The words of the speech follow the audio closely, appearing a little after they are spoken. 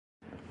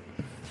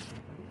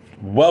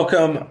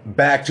Welcome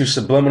back to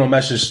Subliminal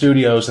Message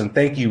Studios, and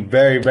thank you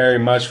very, very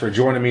much for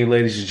joining me,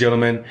 ladies and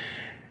gentlemen.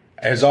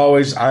 As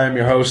always, I am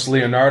your host,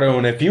 Leonardo,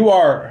 and if you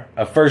are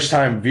a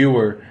first-time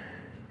viewer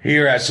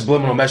here at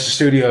Subliminal Message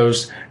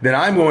Studios, then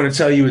I'm going to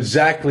tell you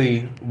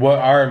exactly what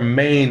our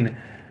main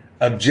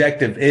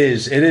objective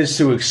is. It is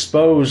to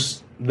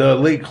expose the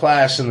elite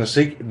class and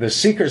the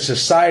secret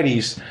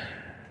societies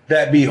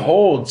that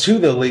behold to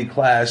the elite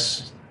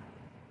class,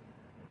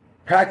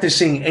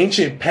 practicing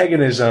ancient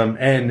paganism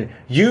and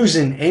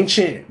using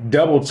ancient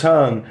double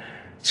tongue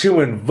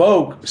to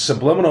invoke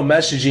subliminal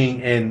messaging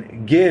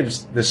and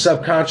gives the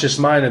subconscious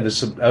mind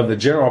of the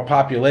general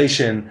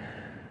population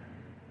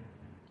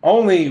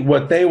only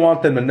what they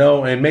want them to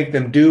know and make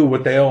them do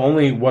what they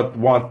only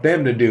want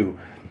them to do.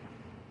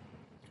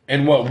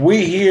 And what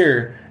we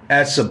here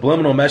at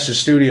Subliminal Message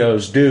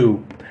Studios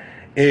do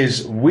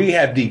is we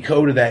have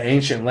decoded that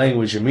ancient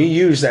language, and we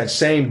use that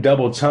same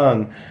double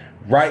tongue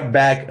right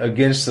back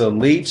against the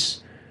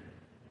elites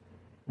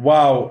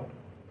while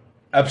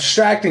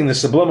abstracting the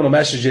subliminal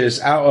messages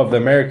out of the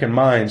American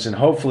minds and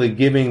hopefully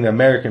giving the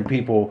American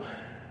people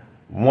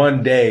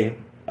one day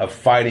a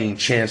fighting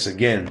chance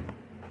again.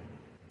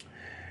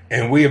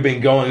 And we have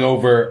been going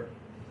over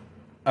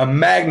a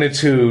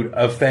magnitude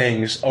of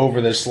things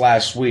over this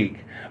last week,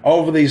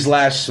 over these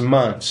last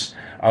months.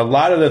 A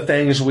lot of the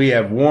things we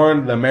have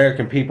warned the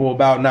American people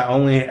about, not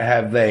only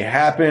have they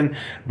happened,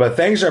 but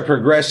things are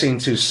progressing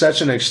to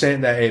such an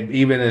extent that it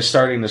even is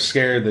starting to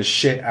scare the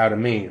shit out of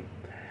me.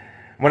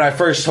 When I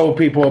first told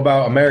people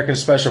about American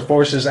Special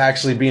Forces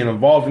actually being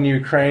involved in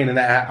Ukraine, and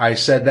I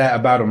said that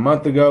about a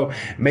month ago,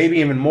 maybe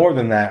even more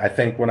than that, I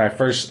think, when I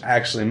first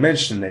actually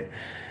mentioned it,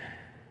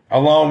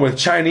 along with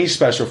Chinese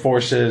Special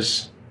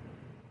Forces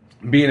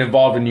being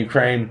involved in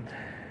Ukraine.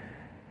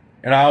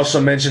 And I also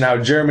mentioned how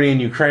Germany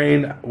and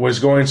Ukraine was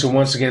going to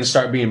once again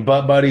start being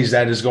butt buddies.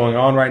 That is going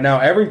on right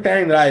now.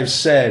 Everything that I have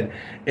said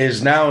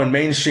is now in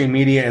mainstream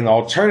media, and the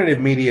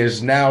alternative media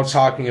is now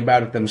talking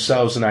about it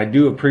themselves. And I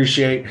do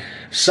appreciate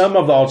some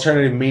of the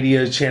alternative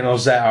media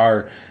channels that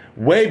are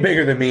way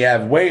bigger than me,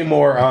 have way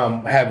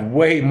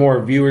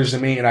more viewers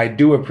than me. And I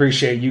do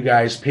appreciate you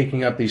guys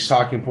picking up these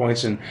talking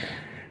points and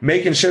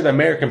making sure the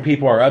American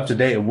people are up to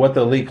date with what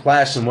the elite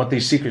class and what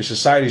these secret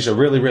societies are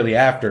really, really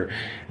after.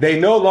 They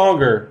no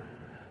longer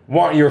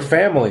want your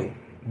family.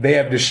 They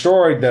have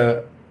destroyed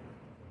the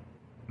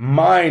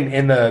mind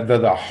and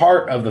the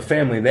heart of the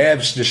family. They have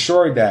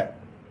destroyed that.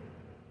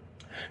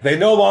 They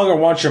no longer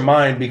want your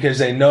mind because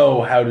they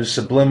know how to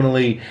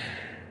subliminally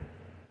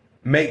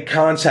make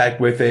contact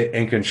with it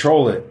and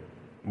control it,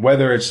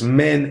 whether it's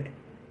men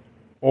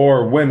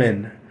or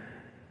women,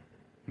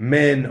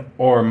 men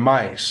or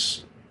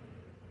mice.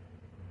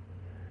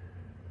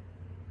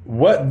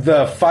 What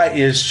the fight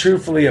is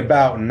truthfully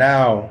about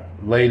now,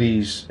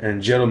 ladies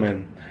and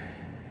gentlemen,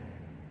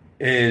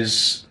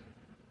 is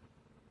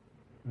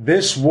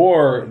this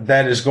war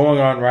that is going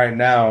on right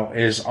now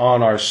is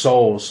on our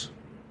souls,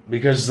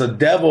 because the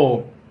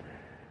devil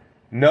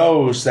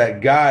knows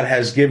that God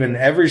has given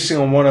every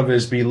single one of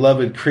his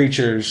beloved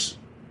creatures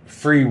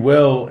free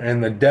will,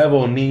 and the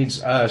devil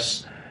needs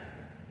us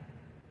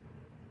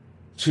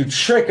to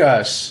trick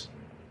us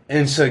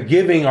into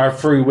giving our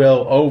free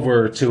will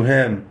over to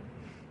him.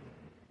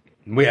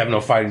 We have no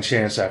fighting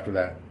chance after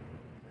that.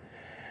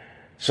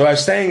 So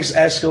as things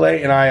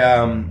escalate, and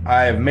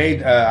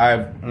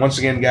I've once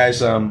again,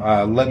 guys,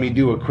 let me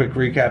do a quick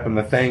recap on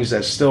the things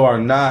that still are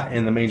not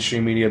in the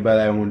mainstream media, but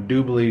I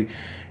do believe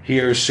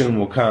here soon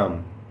will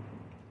come.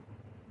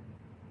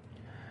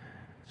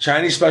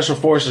 Chinese Special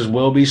Forces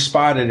will be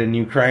spotted in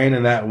Ukraine,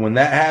 and that when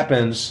that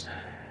happens,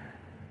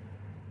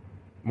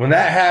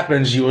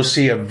 you will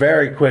see a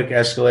very quick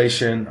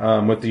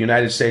escalation with the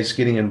United States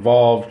getting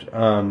involved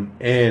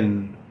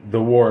in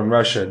the war in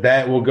Russia.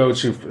 That will go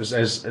to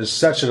as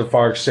such a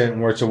far extent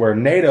where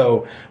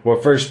NATO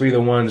will first be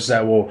the ones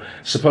that will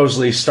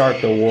supposedly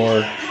start the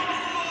war.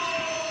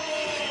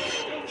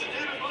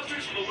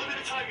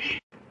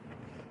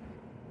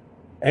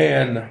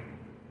 And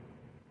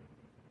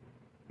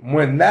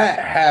when that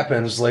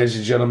happens, ladies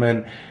and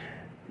gentlemen,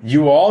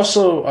 you will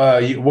also,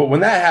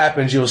 when that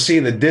happens, you'll see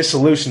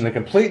the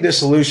complete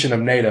dissolution of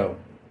NATO.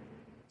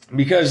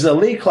 Because the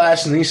elite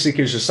class and these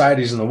secret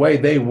societies and the way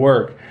they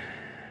work,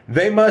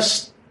 they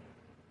must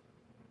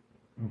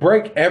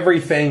break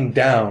everything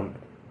down.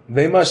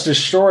 They must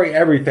destroy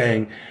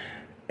everything.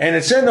 And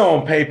it's in their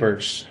own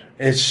papers.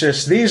 It's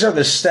just, these are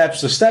the steps.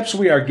 The steps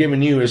we are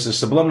giving you is the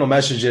subliminal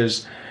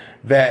messages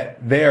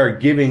that they are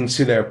giving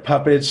to their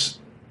puppets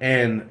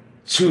and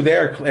to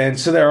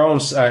their own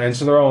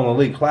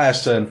elite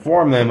class to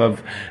inform them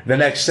of the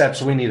next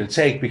steps we need to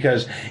take.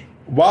 Because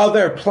while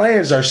their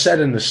plans are set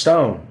in the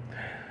stone,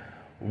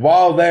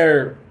 while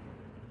their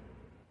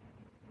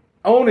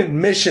own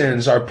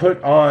admissions are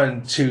put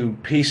on to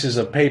pieces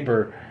of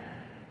paper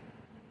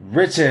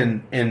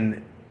written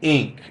in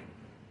ink,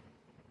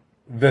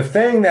 the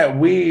thing that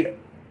we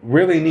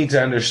really need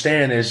to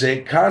understand is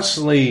it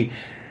constantly,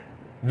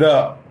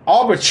 the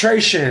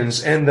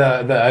arbitrations and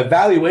the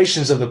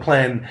evaluations of the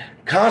plan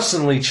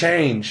constantly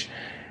change.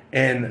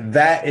 And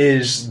that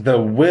is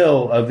the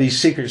will of these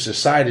secret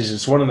societies.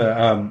 It's one of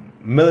the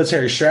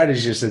military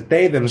strategies that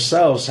they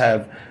themselves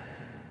have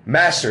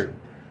mastered,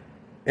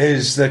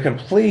 is the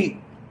complete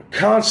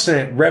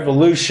constant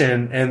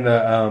revolution and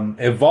the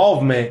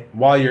involvement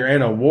while you're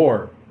in a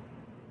war.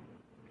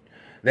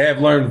 They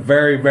have learned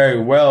very, very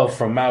well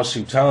from Mao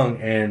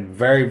Zedong and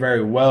very,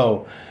 very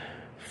well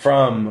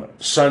from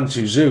Sun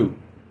Tzu,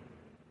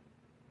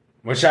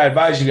 which I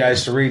advise you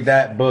guys to read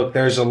that book.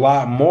 There's a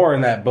lot more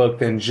in that book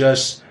than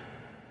just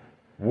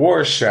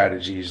war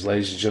strategies,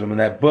 ladies and gentlemen.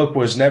 That book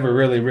was never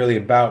really, really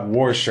about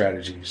war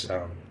strategies.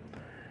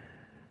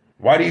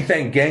 Why do you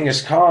think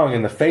Genghis Khan,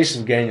 in the face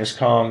of Genghis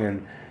Khan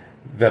and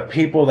the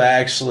people that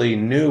actually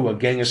knew what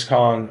Genghis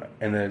Khan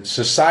and the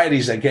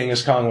societies that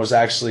Genghis Khan was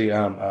actually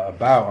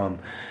about,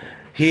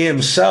 he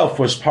himself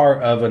was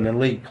part of an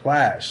elite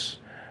class,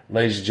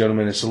 ladies and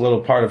gentlemen? It's a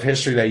little part of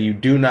history that you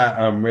do not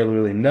really,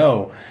 really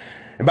know.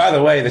 And by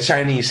the way, the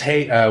Chinese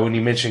hate, when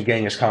you mention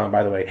Genghis Khan,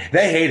 by the way,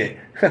 they hate it.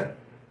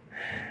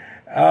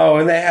 Oh,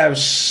 and they have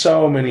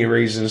so many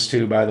reasons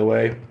too, by the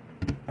way.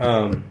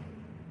 But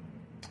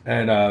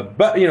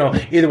you know,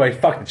 either way,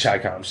 fuck the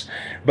Chi-Coms.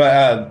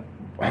 But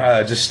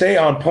just stay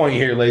on point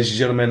here, ladies and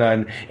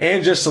gentlemen.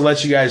 And just to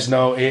let you guys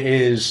know, it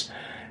is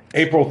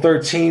April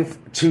 13th,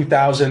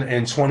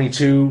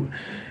 2022,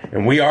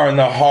 and we are in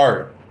the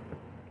heart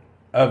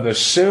of the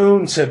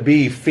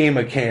soon-to-be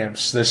FEMA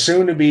camps, the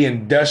soon-to-be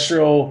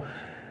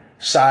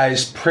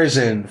industrial-sized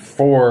prison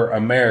for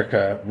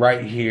America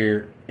right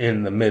here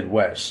in the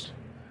Midwest.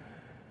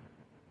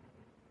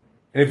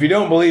 And if you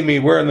don't believe me,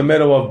 we're in the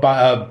middle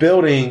of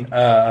building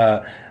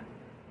a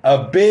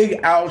big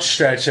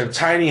outstretch of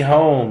tiny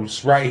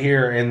homes right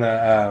here in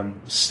the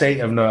state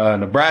of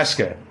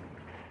Nebraska,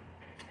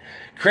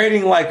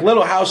 creating like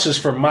little houses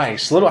for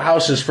mice, little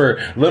houses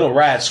for little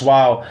rats,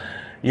 while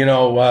you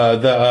know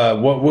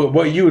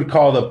what you would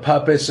call the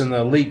puppets in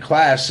the elite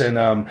class. And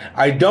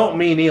I don't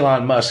mean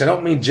Elon Musk, I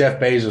don't mean Jeff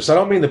Bezos, I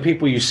don't mean the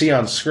people you see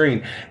on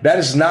screen. That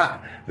is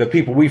not the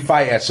people we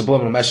fight at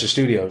Subliminal Message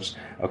Studios.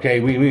 Okay,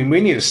 we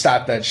need to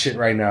stop that shit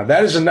right now.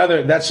 That's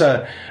another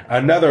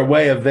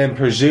way of them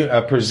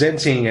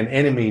presenting an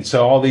enemy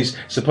to all these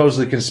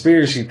supposedly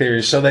conspiracy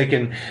theories, so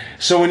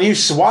when you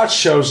watch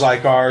shows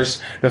like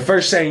ours, the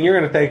first thing you're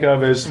going to think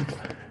of is,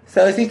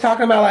 so is he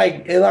talking about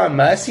like Elon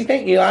Musk? You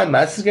think Elon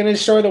Musk is going to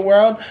destroy the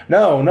world?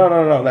 No.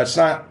 That's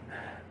not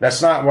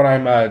what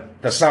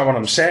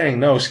I'm saying.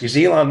 No, because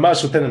Elon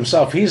Musk within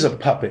himself, he's a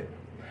puppet.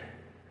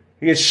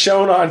 He gets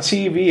shown on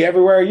TV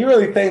everywhere. You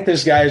really think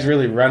this guy is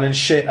really running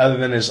shit other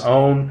than his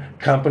own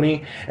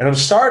company? And I'm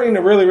starting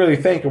to really, really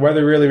think of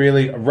whether he really,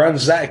 really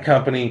runs that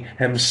company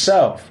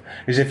himself.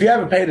 Because if you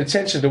haven't paid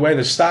attention to where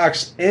the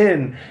stocks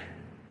in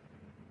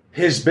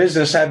his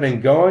business have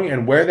been going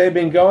and where they've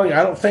been going,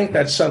 I don't think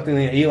that's something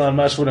that Elon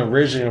Musk would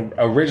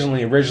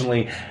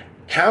originally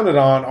counted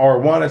on or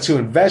wanted to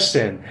invest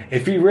in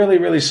if he really,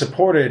 really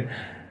supported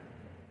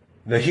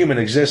the human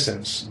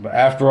existence. But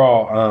after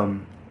all,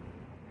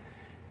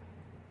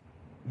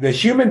 the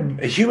human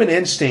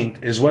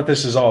instinct is what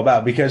this is all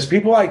about, because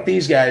people like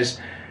these guys,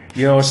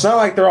 you know, it's not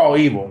like they're all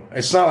evil.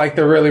 It's not like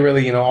they're really,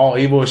 really, you know, all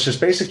evil. It's just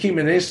basic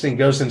human instinct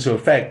goes into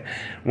effect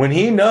when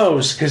he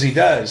knows, because he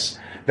does,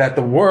 that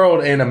the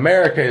world and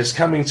America is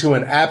coming to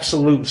an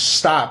absolute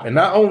stop. And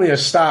not only a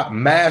stop,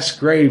 mass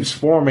graves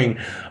forming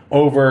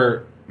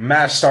over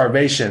mass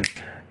starvation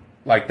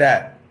like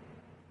that.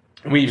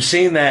 We've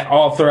seen that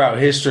all throughout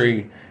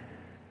history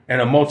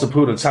and a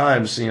multitude of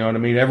times, you know what I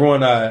mean?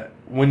 Everyone,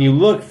 when you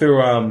look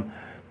through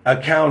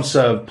accounts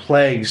of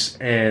plagues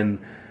and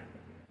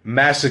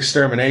mass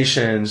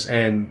exterminations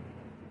and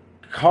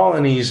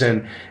colonies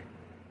and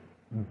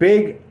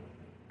big,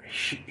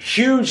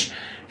 huge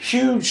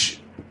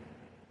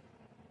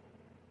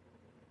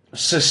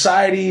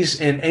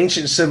societies and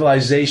ancient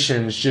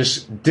civilizations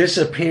just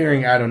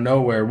disappearing out of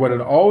nowhere, what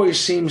it always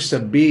seems to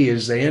be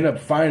is they end up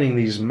finding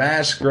these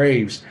mass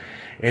graves.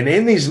 And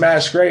in these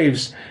mass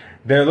graves,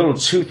 there are little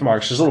tooth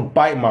marks, there's little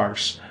bite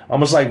marks,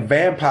 almost like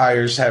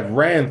vampires have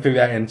ran through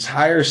that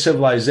entire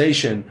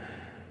civilization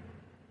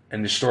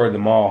and destroyed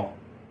them all.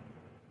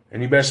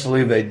 And you best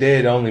believe they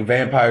did. Only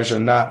vampires are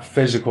not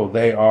physical.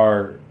 They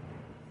are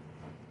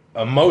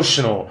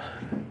emotional.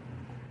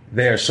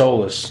 They are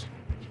soulless.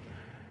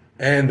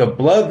 And the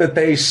blood that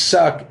they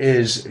suck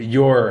is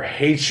your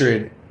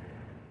hatred,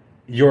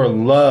 your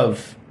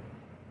love,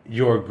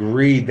 your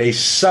greed. They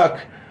suck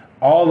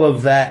all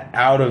of that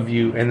out of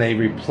you and they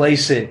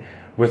replace it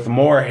with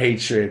more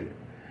hatred.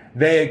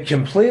 They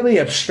completely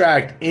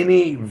abstract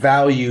any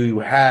value you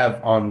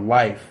have on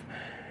life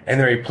and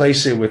they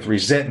replace it with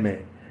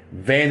resentment,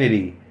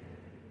 vanity,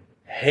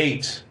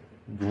 hate,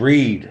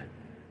 greed.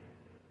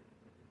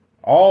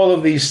 All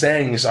of these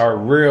things are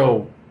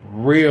real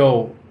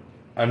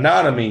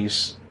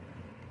anatomies,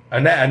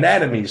 in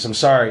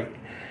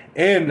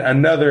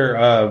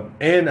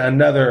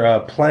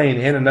another plane,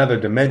 in another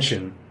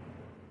dimension.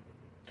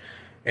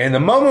 And the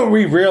moment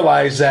we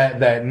realize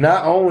that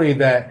not only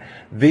that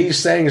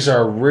these things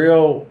are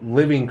real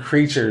living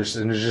creatures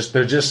and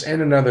they're just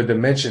in another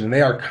dimension and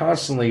they are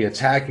constantly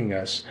attacking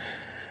us,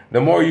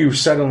 the more you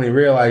suddenly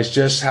realize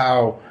just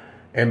how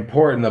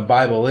important the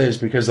Bible is,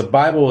 because the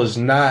Bible is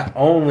not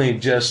only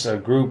just a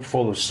group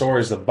full of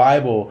stories. The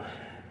Bible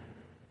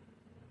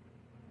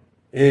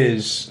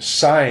is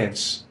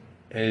science.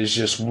 It is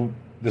just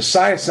the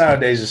science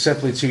nowadays is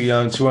simply too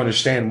young to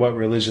understand what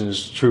religion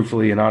is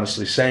truthfully and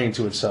honestly saying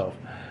to itself.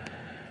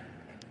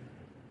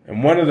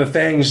 And one of the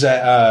things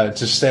that,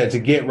 to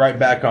get right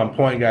back on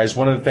point, guys,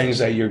 one of the things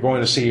that you're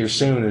going to see here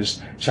soon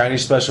is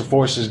Chinese Special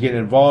Forces getting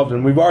involved.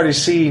 And we've already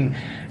seen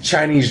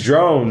Chinese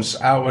drones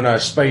out in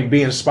Spain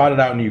being spotted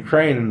out in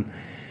Ukraine.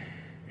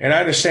 And I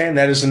understand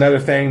that is another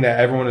thing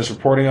that everyone is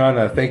reporting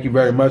on. Thank you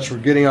very much for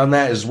getting on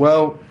that as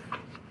well.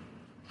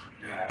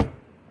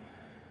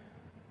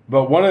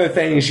 But one of the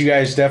things you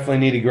guys definitely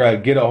need to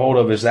get a hold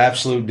of is the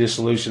absolute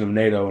dissolution of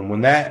NATO. And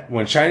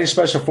when Chinese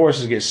Special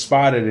Forces get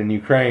spotted in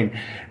Ukraine,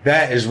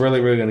 that is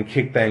really, really going to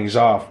kick things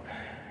off.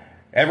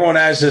 Everyone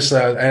has this,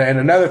 and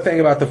another thing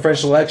about the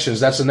French elections,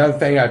 that's another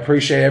thing I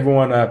appreciate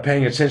everyone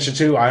paying attention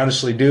to. I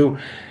honestly do.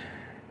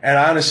 And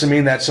I honestly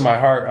mean that to my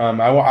heart.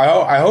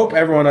 I hope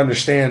everyone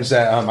understands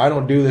that I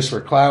don't do this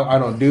for clout. I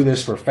don't do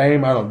this for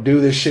fame. I don't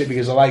do this shit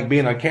because I like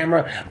being on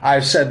camera.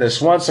 I've said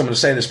this once. I'm going to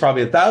say this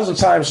probably 1,000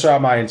 times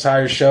throughout my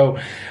entire show,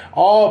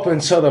 all up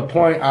until the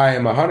point I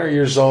am 100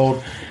 years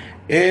old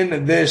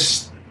in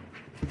this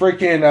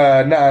freaking,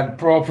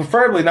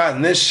 preferably not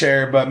in this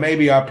chair, but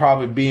maybe I'll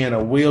probably be in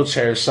a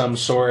wheelchair of some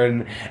sort.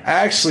 And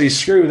actually,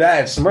 screw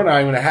that. So we're not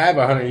even going to have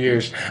 100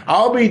 years.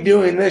 I'll be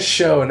doing this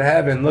show in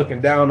heaven, looking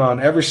down on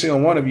every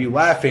single one of you,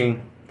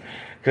 laughing,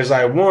 because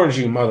I warned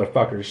you,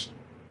 motherfuckers.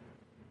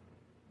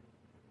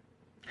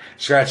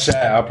 Scratch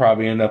that. I'll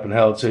probably end up in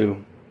hell,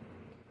 too.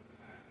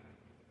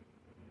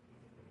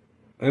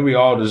 I think we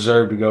all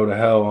deserve to go to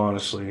hell,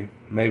 honestly.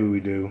 Maybe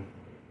we do.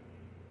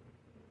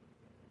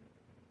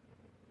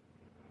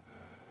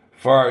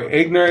 For our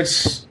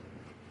ignorance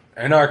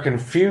and our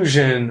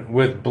confusion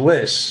with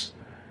bliss,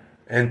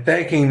 and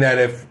thinking that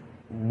if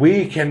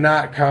we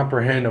cannot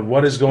comprehend of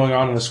what is going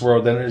on in this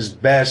world, then it is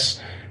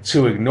best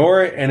to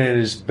ignore it, and it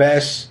is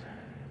best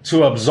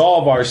to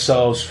absolve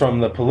ourselves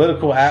from the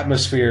political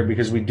atmosphere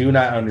because we do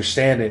not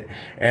understand it.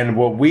 And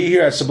what we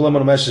here at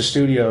Subliminal Message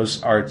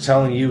Studios are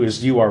telling you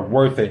is you are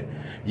worth it.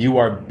 You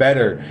are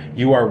better.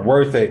 You are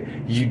worth it.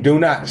 You do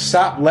not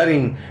stop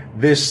letting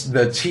the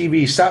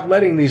TV, stop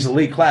letting these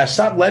elite class,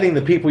 stop letting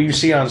the people you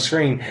see on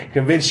screen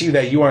convince you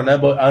that you are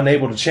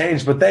unable to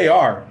change, but they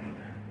are.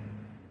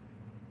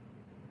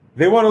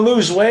 They want to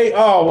lose weight?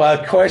 Oh, well,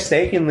 of course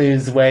they can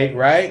lose weight,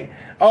 right?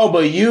 Oh,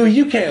 but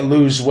you can't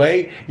lose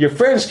weight. Your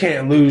friends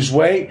can't lose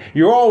weight.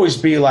 You'll always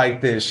be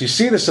like this. You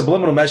see the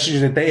subliminal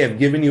message that they have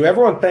given you.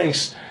 Everyone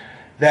thinks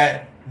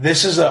that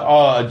this is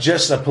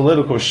just a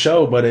political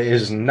show, but it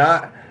is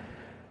not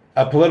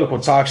a political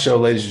talk show,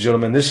 ladies and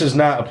gentlemen. This is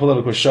not a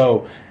political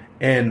show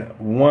in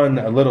one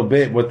little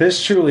bit. What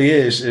this truly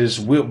is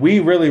we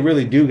really,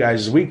 really do,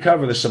 guys, is we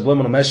cover the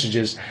subliminal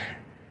messages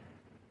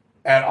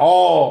at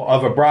all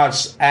of a broad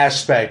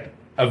aspect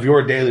of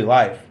your daily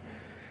life.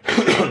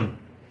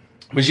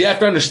 But you have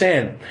to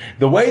understand,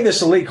 the way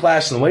this elite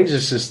class and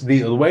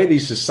the way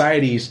these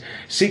societies,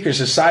 secret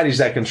societies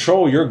that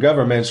control your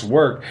governments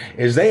work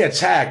is they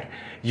attack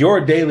your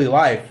daily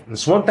life.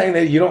 It's one thing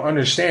that you don't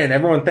understand.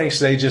 Everyone thinks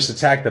they just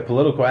attack the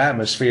political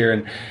atmosphere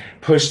and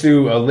push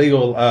through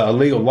illegal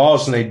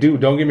laws, and they do.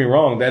 Don't get me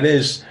wrong. That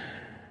is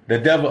the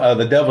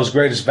devil's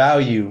greatest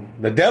value.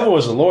 The devil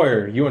is a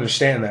lawyer. You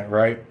understand that,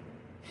 right?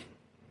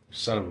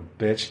 Son of a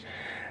bitch.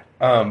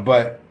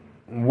 But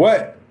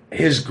what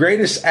his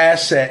greatest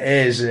asset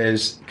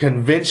is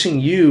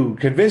convincing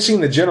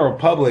the general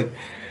public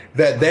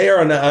that they are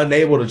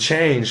unable to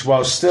change,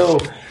 while still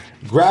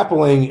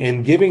grappling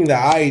and giving the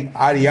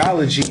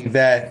ideology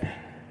that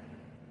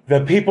the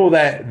people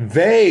that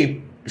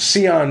they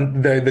see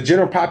on the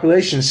general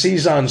population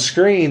sees on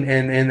screen,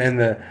 and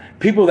the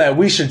people that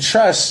we should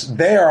trust,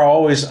 they are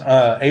always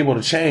able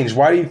to change.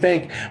 Why do you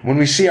think when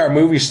we see our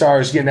movie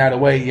stars getting out of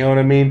weight, you know what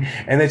I mean,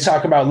 and they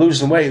talk about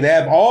losing weight, they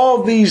have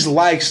all these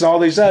likes and all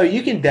these, oh,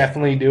 you can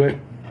definitely do it.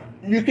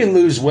 You can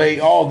lose weight,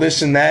 all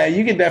this and that.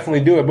 You can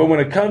definitely do it. But when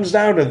it comes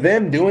down to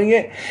them doing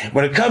it,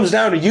 when it comes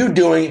down to you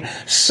doing it,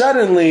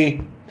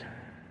 suddenly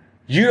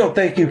you don't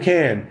think you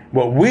can.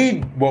 What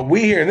we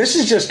hear, and this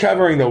is just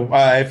covering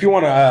if you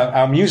want to,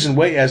 I'm using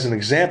weight as an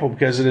example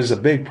because it is a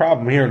big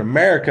problem here in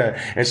America.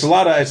 It's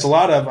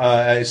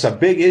a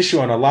big issue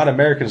on a lot of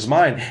Americans'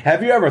 mind.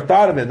 Have you ever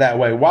thought of it that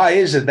way? Why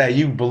is it that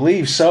you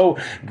believe so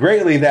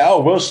greatly that,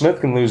 oh, Will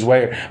Smith can lose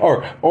weight,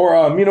 or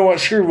you know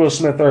what, screw Will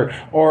Smith,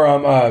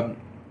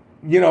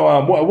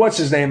 what's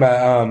his name?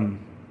 Lil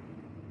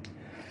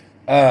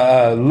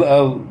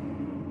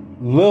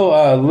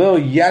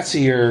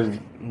Yachty, or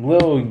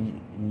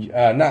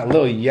not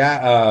Lil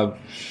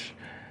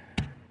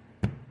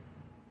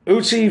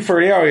Uchi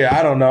Ferreira,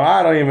 I don't know.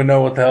 I don't even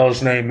know what the hell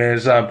his name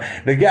is.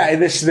 The guy,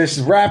 this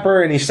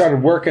rapper, and he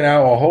started working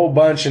out a whole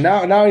bunch, and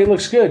now he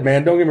looks good,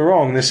 man. Don't get me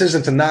wrong. This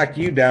isn't to knock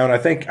you down. I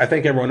think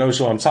everyone knows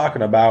who I'm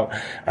talking about.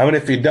 I mean,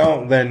 if you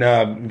don't, then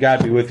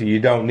God be with you.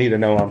 You don't need to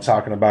know what I'm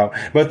talking about.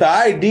 But the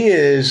idea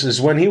is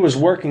when he was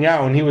working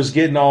out and he was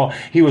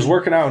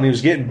working out and he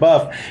was getting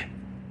buff,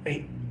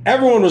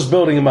 everyone was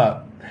building him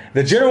up.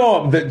 The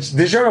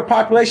general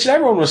population,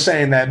 everyone was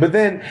saying that. But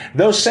then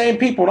those same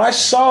people, when I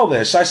saw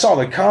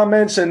the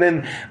comments, and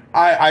then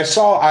I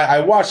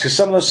watched, because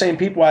some of those same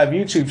people have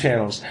YouTube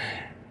channels,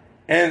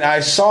 and I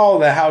saw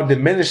how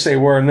diminished they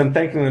were, and them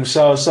thinking to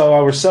themselves, so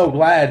I was so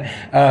glad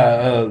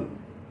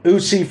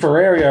Uchi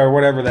Ferreira, or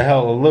whatever the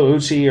hell,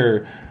 Uchi,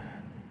 or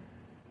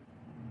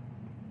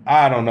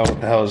I don't know what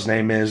the hell his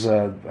name is,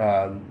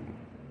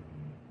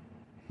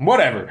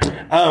 whatever.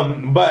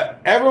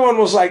 But everyone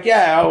was like,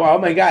 yeah, oh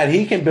my God,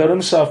 he can build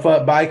himself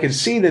up. But I could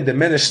see the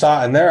diminished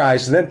thought in their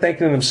eyes, and then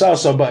thinking to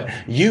themselves, but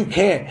you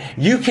can't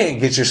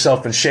get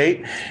yourself in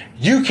shape.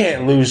 You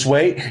can't lose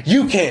weight.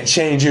 You can't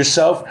change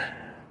yourself.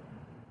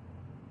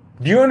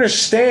 Do you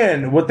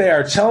understand what they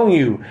are telling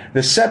you?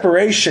 The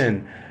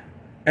separation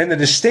and the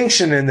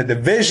distinction and the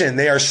division.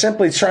 They are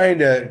simply trying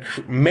to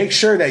make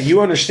sure that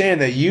you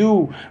understand that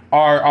you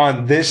are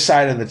on this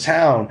side of the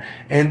town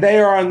and they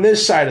are on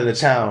this side of the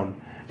town.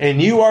 And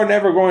you are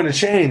never going to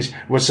change.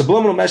 What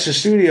Subliminal Message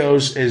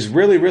Studios is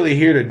really, really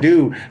here to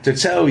do, to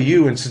tell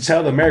you and to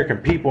tell the American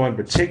people in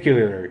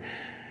particular,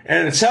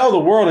 and to tell the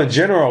world in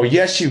general,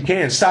 yes, you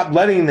can. Stop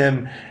letting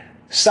them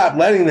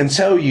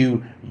tell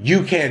you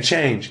you can't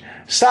change.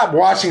 Stop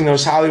watching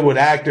those Hollywood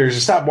actors,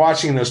 and stop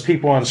watching those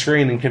people on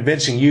screen and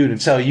convincing you to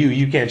tell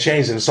you can't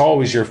change, and it's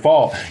always your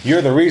fault.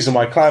 You're the reason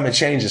why climate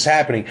change is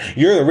happening.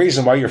 You're the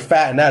reason why you're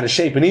fat and out of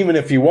shape. And even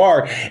if you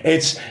are,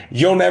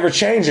 you'll never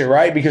change it,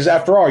 right? Because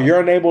after all, you're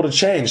unable to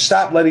change.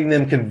 Stop letting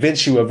them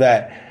convince you of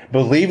that.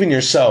 Believe in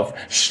yourself.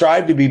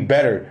 Strive to be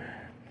better.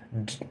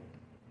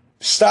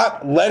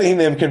 Stop letting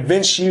them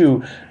convince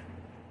you,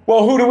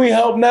 well, who do we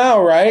help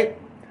now, right?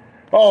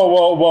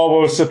 Oh,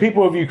 well, it's the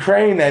people of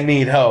Ukraine that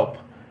need help.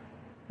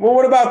 Well,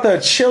 what about the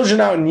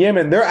children out in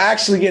Yemen? They're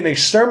actually getting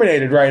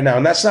exterminated right now.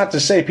 And that's not to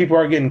say people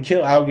are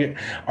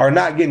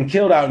not getting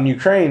killed out in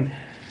Ukraine.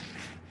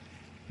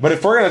 But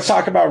if we're going to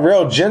talk about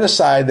real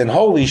genocide, then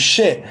holy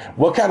shit,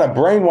 what kind of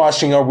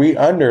brainwashing are we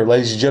under,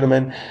 ladies and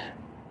gentlemen?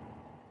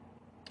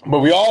 But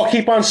we all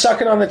keep on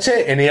sucking on the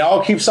tit, and it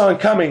all keeps on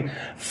coming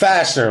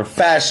faster and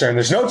faster. And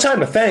there's no time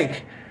to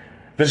think.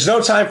 There's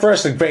no time for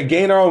us to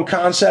gain our own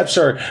concepts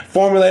or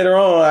formulate our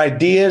own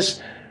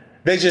ideas.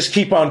 They just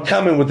keep on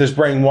coming with this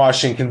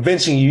brainwashing,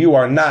 convincing you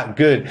are not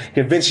good,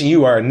 convincing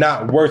you are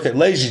not worth it.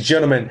 Ladies and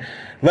gentlemen,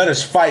 let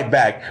us fight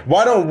back.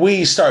 Why don't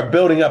we start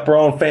building up our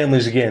own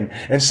families again,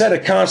 instead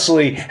of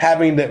constantly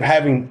having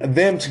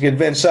them to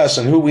convince us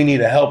on who we need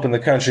to help in the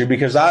country?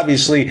 Because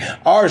obviously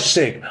our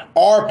sick,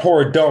 our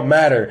poor don't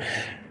matter.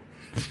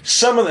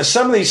 Some of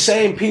these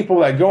same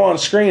people that go on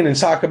screen and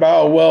talk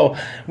about, oh, well,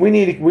 we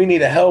need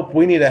to help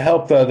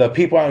the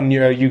people out in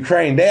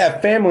Ukraine. They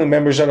have family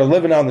members that are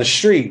living on the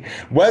street.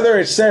 Whether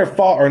it's their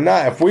fault or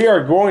not, if we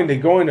are going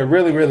to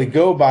really, really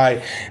go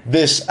by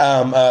this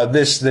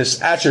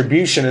this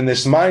attribution and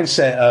this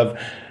mindset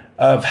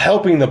of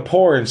helping the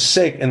poor and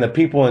sick and the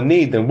people in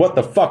need, then what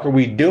the fuck are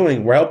we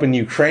doing? We're helping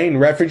Ukraine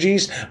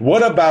refugees.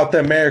 What about the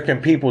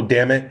American people,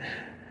 damn it?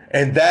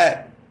 And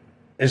that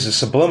is a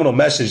subliminal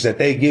message that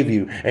they give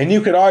you. And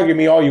you can argue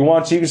me all you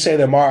want to. You can say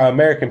that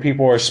American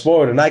people are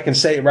spoiled, and I can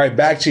say it right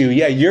back to you.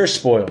 Yeah, you're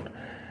spoiled.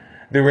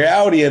 The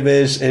reality of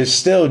it is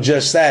still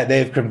just that.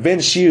 They've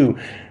convinced you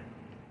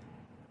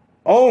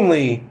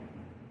only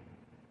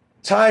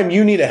time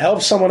you need to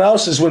help someone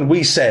else is when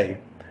we say.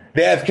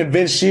 They have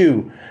convinced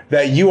you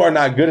that you are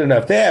not good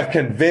enough. They have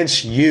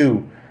convinced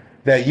you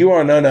that you are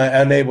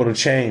unable to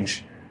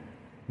change.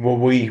 Well,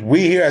 we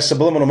here at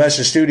Subliminal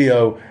Message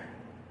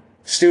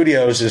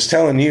Studios is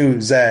telling you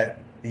that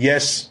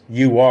yes,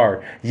 you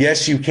are.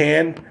 Yes, you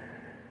can.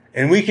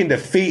 And we can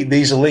defeat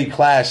these elite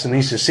class and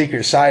these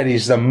secret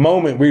societies the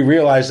moment we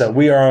realize that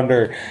we are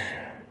under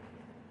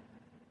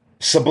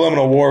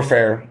subliminal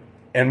warfare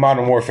and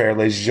modern warfare,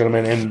 ladies and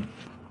gentlemen. And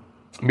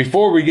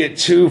before we get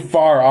too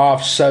far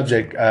off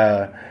subject,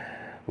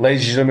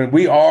 ladies and gentlemen,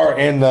 we are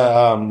in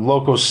the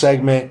local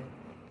segment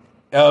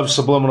of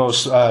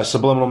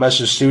Subliminal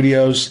Message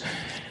Studios.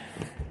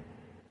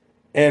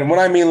 And when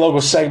I mean local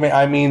segment,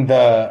 I mean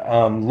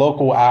the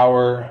local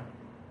hour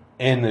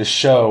in the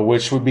show,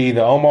 which would be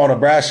the Omaha,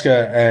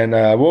 Nebraska, and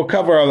we'll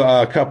cover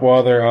a couple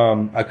other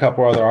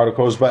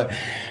articles. But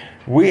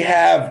we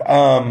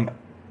have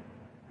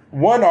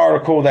one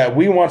article that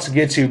we want to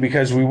get to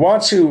because we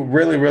want to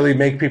really, really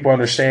make people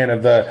understand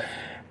of the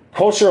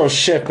cultural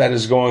shift that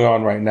is going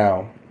on right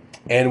now.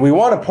 And we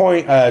want to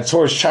point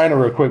towards China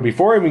real quick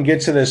before we even get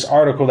to this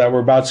article that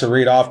we're about to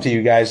read off to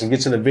you guys and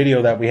get to the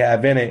video that we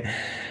have in it.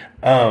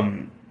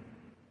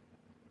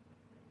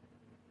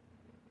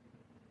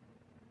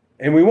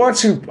 and we want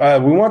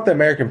the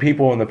American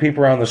people and the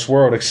people around this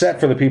world, except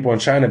for the people in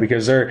China,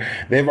 because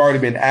they've already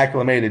been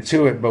acclimated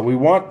to it. But we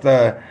want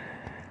the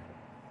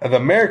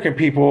American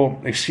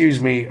people,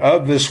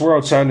 of this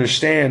world to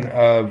understand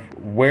of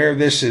where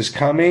this is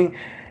coming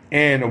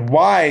and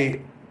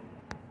why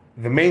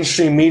the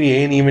mainstream media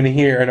ain't even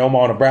here in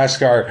Omaha,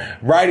 Nebraska are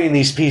writing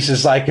these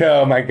pieces like,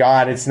 oh my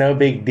God, it's no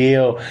big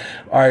deal.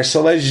 All right,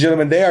 so ladies and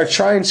gentlemen, they are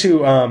trying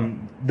to,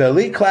 the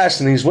elite class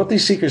and what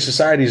these secret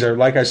societies are,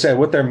 like I said,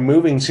 what they're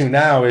moving to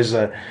now is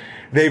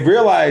they've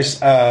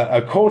realized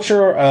a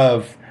culture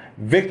of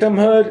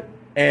victimhood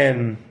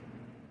and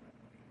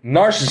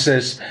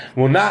narcissists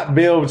will not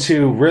be able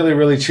to really,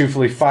 really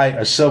truthfully fight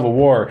a civil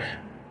war.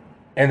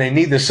 And they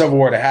need the civil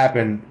war to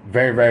happen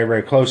very, very,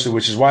 very closely,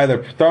 which is why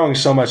they're throwing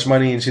so much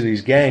money into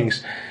these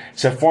gangs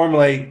to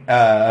formulate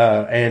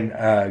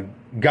and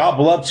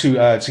gobble up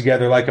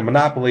together like a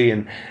monopoly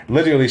and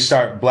literally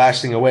start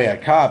blasting away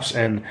at cops.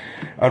 And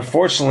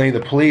unfortunately, the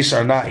police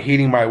are not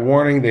heeding my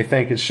warning. They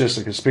think it's just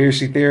a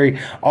conspiracy theory,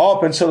 all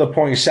up until the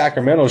point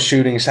Sacramento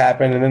shootings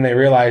happen, and then they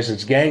realize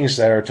it's gangs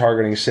that are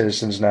targeting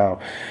citizens now.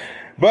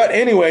 But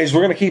anyways,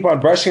 we're going to keep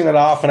on brushing that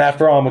off, and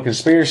after all, I'm a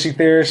conspiracy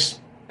theorist.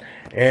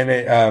 And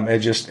it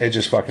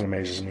just fucking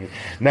amazes me.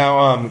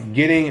 Now,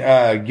 getting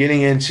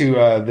into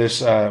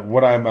this,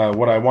 what I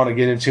want to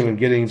get into, and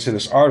getting into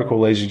this article,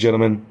 ladies and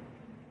gentlemen.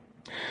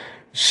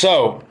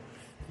 So,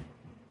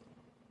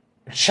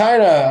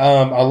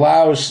 China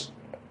allows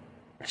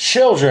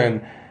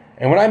children,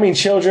 and when I mean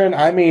children,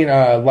 I mean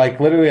like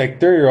literally like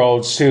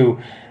 3-year-olds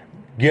to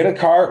get a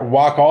cart,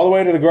 walk all the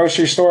way to the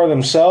grocery store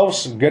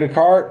themselves, get a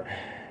cart,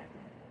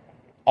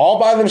 all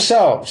by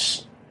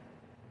themselves.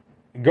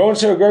 Go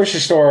into a grocery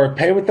store,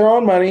 pay with their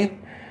own money.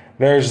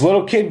 There's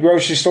little kid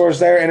grocery stores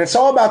there, and it's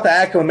all about the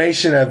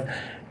acclimation of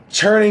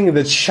turning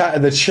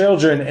the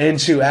children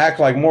into act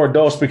like more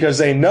adults, because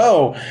they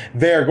know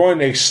they're going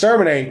to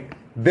exterminate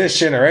this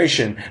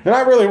generation. They're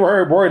not really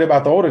worried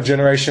about the older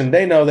generation.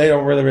 They know they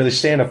don't really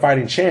stand a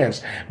fighting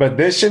chance. But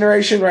this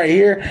generation right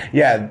here,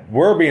 yeah,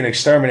 we're being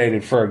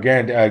exterminated for a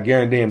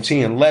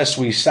guarantee unless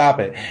we stop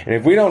it. And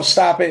if we don't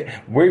stop it,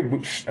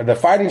 the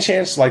fighting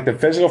chance, like the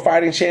physical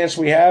fighting chance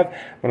we have,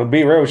 I'm going to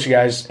be real with you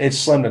guys, it's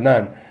slim to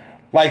none.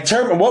 Like,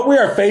 what we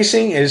are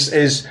facing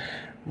is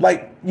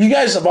like, you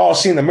guys have all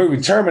seen the movie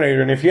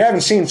Terminator, and if you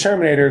haven't seen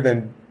Terminator,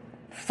 then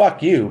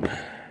fuck you.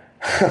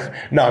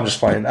 No, I'm just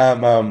playing.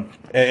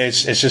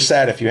 It's just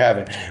sad if you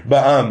haven't.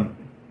 But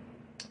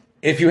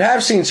if you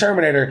have seen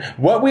Terminator,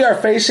 what we are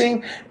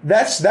facing,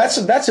 that's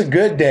a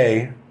good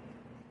day.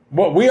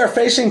 What we are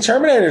facing,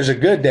 Terminator is a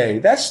good day.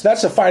 That's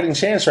a fighting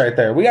chance right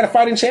there. We got a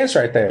fighting chance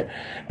right there.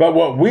 But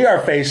what we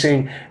are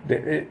facing,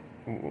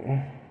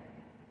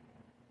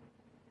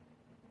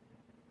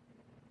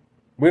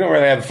 we don't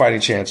really have a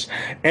fighting chance.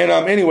 And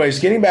anyways,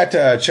 getting back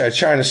to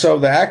China. So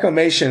the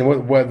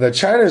acclimation, what the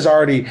China is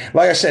already,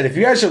 like I said, if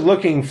you guys are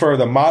looking for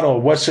the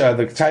model, what's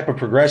the type of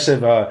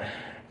progressive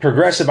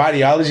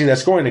ideology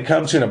that's going to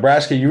come to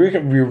Nebraska, you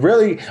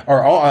really,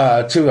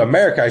 or to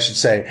America, I should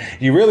say,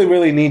 you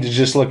really need to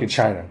just look at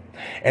China.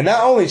 And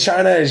not only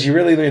China, is you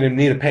really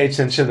need to pay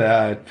attention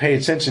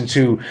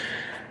to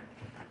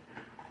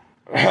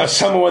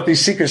some of what these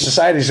secret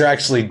societies are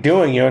actually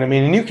doing, you know what I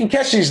mean? And you can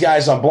catch these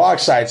guys on blog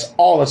sites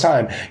all the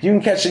time.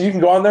 You can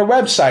go on their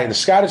website, the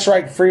Scottish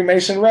Rite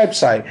Freemason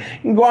website.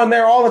 You can go on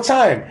there all the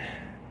time.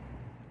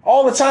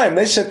 All the time.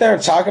 They sit there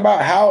and talk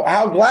about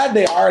how glad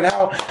they are and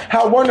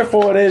how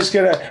wonderful it is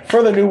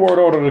for the New World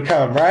Order to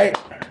come, right?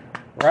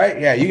 Right?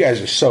 Yeah, you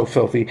guys are so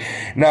filthy.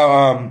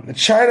 Now,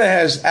 China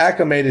has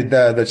acclimated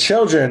the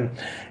children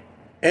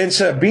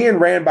into being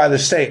ran by the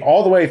state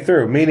all the way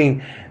through,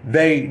 meaning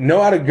they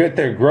know how to get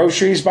their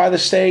groceries by the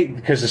state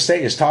because the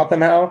state has taught them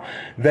how.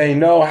 They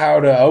know how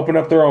to open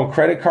up their own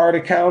credit card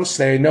accounts.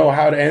 They know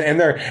how to,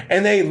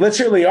 and they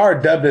literally are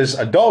dubbed as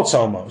adults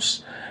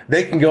almost.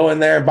 They can go in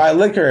there and buy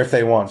liquor if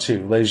they want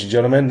to, ladies and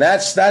gentlemen.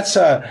 That's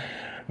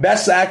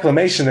the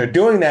acclimation. They're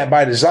doing that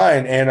by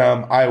design, and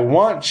I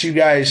want you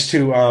guys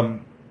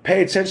to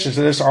pay attention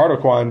to this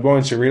article I'm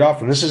going to read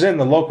off, and this is in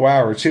the local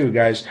hour too,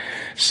 guys.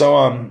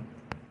 So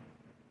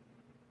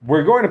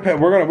we're going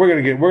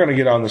to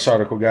get on this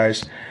article,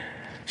 guys.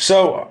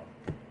 So,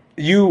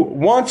 you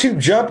want to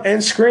jump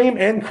and scream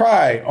and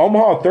cry.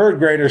 Omaha third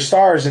grader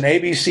stars in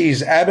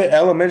ABC's Abbott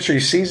Elementary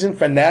season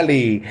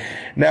finale.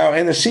 Now,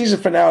 in the season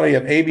finale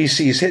of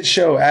ABC's hit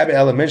show Abbott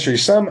Elementary,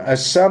 some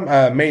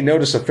may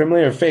notice a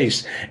familiar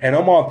face. An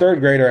Omaha third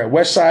grader at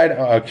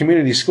Westside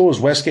Community Schools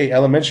Westgate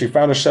Elementary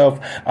found herself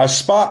a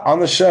spot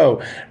on the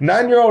show.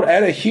 9-year-old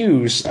Etta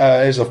Hughes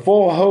is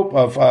full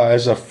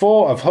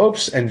of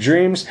hopes and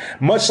dreams,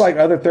 much like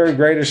other third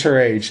graders her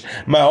age.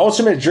 My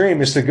ultimate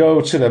dream is to go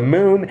to the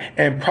moon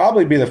and probably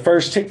be the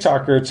first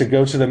TikToker to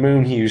go to the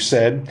moon, Hughes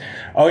said.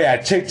 Oh yeah,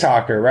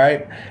 TikToker,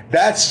 right?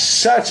 That's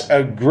such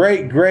a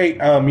great,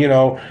 a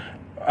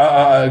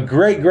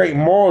great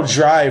moral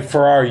drive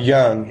for our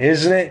young,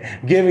 isn't it?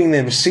 Giving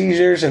them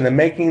seizures and then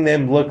making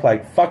them look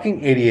like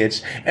fucking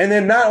idiots. And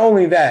then not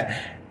only that,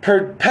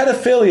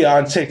 pedophilia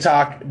on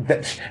TikTok.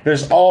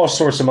 There's all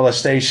sorts of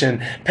molestation.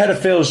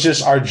 Pedophiles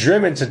just are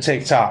driven to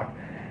TikTok.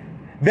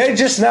 They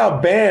just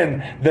now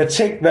banned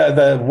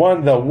the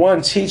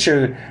one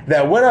teacher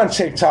that went on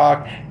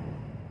TikTok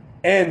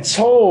and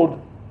told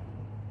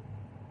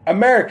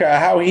America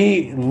how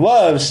he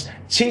loves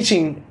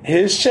teaching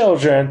his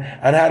children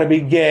on how to be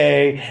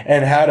gay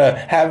and how to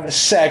have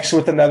sex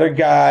with another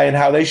guy and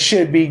how they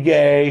should be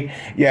gay.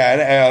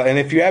 Yeah, and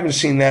if you haven't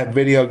seen that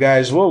video,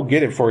 guys, we'll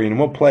get it for you and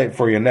we'll play it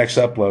for you next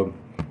upload.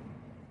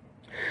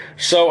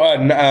 So,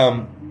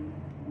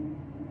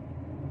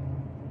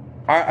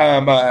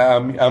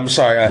 I'm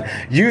sorry.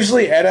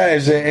 Usually Etta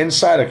is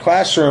inside a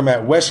classroom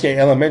at Westgate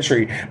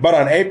Elementary, but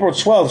on April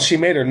 12th, she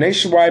made her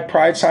nationwide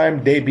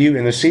primetime debut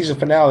in the season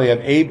finale of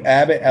Abe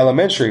Abbott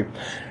Elementary.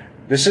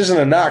 This isn't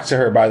a knock to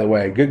her, by the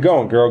way. Good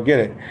going, girl. Get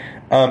it.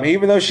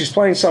 Even though she's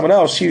playing someone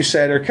else, Hugh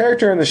said her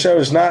character in the show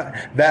is not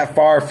that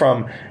far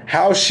from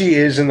how she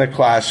is in the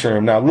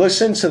classroom. Now,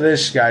 listen to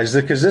this, guys,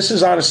 because this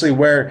is honestly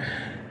where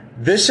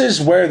this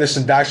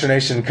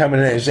indoctrination coming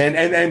in is. And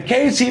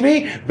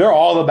KTV, they're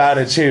all about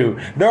it too.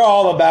 They're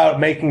all about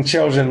making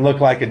children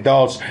look like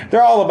adults.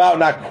 They're all about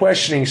not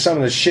questioning some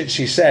of the shit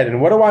she said. And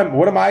what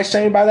am I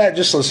saying by that?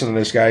 Just listen to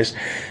this, guys.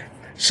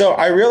 So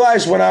I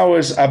realized when I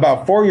was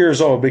about 4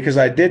 years old, because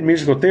I did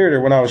musical theater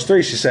when I was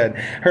 3, she said,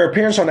 her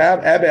appearance on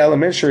Abbott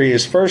Elementary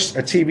is first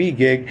a TV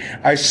gig.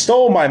 I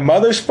stole my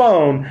mother's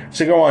phone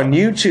to go on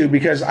YouTube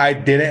because I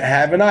didn't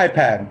have an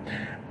iPad.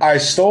 I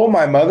stole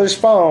my mother's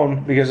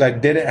phone because I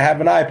didn't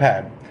have an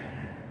iPad.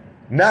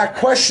 Not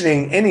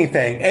questioning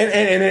anything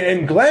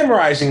and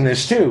glamorizing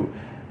this too.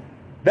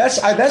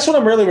 That's what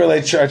I'm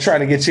really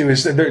trying to get to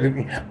is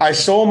that I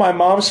stole my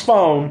mom's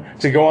phone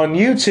to go on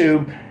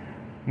YouTube.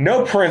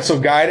 No parental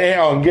guide.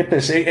 And get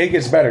this. It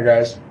gets better,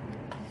 guys.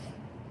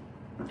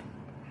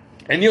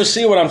 And you'll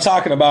see what I'm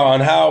talking about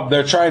on how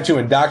they're trying to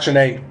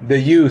indoctrinate the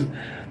youth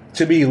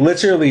to be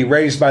literally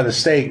raised by the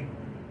state.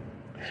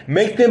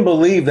 Make them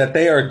believe that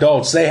they are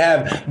adults. They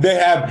have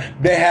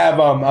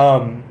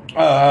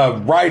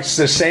rights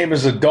the same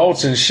as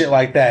adults and shit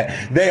like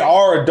that. They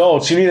are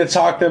adults. You need to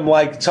talk to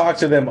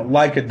them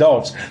like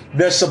adults.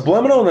 The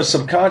subliminal and the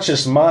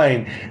subconscious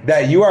mind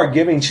that you are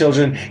giving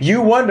children.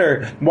 You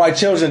wonder why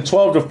children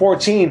 12 to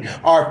 14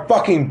 are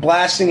fucking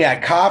blasting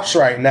at cops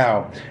right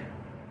now,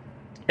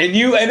 and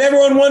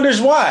everyone wonders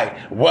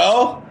why.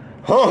 Well,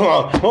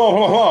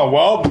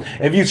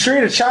 if you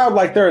treat a child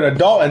like they're an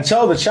adult and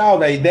tell the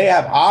child they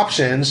have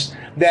options,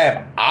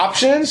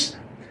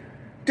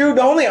 dude,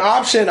 the only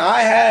option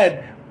I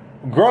had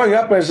growing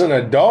up as an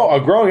adult or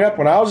growing up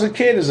when I was a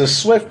kid is a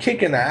swift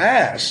kick in the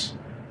ass.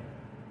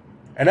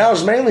 And that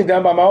was mainly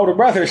done by my older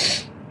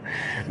brothers.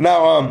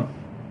 Now,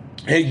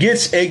 it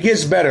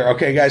gets better.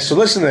 Okay, guys, so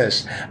listen to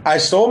this. I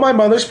stole my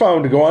mother's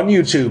phone to go on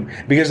YouTube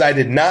because I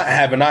did not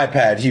have an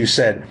iPad, Hugh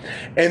said.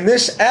 And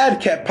this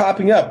ad kept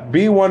popping up.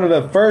 Be one of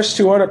the first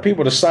 200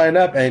 people to sign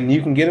up and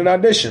you can get an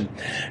audition.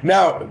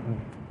 Now,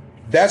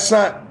 that's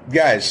not,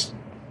 guys,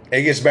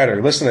 it gets better.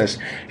 Listen to this.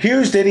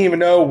 Hughes didn't even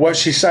know what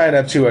she signed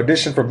up to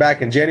audition for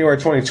back in January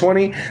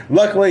 2020.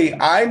 Luckily,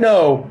 I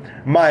know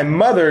my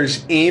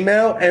mother's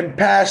email and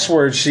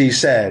password, she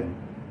said.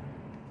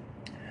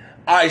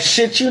 I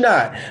shit you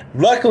not.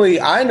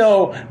 Luckily, I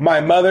know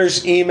my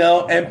mother's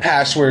email and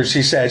password,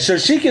 she said. So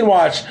she can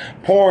watch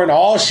porn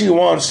all she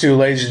wants to,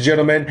 ladies and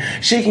gentlemen.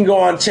 She can go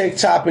on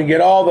TikTok and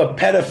get all the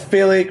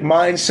pedophilic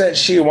mindset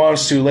she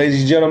wants to,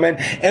 ladies and gentlemen.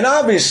 And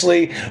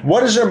obviously,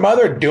 what is her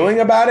mother doing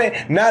about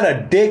it? Not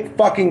a dick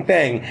fucking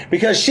thing.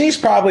 Because she's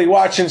probably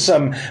watching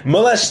some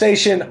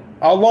molestation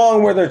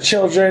along with her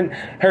children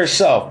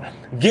herself.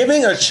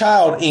 Giving a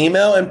child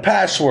email and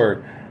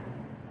password.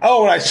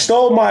 Oh, and I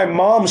stole my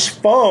mom's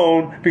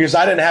phone because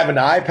I didn't have an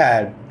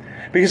iPad.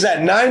 Because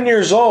at 9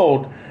 years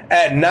old,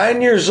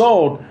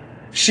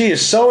 she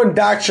is so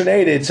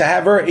indoctrinated to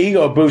have her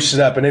ego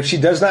boosted up. And if she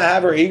does not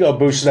have her ego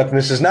boosted up, and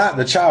this is not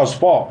the child's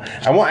fault.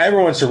 I want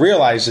everyone to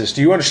realize this. Do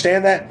you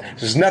understand that?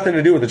 This has nothing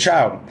to do with the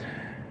child.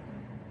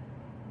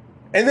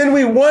 And then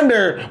we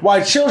wonder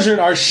why children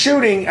are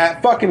shooting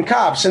at fucking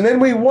cops. And then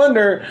we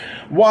wonder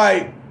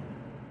why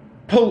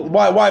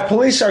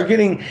police are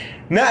getting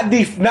not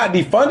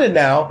defunded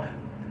now,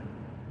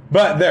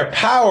 but their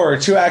power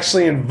to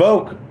actually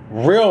invoke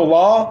real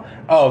law.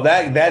 Oh,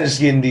 that is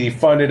getting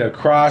defunded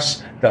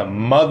across the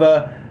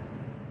mother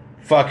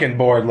fucking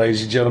board,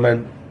 ladies and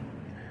gentlemen.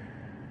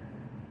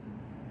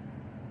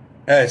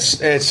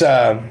 It's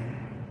a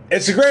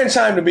grand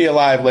time to be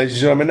alive, ladies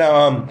and gentlemen.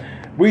 Now,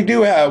 we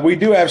do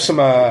have some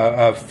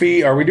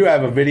we do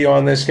have a video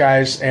on this,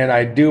 guys, and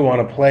I do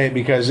want to play it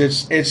because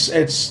it's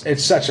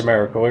such a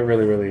miracle. It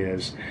really, really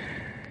is.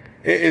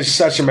 It is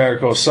such a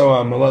miracle.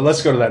 So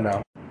let's go to that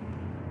now.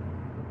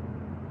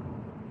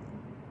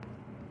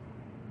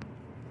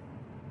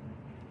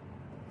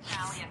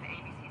 Finale of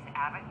ABC's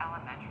Abbott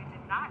Elementary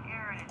did not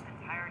air in its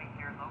entirety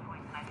here locally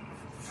tonight because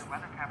of severe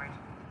weather coverage,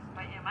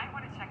 but you might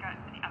want to check out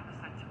the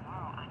episode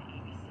tomorrow on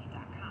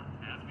ABC.com.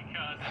 That's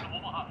because an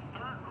Omaha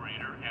third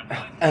grader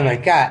at Oh my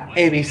God,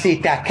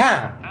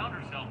 ABC.com. found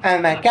herself Oh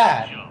my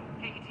God.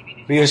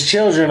 Because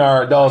children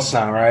are adults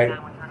now, right?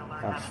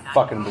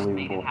 Fucking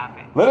believable.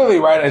 Literally,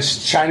 right?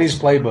 It's Chinese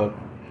playbook.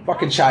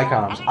 Fucking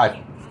Chi-Coms.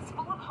 Energy is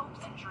full of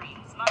hopes and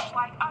dreams, much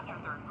like other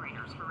third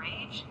graders her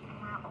age.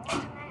 My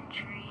ultimate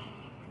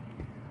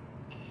dream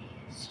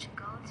is to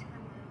go to the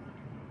moon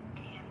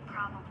and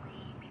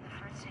probably be the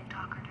first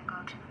TikToker to go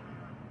to the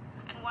moon.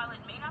 And while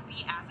it may not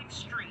be as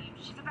extreme,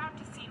 she's about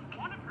to see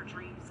one of her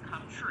dreams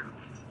come true.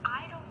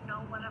 I don't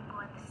know what I'm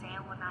going to say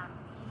when I'm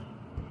me,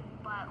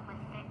 but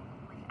with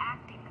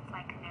acting, it's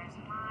like there's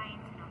lines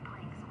and I'm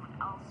playing someone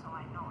else, so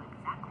I know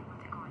exactly what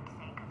they're going to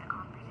say because the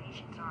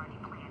conversation's already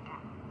planned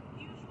out.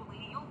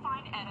 Usually, you'll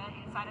find Etta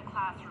inside a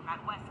classroom at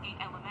Westgate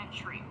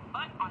Elementary,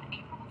 but on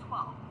April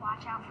 12th,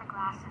 Watch out for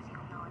glasses,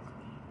 you'll know it's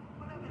me.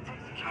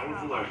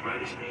 Powerful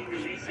arthritis pain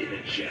relief in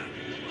a gel.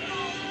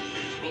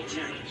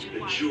 Protect the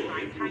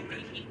joy of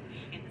movement.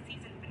 in the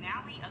season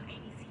finale of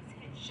ABC's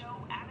hit show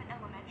Abbott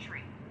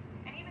Elementary.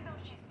 And even though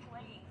she's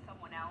playing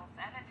someone else,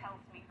 Etta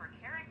tells me her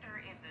character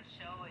in the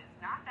show is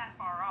not that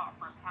far off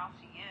from how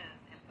she is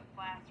in the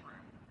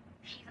classroom.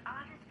 She's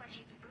honest, but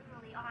she's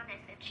brutally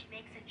honest, and she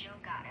makes a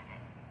joke out of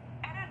it.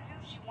 Etta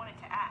knew she wanted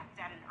to act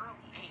at an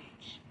early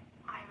age.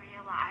 I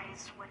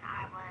realized when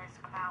I was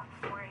about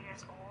 4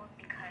 years old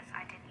because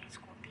I did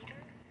musical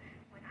theater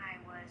when I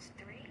was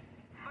 3.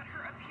 But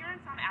her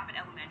appearance on Abbott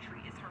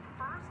Elementary is her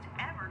first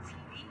ever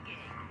TV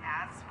gig.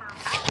 As for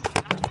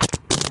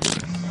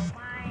So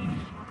my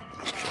mother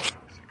said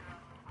to go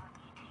on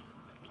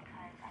YouTube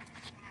because I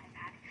just had an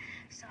ad.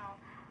 So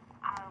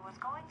I was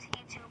going to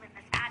YouTube and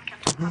this ad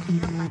kept on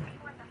popping up like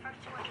people in the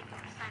first 200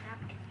 to sign up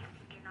and you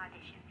can get an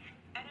audition.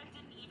 Etta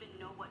didn't even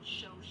know what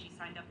show she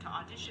signed up to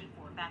audition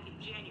for back in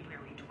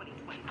January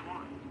 2021.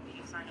 Did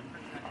you sign up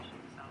for the audition?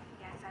 So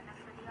Yeah, I signed up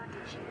for the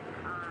audition.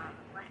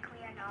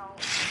 Luckily I know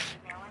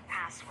email and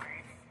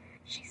password.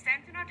 she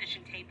sent an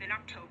audition tape in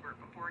October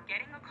before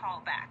getting a call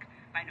back.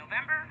 By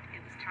November,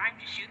 it was time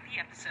to shoot the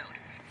episode.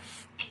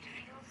 It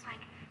feels like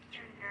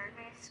you're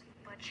nervous,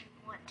 but you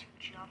want to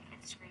jump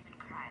and scream and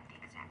cry at the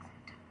exact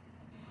same time.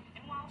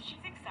 And while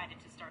she's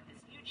excited to start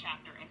this new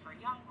chapter in her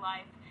young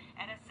life,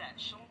 Etta says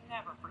she'll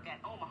never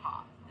forget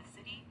Omaha, the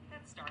city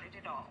that started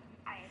it all.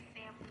 I have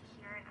family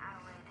here and I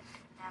would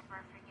never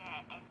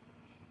forget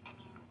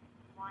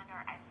anyone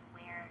or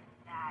anywhere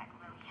that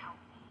really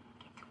helped me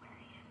get to where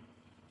I am.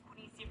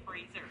 Quincy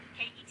Fraser,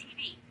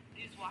 KETV,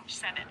 Newswatch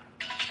 7.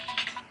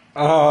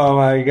 Oh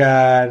my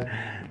God.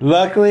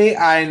 Luckily,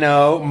 I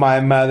know my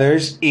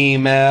mother's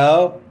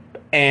email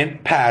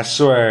and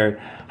password.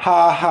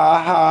 Ha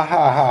ha ha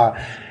ha ha.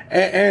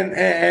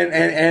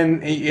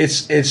 And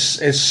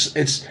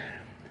it's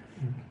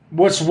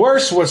what's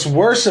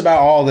worse about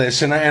all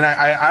this, and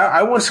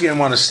I once again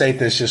want to state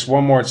this just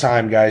one more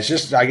time, guys,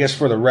 just I guess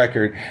for the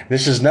record,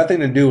 this has nothing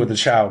to do with the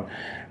child.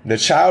 The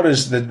child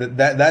is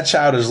that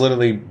child is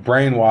literally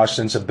brainwashed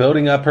into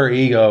building up her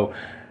ego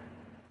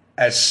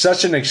at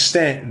such an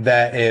extent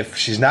that if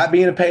she's not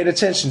being paid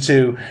attention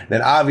to,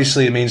 then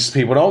obviously it means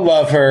people don't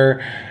love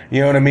her. You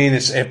know what I mean?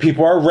 It's if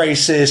people are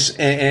racist,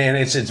 and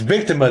it's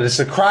victimhood. It's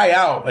the cry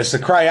out. It's the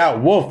cry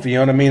out wolf. You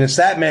know what I mean? It's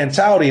that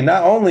mentality.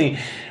 Not only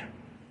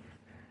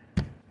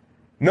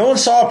no one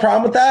saw a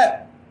problem with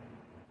that.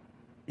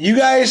 You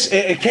guys,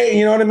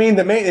 you know what I mean?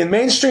 In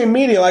mainstream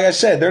media, like I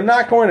said, they're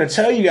not going to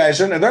tell you guys.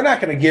 They're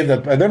not going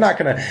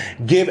to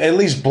give at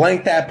least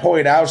blank that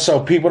point out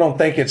so people don't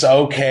think it's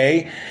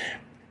okay.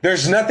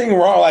 There's nothing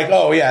wrong. Like,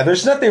 oh yeah,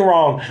 there's nothing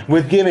wrong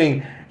with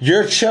giving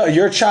your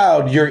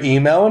child your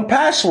email and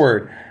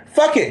password.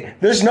 Fuck it.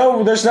 There's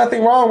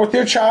nothing wrong with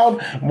your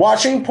child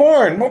watching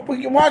porn.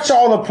 Watch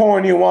all the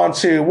porn you want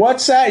to.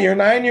 What's that? You're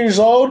 9 years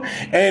old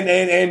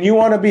and you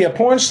want to be a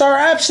porn star?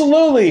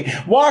 Absolutely.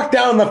 Walk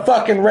down the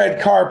fucking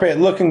red carpet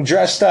looking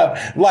dressed up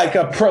like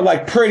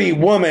Pretty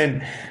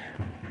Woman.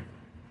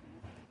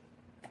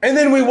 And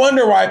then we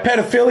wonder why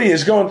pedophilia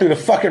is going through the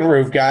fucking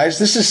roof, guys.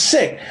 This is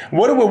sick.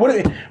 What are we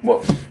doing?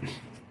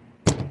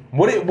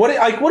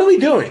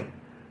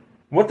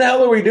 What the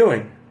hell are we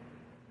doing?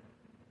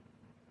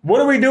 What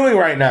are we doing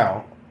right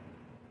now?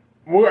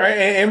 We're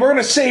going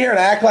to sit here and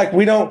act like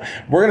we don't.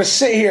 We're going to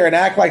sit here and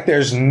act like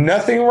there's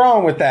nothing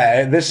wrong with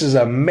that. This is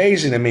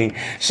amazing to me.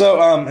 So,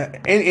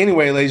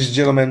 anyway, ladies and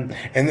gentlemen,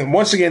 and then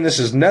once again, this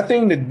is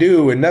nothing to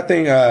do with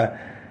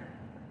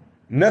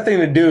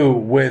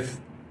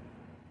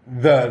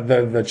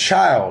the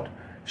child.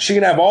 She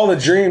can have all the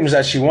dreams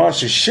that she wants.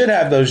 She should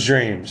have those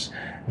dreams.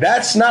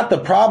 That's not the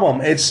problem.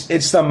 It's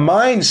the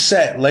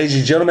mindset, ladies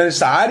and gentlemen. It's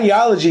the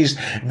ideologies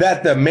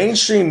that the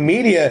mainstream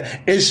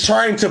media is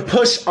trying to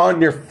push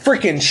on your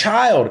freaking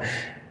child.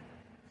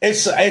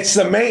 It's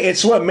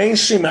what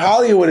mainstream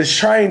Hollywood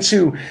is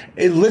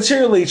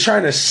literally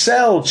trying to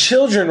sell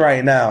children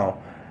right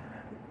now.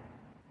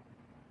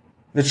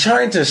 They're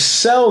trying to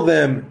sell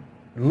them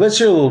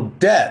literal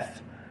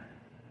death.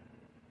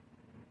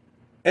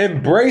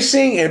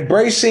 Embracing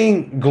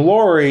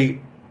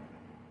glory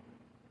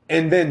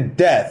and then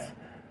death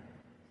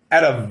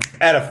at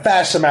a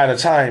fast amount of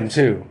time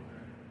too.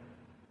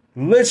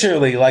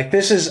 Literally, like,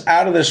 this is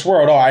out of this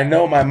world. Oh, I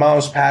know my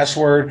mom's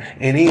password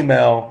and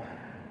email.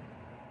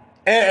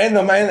 And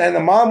the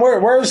mom,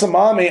 where's the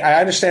mom? I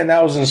understand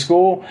that was in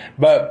school,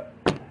 but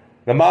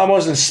the mom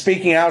wasn't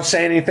speaking out,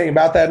 saying anything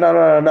about that.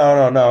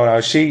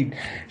 No.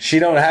 She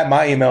don't have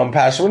my email and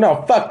password.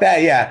 No, fuck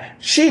that. Yeah,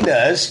 she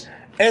does.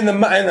 And the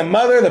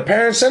mother, the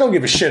parents, they don't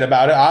give a shit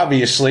about it.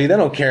 Obviously, they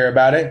don't care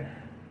about it.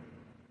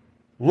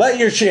 Let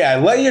your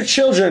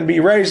children be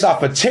raised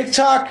off of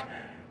TikTok,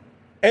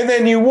 and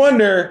then you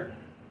wonder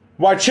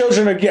why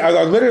children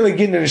are literally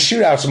getting into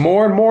shootouts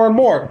more and more and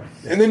more.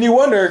 And then you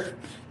wonder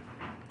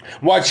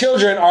why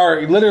children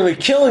are literally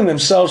killing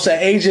themselves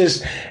at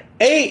ages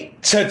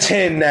 8 to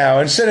 10 now.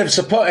 Instead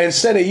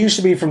it used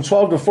to be from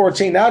 12 to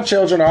 14. Now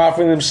children are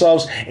offering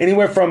themselves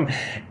anywhere from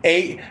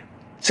 8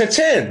 to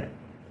 10.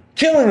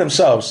 Killing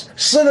themselves,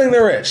 slitting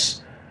their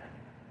wrists.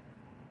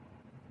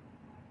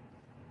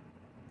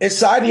 It's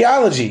the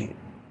ideology.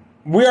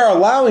 We are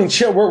allowing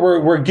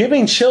we're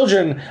giving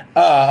children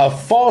a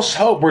false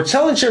hope. We're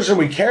telling children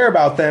we care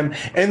about them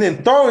and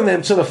then throwing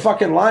them to the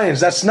fucking lions.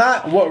 That's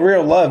not what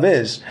real love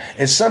is.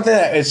 It's something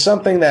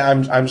that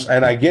I'm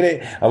and I get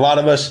it. A lot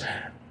of us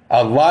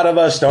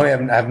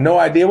don't have no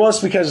idea. Well, it's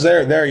because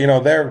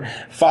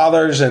their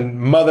fathers and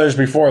mothers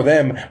before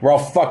them were all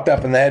fucked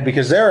up in the head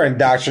because they're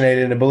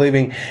indoctrinated into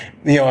believing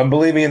in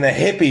the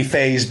hippie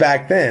phase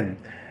back then.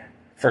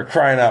 For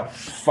crying out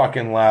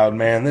fucking loud,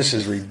 man. This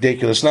is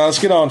ridiculous. Now let's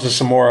get on to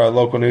some more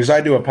local news.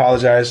 I do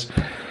apologize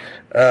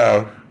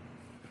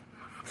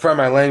for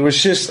my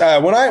language. Just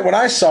when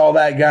I saw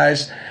that,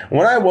 guys,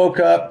 when I woke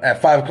up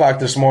at 5 o'clock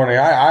this morning,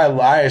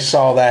 I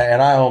saw that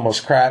and I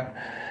almost crapped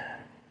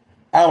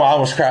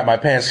my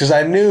pants because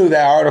I knew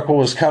that article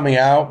was coming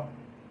out,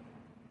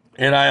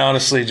 and I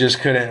honestly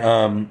just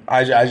couldn't.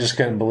 I just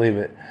couldn't believe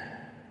it.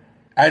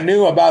 I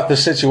knew about the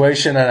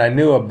situation and I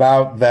knew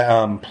about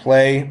the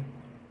play.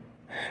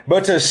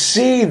 But to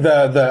see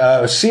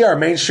see our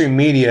mainstream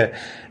media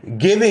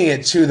giving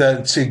it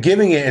and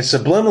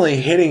subliminally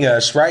hitting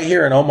us right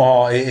here in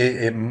Omaha,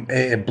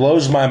 it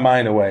blows my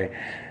mind away.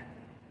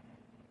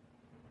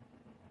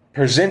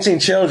 Presenting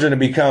children to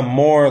become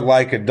more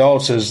like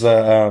adults is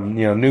the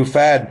new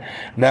fad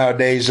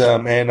nowadays.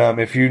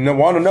 If you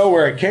want to know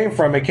where it came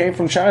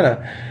from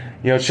China.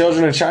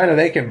 Children in China,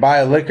 they can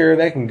buy liquor,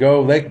 they can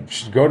go to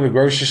the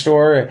grocery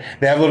store,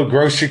 they have little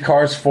grocery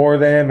carts for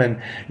them,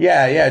 and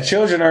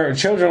children are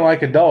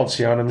like adults,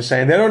 you know what I'm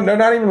saying? They're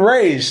not even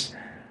raised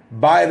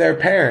by their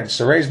parents,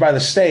 they're raised by the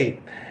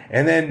state.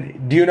 And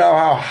then, do you know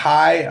how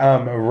high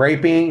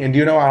raping, and do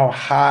you know how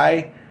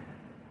high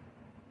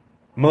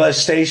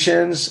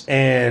molestations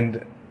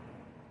and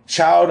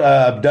child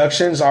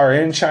abductions are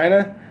in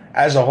China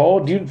as a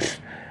whole?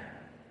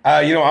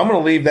 I'm going to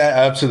leave that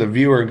up to the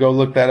viewer. Go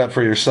look that up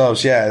for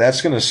yourselves. Yeah,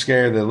 that's going to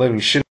scare the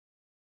living shit.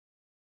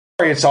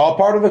 It's all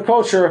part of the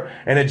culture,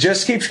 and it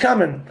just keeps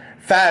coming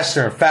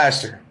faster and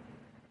faster.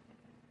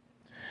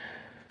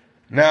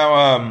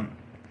 Now,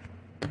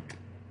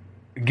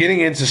 getting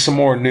into some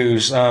more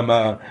news,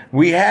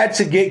 we had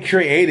to get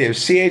creative.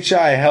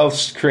 CHI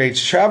Health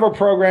creates travel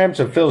program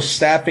to fill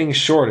staffing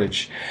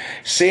shortage.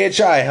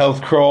 CHI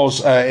Health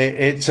calls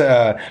it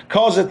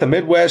the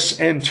Midwest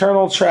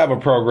Internal Travel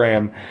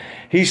Program.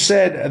 He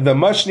said the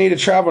much-needed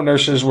travel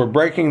nurses were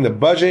breaking the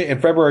budget. In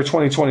February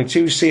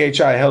 2022,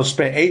 CHI Health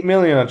spent $8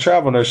 million on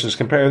travel nurses.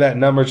 Compare that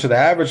number to the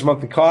average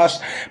monthly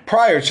cost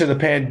prior to the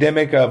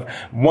pandemic of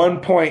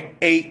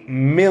 $1.8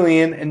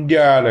 million.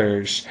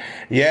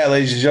 Yeah,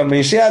 ladies and gentlemen,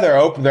 you see how they're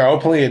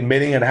openly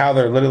admitting and how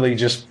they're literally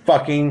just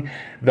fucking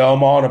the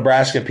Omaha,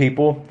 Nebraska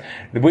people.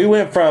 We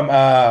went from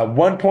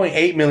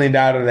 $1.8 million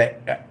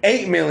to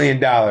 $8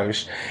 million.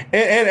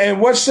 And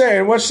what's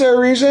their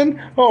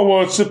reason? Oh,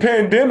 well, it's the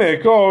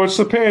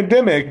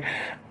pandemic.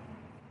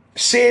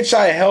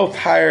 CHI Health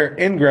hired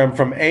Ingram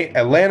from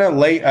Atlanta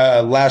late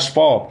last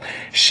fall.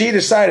 She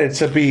decided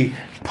to be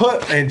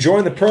put and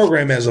join the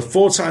program as a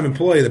full-time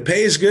employee. The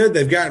pay is good.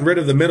 They've gotten rid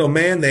of the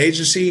middleman. The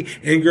agency,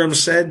 Ingram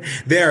said,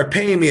 they are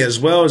paying me as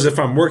well as if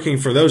I'm working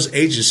for those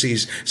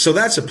agencies. So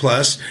that's a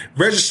plus.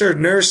 Registered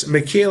nurse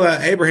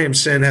Michaela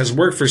Abrahamson has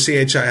worked for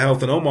CHI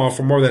Health in Omaha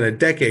for more than a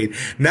decade.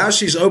 Now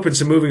she's open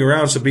to moving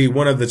around to be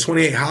one of the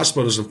 28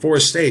 hospitals in 4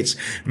 states,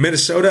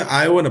 Minnesota,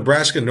 Iowa,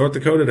 Nebraska, and North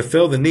Dakota, to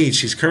fill the need.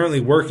 She's currently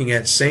working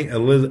at St.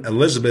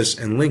 Elizabeth's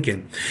in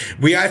Lincoln.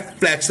 We are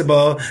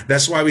flexible.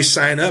 That's why we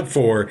sign up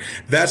for.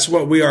 That's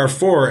what we are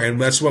for, and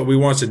that's what we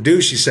want to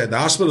do, she said. The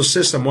hospital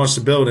system wants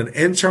to build an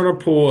internal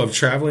pool of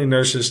traveling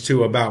nurses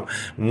to about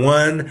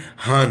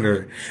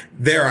 100.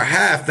 There are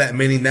half that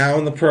many now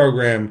in the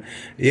program.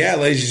 Yeah,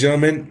 ladies and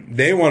gentlemen,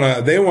 they want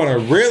to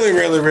really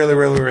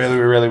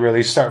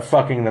start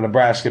fucking the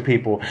Nebraska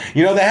people.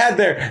 They had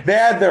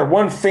their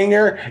one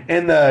finger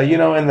in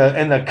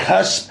the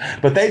cusp,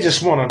 but they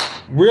just want to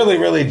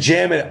really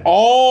jam it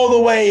all the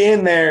way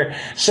in there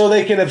so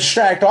they can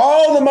abstract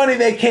all the money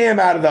they can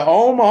out of the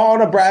Omaha,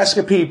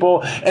 Nebraska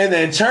people, and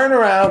then turn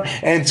around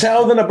and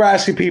tell the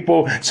Nebraska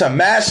people to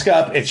mask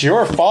up. It's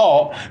your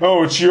fault.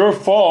 Oh, it's your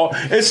fault.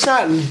 It's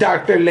not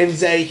Dr.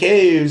 Lindsay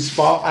Hughes'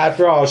 fault.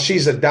 After all,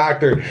 she's a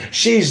doctor.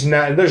 She's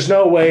not. There's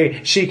no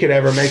way she could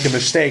ever make a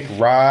mistake,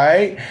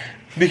 right?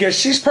 Because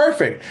she's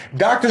perfect.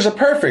 Doctors are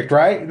perfect,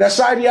 right? That's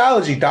the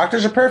ideology.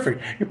 Doctors are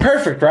perfect. You're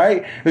perfect,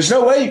 right? There's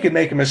no way you can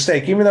make a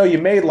mistake, even though you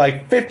made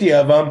like 50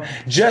 of them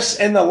just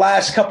in the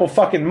last couple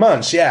fucking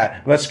months.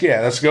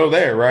 Let's go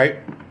there, right?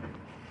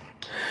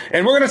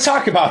 And we're going to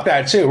talk about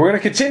that too. We're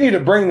going to continue to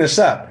bring this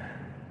up.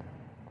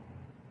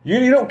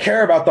 You don't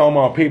care about the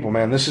Omaha people,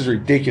 man. This is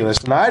ridiculous.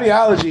 And the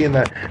ideology and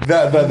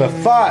the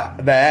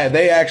thought that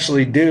they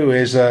actually do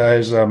is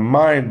a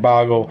mind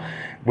boggle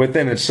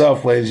within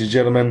itself, ladies and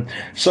gentlemen.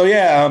 So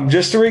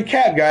just to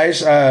recap,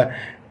 guys,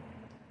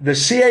 the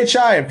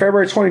CHI in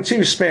February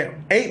 22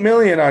 spent $8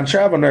 million on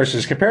travel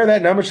nurses. Compare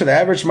that number to the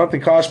average monthly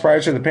cost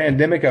prior to the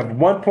pandemic of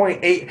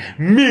 $1.8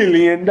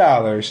 million.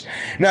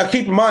 Now,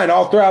 keep in mind,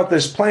 all throughout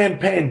this planned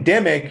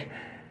pandemic,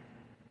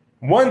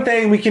 one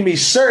thing we can be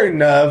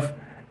certain of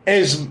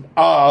is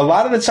a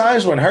lot of the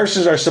times when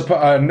nurses or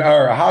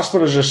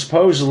hospitals are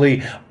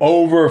supposedly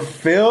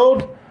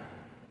overfilled,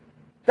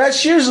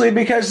 that's usually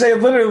because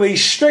they've literally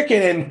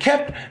stricken and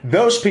kept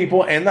those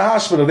people in the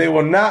hospital. They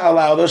will not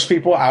allow those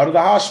people out of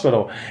the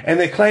hospital. And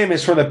they claim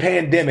it's for the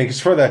pandemic. It's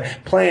for the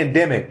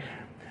plandemic.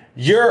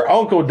 Your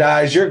uncle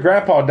dies, your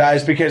grandpa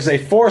dies because they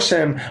force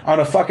him on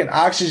a fucking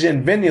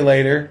oxygen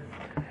ventilator.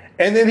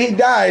 And then he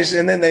dies,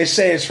 and then they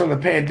say it's from the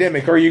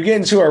pandemic. Or you get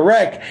into a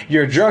wreck,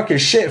 you're drunk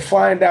as shit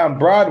flying down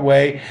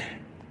Broadway.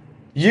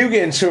 You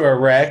get into a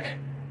wreck,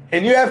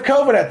 and you have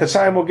COVID at the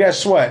time. Well,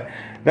 guess what?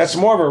 That's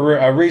more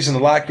of a reason to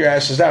lock your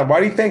asses down.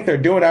 Why do you think they're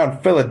doing out in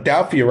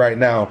Philadelphia right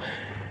now?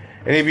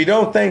 And if you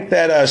don't think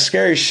that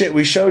scary shit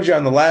we showed you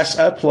on the last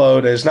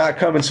upload is not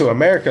coming to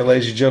America,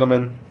 ladies and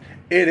gentlemen,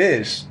 it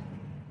is.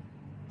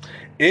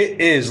 It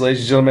is,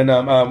 ladies and gentlemen.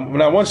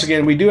 Now, once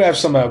again, we do have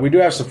some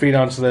feed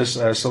onto this.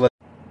 So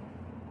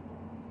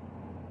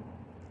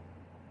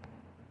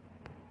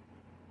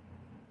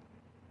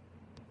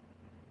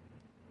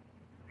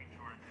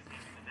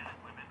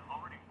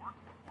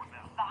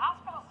The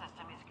hospital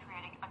system is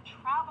creating a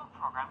travel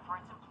program for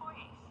its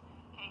employees.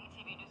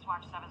 KETV News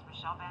Watch 7's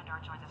Michelle Bandor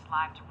joins us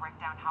live to break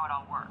down how it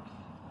all works.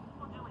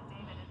 Well, Julie,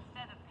 David,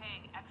 instead of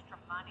paying extra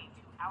money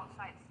to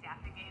outside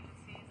staffing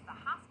agencies, the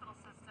hospital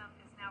system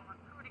is now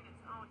recruiting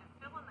its own to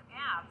fill in the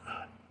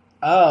gaps.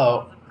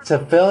 Oh, to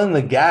fill in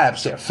the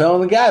gaps. Yeah, fill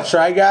in the gaps,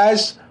 right,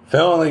 guys?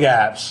 Fill in the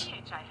gaps.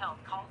 CHI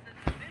Health calls it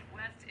the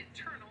Midwest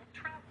Internal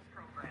Travel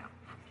Program.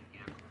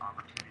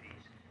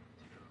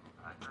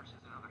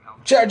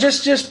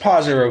 Just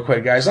pause it real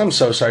quick, guys. I'm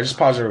so sorry. Just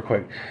pause it real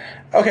quick.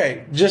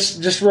 Okay,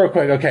 just real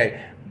quick. Okay,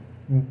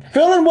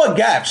 fill in what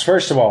gaps?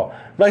 First of all,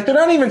 like they're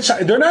not even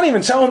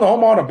telling the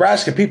Omaha,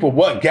 Nebraska people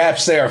what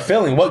gaps they are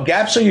filling. What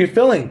gaps are you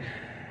filling?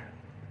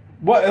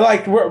 What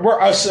like we're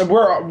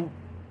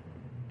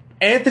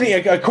Anthony,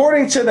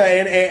 according to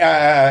Anthony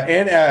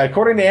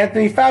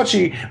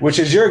Fauci, which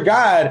is your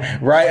god,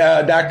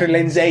 right? Dr.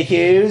 Lindsay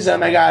Hughes. Oh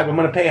my God, I'm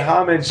going to pay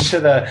homage to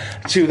the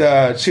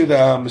CHI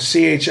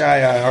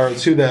or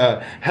to the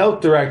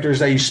health directors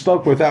that you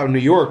spoke with out in New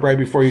York right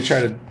before you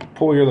try to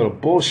pull your little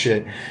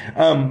bullshit.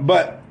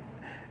 But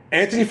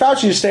Anthony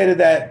Fauci stated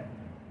that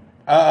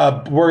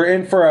we're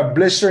in for a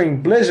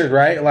blistering blizzard,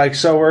 right? Like,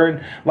 so we're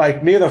in,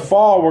 like, near the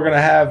fall, we're going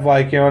to have,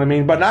 like, you know what I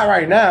mean? But not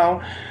right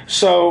now.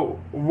 So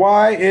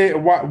why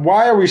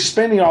are we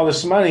spending all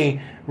this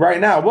money right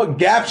now? What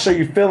gaps are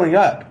you filling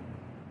up?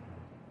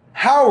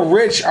 How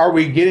rich are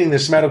we getting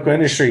this medical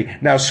industry?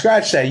 Now,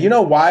 scratch that. You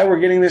know why we're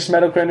getting this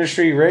medical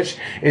industry rich?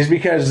 Is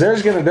because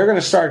they're going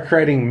to start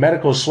creating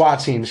medical SWAT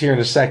teams here in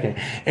a second.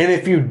 And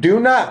if you do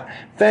not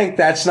think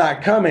that's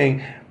not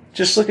coming,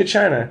 just look at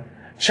China.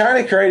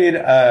 China created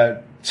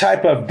a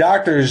type of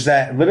doctors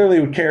that literally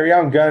would carry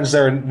on guns.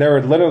 They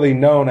were literally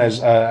known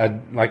as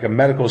like a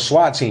medical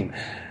SWAT team,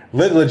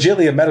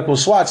 legitimately a medical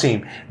SWAT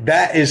team.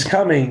 That is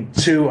coming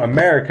to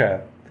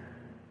America.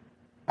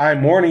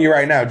 I'm warning you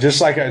right now,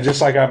 just like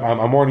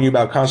I'm warning you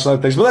about constant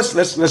other things. But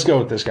let's go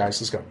with this,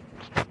 guys. Let's go.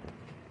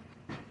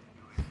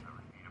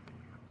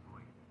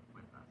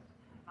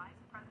 Vice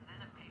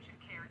President of Patient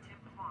Care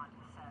Tim Kwan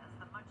says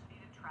the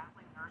much-needed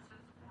traveling nurses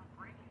were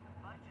breaking the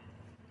budget.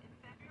 In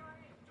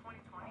February of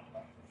 2020,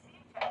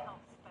 CHI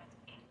Health spent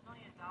 $8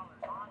 million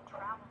on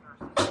travel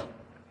nurses.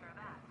 Compare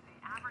that to the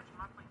average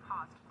monthly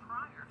cost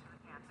prior to the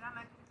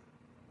pandemic,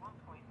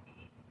 $1.8 million.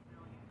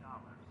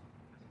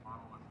 This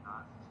model is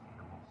not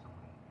sustainable, so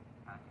we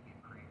had to get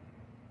creative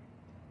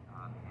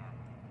and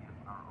give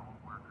our own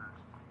workers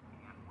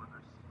and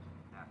workers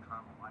that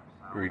travel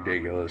lifestyle.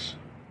 Ridiculous.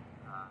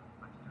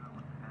 But to do it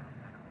with the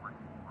benefit of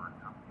working for a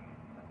company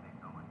that they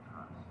know and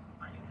trust.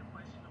 I get the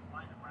question of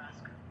why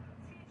Nebraska.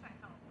 CHI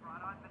Health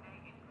brought on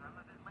Benet Ingram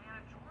of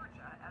Atlanta,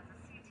 Georgia as a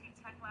CT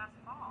tech last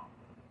fall.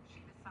 She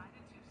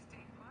decided to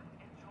stay put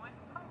and join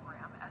the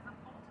program as a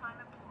full-time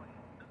employee.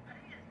 The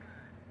pay is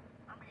good.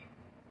 I mean,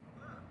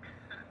 look,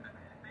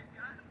 they've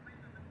got a win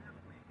in the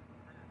middle week,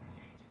 the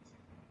agency,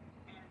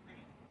 and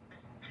they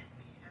pay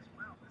me as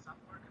well as I'm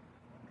working with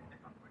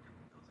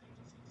those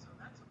agencies. So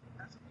that's a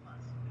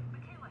plus. The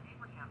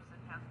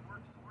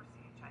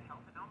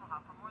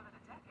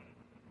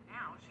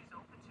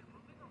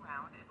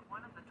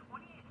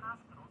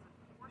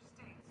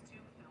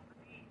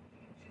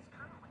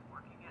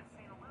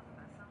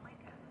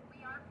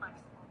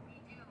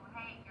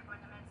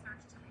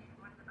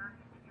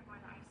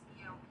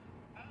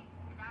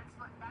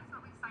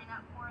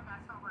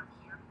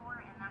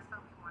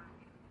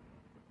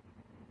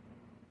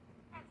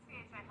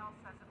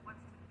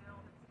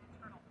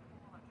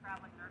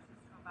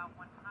about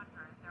 100.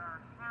 There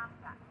are half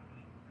that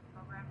many in the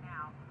program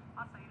now.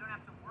 Also, you don't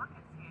have to work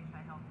at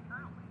CHI Health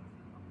currently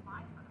to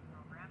apply for the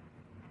program,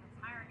 and it's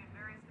hiring in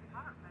various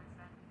departments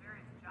and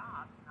various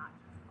jobs, not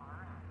just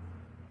RNs.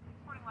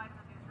 Reporting live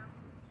in the newsroom,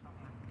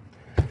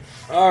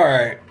 All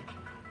right.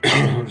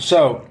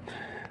 So,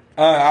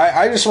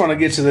 I just want to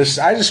get to this.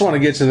 I just want to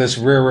get to this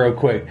real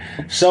quick.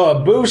 So, a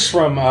boost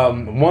from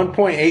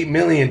 $1.8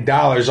 million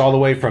all the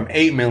way from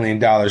 $8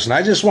 million, and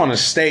I just want to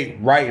state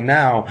right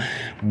now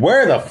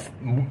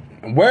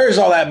where is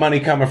all that money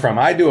coming from?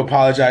 I do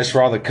apologize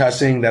for all the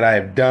cussing that I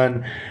have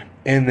done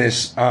in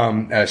this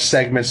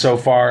segment so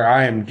far.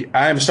 I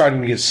am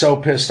starting to get so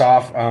pissed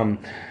off.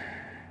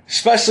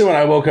 Especially when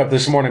I woke up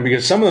this morning,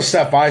 because some of the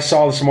stuff I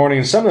saw this morning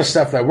and some of the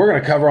stuff that we're going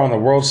to cover on the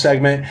world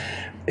segment,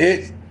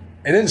 it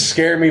didn't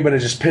scare me, but it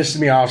just pissed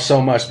me off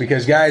so much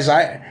because, guys,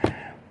 I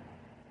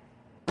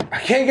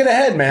can't get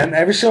ahead, man.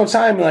 Every single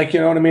time, like, you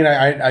know what I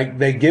mean?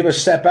 They give a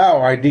step out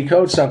or I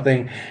decode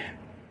something.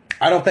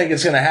 I don't think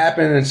it's going to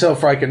happen until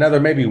for like another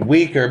maybe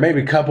week or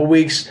maybe a couple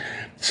weeks.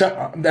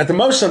 So at the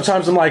most,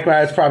 sometimes I'm like,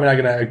 well, it's probably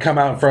not going to come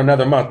out for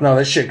another month. No,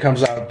 this shit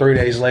comes out 3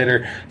 days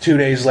later, 2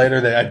 days later,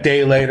 a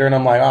day later, and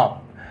I'm like, oh.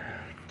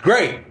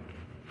 Great.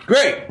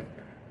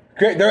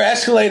 They're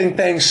escalating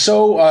things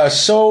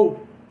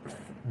so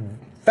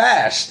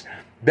fast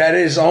that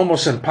it is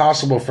almost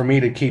impossible for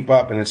me to keep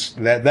up, and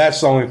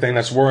that's the only thing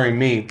that's worrying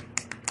me.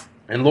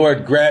 And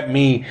Lord, grant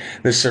me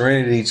the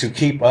serenity to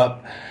keep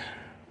up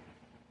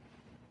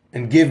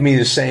and give me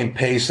the same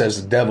pace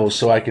as the devil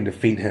so I can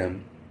defeat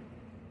him.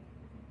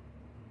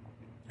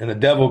 And the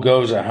devil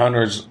goes at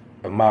hundreds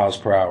of miles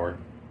per hour.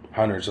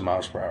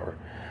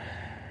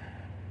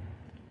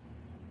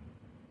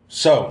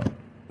 So,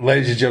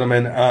 ladies and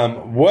gentlemen,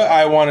 what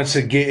I wanted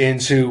to get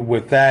into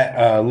with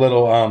that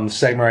little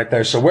segment right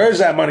there. So, where's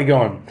that money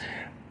going?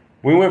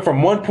 We went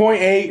from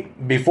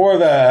 1.8 before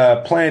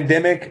the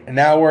pandemic, and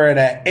now we're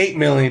at $8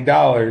 million.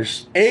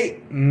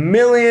 $8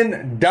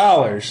 million.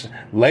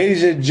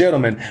 Ladies and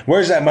gentlemen,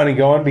 where's that money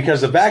going?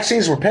 Because the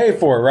vaccines were paid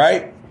for,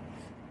 right?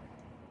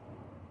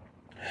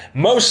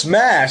 Most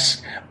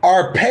masks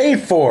are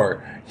paid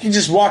for. You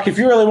just walk, if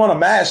you really want a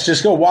mask,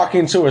 just go walk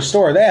into a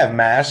store. They have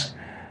masks.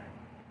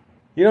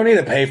 You don't need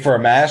to pay for a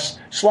mask.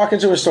 Just walk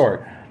into a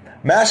store.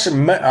 Most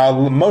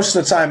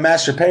of the time,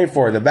 masks are paid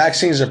for. The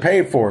vaccines are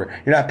paid for.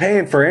 You're not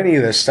paying for any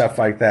of this stuff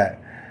like that.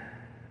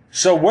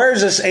 So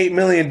where's this $8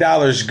 million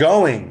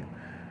going?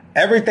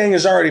 Everything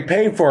is already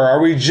paid for.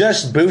 Are we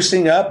just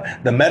boosting up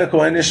the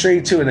medical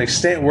industry to an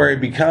extent where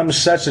it becomes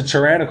such a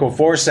tyrannical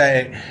force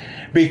that it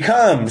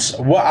becomes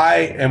what I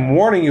am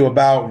warning you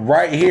about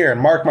right here? And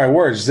mark my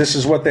words, this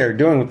is what they're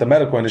doing with the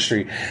medical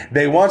industry.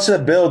 They want to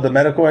build the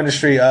medical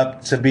industry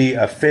up to be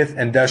a fifth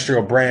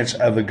industrial branch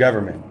of the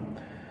government.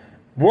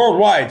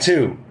 Worldwide,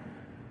 too.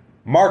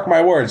 Mark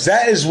my words.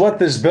 That is what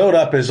this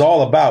buildup is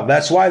all about.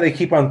 That's why they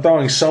keep on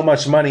throwing so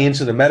much money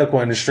into the medical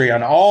industry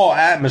on all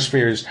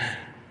atmospheres,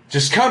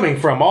 just coming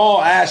from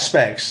all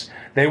aspects.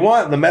 They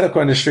want the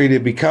medical industry to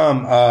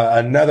become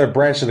another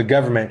branch of the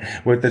government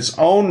with its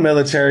own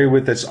military,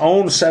 with its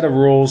own set of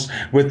rules,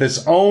 with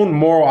its own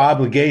moral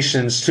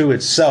obligations to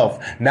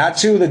itself, not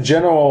to the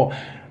general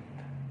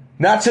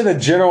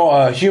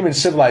human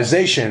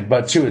civilization,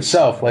 but to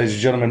itself, ladies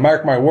and gentlemen.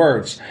 Mark my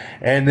words.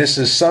 And this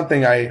is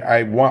something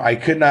I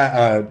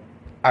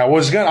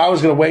was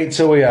gonna wait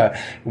until we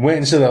went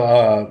into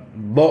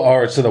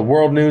to the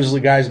world news,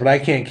 guys, but I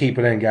can't keep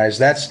it in, guys.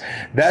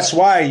 That's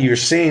why you're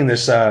seeing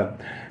this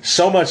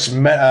so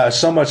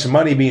much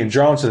money being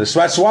drawn to this. So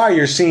that's why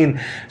you're seeing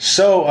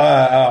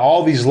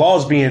all these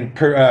laws being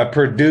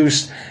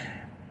produced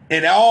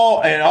in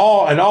all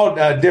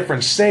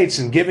different states,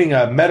 and giving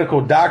medical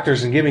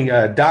doctors and giving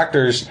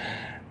doctors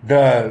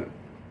the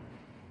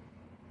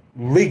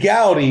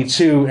legality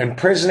to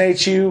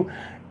imprisonate you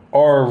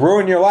or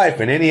ruin your life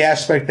in any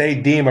aspect they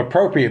deem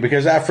appropriate.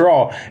 Because after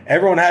all,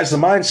 everyone has the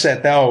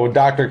mindset that, a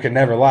doctor can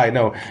never lie.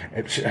 No.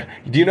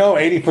 Do you know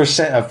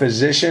 80% of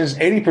physicians,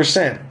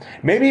 80%,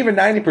 maybe even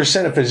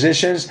 90% of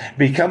physicians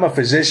become a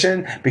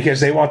physician because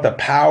they want the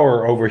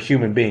power over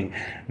human being.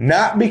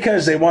 Not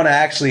because they want to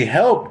actually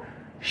help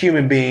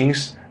human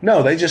beings.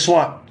 No, they just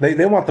want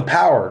they want the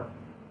power.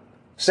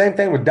 Same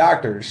thing with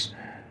doctors.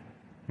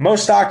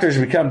 Most doctors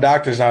become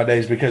doctors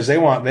nowadays because they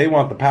want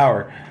the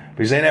power,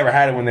 because they never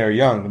had it when they were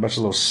young. A bunch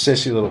of little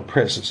sissy little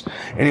princes.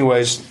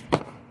 Anyways,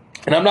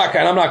 and I'm not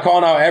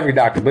calling out every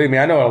doctor. Believe me,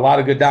 I know a lot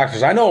of good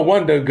doctors. I know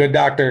one good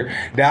doctor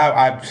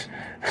that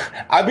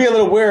I'd be a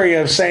little wary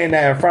of saying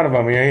that in front of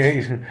him.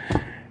 He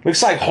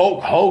looks like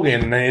Hulk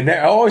Hogan, and it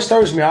always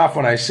throws me off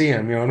when I see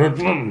him.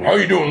 How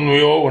you doing,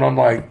 Leo? And I'm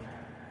like,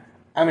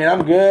 I mean,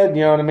 I'm good.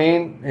 You know what I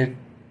mean?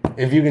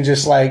 If you can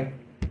just like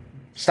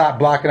stop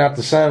blocking out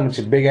the sun with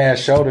your big ass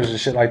shoulders and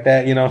shit like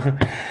that,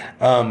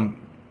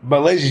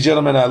 But ladies and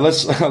gentlemen,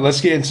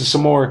 let's get into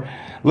some more.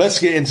 Let's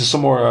get into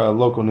some more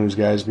local news,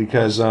 guys,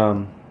 because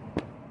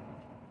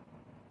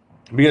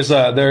there's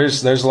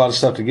a lot of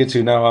stuff to get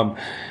to now.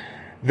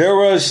 there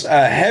was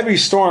heavy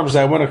storms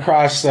that went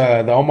across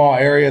the Omaha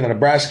area, the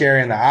Nebraska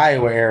area, and the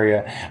Iowa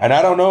area. And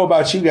I don't know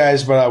about you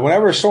guys, but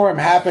whenever a storm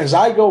happens,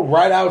 I go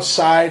right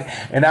outside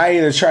and I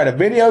either try to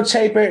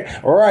videotape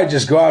it or I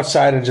just go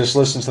outside and just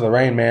listen to the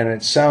rain, man. And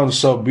it sounds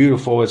so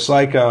beautiful. It's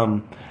like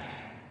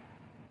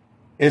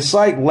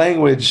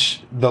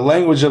language, the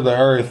language of the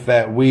earth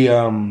that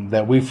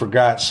we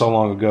forgot so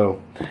long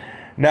ago.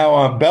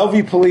 Now,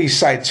 Bellevue police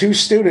cite 2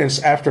 students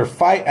after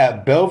fight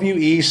at Bellevue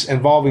East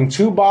involving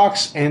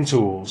toolbox and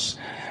tools.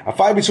 A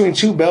fight between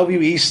 2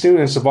 Bellevue East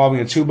students involving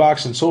a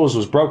toolbox and tools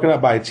was broken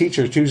up by a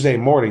teacher Tuesday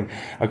morning,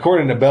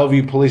 according to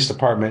Bellevue Police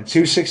Department.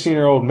 2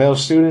 16-year-old male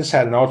students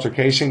had an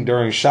altercation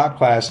during shop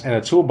class in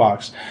a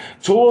toolbox.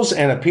 Tools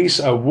and a piece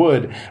of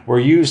wood were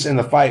used in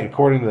the fight,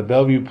 according to the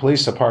Bellevue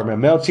Police Department. A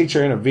male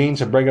teacher intervened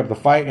to break up the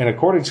fight, and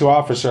according to an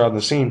officer on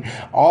the scene,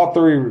 all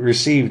 3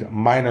 received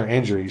minor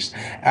injuries.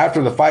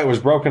 After the fight was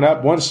broken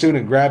up, one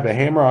student grabbed a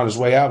hammer on his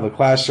way out of the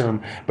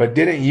classroom, but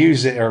didn't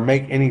use it or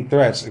make any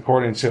threats,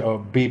 according to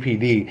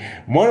BPD.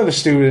 One of the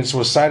students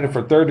was cited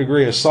for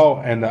third-degree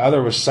assault, and the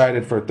other was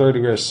cited for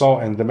third-degree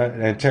assault and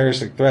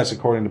terroristic threats,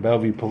 according to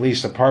Bellevue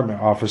Police Department.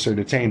 Officer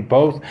detained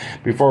both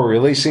before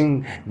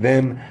releasing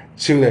them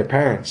to their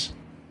parents.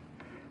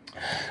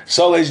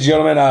 So, ladies and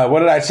gentlemen, what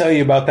did I tell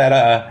you about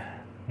that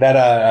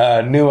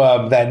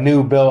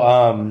new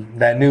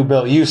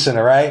built youth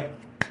center, right?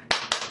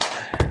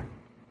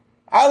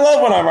 I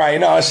love when I'm right. You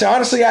know, so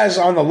honestly, guys,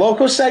 on the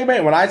local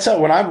segment, when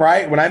I'm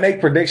right, when I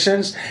make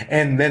predictions,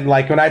 and then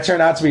like when I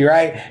turn out to be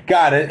right,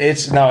 God,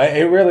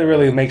 it really,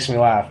 really makes me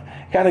laugh.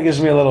 Kind of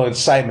gives me a little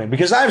excitement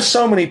because I have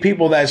so many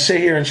people that sit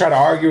here and try to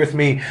argue with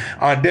me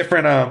on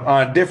different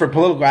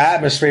political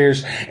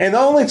atmospheres, and the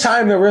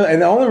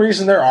only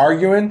reason they're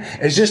arguing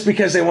is just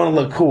because they want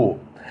to look cool,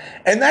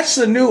 and that's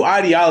the new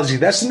ideology,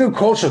 that's the new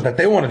culture that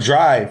they want to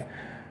drive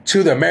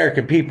to the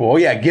American people. Oh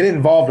yeah, get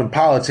involved in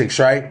politics,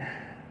 right?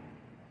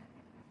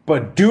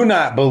 But do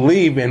not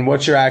believe in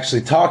what you're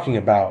actually talking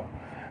about.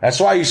 That's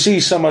why you see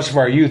so much of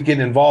our youth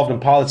getting involved in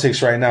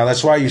politics right now.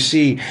 That's why you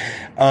see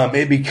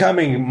it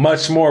becoming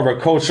much more of a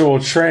cultural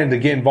trend to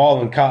get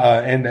involved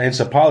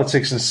into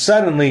politics. And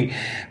suddenly,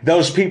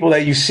 those people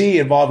that you see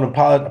involved in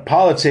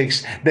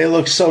politics, they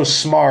look so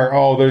smart.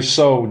 Oh, they're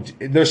so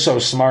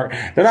smart.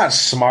 They're not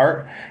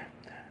smart.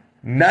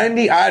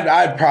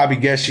 I'd probably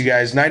guess you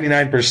guys,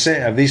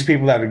 99% of these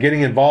people that are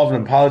getting involved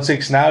in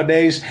politics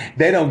nowadays,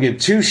 they don't give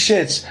 2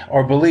 shits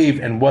or believe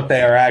in what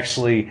they are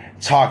actually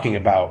talking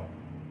about.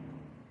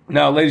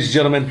 Now, ladies and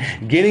gentlemen,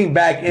 getting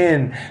back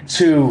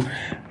into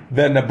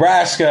the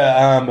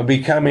Nebraska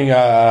becoming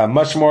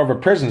much more of a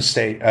prison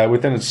state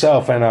within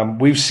itself.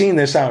 And we've seen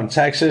this out in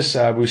Texas.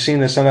 We've seen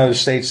this in other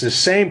states. The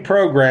same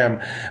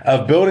program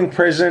of building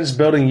prisons,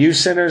 building youth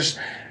centers,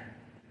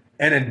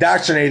 and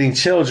indoctrinating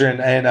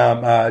children, and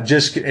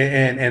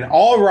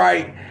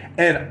outright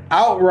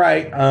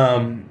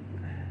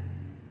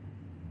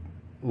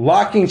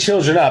locking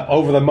children up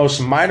over the most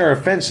minor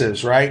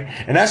offenses, right?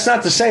 And that's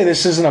not to say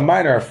this isn't a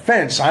minor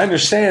offense. I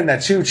understand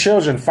that 2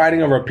 children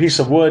fighting over a piece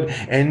of wood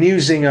and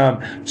using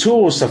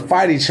tools to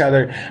fight each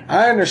other.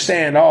 I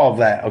understand all of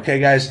that, okay,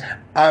 guys?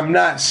 I'm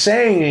not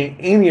saying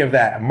any of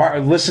that.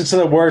 Listen to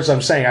the words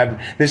I'm saying.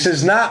 This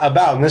is not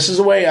about, and this is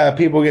the way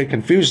people get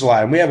confused a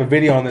lot. And we have a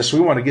video on this. We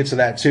want to get to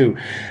that too.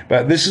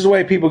 But this is the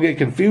way people get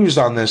confused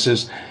on this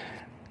is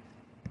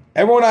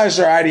everyone has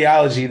their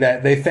ideology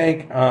that they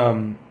think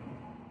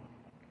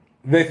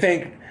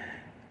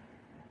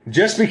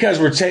just because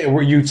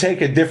where you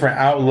take a different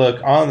outlook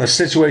on the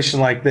situation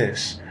like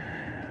this,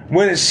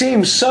 when it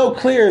seems so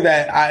clear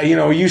that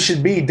you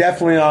should be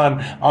definitely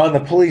on the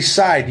police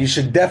side, you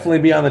should definitely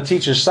be on the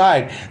teacher's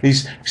side.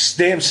 These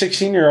damn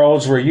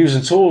 16-year-olds were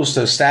using tools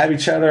to stab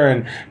each other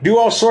and do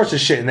all sorts of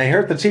shit, and they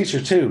hurt the teacher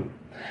too.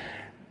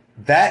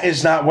 That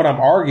is not what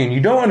I'm arguing.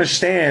 You don't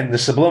understand the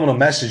subliminal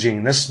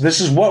messaging. This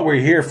is what we're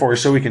here for,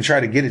 so we can try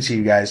to get it to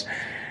you guys.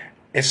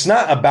 It's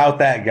not about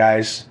that,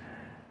 guys.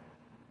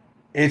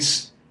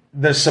 It's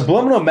the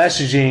subliminal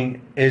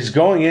messaging is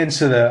going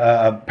into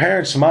the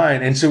parent's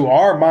mind, into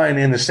our mind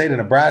in the state of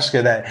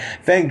Nebraska, that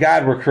thank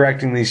God we're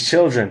correcting these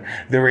children.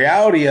 The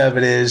reality of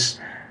it is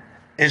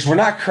we're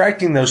not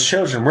correcting those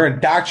children. We're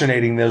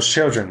indoctrinating those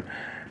children,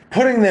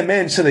 putting them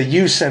into the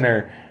youth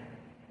center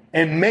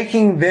and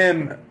making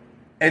them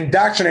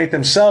indoctrinate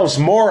themselves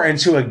more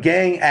into a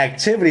gang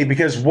activity.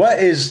 Because what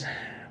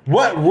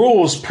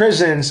rules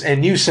prisons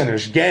and youth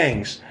centers?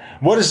 Gangs.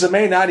 What is the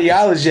main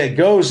ideology that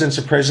goes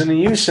into prison and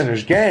youth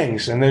centers?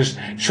 Gangs. And there's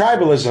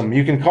tribalism.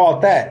 You can call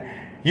it that.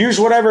 Use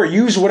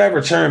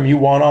whatever term you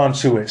want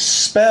onto it.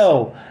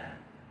 Spell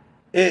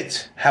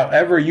it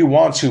however you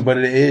want to, but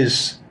it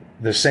is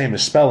the same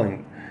as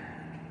spelling.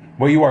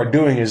 What you are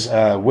doing is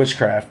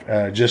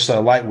witchcraft, just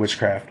light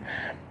witchcraft.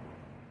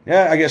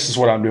 Yeah, I guess that's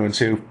what I'm doing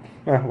too.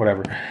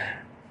 Whatever.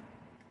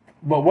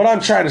 But what I'm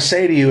trying to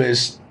say to you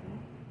is,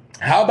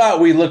 how about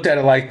we looked at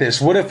it like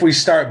this? What if we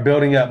start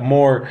building up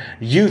more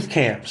youth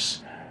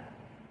camps?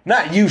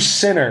 Not youth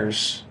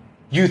centers,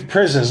 youth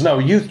prisons, no,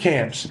 youth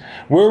camps,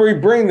 where we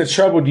bring the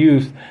troubled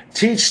youth,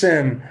 teach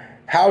them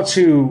how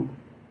to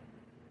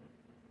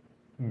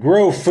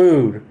grow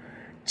food,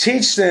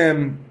 teach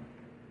them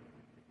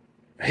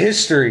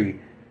history,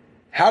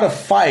 how to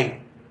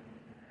fight,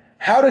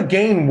 how to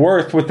gain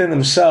worth within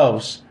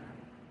themselves,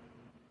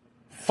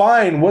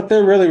 find what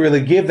they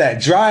really give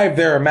that, drive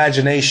their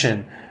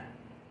imagination.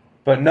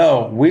 But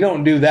no, we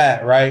don't do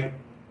that, right?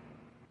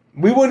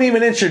 We wouldn't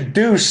even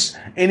introduce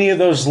any of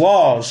those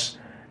laws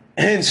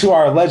into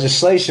our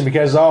legislation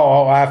because,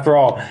 after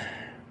all,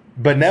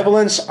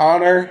 benevolence,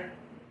 honor,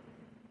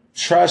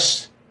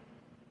 trust,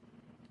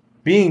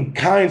 being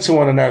kind to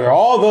one another,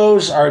 all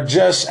those are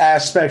just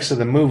aspects of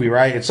the movie,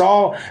 right? It's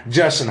all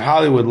just in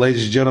Hollywood,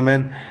 ladies and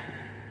gentlemen.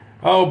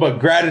 Oh, but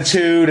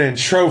gratitude and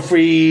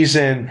trophies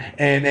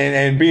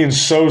and being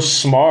so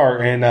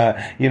smart and,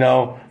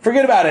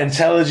 forget about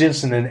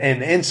intelligence and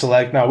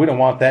intellect. No, we don't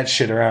want that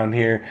shit around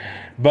here.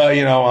 But,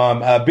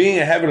 being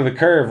ahead of the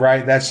curve,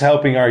 right? That's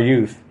helping our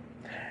youth.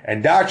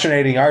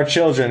 Indoctrinating our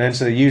children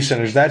into the youth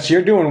centers.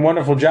 You're doing a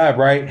wonderful job,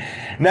 right?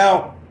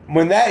 Now,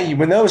 when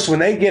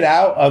they get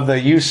out of the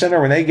youth center,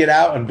 when they get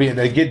out and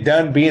they get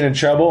done being in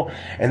trouble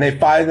and they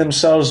find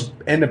themselves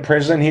into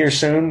prison here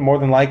soon, more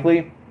than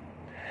likely,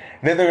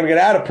 then they're going to get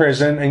out of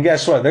prison, and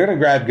guess what? They're going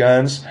to grab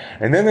guns,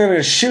 and then they're going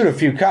to shoot a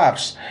few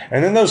cops.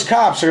 And then those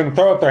cops are going to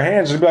throw up their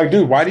hands and be like,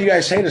 dude, why do you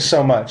guys hate us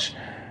so much?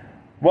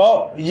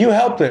 Well, you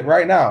helped it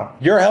right now.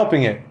 You're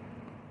helping it.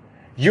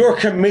 You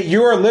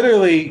are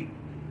literally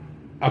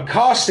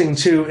accosting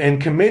to and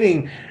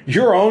committing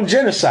your own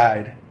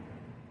genocide.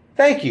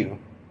 Thank you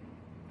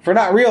for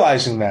not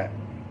realizing that.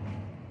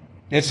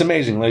 It's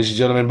amazing, ladies and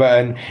gentlemen.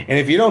 And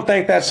if you don't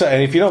think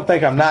and if you don't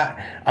think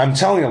I'm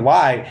telling a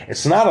lie,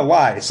 it's not a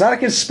lie. It's not a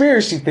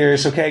conspiracy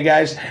theorist, okay,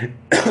 guys?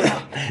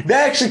 They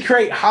actually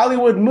create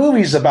Hollywood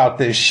movies about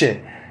this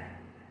shit.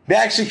 They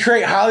actually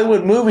create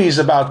Hollywood movies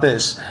about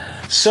this.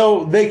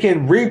 So they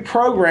can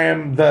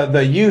reprogram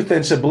the youth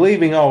into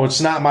believing, oh, it's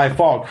not my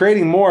fault.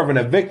 Creating more of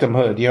a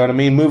victimhood, you know what I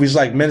mean? Movies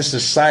like Menace to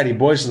Society,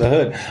 Boys of the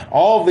Hood,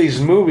 all of these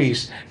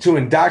movies to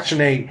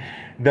indoctrinate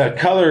the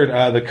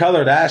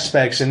colored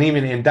aspects and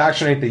even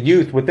indoctrinate the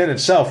youth within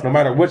itself, no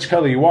matter which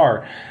color you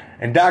are.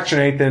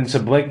 Indoctrinate them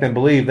to make them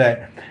believe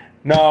that,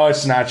 no,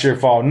 it's not your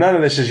fault. None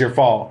of this is your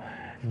fault.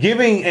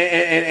 Giving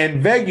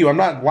and beg you,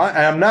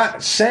 I'm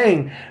not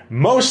saying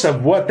most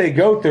of what they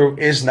go through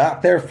is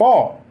not their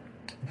fault.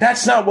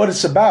 That's not what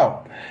it's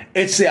about.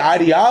 It's the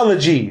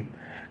ideology.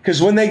 Because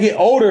when they get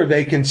older,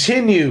 they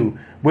continue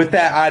with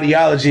that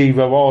ideology of,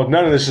 oh,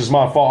 none of this is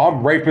my fault.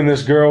 I'm raping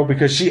this girl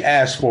because she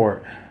asked for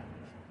it.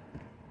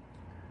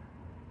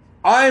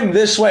 I'm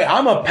this way.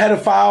 I'm a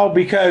pedophile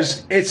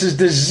because it's a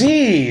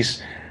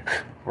disease,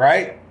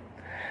 right?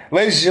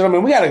 Ladies and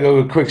gentlemen, we got to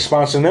go to a quick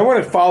sponsor, and then we're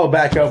going to follow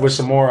back up with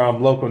some more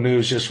local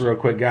news just real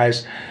quick,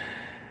 guys.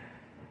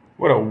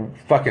 What a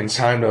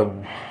time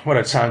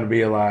to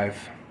be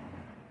alive.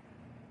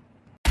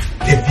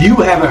 If you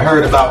haven't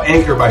heard about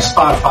Anchor by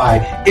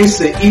Spotify, it's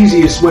the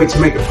easiest way to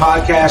make a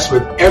podcast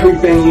with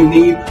everything you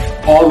need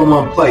all in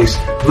one place,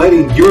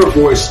 letting your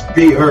voice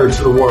be heard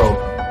to the world.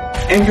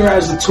 Anchor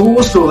has the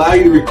tools to allow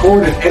you to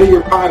record and edit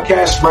your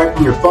podcast right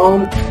from your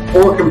phone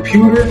or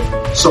computer,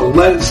 so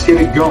let's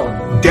get it going.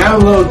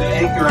 Download the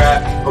Anchor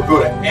app or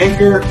go to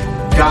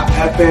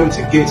anchor.fm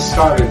to get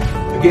started.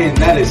 Again,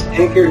 that is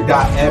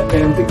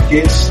anchor.fm to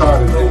get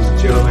started, ladies and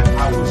gentlemen.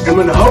 And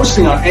when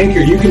hosting on Anchor,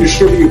 you can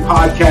distribute your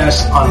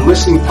podcasts on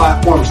listening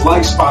platforms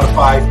like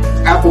Spotify,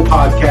 Apple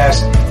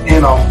Podcasts,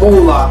 and a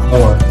whole lot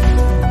more.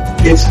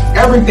 It's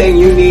everything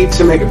you need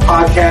to make a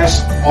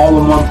podcast all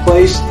in one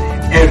place.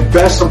 And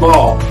best of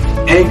all,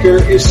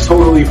 Anchor is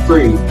totally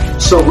free.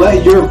 So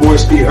let your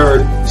voice be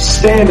heard.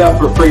 Stand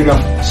up for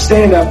freedom,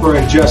 stand up for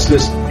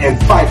injustice,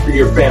 and fight for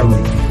your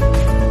family.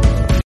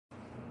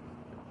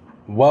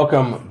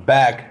 Welcome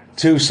back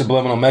to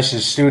Subliminal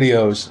Message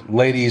Studios,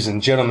 ladies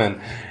and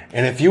gentlemen.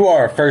 And if you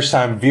are a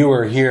first-time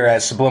viewer here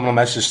at Subliminal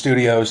Message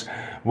Studios,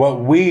 what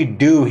we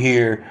do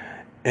here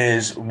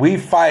is we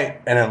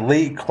fight an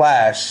elite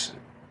class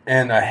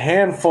and a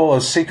handful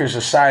of secret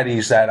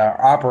societies that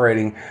are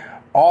operating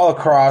all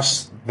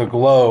across the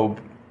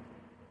globe,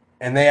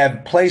 and they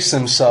have placed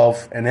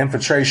themselves in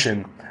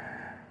infiltration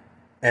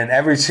in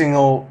every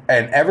single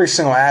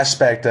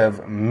aspect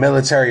of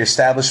military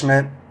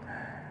establishment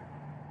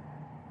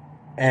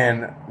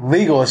and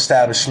legal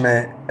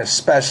establishment,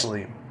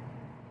 especially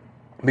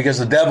because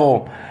the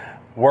devil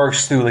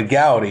works through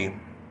legality.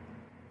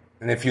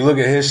 And if you look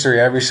at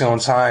history, every single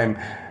time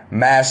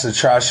mass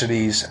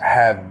atrocities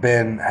have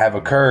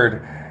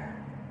occurred,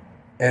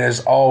 it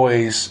has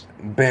always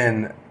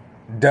been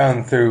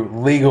done through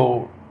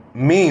legal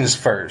means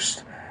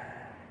first.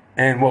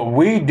 And what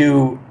we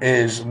do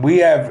is we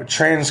have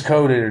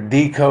transcoded or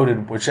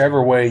decoded,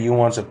 whichever way you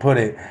want to put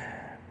it,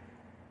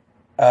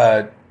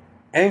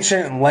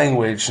 ancient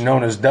language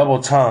known as double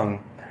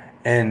tongue.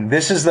 And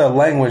this is the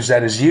language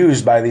that is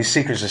used by these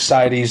secret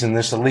societies and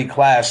this elite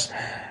class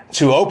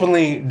to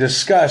openly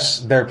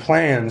discuss their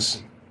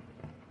plans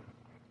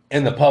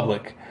in the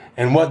public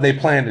and what they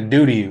plan to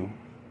do to you.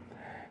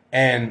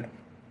 And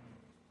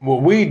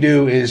what we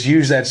do is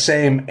use that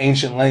same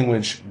ancient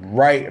language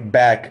right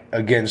back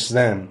against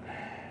them.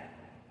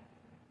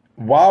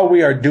 while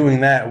we are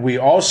doing that, we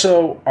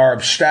also are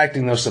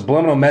abstracting those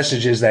subliminal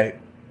messages that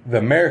the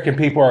American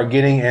people are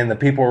getting and the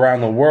people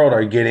around the world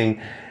are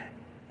getting,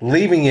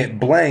 leaving it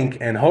blank,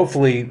 and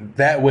hopefully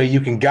that way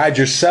you can guide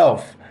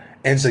yourself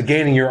into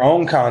gaining your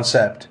own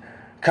concepts,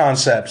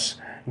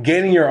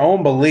 gaining your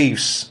own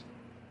beliefs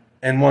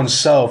in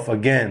oneself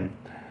again,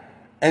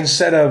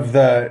 instead of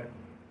the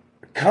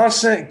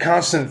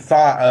constant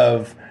thought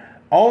of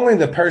only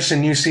the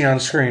person you see on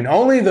screen,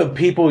 only the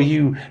people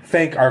you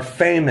think are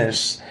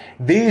famous.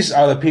 These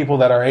are the people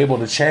that are able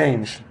to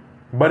change,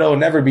 but it'll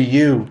never be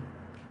you.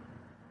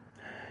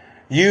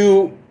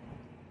 You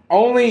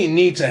only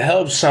need to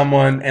help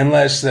someone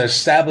unless the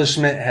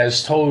establishment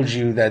has told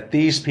you that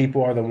these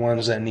people are the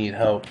ones that need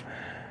help.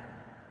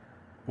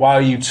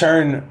 While you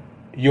turn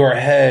your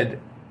head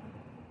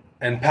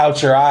and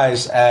pout your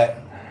eyes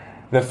at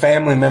the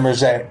family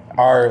members that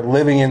are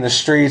living in the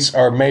streets,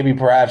 or maybe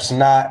perhaps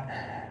not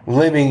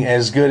living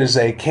as good as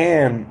they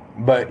can,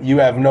 but you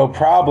have no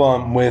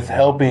problem with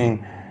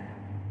helping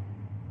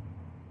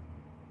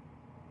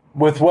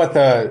with what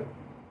the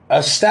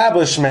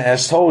establishment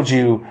has told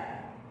you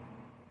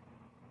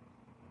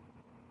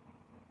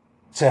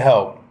to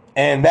help.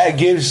 And that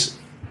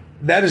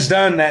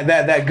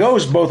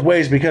goes both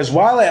ways, because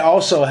while it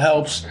also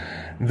helps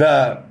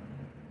the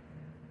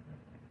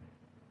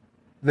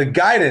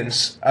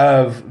guidance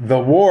of the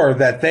war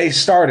that they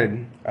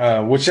started,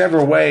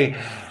 whichever way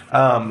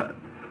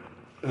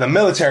the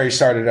military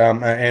started,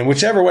 and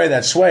whichever way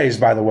that sways,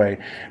 by the way.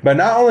 But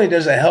not only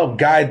does it help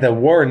guide the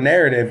war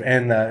narrative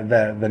and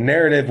the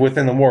narrative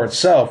within the war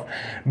itself,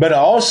 but it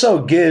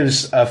also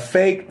gives a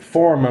fake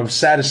form of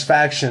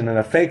satisfaction and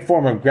a fake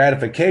form of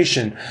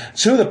gratification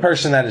to the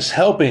person that is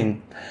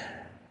helping,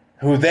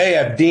 who they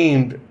have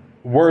deemed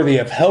worthy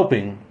of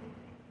helping.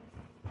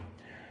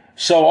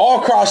 So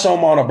all across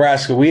Omaha,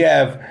 Nebraska, we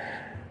have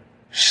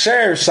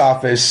sheriff's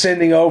office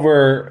sending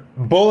over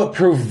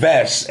bulletproof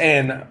vests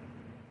and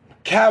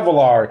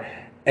Kevlar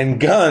and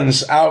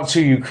guns out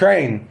to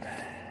Ukraine.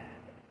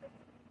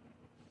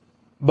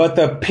 But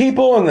the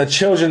people and the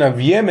children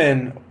of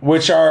Yemen,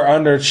 which are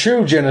under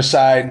true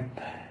genocide,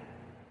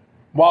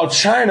 while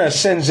China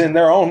sends in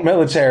their own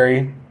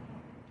military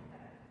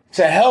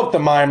to help the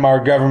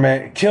Myanmar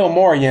government kill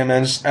more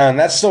Yemens, and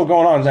that's still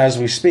going on as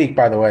we speak,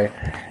 by the way.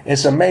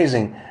 It's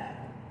amazing.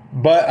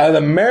 But the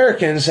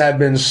Americans have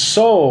been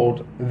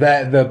sold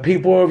that the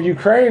people of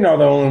Ukraine are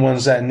the only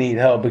ones that need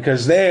help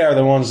because they are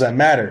the ones that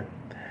matter.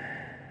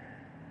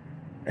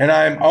 And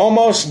I'm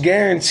almost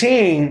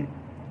guaranteeing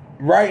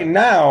right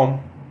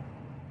now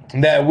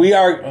that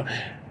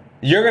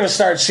you're going to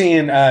start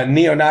seeing a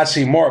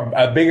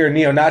bigger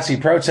neo-Nazi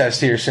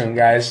protest here soon,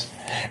 guys.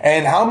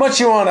 And how much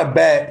you want to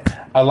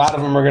bet a lot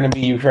of them are going to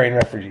be Ukraine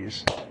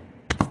refugees?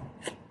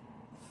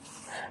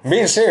 I'm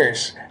being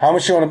serious. How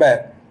much you want to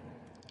bet?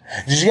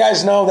 Did you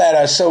guys know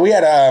that? So we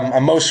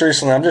had most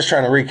recently, I'm just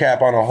trying to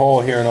recap on a whole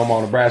here in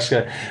Omaha,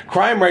 Nebraska.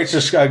 Crime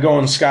rates are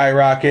going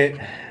skyrocket.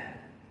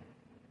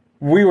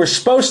 We were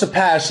supposed to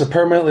pass the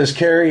permitless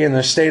carry in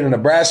the state of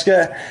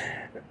Nebraska,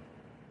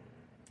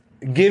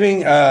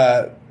 giving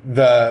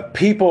the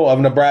people of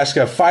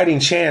Nebraska a fighting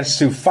chance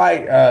to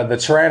fight the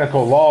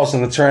tyrannical laws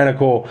and the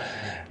tyrannical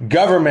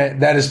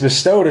government that has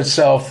bestowed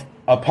itself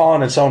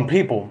upon its own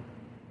people.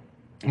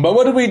 But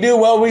what did we do?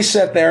 Well, we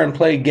sat there and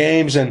played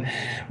games, and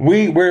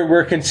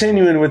we're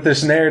continuing with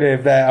this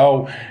narrative that,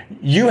 oh,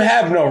 you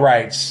have no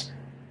rights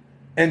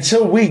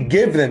until we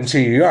give them to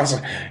you.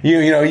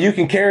 You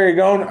can carry a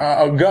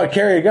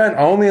gun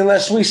only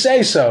unless we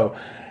say so.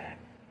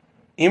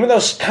 Even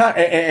though,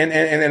 and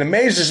it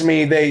amazes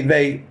me,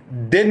 they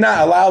did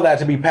not allow that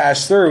to be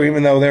passed through,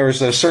 even though there was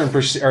a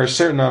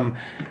certain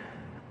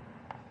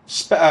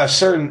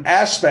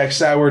aspects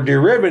that were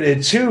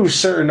derivative to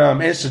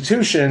certain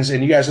institutions,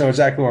 and you guys know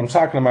exactly what I'm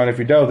talking about. If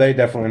you don't, they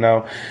definitely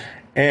know.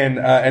 And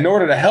in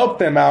order to help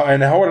them out,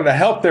 and in order to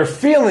help their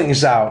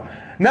feelings out,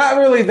 not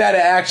really that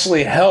it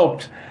actually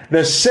helped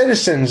the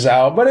citizens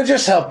out, but it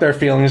just helped their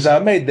feelings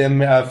out, made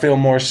them feel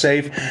more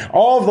safe.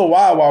 All the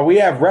while we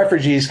have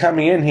refugees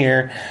coming in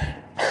here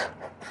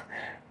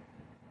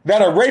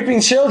that are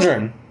raping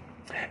children.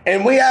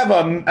 And we have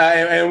and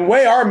the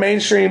way our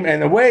mainstream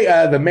and the way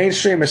the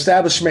mainstream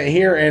establishment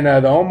here in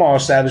the Omaha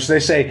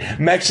establishment, they say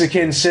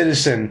Mexican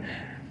citizen.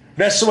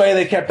 That's the way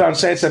they kept on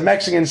saying it's a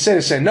Mexican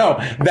citizen. No,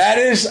 that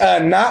is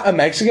not a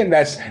Mexican.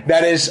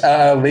 That is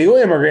a legal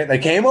immigrant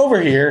that came over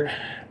here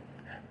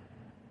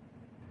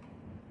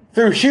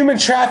through human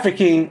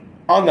trafficking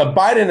on the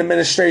Biden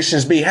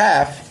administration's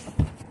behalf.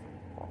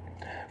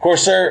 Of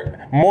course,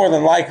 they're more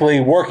than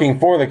likely working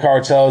for the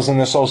cartels in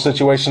this whole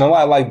situation, a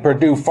lot like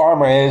Purdue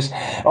Pharma is.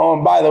 Oh,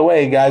 and by the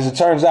way, guys, it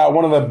turns out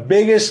one of the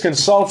biggest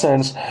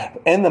consultants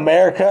in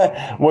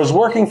America was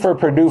working for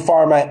Purdue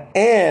Pharma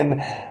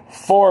and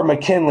for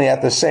McKinley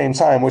at the same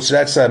time, which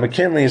that's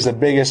McKinley is the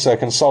biggest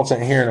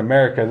consultant here in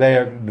America. They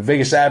are the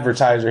biggest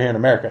advertiser here in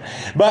America.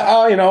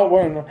 But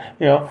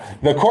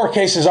the court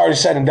case is already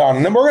set and done,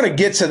 and then we're going to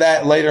get to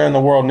that later in the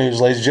world news,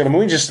 ladies and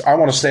gentlemen. I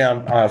want to stay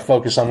on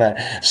focus on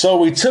that. So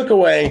we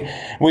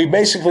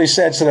basically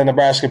said to the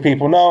Nebraska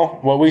people, no,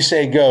 what we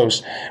say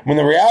goes. When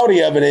the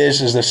reality of it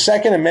is the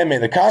Second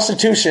Amendment, the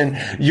Constitution,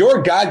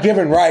 your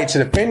God-given right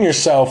to defend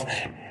yourself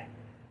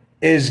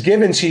is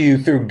given to you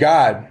through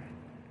God.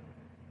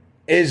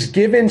 Is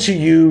given to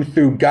you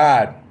through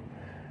God.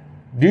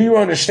 Do you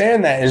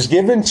understand that? Is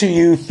given to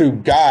you through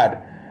God.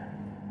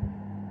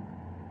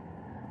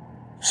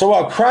 So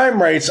while crime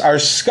rates are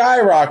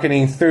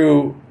skyrocketing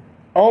through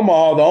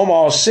Omaha, the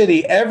Omaha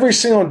city, every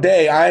single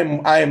day I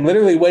am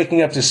literally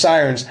waking up to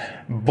sirens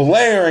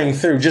blaring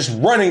through, just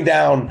running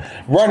down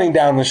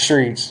the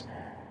streets,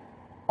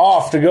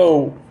 off to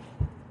go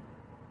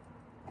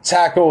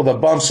tackle the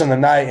bumps in the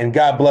night, and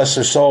God bless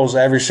their souls,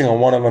 every single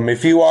one of them.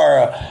 If you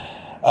are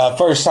a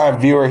first-time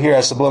viewer here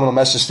at Subliminal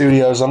Message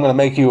Studios, I'm going to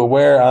make you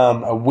aware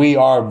we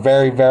are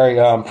very, very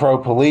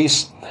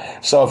pro-police.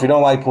 So if you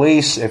don't like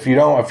police, if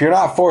you're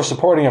not for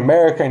supporting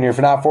America, and if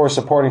you're not for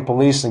supporting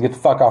police, then get the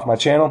fuck off my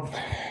channel.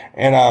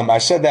 And I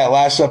said that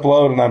last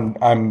upload, and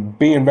I'm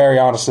being very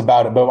honest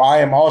about it. But I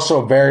am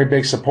also a very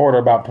big supporter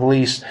about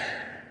police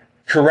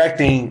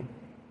correcting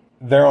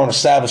their own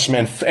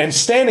establishment and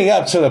standing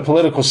up to the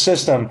political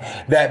system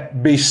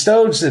that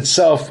bestows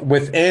itself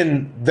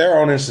within their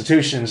own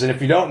institutions. And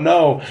if you don't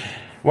know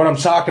what I'm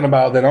talking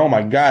about, then oh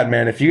my God,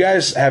 man, if you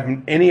guys have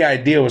any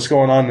idea what's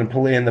going on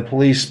in the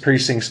police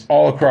precincts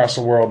all across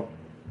the world,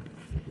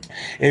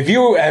 if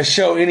you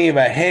show any of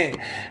a hint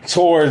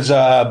towards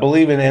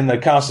believing in the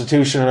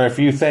Constitution, or if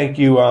you think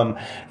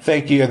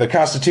the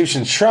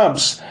Constitution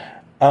trumps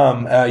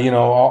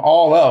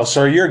all else,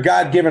 or your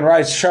God-given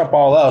rights trump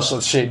all else, so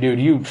shit,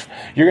 dude, you're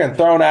getting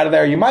thrown out of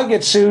there. You might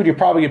get sued. You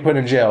probably get put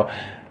in jail.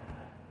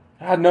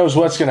 God knows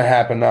what's going to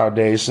happen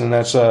nowadays, and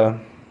that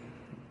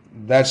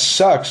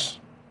sucks.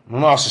 I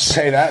don't know how to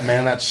say that,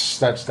 man. That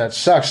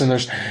sucks. And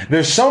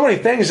there's so many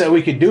things that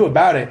we could do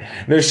about it.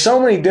 There's so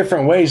many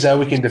different ways that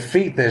we can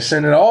defeat this,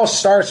 and it all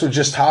starts with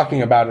just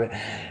talking about it.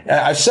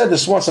 I've said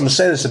this once. I'm going to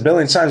say this a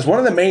billion times. One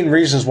of the main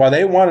reasons why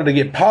they wanted to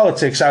get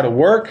politics out of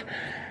work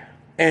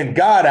and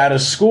God out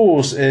of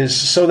schools is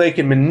so they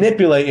can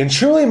manipulate and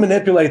truly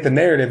manipulate the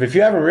narrative. If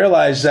you haven't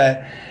realized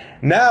that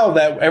now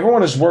that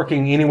everyone is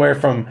working anywhere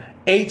from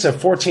 8 to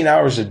 14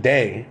 hours a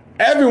day,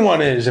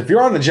 everyone is. If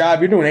you're on the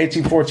job, you're doing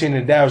 18, 14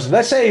 a day.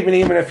 Let's say even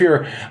if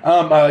you're,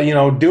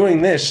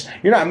 doing this,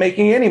 you're not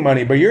making any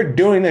money, but you're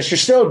doing this, you're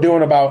still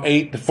doing about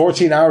 8 to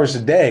 14 hours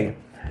a day.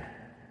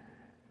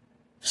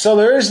 So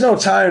there is no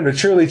time to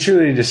truly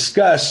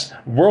discuss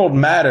world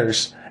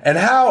matters and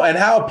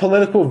how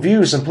political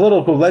views and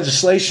political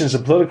legislations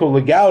and political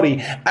legality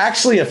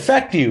actually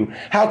affect you,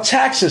 how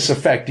taxes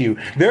affect you.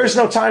 There's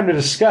no time to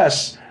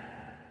discuss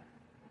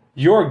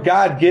your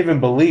God-given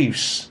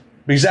beliefs.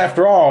 Because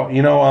after all,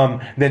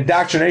 the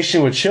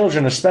indoctrination with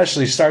children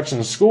especially starts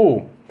in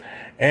school.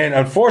 And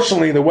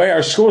unfortunately, the way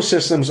our school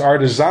systems are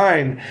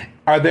designed,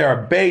 they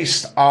are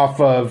based off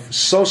of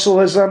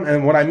socialism.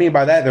 And what I mean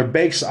by that, they're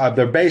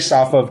based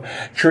off of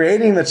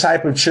creating the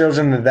type of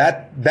children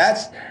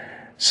that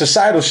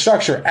societal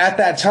structure at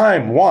that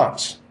time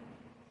wants.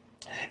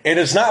 It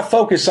is not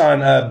focused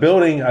on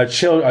building a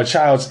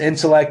child's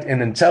intellect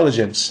and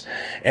intelligence.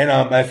 And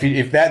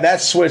if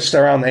that switched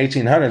around the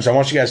 1800s, I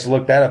want you guys to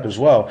look that up as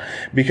well,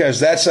 because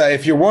that's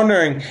if you're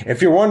wondering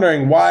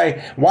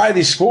why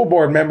these school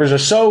board members are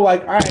so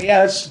like, all right,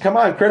 yeah, come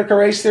on, critical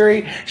race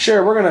theory.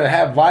 Sure, we're gonna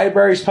have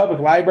public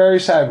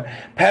libraries have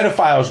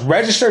pedophiles,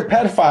 registered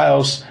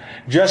pedophiles,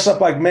 dress up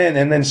like men,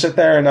 and then sit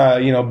there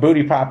and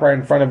booty pop right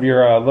in front of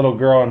your little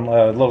girl and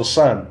little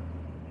son.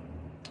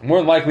 More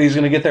than likely, he's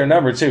going to get their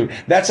number too.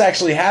 That's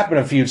actually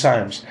happened a few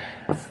times.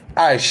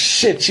 I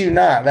shit you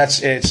not.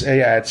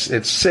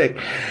 It's sick.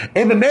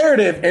 And the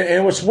narrative,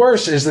 and what's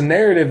worse is the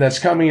narrative that's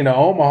coming into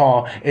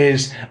Omaha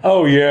is,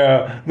 oh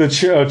yeah, the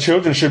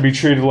children should be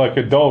treated like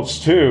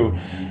adults too.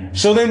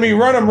 So then we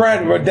run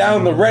them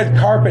down the red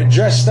carpet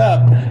dressed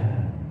up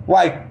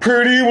like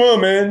Pretty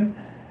Woman.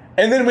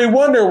 And then we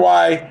wonder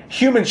why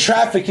human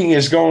trafficking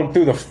is going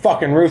through the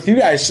fucking roof. You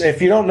guys, if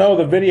you don't know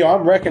the video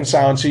I'm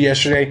reconciling to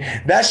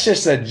yesterday, that's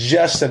just the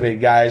gist of it,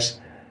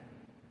 guys.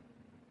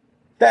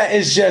 That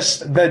is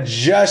just the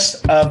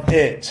gist of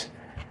it.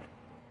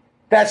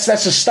 That's the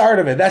start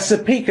of it. That's the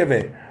peak of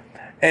it.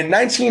 In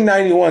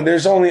 1991,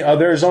 there's only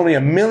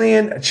 1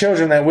 million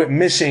children that went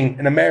missing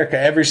in America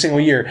every single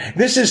year.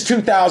 This is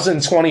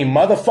 2020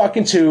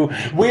 motherfucking 2.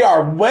 We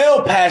are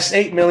well past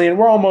 8 million.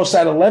 We're almost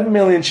at 11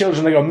 million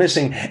children that go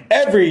missing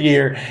every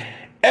year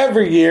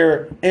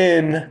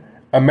in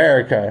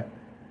America.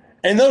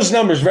 And those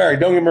numbers vary.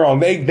 Don't get me wrong.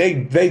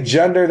 They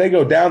gender. They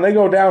go down.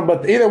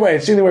 But either way,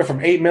 it's anywhere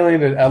from 8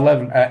 million to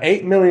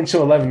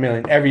 11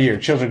 million every year.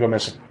 Children go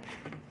missing.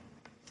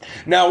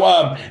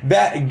 Now,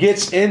 that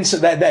gets into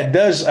that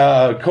does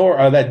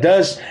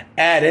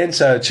add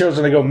into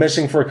children that go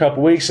missing for a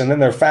couple weeks and then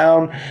they're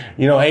found.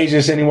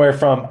 Ages anywhere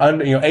from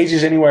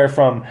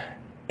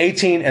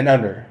 18 and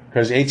under.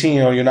 Because 18,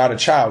 you're not a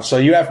child. So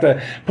you have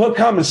to put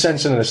common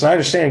sense into this. And I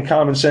understand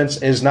common sense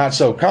is not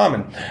so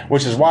common,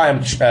 which is why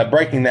I'm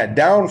breaking that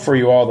down for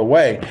you all the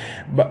way.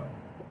 But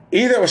I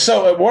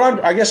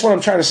guess what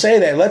I'm trying to say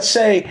that, let's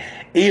say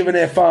even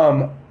if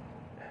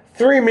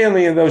 3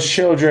 million of those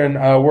children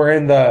were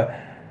in the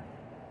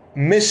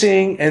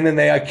missing and then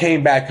they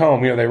came back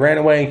home. They ran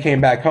away and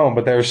came back home,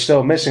 but they were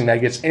still missing.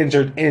 That gets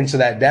entered into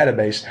that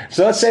database.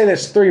 So let's say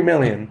that's 3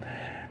 million.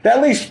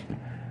 That leaves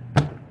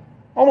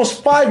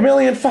almost 5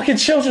 million fucking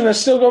children that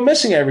still go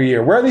missing every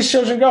year. Where are these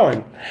children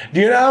going?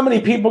 Do you know how many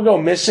people go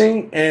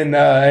missing in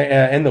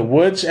the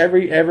woods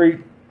every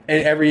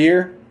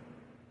year?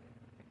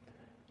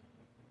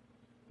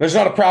 There's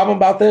not a problem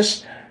about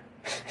this.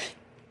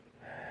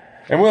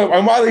 And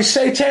while these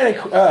satanic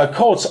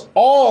cults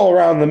all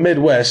around the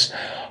Midwest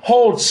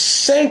hold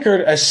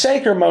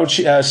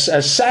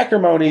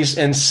sacrimonies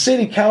in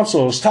city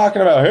councils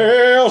talking about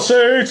Hail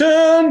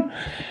Satan,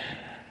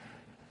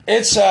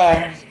 it's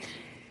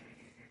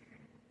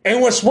and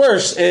what's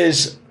worse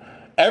is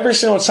every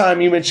single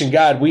time you mention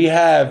God, we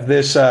have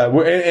this, and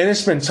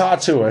it's been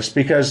taught to us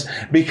because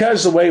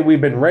the way we've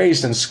been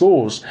raised in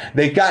schools,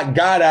 they got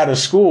God out of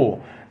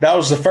school. That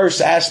was the first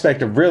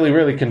aspect of really,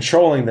 really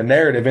controlling the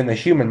narrative in the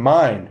human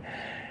mind.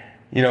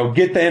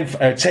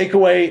 Take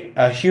away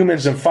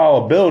humans'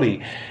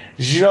 infallibility.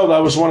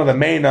 That was one of the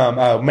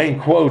main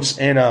quotes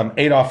in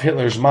Adolf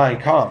Hitler's Mein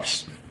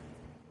Kampf.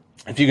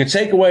 If you can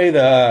take away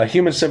the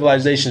human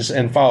civilization's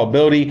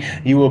infallibility,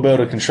 you will be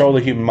able to control the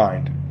human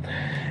mind.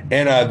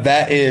 And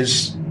that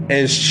is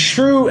as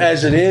true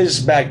as it is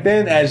back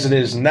then as it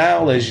is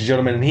now, ladies and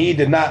gentlemen. And he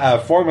did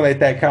not formulate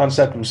that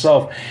concept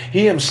himself.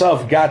 He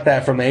himself got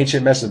that from the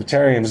ancient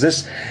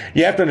Mesopotamians.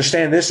 You have to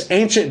understand, this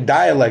ancient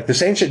dialect,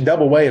 this ancient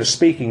double way of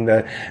speaking,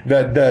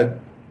 the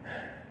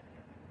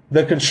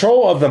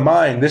control of the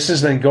mind, this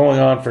has been going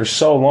on for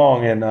so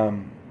long.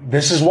 And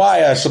this is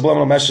why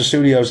Subliminal Message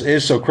Studios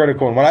is so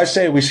critical. And when I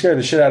say we scare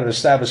the shit out of the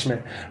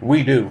establishment,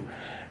 we do.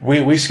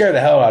 We scare the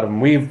hell out of them.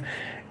 We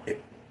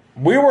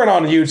weren't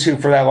on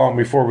YouTube for that long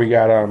before we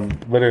got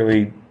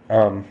literally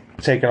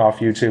taken off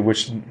YouTube,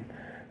 which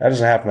that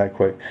doesn't happen that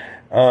quick.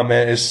 And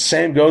the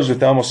same goes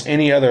with almost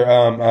any other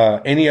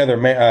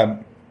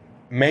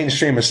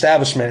mainstream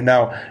establishment.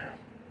 Now,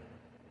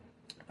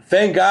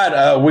 thank God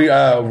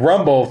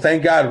Rumble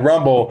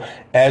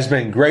has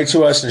been great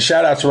to us, and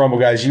shout out to Rumble,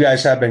 guys. You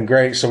guys have been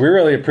great, so we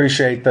really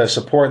appreciate the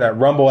support that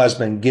Rumble has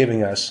been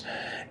giving us,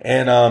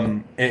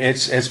 and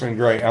it's been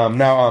great.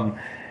 Now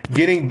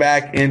getting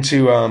back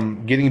into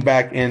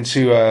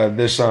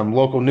this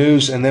local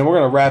news, and then we're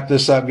gonna wrap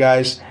this up,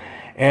 guys.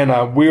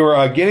 And we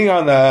were getting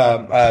on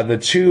the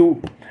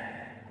two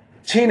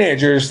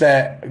teenagers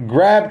that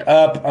grabbed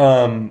up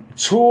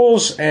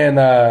tools and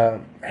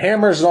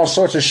hammers and all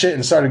sorts of shit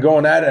and started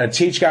going at it. A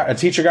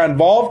teacher got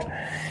involved,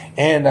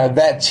 and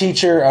that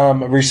teacher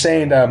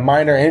received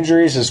minor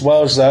injuries as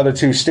well as the other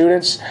two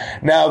students.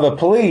 Now the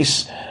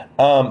police,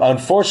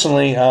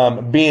 unfortunately,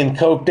 being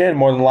coked in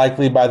more than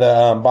likely by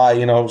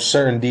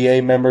certain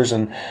DA members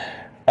and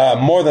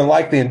more than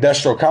likely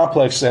industrial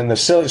complex in the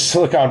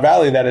Silicon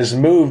Valley that has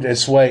moved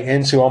its way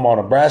into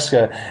Omaha,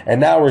 Nebraska, and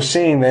now we're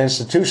seeing the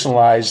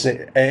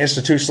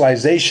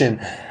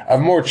institutionalization of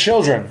more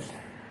children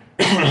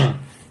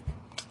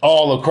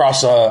all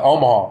across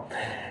Omaha,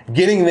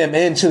 getting them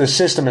into the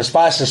system as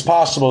fast as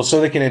possible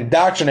so they can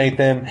indoctrinate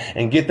them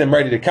and get them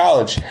ready to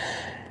college.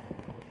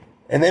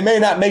 And they may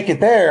not make it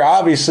there,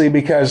 obviously,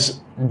 because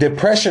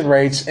depression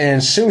rates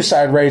and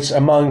suicide rates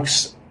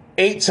amongst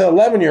 8 to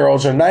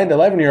 11-year-olds or 9 to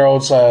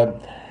 11-year-olds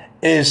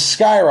is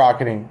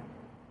skyrocketing.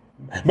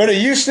 But it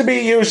used to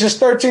be it was just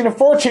 13 to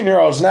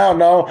 14-year-olds.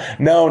 Now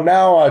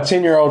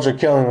 10-year-olds are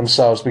killing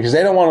themselves because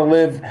they don't want to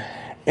live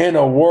in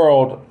a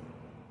world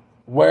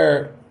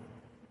where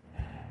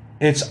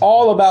it's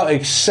all about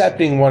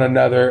accepting one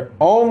another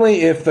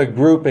only if the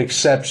group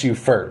accepts you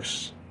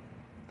first.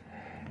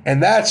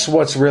 And that's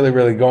what's really,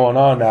 really going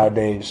on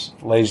nowadays,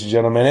 ladies and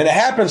gentlemen. And it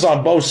happens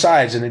on both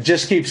sides, and it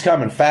just keeps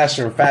coming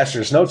faster and faster.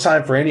 There's no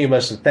time for any of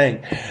us to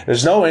think.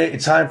 There's no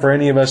time for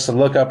any of us to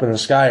look up in the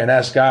sky and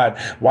ask God,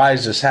 why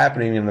is this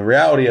happening? And the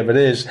reality of it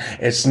is,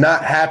 it's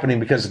not happening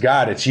because of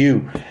God, it's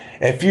you.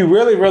 If you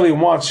really, really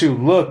want to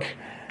look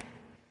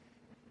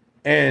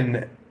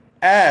and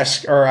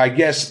ask, or I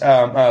guess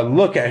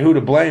look at who to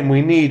blame,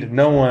 we need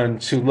no one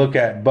to look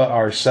at but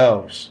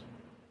ourselves.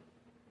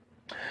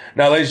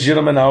 Now, ladies and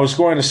gentlemen, I was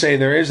going to say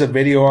there is a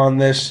video on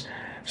this,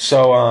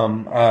 so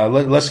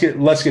let's get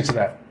to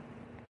that.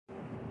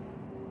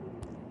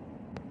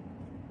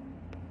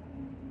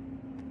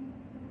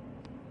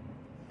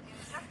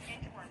 Just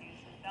into our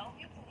news,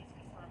 Bellevue police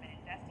confirm an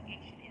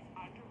investigation is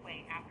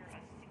underway after a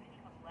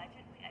student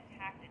allegedly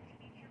attacked a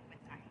teacher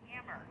with a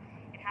hammer.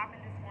 It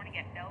happened this morning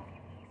at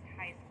Bellevue East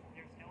High School.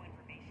 There's no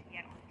information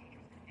yet on the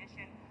teacher's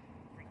condition.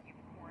 We'll bring you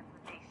more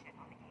information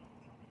on the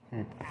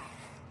KTV app.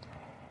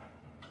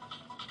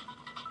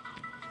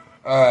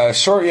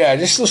 Short, yeah,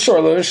 just a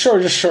short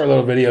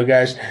little video,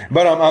 guys.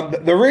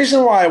 But the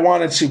reason why I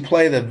wanted to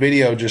play the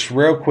video just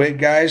real quick,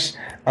 guys,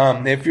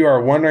 if you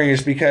are wondering,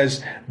 is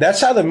because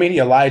that's how the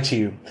media lied to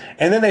you.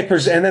 And then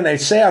they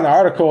say on the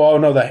article, oh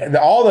no,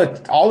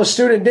 all the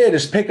student did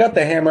is pick up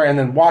the hammer and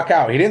then walk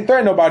out. He didn't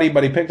threaten nobody,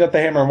 but he picked up the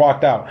hammer and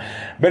walked out.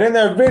 But in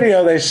their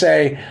video, they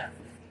say,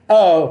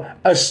 oh,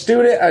 a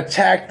student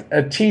attacked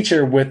a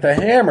teacher with a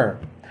hammer.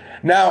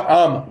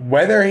 Now,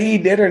 whether he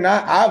did or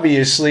not,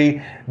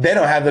 obviously, they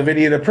don't have the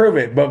video to prove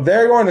it. But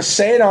they're going to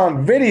say it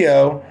on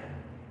video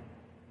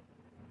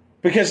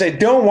because they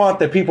don't want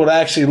the people to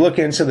actually look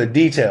into the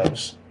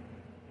details.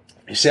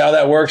 You see how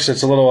that works?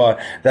 It's a little,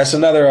 that's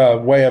another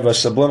way of a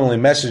subliminally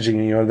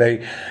messaging. You know,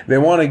 they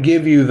want to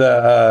give you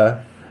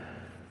the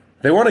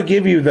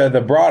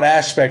broad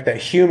aspect that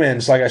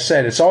humans, like I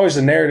said, it's always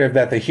the narrative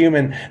that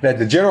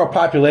the general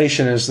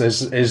population is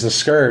the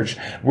scourge.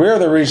 We're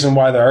the reason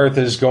why the earth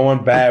is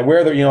going bad.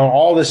 We're the,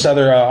 all this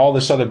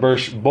other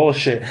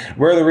bullshit.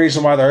 We're the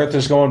reason why the earth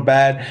is going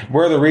bad.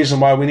 We're the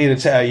reason why we need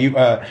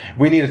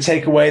to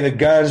take away the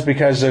guns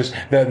because there's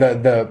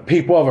the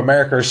people of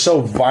America are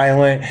so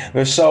violent.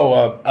 They're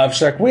so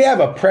abstract. We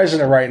have a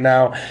president right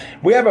now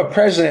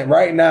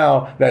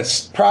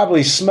that's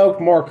probably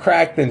smoked more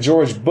crack than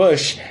George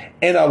Bush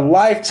in a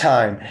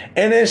lifetime,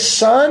 and his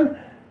son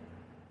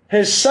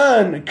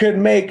could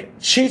make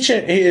Cheech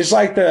and is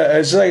like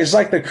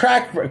the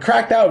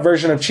cracked out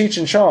version of Cheech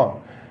and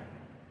Chong.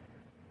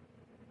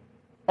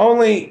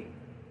 Only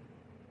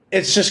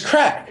it's just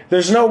crack.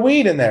 There's no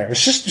weed in there.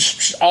 It's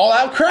just all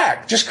out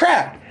crack, just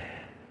crack,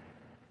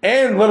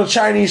 and little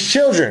Chinese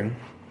children.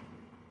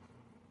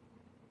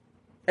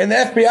 And the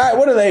FBI,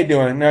 what are they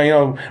doing?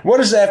 Now,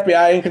 what is the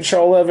FBI in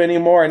control of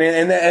anymore? And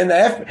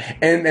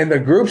the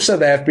groups of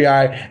the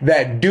FBI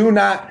that do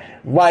not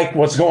like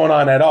what's going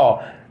on at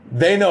all,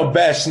 they know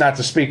best not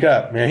to speak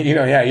up. You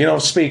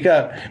don't speak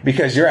up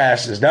because your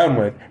ass is done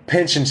with.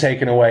 Pension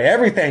taken away,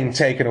 everything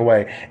taken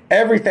away.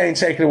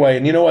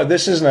 And you know what?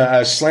 This isn't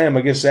a slam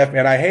against the FBI.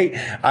 And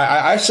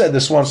I said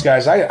this once,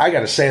 guys. I got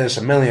to say this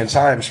a million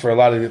times for a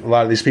lot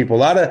of these people.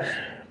 A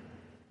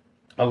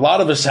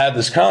lot of us have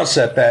this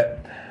concept that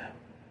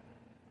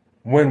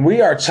when we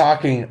are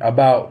talking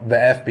about the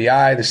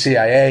FBI, the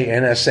CIA,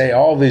 NSA,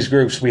 all of these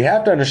groups, we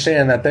have to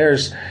understand that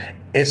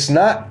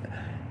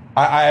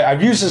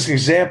I've used this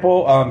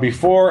example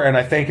before, and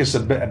I think it's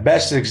the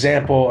best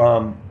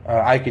example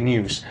I can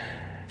use.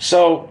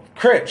 So,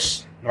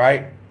 Crips,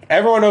 right?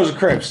 Everyone knows the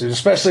Crips,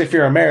 especially if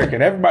you're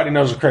American. Everybody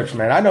knows the Crips,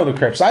 man. I know the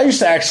Crips. I used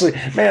to actually,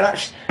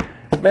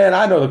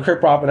 I know the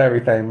Crip Rop and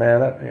everything,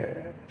 man.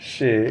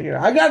 Shit,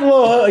 I got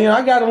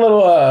a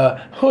little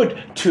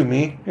hood to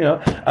me,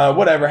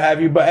 whatever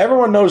have you. But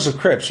everyone knows the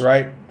Crips,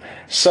 right?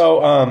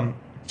 So,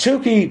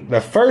 Tukey,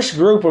 the first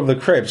group of the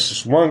Crips,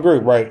 is one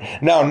group,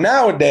 right? Now,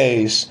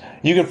 nowadays,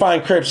 you can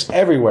find Crips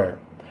everywhere.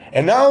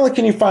 And not only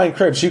can you find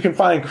Crips, you can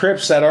find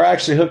Crips that are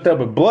actually hooked up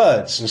with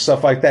Bloods and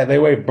stuff like that. They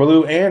wear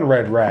blue and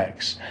red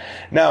rags.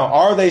 Now,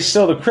 are they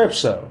still the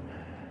Crips, though?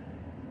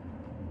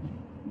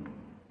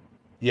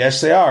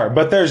 Yes, they are.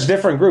 But there's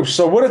different groups.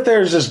 So what if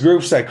there's just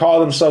groups that call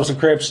themselves the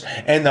Crips,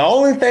 and the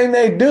only thing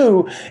they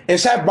do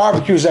is have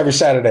barbecues every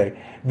Saturday?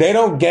 They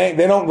don't gang.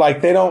 They don't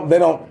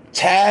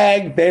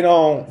tag. They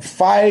don't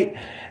fight.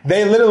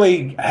 They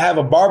literally have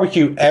a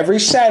barbecue every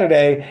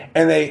Saturday,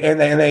 and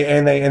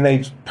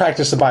they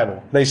practice the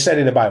Bible. They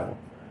study the Bible.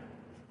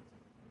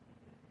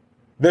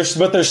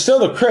 But they're still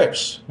the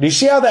Crips. Do you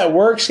see how that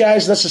works,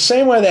 guys? That's the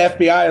same way the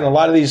FBI and a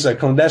lot of these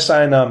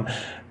clandestine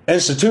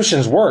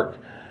institutions work.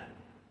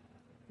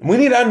 We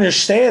need to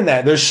understand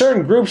that there's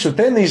certain groups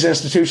within these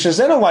institutions,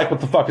 they don't like what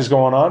the fuck is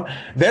going on.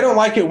 They don't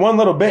like it one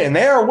little bit, and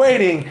they are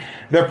waiting.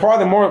 They're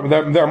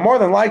more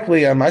than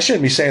likely. I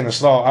shouldn't be saying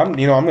this at all. I'm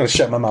going to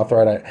shut my mouth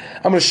I'm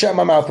going to shut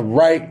my mouth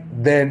right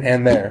then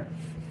and there.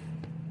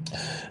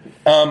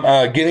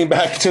 Getting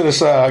back to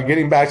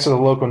the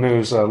local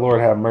news. Lord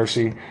have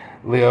mercy,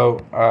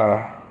 Leo.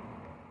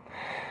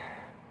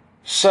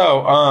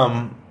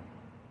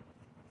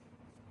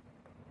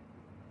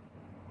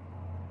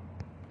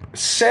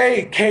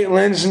 Say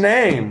Caitlin's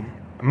name.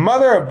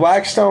 Mother of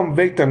Blackstone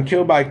victim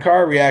killed by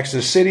car reacts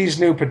to city's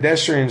new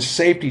pedestrian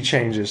safety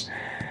changes.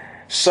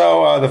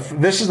 So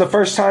this is the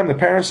first time the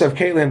parents of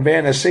Caitlin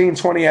Van Essene,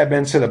 20, have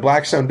been to the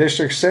Blackstone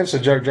district since a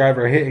drug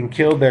driver hit and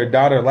killed their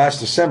daughter last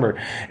December.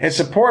 It's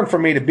important for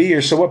me to be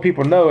here so what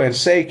people know and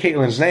say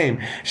Caitlin's name.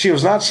 She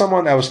was not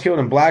someone that was killed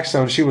in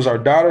Blackstone. She was our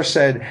daughter,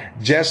 said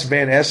Jess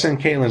Van Essen,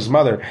 Caitlin's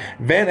mother.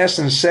 Van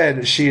Essen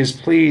said she is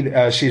pleased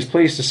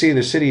to see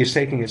the city is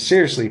taking it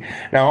seriously.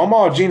 Now,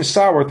 Omaha Gene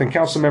Starworth and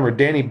Councilmember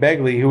Danny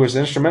Begley, who was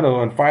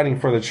instrumental in fighting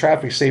for the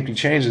traffic safety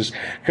changes,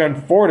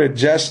 confronted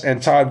Jess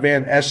and Todd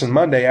Van Essen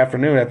Monday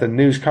afternoon at the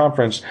news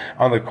conference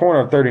on the corner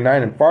of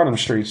 39 and Farnham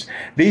Streets.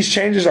 These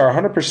changes are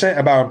 100%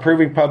 about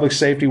improving public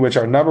safety, which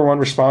are number one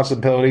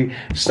responsibility,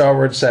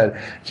 Starwood said.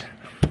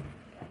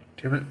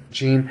 Damn it,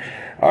 Gene.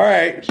 All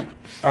right.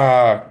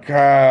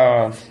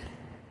 God.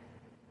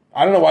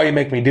 I don't know why you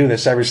make me do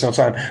this every single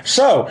time.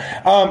 So,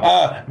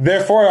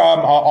 therefore,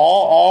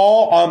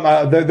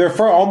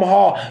 therefore,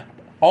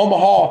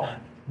 Omaha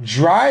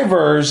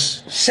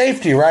drivers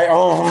safety, right?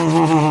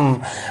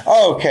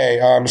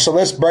 Okay. So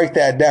let's break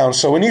that down.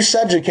 So when you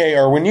subjugate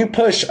or when you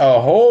push a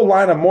whole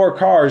line of more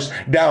cars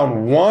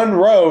down one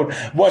road,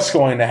 what's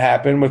going to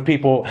happen with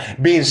people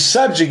being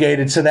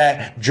subjugated to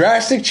that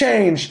drastic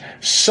change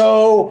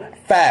so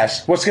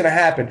fast? What's going to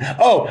happen?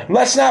 Oh,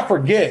 let's not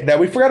forget that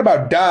we forgot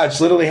about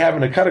Dodge literally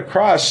having to cut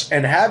across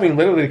and having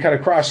literally to cut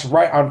across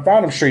right on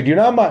Farnham Street. Do you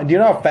know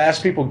how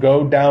fast people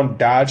go down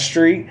Dodge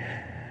Street?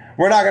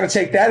 We're not going to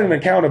take that into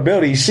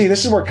accountability. You see,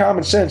 this is where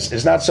common sense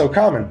is not so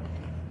common.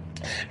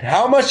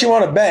 How much you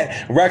want to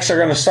bet wrecks are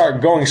going to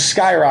start going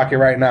skyrocket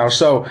right now?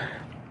 So,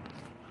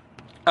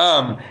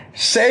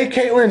 say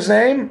Caitlin's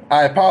name.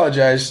 I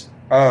apologize.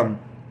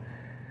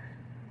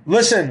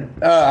 Listen,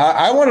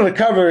 I wanted to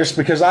cover this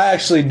because I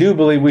actually do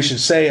believe we should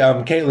say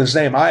Caitlin's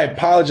name. I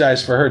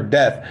apologize for her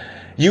death.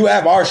 You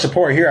have our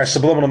support here at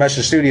Subliminal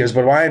Message Studios,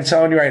 but what I am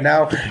telling you right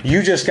now,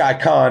 you just got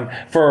conned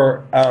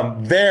for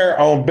their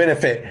own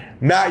benefit,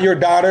 not your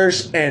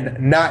daughter's and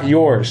not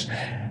yours.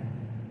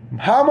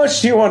 How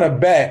much do you want to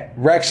bet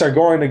wrecks are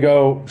going to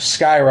go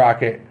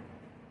skyrocket?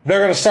 They're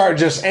going to start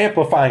just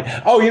amplifying.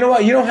 Oh, you know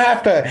what? You don't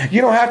have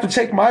to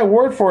take my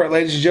word for it,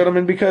 ladies and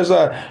gentlemen, because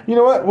you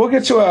know what? We'll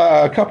get to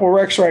a couple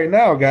wrecks right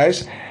now,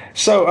 guys.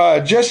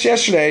 So just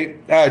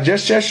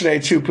yesterday,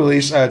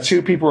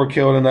 two people were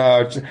killed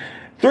and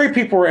 3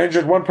 people were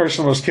injured. 1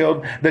 person was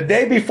killed. The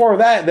day before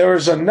that, there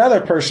was another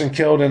person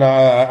killed in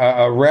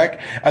a wreck.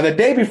 The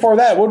day before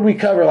that, what did we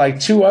cover? Like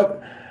 3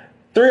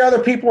 other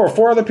people or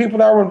 4 other people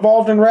that were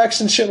involved in wrecks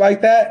and shit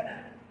like that.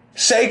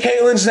 Say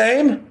Caitlin's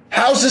name.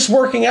 How's this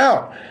working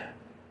out?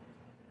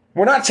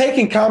 We're not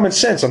taking common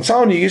sense. I'm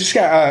telling you, you just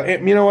got.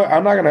 You know what?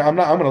 I'm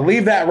gonna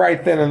leave that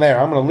right then and there.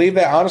 I'm gonna leave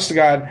that. Honest to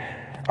God,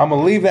 I'm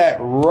gonna leave that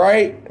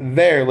right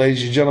there,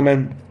 ladies and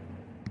gentlemen.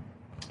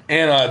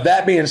 And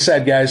that being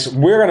said, guys,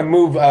 we're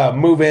gonna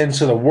move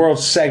into the world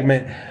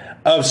segment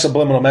of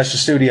Subliminal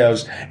Message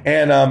Studios.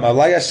 And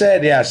like I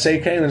said, yeah,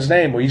 say Caitlin's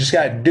name. Well, you just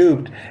got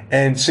duped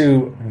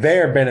into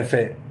their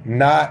benefit,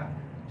 not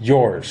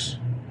yours.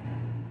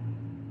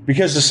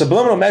 Because the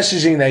subliminal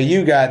messaging that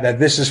you got, that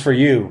this is for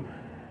you.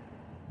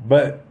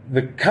 But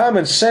the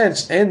common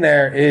sense in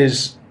there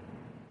is,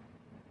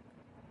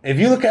 if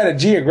you look at it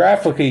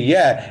geographically,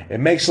 yeah,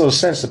 it makes a little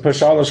sense to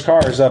push all those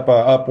cars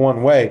up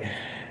one way.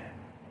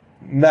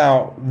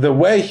 Now, the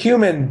way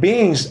human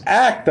beings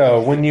act, though,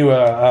 when you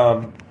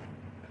when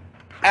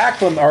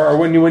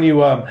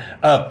you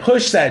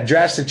push that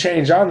drastic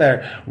change on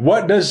there,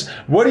 what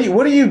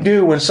do you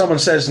do when someone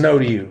says no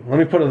to you? Let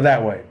me put it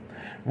that way.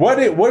 What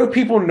do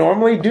people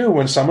normally do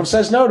when someone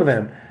says no to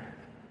them?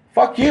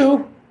 Fuck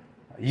you.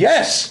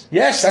 Yes,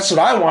 that's what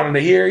I wanted to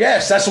hear.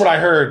 Yes, that's what I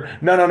heard.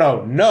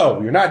 No,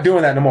 you're not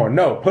doing that no more.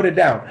 No, put it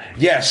down.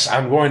 Yes,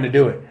 I'm going to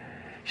do it.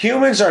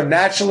 Humans are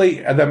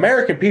the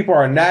American people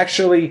are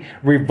naturally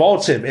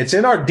revoltive. It's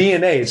in our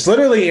DNA. It's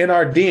literally in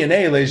our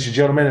DNA, ladies and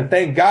gentlemen, and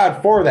thank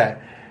God for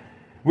that.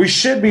 We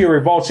should be a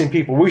revolting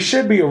people. We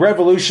should be a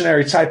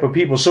revolutionary type of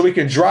people so we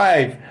can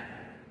drive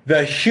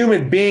the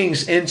human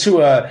beings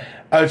into a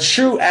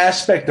true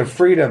aspect of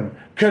freedom,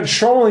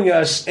 controlling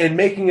us and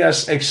making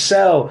us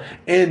excel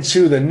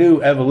into the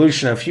new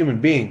evolution of human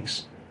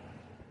beings.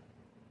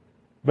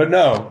 But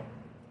no,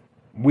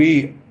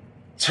 we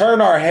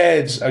turn our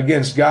heads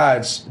against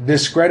God's,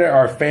 discredit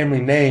our family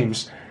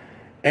names,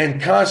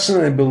 and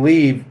constantly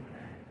believe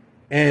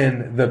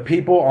in the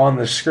people on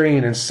the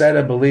screen instead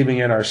of believing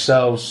in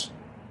ourselves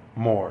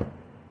more.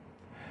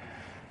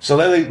 So,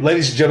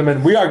 ladies and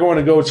gentlemen, we are going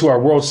to go to our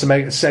world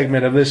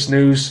segment of this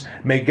news.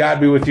 May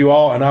God be with you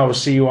all, and I will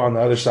see you on the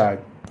other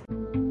side.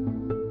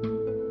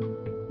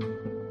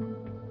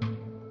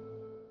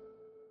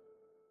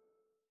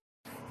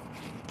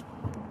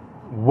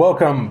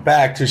 Welcome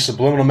back to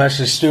Subliminal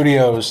Message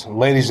Studios,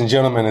 ladies and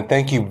gentlemen, and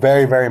thank you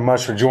very, very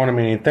much for joining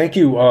me. And thank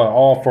you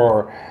all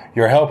for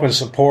your help and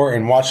support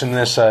in watching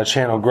this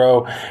channel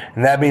grow.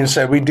 And that being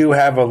said, we do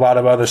have a lot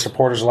of other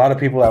supporters, a lot of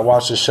people that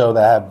watch the show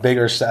that have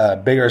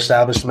bigger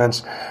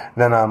establishments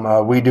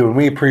than we do. And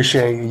we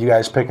appreciate you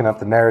guys picking up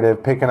the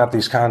narrative, picking up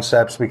these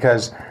concepts,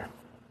 because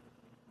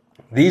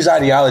these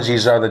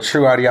ideologies are the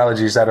true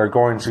ideologies that are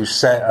going to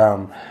set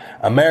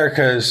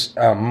America's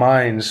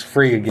minds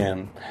free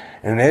again.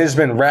 And it has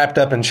been wrapped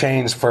up in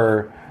chains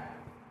for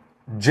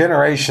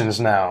generations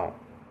now,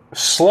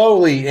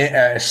 slowly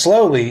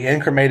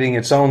incrementing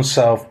its own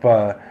self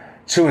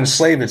to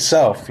enslave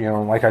itself. You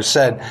know, like I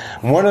said,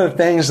 one of the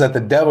things that the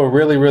devil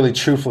really, really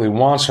truthfully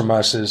wants from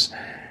us is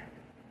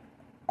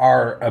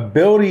our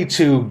ability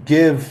to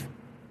give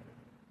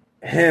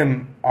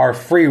him our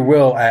free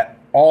will at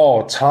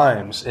all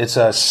times. It's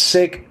a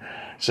sick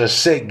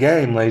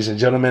game, ladies and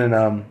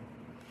gentlemen.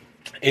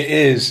 It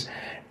is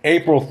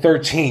April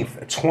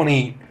 13th,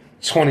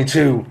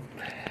 2022,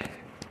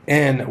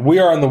 and we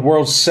are in the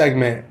world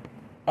segment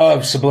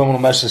of Subliminal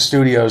Message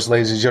Studios,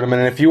 ladies and gentlemen.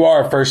 And if you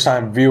are a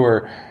first-time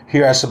viewer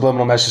here at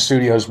Subliminal Message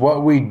Studios,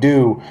 what we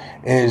do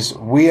is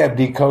we have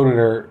decoded,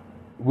 or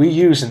we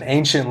use an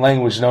ancient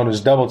language known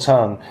as double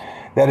tongue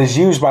that is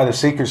used by the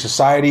secret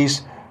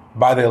societies,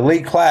 by the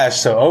elite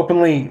class to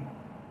openly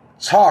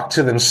talk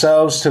to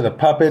themselves, to the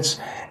puppets,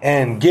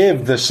 and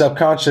give the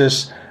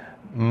subconscious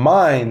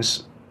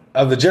minds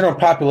of the general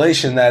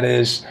population, that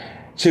is,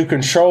 to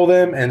control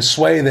them and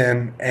sway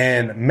them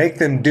and make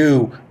them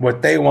do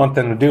what they want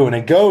them to do. And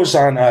it goes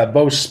on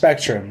both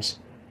spectrums.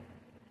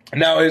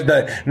 Now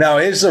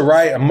is the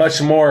right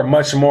much more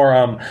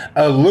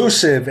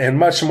elusive and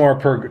much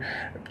more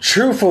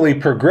truthfully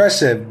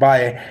progressive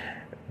by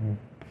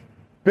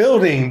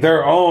building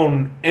their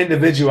own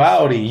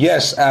individuality?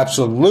 Yes,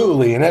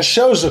 absolutely. And that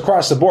shows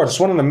across the board. It's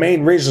one of the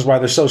main reasons why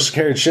they're so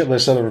scared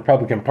shitless of the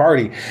Republican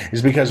Party,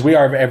 is because we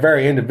are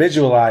very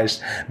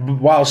individualized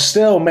while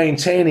still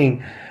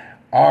maintaining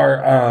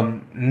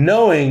our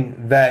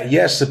knowing that,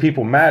 yes, the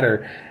people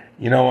matter.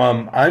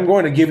 I'm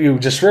going to give you,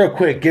 just real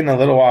quick, getting a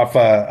little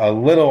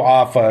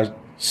off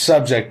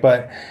subject,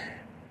 but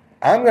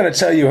I'm going to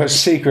tell you a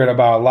secret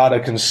about a lot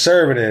of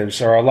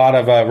conservatives or a lot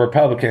of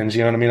Republicans.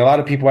 You know what I mean? A lot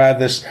of people have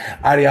this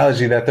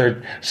ideology that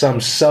they're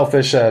some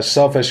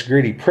selfish,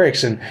 greedy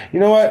pricks. And you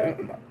know what?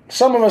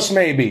 Some of us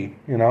may be,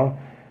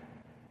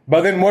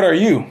 but then what are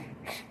you?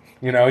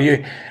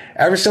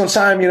 Every single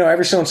time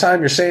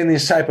you're saying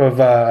these type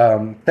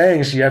of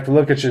things, you have to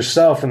look at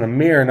yourself in the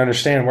mirror and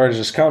understand, where does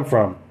this come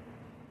from?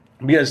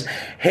 Because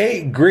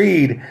hate,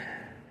 greed,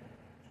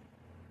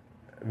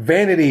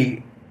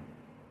 vanity,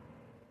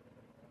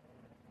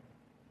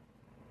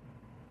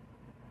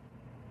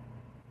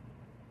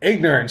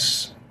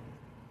 ignorance,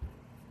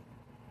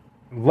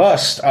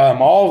 lust,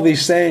 all of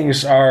these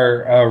things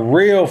are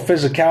real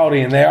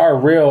physicality, and they are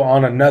real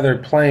on another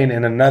plane,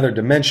 in another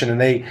dimension,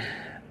 and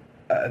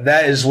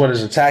that is what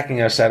is attacking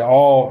us at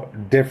all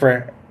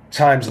different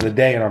times of the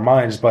day in our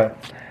minds.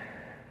 But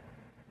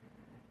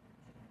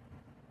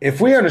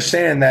if we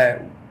understand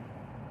that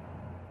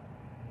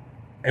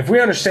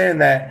the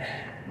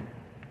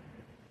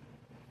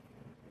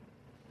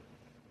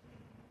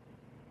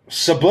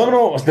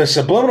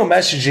subliminal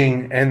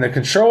messaging and the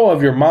control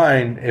of your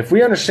mind, if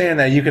we understand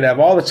that you could have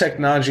all the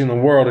technology in the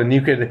world and you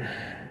could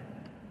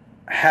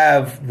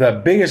have the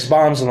biggest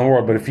bombs in the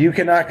world, but if you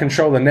cannot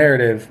control the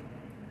narrative,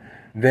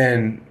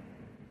 then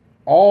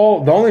the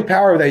only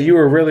power that you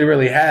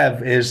really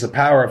have is the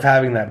power of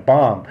having that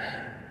bomb.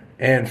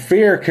 And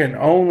fear can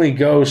only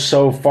go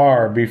so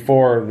far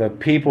before the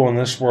people in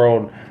this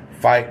world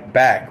fight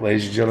back,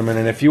 ladies and gentlemen.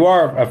 And if you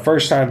are a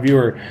first-time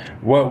viewer,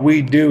 what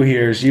we do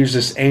here is use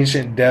this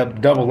ancient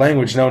double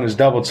language known as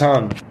double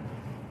tongue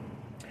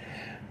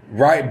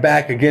right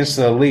back against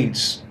the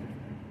elites.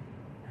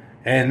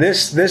 And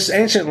this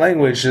ancient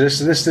language,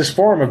 this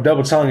form of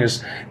double tongue,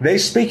 they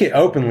speak it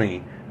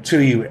openly to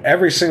you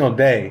every single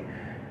day,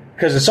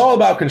 because it's all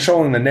about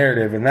controlling the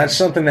narrative, and that's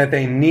something that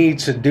they need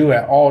to do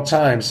at all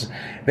times.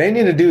 They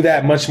need to do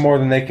that much more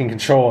than they can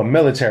control a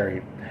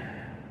military.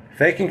 If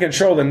they can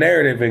control the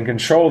narrative and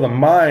control the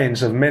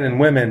minds of men and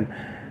women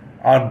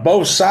on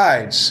both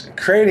sides,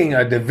 creating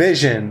a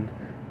division,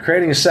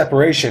 creating a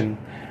separation,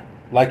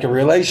 like a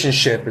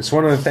relationship. It's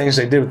one of the things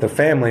they did with the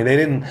family. They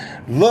didn't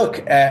look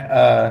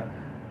at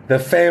the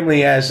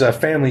family as a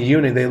family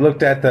unit. They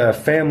looked at the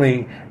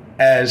family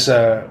as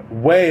a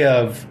way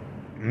of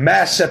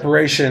mass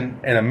separation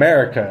in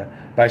America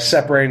by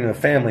separating the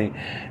family.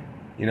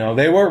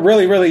 They weren't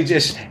really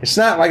just, it's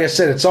not, like I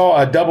said, it's all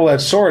a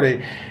double-edged sword.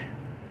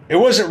 It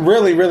wasn't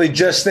really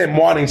just them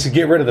wanting to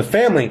get rid of the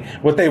family.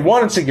 What they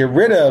wanted to get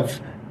rid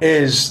of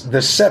is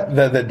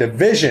the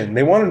division.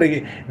 They wanted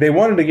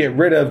to get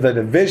rid of the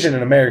division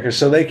in America,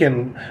 so they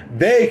can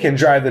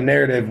drive the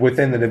narrative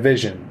within the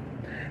division.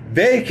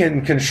 They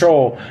can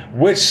control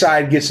which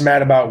side gets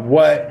mad about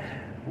what,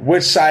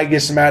 which side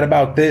gets mad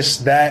about this,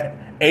 that.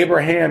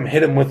 Abraham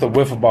hit him with a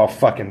wiffle ball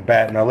fucking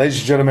bat. Now, ladies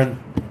and gentlemen,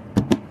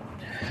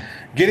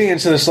 getting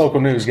into this local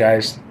news,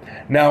 guys.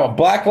 Now, a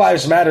Black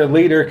Lives Matter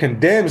leader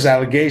condemns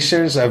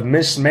allegations of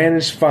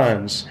mismanaged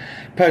funds.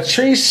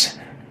 Patrice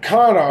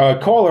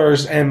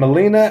Kohlers and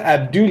Melina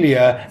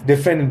Abdullah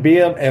defended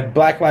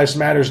Black Lives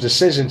Matter's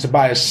decision to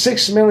buy a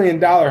 $6 million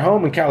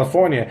home in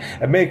California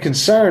amid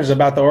concerns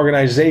about the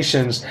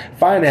organization's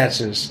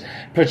finances.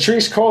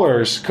 Patrice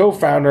Kohlers,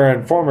 co-founder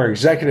and former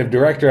executive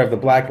director of the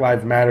Black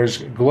Lives Matter's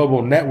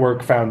Global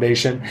Network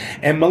Foundation,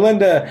 and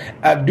Melinda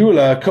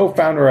Abdullah,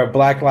 co-founder of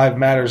Black Lives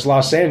Matter's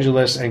Los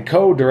Angeles and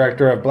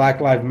co-director of Black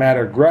Lives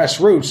Matter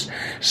Grassroots,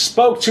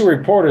 spoke to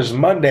reporters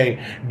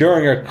Monday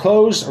during a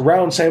closed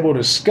roundtable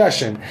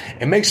discussion.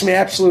 It makes me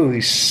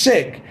absolutely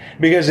sick,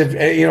 because if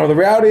the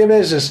reality of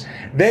it is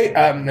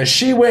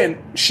she went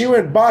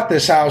and bought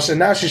this house, and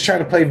now she's trying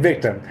to play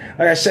victim.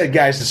 Like I said,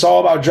 guys, it's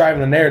all about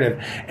driving the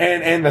narrative.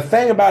 And the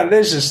thing about it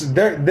is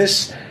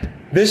this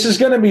is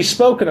going to be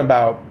spoken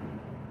about.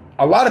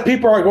 A lot of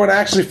people are going to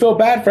actually feel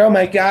bad for, oh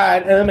my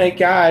God,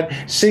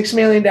 $6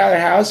 million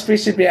house. I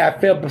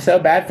feel so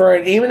bad for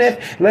it. Even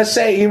if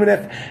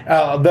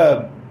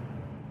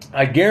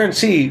I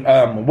guarantee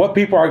what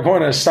people are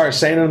going to start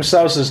saying to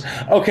themselves is,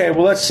 okay,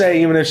 well, let's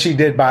say even if she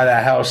did buy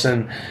that house,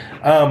 and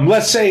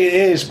let's say it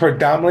is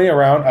predominantly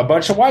around a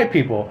bunch of white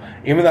people,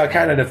 even though it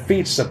kind of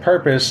defeats the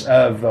purpose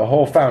of the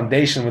whole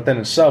foundation within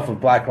itself of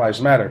Black Lives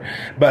Matter.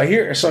 But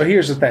here's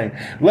the thing.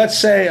 Let's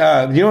say,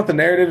 you know what the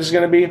narrative is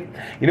going to be?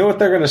 You know what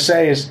they're going to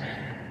say is,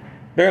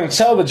 they're going to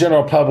tell the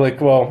general public,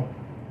 well,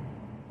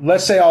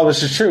 let's say all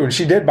this is true, and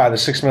she did buy the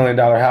 $6 million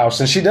house,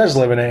 and she does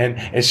live in it,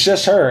 and it's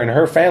just her and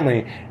her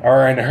family,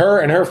 or and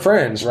her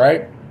friends,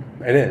 right?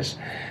 It is.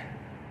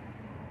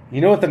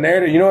 You know what the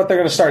narrative? You know what they're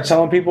going to start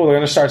telling people? They're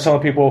going to start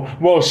telling people,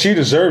 well, she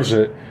deserves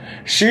it.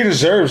 She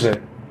deserves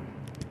it.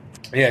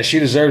 Yeah, she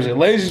deserves it.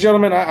 Ladies and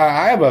gentlemen,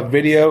 I have a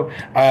video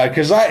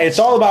because it's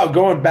all about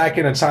going back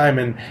into time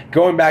and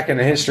going back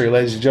into history,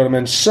 ladies and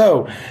gentlemen.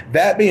 So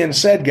that being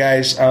said,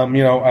 guys,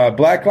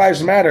 Black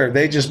Lives Matter,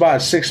 they just bought a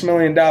 $6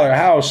 million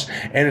house,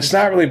 and it's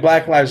not really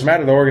Black Lives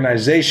Matter, the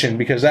organization,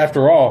 because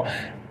after all,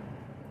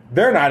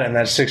 they're not in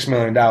that $6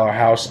 million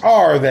house,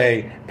 are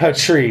they,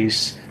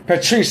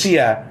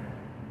 Patricia?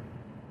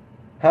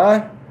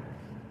 Huh?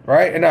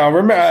 Right? Now,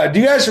 remember, do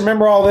you guys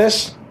remember all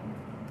this?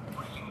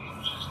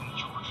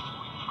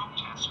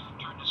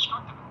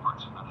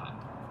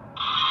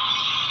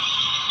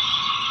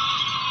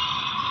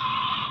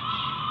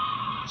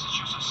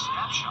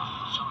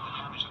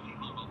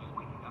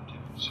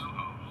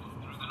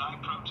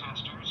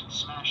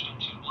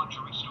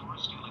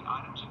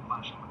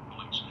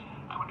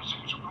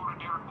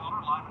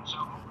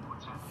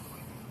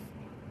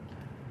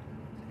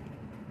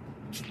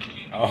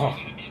 Oh.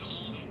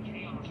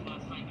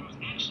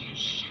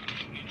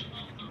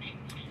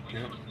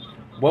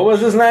 What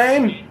was his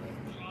name?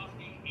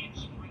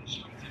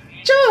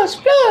 George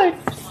Floyd.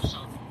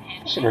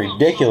 That's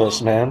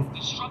ridiculous, man.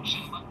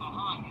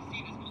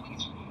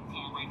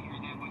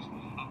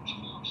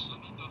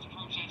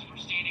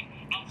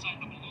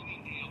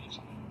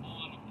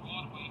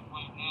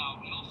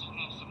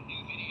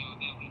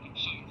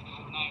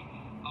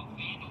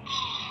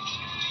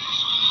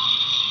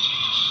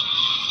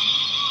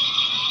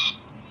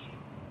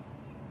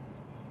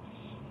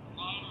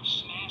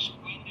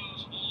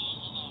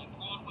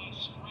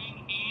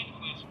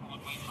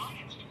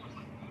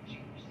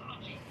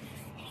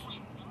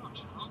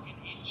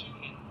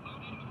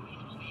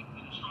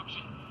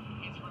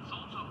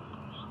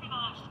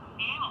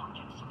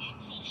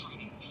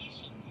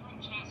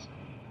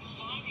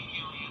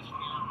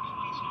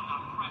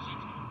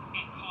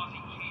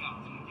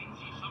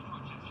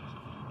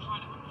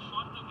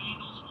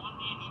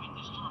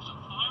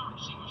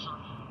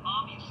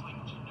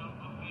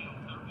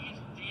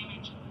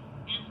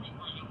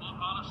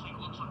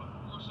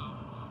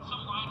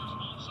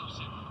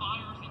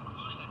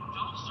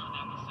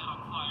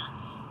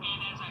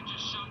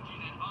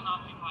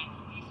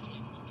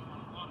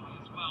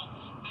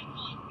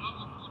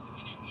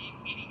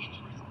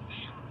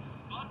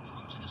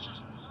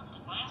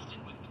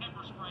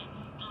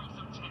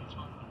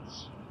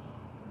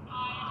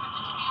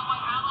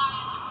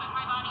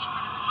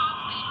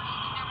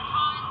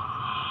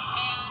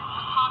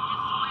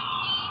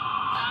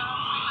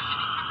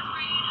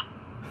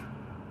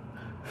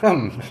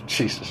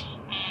 Jesus.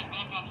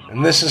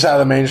 And this is how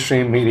the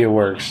mainstream media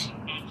works.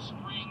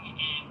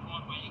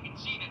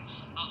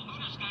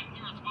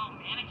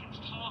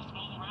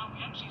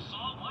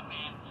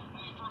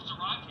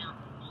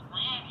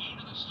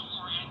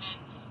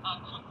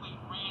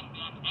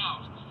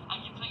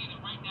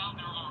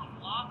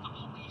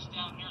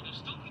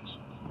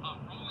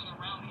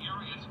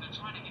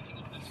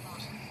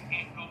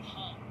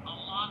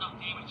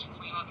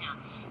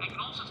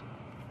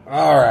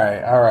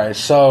 All right.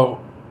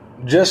 So,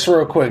 just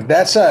real quick,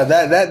 that's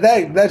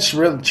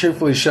really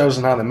truthfully shows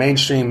in how the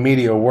mainstream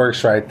media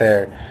works right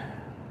there.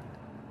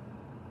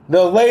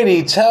 The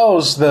lady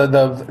tells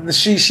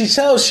she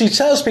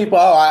tells people,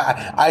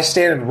 I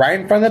stand right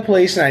in front of the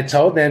police and I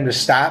told them to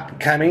stop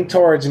coming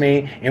towards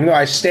me, even though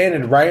I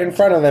standed right in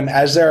front of them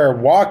as they're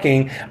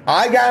walking.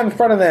 I got in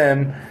front of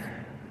them,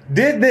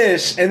 did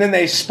this, and then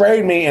they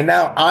sprayed me, and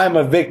now I'm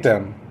a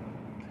victim.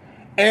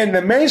 And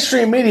the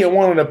mainstream media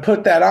wanted to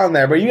put that on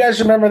there, but you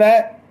guys remember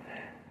that?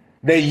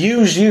 They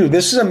use you.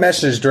 This is a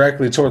message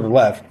directly toward the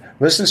left.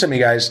 Listen to me,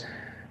 guys.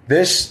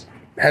 This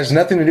has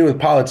nothing to do with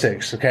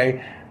politics,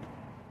 okay?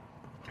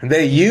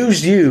 They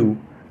used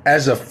you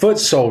as a foot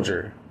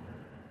soldier,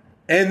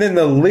 and then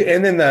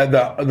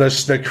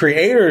the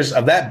creators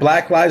of that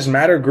Black Lives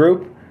Matter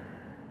group,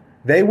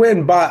 they went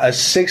and bought a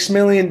 $6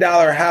 million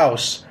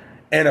house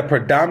in a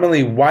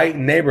predominantly white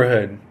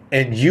neighborhood,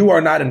 and you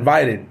are not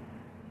invited.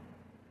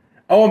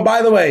 Oh, and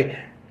by the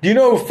way, do you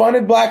know who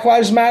funded Black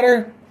Lives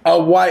Matter? A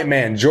white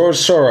man, George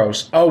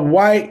Soros, a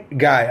white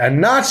guy, a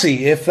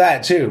Nazi, if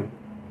that too,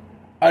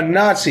 a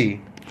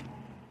Nazi.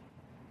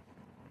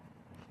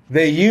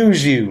 They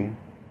use you.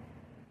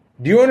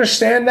 Do you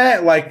understand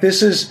that? Like,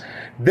 this is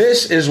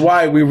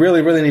why we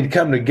really need to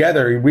come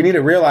together. We need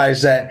to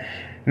realize that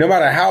no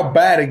matter how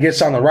bad it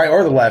gets on the right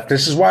or the left.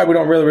 This is why we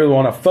don't really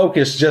want to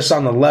focus just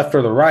on the left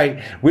or the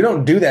right. We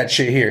don't do that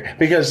shit here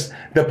because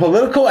the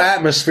political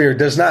atmosphere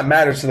does not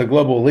matter to the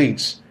global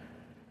elites.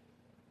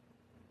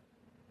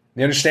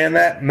 You understand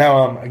that?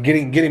 Now I'm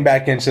getting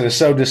back into this.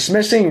 So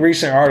dismissing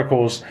recent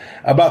articles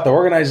about the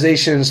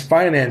organization's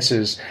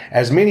finances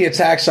as media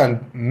attacks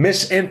on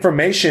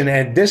misinformation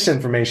and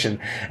disinformation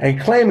and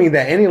claiming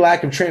that any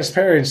lack of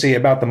transparency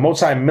about the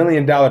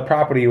multi-million-dollar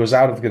property was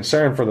out of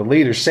concern for the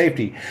leader's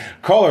safety.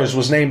 Cullors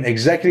was named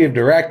executive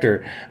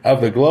director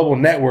of the Global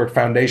Network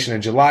Foundation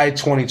in July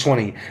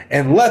 2020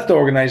 and left the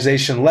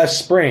organization last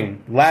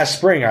spring.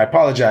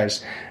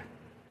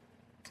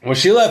 Well,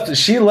 she left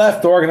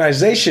the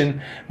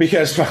organization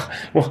because,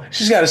 well,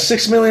 she's got a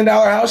 $6 million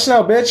house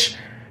now, bitch.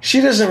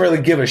 She doesn't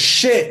really give a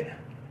shit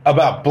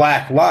about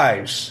black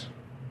lives.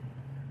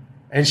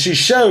 And she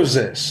shows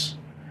this.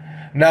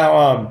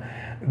 Now,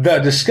 the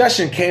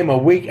discussion came a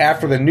week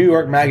after the New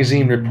York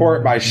Magazine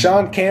report by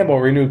Sean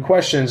Campbell renewed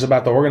questions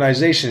about the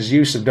organization's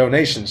use of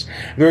donations.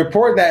 The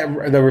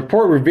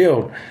report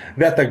revealed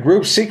that the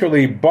group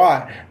secretly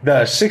bought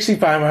the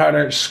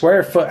 6,500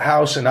 square foot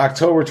house in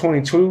October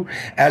 22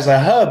 as a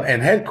hub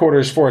and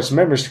headquarters for its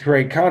members to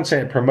create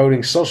content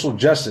promoting social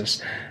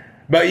justice.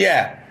 But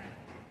yeah,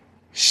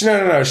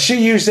 no.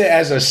 She used it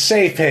as a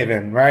safe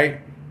haven,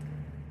 right?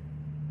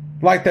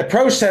 Like the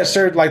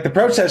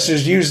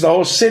protesters used the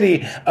whole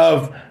city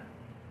of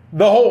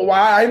the whole,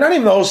 not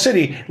even the whole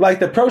city, like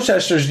the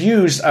protesters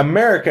used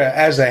America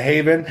as a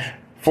haven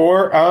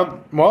for,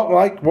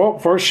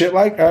 for shit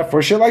like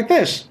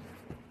this.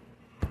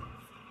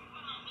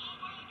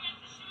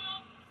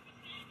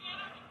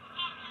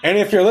 And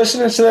if you're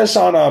listening to this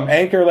on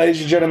Anchor, ladies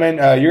and gentlemen,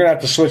 you're gonna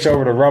have to switch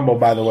over to Rumble,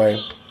 by the way.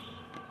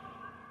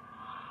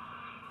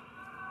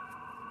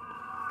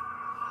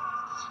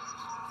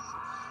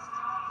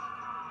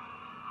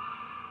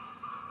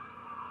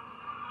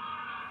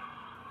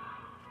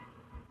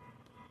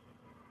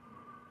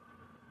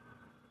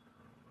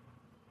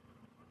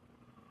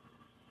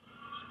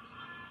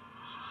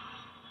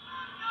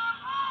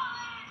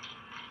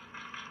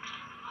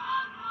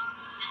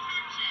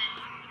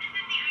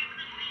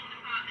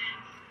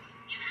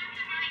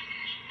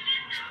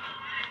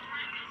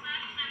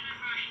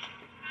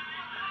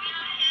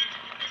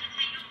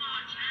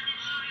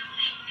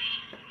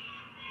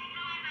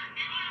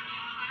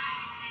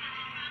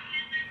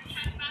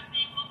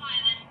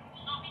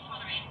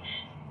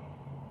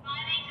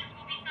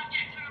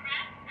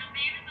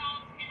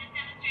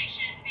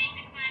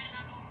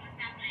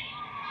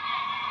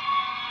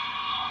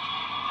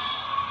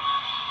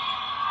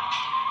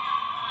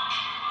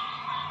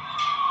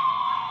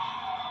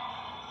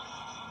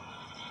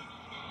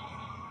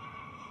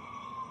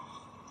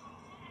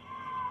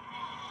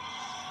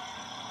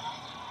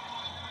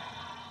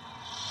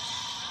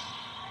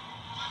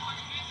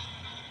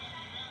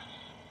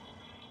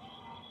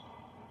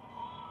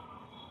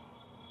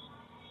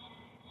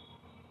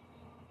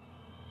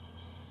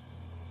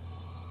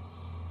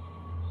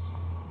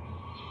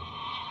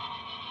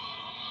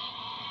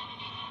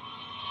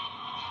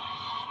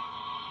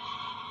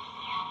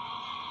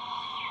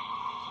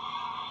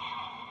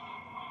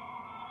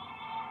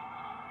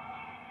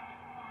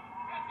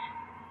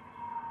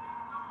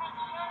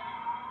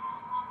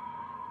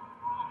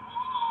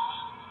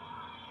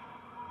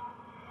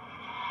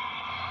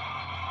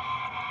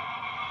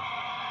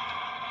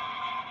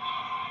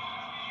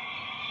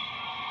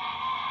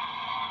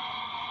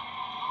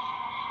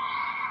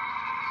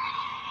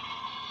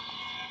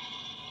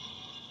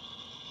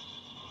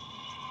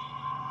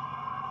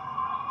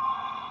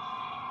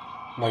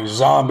 Like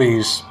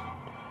zombies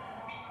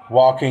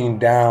walking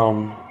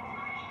down,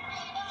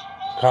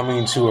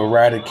 coming to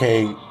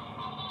eradicate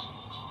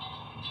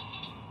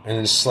and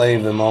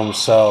enslave them on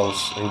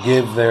themselves and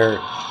give their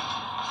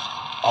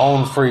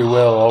own free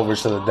will over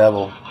to the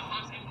devil.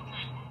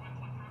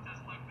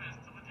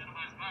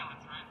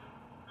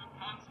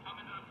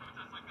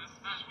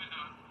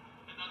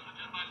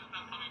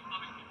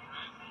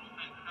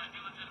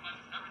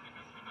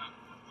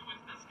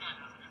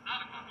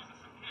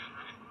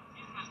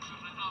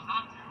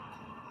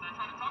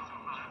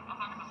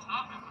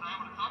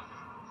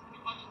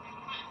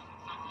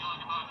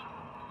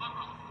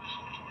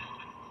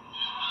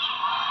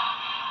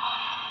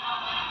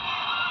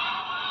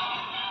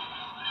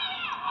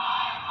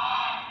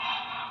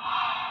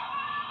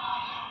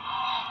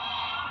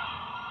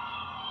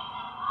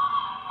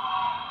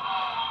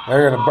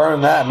 They're going to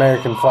burn that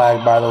American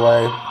flag, by the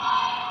way.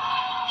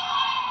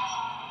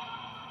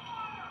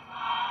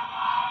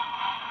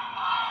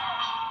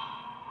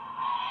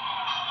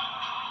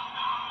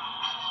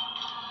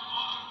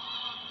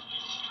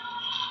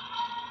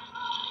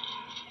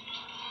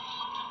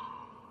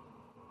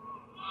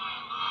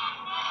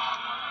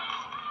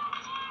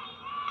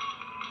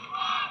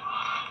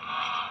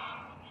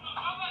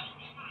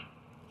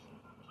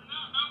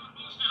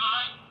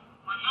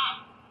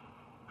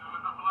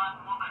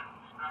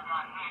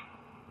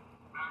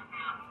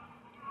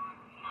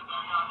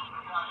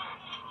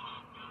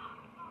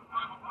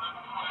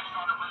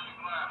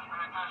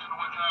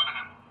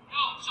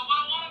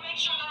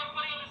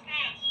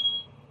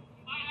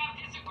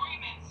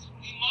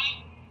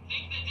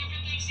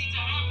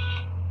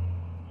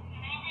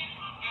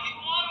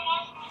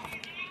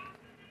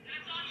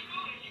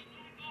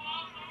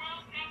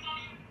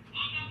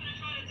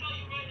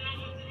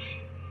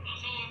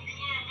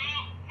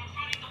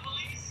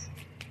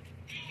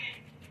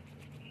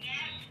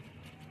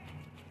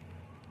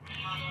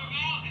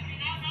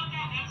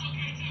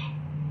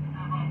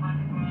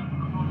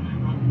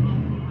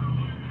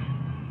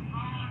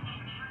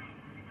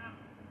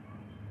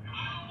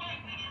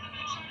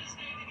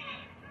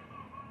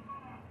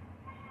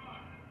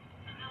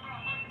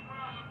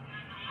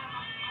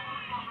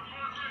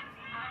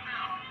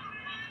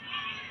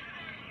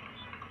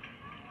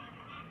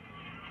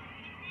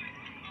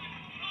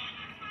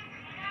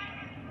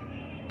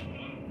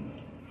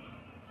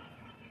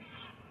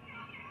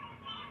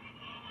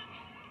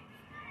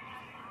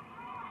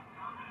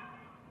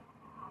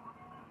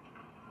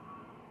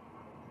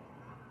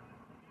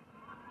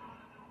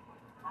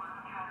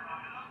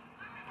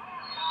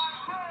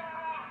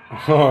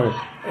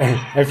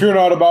 If you're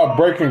not about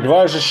breaking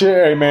glass and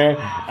shit, hey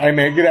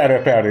man, get out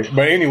of it.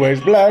 But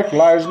anyways, Black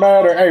Lives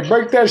Matter. Hey,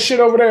 break that shit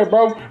over there,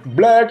 bro.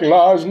 Black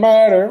Lives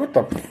Matter. What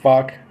the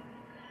fuck?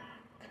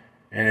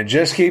 And it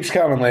just keeps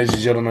coming, ladies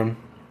and gentlemen.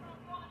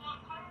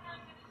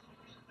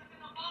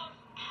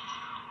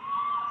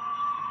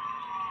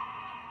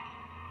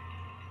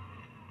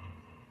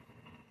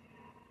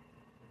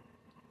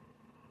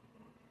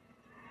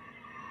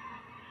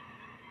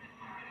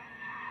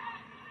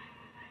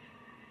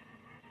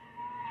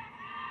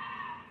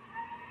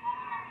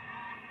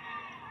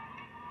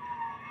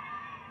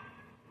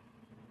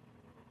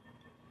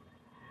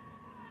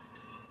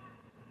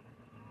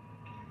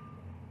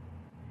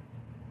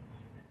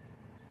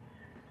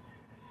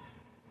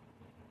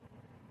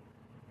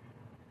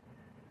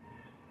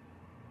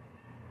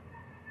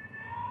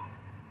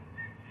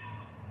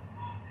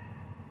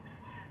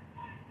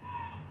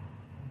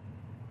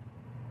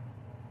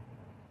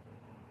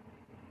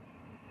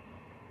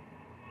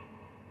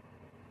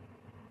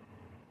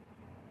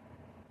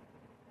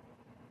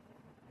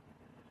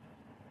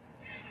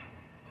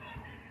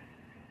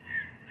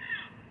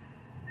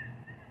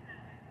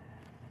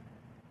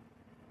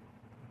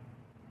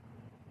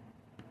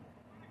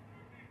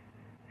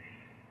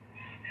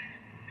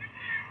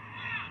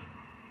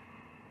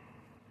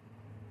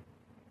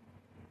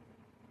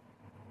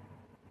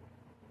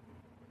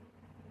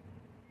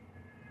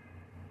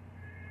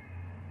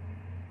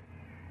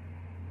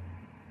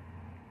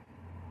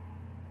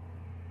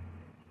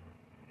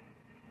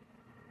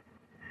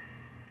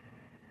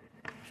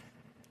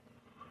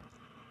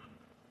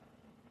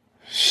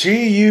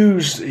 She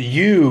used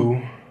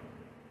you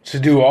to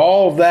do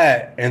all of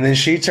that, and then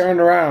she turned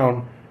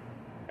around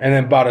and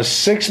then bought a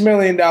 $6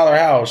 million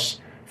house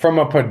from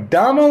a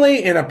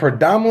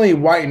predominantly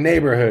white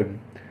neighborhood.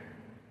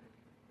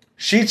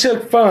 She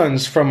took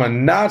funds from a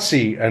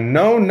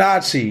known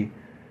Nazi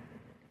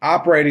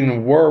operating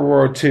in World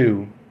War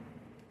II.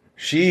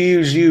 She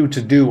used you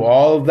to do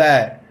all of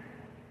that,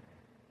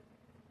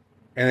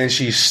 and then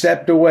she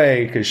stepped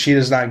away because she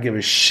does not give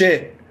a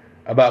shit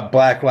about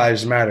Black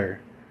Lives Matter.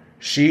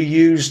 She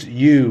used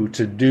you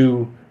to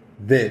do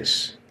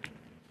this.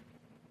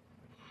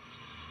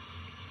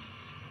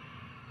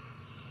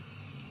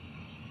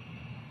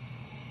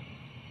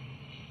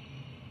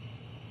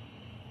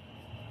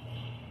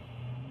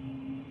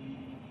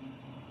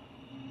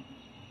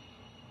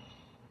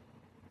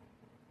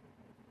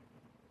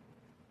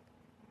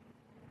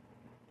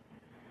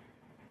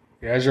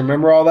 You guys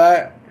remember all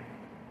that?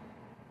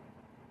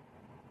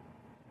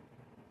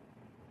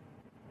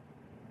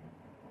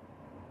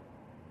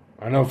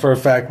 I know for a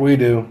fact we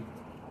do.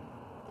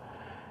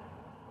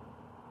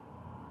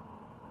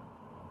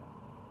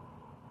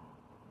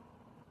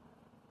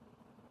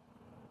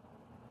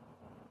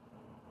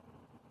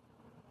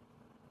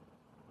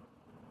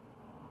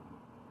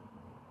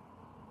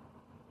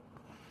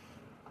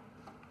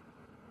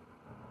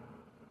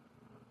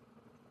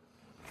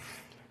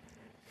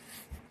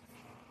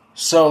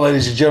 So,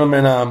 ladies and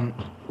gentlemen,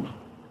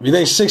 you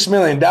think $6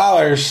 million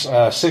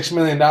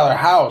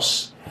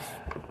house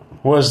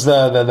was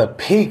the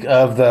peak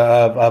of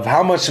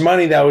how much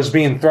money that was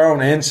being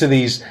thrown into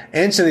these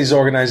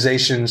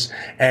organizations,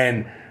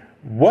 and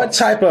what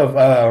type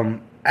of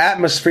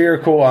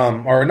atmospherical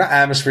or not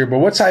atmosphere, but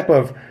what type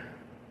of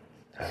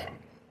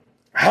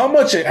how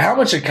much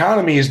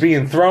economy is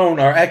being thrown,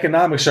 or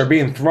economics are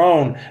being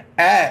thrown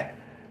at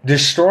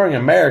destroying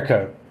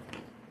America.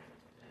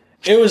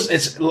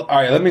 It's all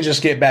right. Let me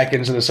just get back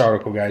into this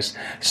article, guys.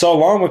 So,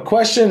 along with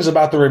questions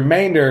about the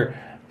remainder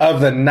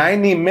of the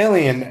 $90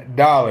 million,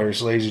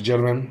 ladies and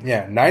gentlemen,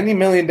 $90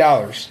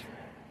 million,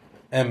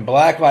 and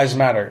Black Lives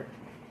Matter,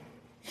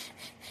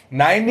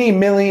 $90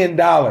 million.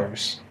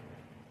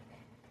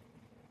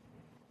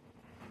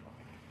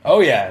 Oh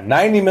yeah,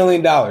 $90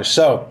 million.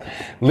 So,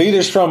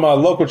 leaders from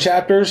local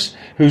chapters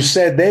who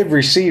said they've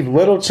received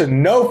little to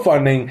no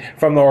funding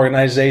from the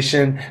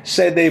organization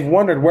said they've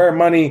wondered where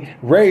money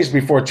raised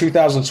before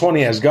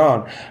 2020 has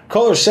gone.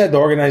 Kohler said the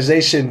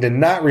organization did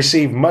not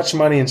receive much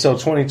money until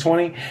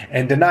 2020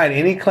 and denied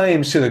any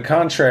claims to the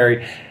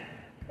contrary.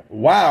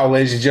 Wow,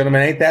 ladies and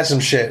gentlemen, ain't that some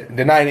shit?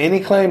 Denied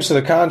any claims to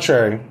the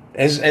contrary.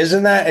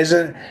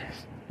 Isn't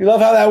you love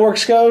how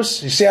that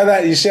goes? You see how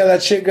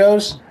that shit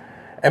goes?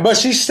 But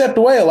she stepped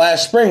away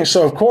last spring,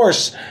 so of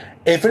course,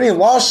 if any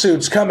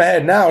lawsuits come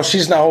ahead now,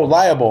 she's not held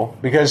liable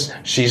because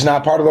she's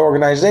not part of the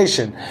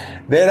organization.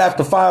 They'd have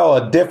to file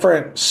a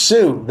different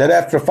suit. They'd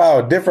have to file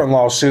a different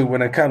lawsuit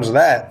when it comes to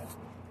that.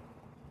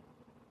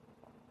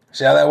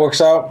 See how that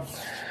works out?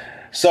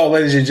 So,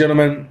 ladies and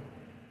gentlemen,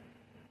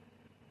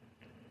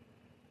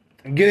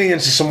 getting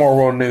into some more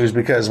world news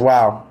because,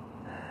 wow.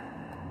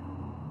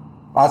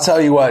 I'll tell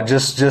you what,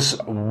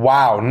 just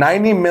wow.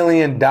 $90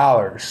 million.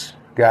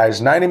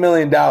 Guys, $90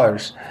 million.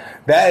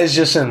 That is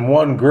just in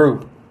one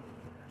group.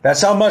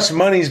 That's how much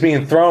money is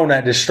being thrown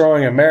at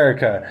destroying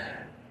America.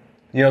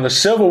 You know, the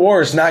Civil War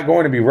is not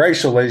going to be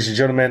racial, ladies and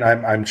gentlemen.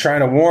 I'm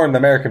trying to warn the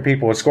American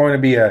people. It's going to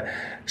be a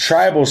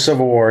tribal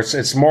civil war.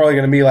 It's more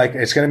going to be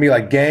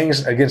like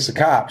gangs against the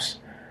cops.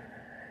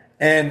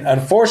 And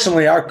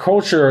unfortunately, our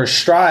culture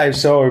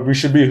strives, so we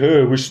should be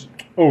here.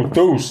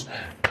 Deuce,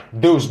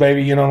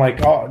 baby. You know,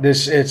 like, oh,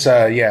 this, it's,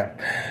 yeah.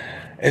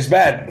 It's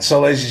bad.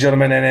 So, ladies and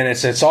gentlemen, and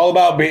it's all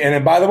about being,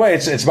 and by the way,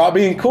 it's about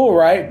being cool,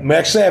 right? We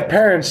actually have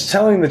parents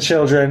telling the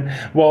children,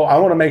 well, I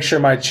want to make sure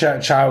my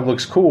child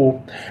looks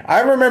cool.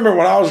 I remember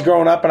when I was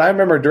growing up, and I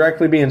remember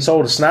directly being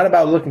told, it's not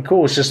about looking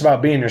cool, it's just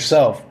about being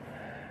yourself.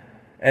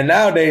 And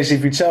nowadays,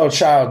 if you tell a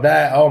child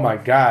that, oh my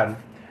God,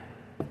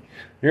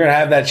 you're going to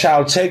have that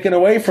child taken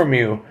away from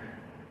you.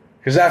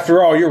 Because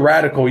after all, you're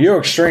radical, you're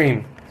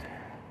extreme.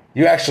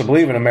 You actually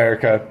believe in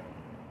America.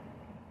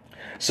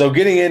 So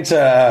getting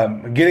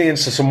into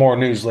some more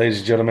news, ladies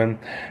and gentlemen.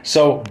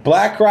 So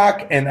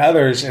BlackRock and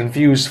others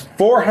infused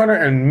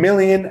 $400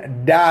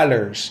 million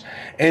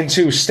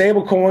into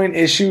stablecoin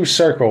issue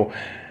Circle.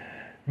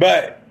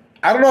 But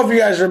I don't know if you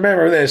guys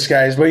remember this,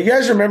 guys, but you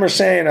guys remember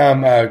saying,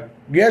 do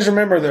you guys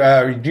remember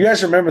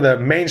the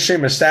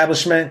mainstream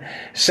establishment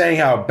saying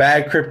how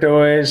bad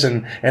crypto is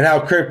and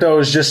how crypto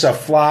is just a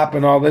flop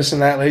and all this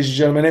and that, ladies and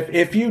gentlemen?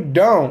 If you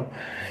don't,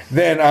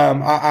 then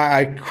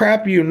I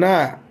crap you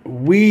not.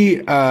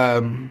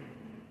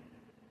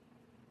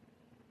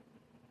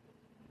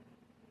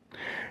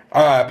 I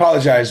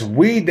apologize.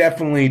 We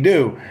definitely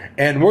do.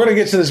 And we're going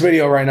to get to this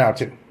video right now,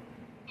 too. Bitcoin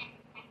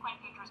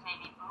futures may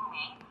be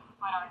booming,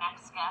 but our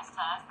next guest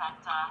says that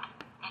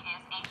it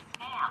is a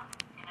scam.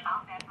 In an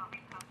op-ed for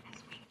Repost this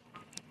week,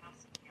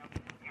 Repost CEO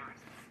Harris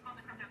called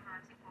the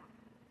cryptocurrency, quote,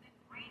 the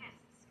greatest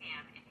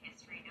scam in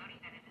history, noting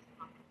that it is a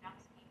pump and dump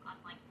scheme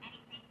unlike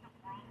anything the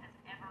world has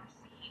ever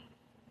seen.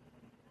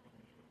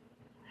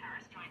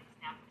 Harris joins us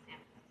now from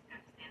San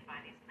Francisco to stand by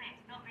these claims.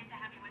 Bill, great to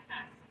have you with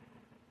us.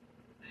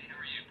 Hey, how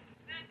are you?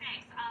 Good,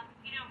 thanks.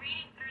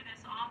 Reading through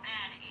this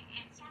op-ed,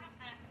 it's sort of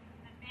the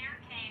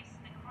bear case,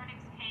 the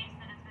critics' case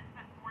that has been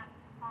put forth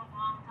for a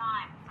long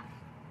time.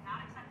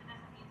 Not accepted as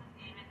a means of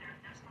payment.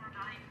 There's no store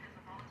value because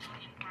of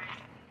volatility in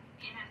price.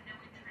 It has no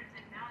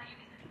intrinsic value.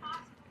 Is it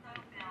possible,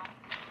 though, Bill,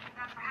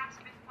 that perhaps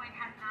Bitcoin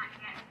has not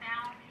yet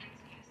found its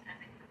use as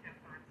a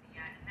cryptocurrency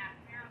yet, and that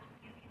we're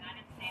looking in the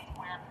United States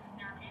where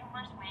there are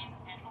numerous ways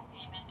of digital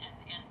payment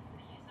and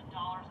the use of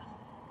dollars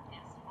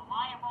is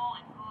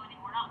reliable and good,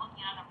 and we're not looking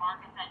at other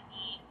markets that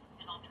need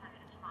an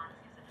alternative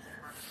currency such as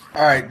cryptocurrency?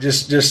 All right,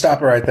 just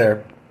stop it right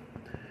there.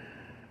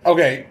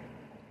 Okay,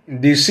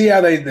 do you see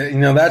how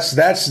that's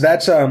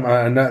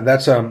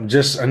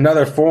just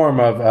another form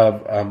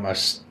of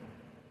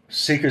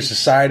secret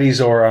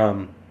societies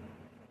or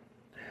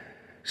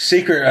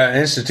secret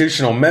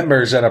institutional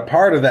members that are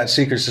part of that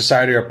secret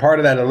society or part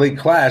of that elite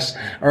class,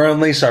 or at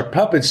least are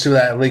puppets to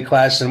that elite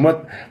class. And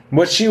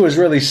what she was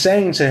really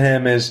saying to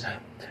him is,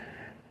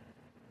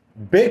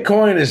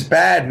 Bitcoin is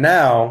bad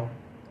now,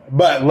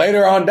 but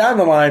later on down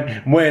the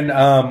line, when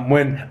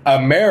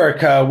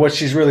America, what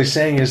she's really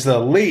saying is the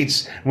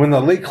elites, when the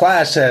elite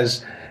class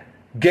has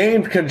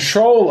gained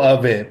control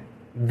of it,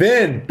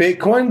 then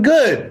Bitcoin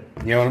good.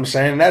 You know what I'm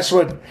saying? That's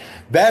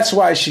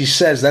why she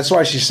says, that's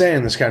why she's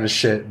saying this kind of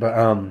shit.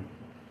 But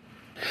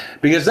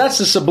because that's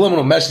the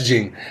subliminal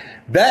messaging.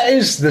 That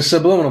is the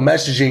subliminal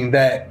messaging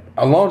that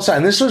a long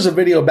time. This was a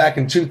video back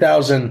in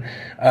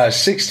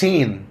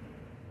 2016,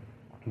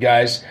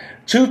 guys.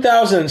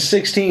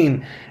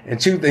 2016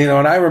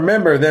 and I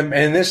remember them,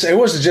 and it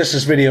wasn't just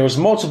this video, it was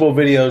multiple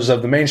videos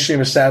of the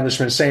mainstream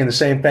establishment saying the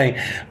same thing.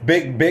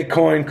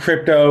 Bitcoin,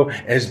 crypto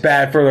is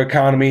bad for the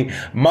economy,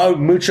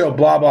 mucho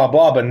blah blah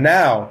blah. But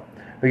now,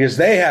 because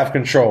they have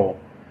control,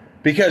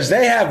 because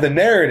they have the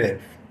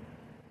narrative,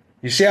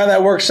 you see how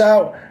that works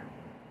out?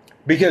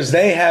 Because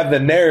they have the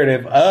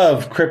narrative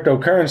of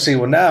cryptocurrency.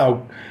 Well,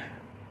 now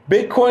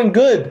Bitcoin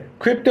good,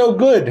 crypto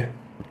good.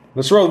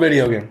 Let's roll the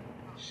video again.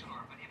 Sure,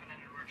 but even in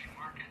emerging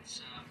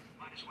markets,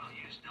 might as well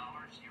use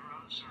dollars,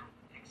 euros, or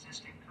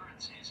existing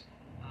currencies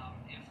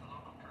if the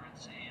local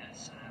currency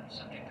is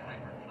subject to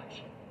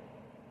hyperinflation.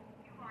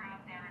 You are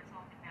out there in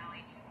Silicon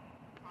Valley. You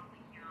probably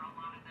hear a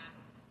lot of the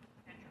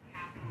venture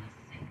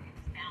capitalists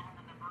expound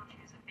on the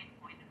virtues of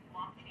Bitcoin and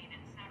blockchain,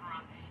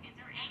 etc. Is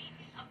there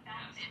anything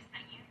about this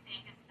that you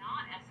think is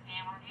not a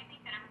scam, or do you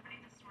think that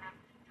everybody's just sort of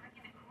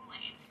drinking the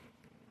Kool-Aid?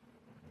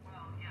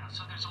 Well, yeah,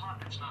 so there's a lot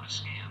that's not a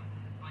scam.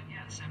 But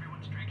yes,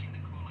 everyone's drinking the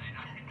Kool-Aid.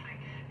 I think,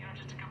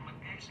 just a couple of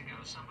days ago,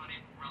 somebody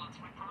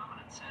relatively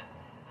prominent said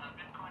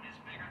Bitcoin is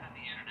bigger than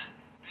the internet,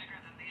 bigger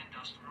than the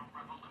Industrial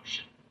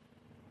Revolution.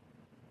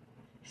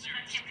 Is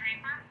that Tim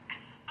Draper?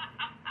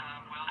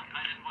 Well,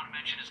 I didn't want to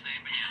mention his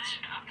name, but yes.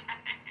 Okay.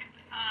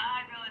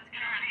 I feel it's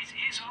good. And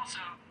he's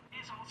also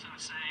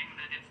saying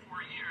that in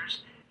 4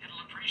 years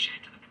it'll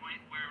appreciate to the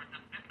point where the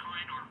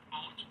Bitcoin or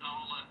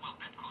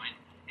Bitcoin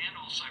and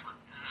all cyber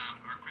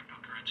or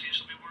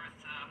cryptocurrencies will be worth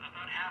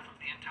about half of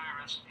the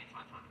entire S&P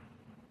 500.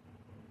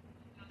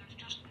 So there's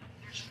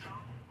no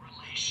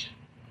relation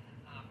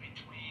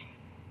between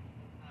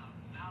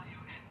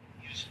value and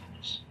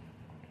usefulness.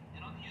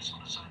 And on the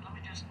usefulness side, let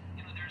me just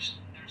there's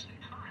the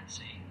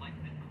currency like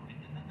Bitcoin,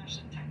 and then there's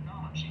the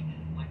technology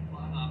like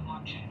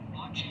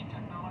blockchain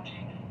technology.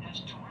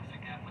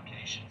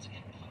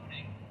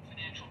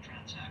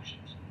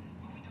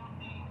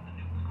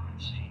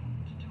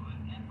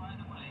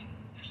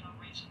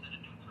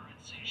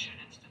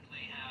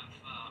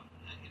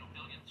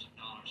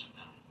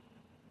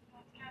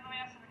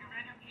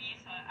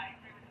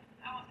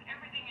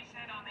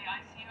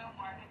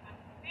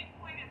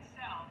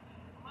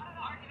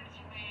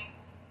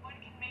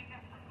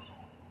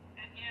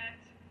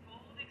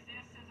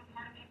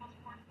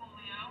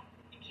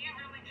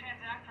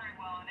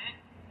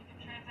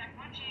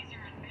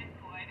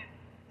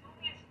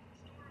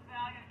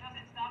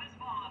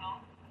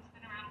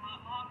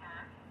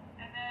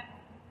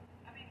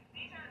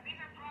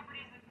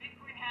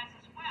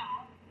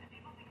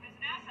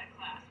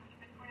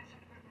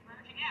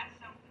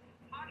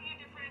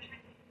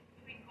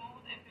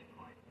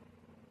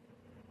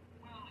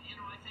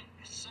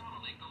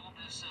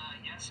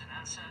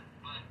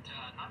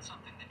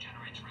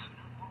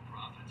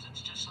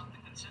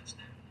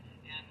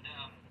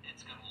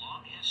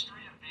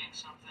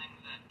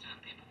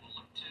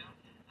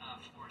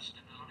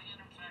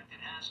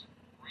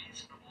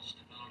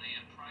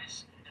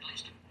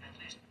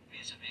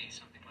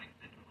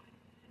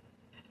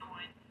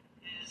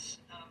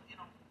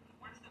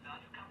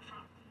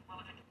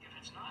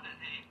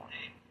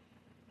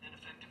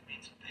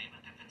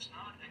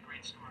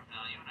 great store of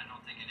value, and I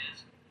don't think it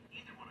is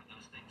either one of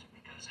those things,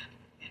 because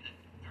in the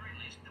very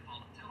least, the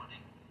volatility,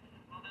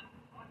 well then,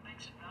 what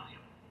makes it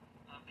valuable?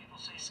 People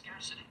say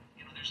scarcity.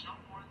 There's no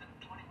more than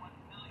 21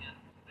 million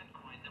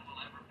Bitcoin that will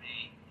ever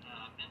be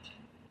minted.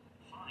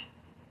 Fine.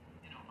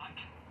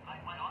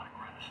 My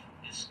autograph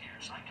is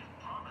scarce. I can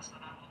promise that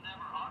I will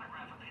never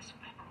autograph a piece of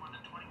paper more than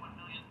 21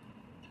 million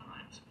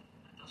times.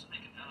 That doesn't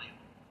make it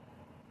valuable.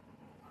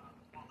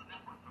 Well, the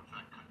network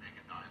effect could make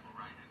it valuable,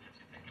 right? And if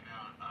you think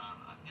about,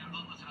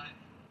 listen,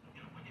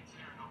 we can sit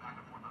here and go back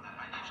and forth on that.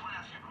 I just want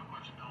to ask you a quick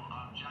question, Bill.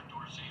 Jack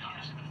Dorsey,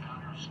 obviously the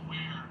founder of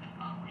Square,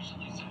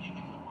 recently said he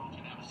thinks the world's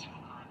going to have a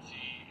single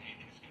currency. He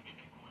thinks it's going to be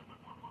Bitcoin,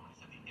 but more importantly,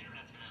 said the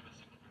internet's going to have a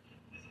single currency.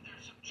 Isn't there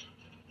some truth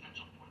to the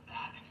potential for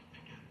that if you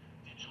think of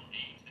digital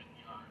age that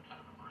we are kind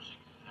of immersing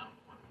into how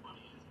important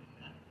money is in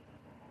that?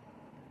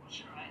 Well,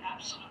 sure. I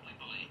absolutely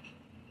believe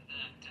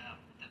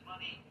that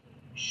money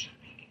should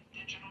be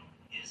digital,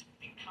 is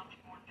becoming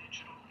more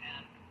digital,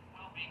 and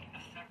will be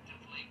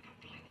effectively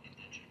completely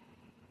digital.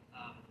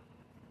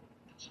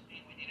 Doesn't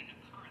mean we need a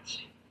new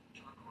currency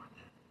to record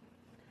that.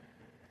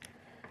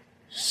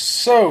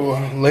 So,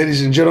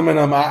 ladies and gentlemen,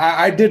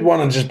 I did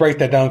want to just break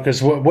that down,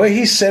 because what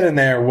he said in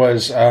there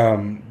was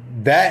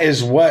that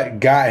is what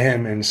got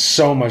him in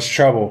so much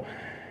trouble.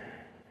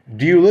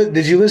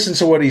 Did you listen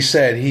to what he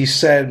said? He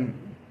said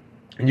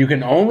you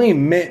can only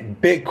mint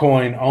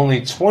Bitcoin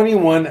only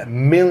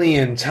 21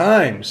 million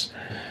times.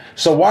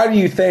 So why do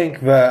you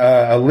think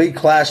the elite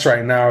class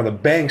right now, or the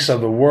banks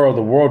of the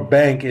World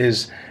Bank,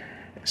 is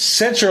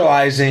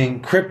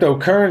centralizing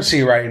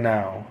cryptocurrency right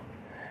now?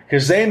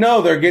 Because they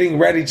know they're getting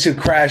ready to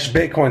crash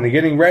Bitcoin. They're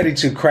getting ready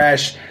to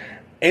crash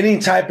any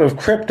type of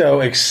crypto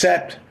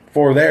except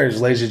for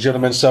theirs, ladies and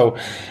gentlemen. So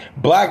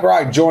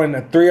BlackRock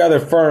joined 3 other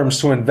firms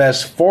to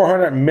invest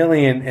 $400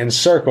 million in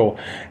Circle,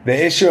 the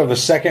issue of the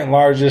second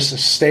largest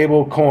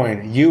stable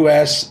coin,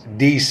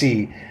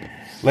 USDC.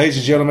 Ladies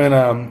and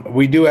gentlemen,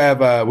 we do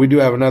have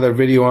another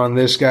video on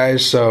this,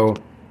 guys. So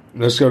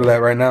let's go to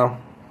that right now.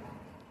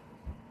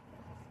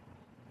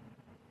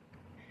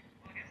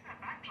 Well, against that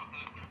backdrop,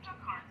 though,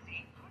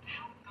 cryptocurrency could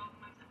help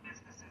governments and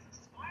businesses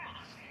as well.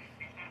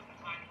 If there's the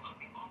title of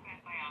the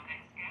op-ed by our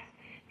next guest,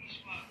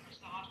 Ishwa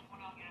Prasad,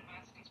 Cornell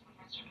University's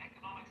Professor of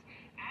Economics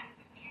and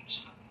the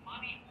Future of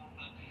Money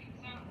author.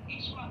 So,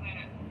 Ishwa,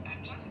 then,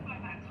 judging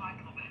by that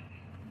title of it,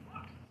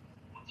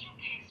 what's your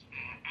case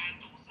there?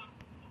 And also,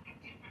 what can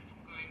keep it from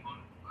going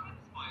on? Could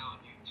spy on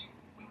you too?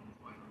 Will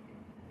spy on you?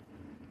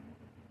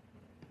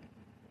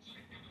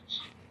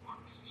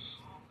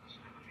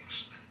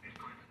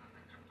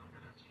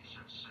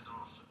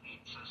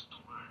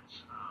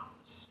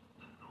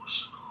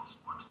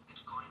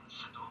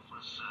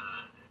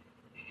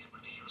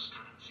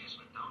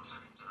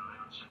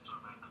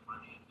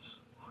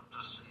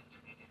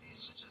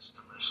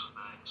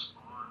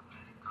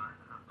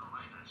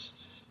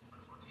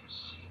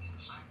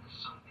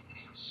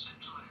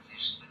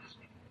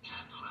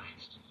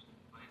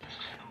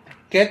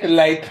 Get the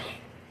light.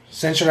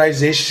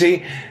 Centralization.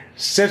 See?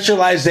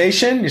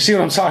 Centralization. You see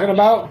what I'm talking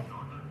about?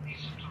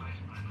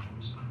 Decentralized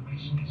platforms are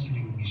basically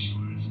sitting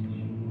issuers,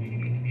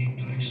 making it the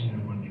interaction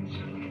of one can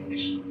settle an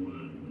additional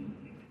word.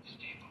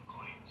 Stable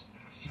coins,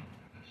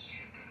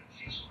 fiat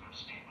currencies will have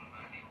stable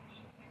value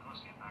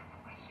because they're backed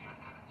up by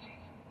fiat currencies.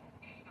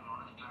 Gaining a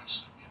lot of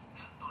traction again,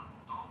 and on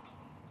top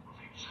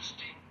of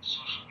existing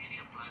social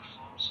media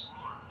platforms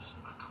or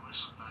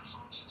commercial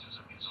platforms such as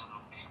Amazon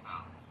or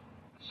PayPal.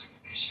 The second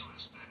issue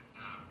is that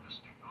this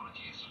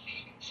technology is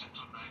leaving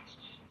central banks,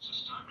 so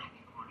start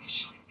talking about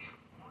issuing their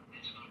own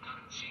digital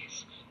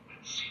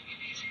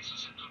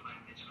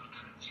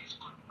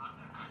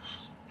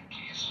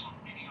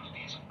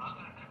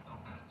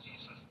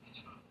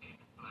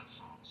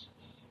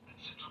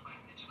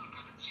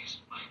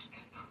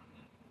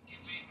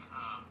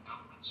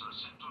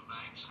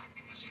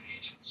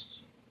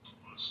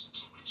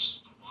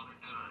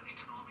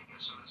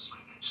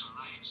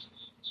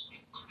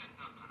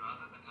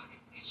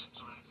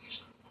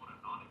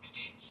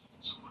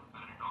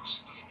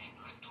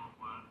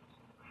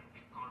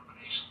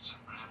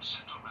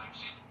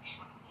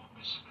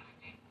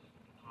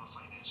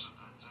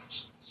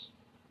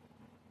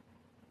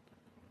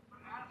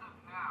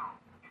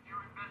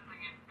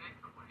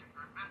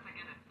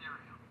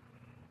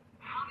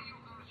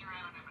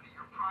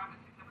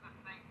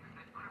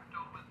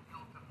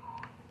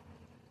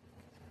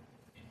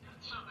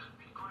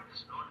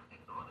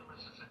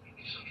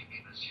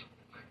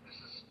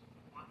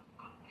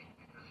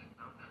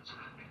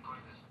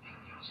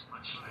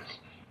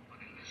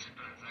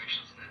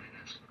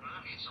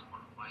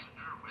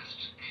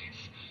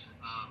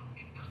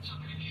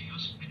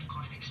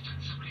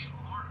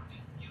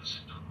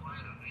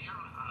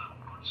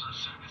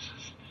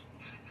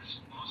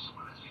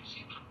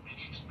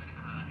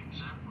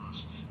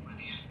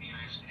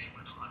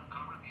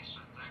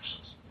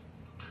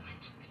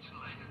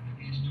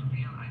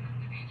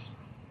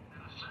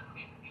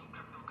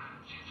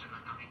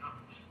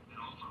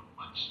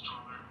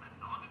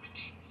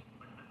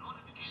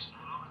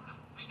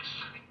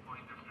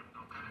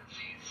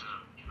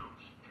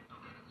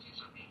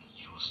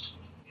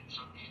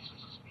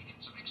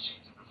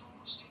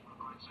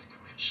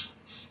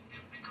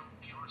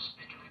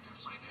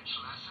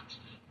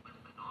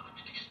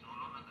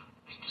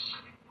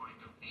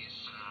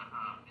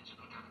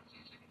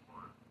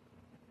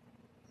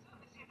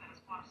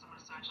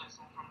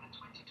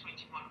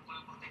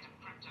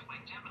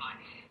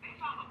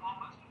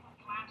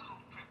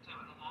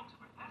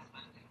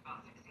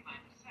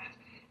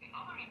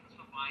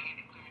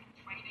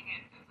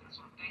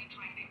sort of day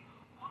trading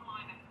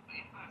online and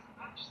in-person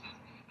purchases,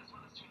 as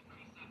well as to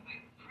increase the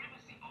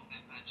privacy of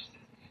their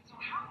purchases. So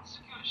how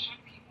secure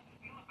should people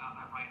feel about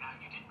that right now?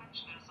 You did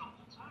mention there are some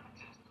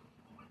alternatives.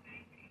 What would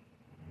they be?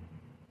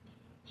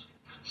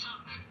 Concern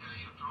that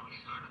you've probably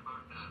heard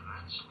about the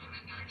ransomware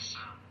attacks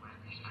where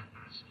these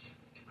hackers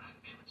demand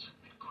payments in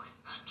Bitcoin.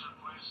 That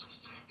requires a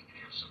fair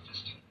degree of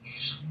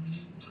sophistication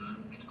to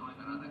learn Bitcoin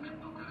and other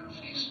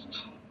cryptocurrencies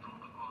through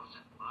protocols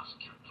that mask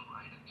your true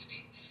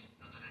identity.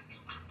 Now, there are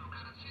new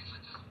cryptocurrencies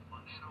such as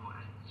Monero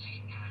and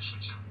Zcash,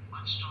 which have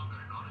much stronger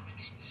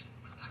anonymity,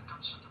 but that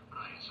comes with a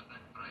price, and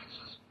that price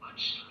is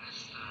much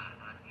less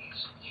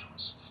ease of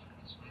use.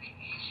 It's very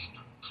easy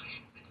to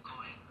trade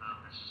Bitcoin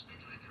as a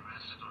speculative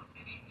asset on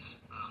many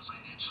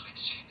financial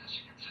exchanges.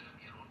 You can set up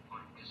your own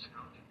Coinbase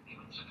account, you can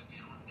even set up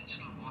your own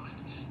digital wallet,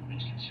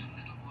 which gives you a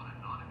little more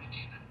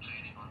anonymity than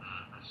trading on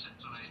a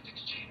centralized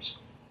exchange.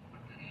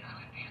 But the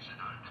reality is that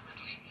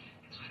ultimately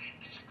it's very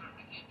difficult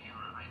to keep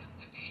your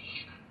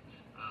identity hidden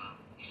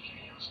if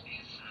you use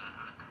these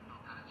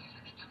cryptocurrencies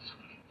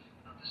extensively.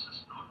 Now, this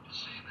is not to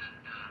say that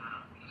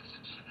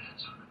illicit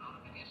finance or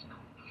anonymity is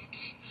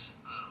completely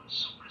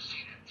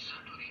superseded.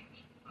 Certainly,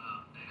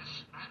 there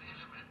is an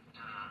element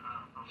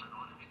of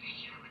anonymity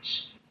here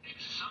which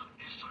takes some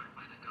effort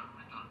by the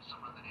government or some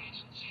other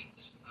agency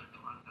to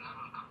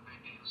unravel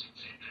compared to using,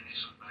 say, a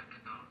traditional bank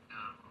account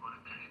or a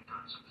credit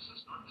card. So this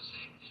is not to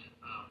say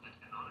that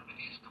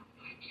anonymity is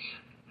completely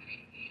and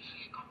very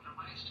easily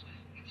compromised.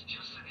 It's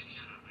just that if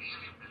you're a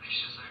really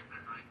malicious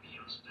actor trying to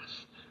use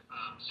this,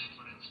 say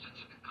for instance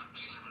at the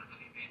country level to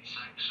evade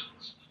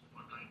sanctions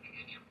or trying to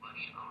get your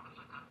money out of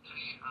the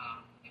country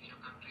if your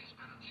country's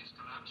currency is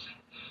collapsing,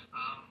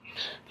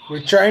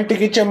 We're trying to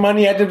get your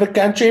money out of the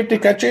country if the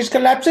country is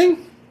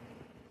collapsing?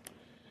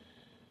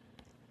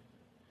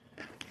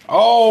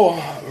 Oh,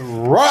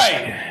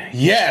 right.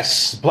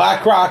 Yes,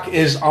 BlackRock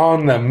is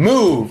on the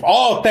move.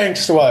 All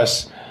thanks to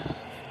us.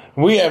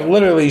 We have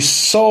literally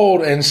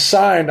sold and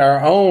signed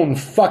our own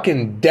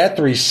fucking death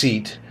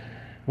receipt.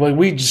 Like,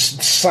 we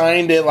just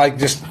signed it like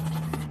just,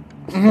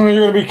 you're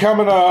going to be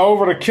coming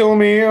over to kill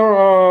me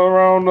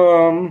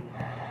around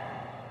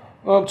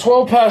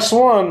 12 past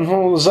 1.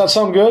 Does that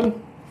sound good?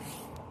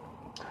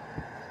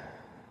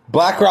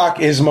 BlackRock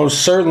is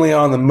most certainly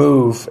on the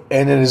move,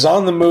 and it is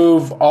on the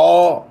move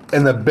all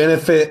in the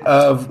benefit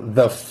of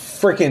the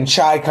freaking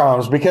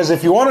Chi-Coms. Because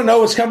if you want to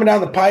know what's coming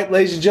down the pipe,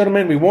 ladies and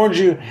gentlemen, we warned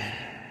you,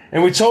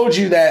 and we told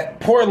you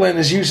that Portland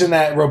is using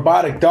that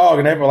robotic dog,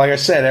 and like I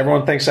said,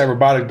 everyone thinks that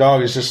robotic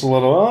dog is just a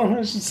little, oh,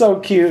 it's so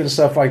cute and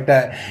stuff like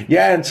that.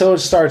 Yeah, until it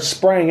starts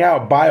spraying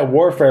out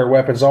biowarfare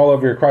weapons all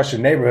over across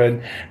your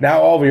neighborhood.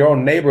 Now all of your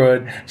own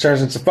neighborhood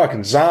turns into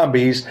fucking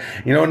zombies.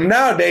 You know,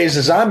 nowadays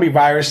the zombie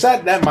virus,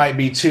 that might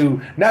be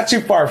not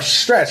too far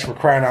stretched, for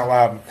crying out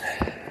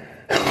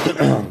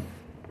loud.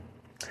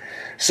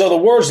 So the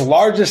world's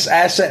largest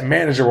asset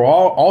manager will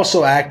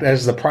also act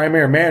as the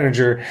primary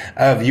manager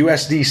of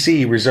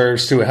USDC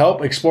reserves to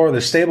help explore the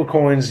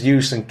stablecoin's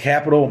use in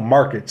capital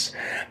markets.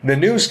 The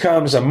news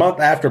comes a month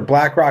after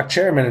BlackRock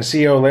chairman and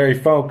CEO Larry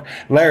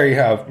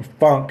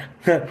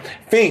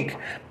Fink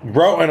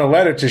wrote in a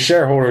letter to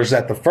shareholders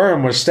that the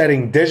firm was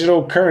studying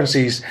digital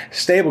currencies,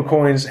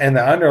 stablecoins, and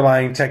the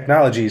underlying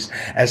technologies.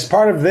 As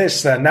part of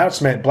this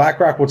announcement,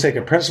 BlackRock will take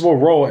a principal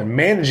role in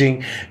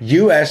managing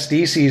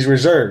USDC's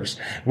reserves,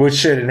 which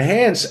should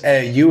enhance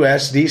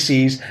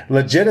USDC's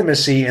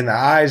legitimacy in the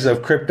eyes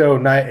of crypto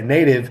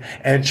native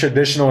and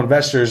traditional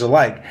investors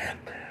alike.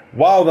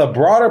 While the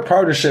broader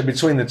partnership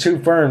between the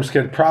two firms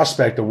could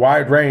prospect a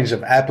wide range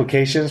of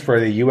applications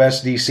for the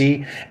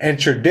USDC and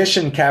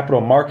tradition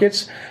capital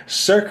markets,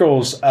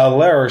 Circle's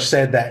Allaire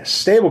said that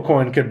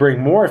stablecoin could bring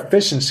more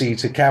efficiency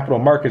to capital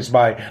markets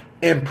by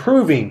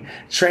improving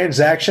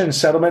transaction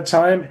settlement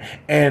time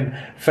and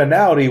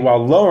finality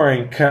while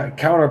lowering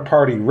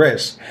counterparty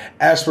risk.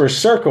 As for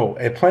Circle,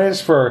 it plans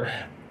for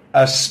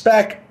a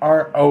SPAC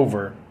aren't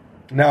over.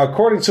 Now,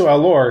 according to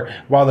Allure,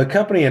 while the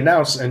company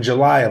announced in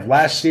July of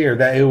last year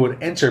that it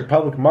would enter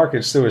public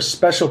markets through a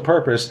special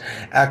purpose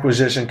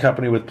acquisition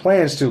company with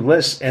plans to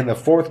list in the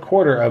fourth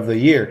quarter of the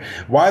year.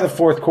 Why the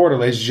fourth quarter,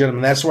 ladies and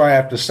gentlemen? That's why I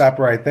have to stop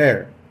right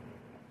there.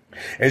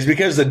 It's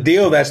because the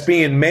deal that's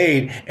being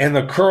made in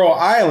the Kuril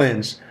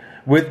Islands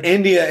with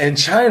India and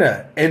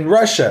China and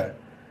Russia,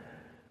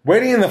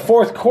 waiting in the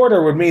fourth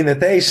quarter would mean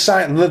that they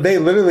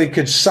literally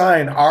could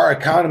sign our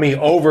economy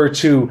over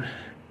to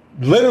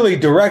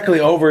directly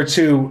over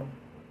to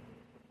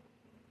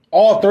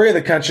all three of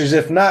the countries.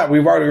 If not,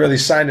 we've already really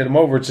signed them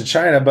over to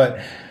China.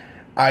 But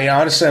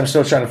I'm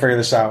still trying to figure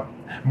this out.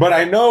 But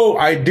I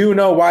do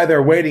know why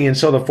they're waiting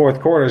until the fourth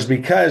quarter is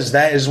because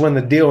that is when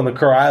the deal in the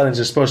Kuril Islands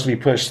is supposed to be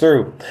pushed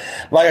through.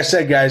 Like I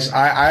said, guys,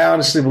 I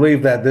honestly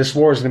believe that this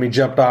war is going to be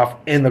jumped off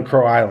in the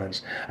Kuril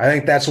Islands. I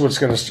think that's what's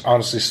going to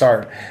honestly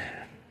start.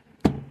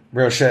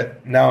 Real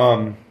shit.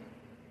 Now,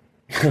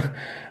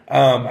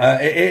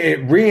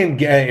 It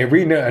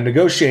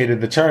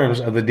renegotiated the terms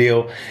of the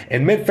deal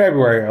in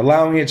mid-February,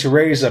 allowing it to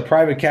raise a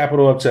private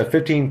capital up to a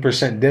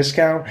 15%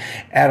 discount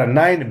at a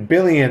 $9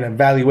 billion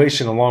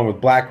valuation, along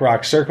with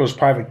BlackRock. Circle's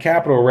private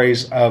capital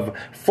raise of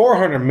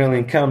 $400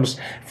 million comes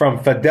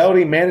from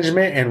Fidelity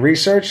Management and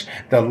Research,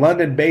 the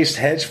London-based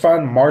hedge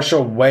fund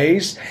Marshall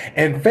Wace,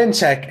 and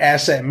fintech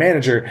asset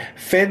manager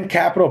Fin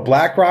Capital.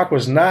 BlackRock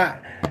was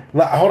not.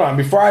 Hold on,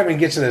 before I even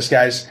get to this,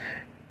 guys.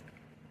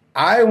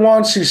 I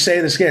want to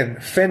say this again.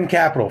 Fin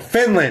Capital,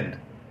 Finland,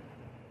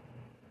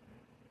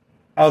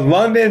 a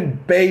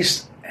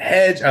London-based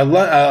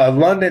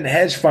London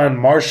hedge fund,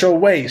 Marshall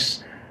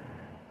Wace,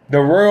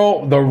 the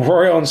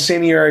royal and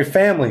senior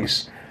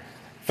families,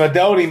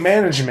 Fidelity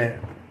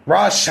Management,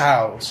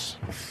 Rothschilds,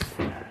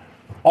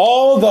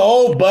 all the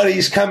old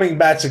buddies coming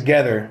back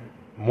together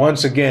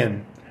once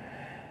again.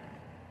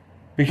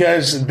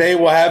 Because they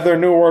will have their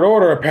New World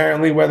Order,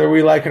 apparently, whether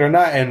we like it or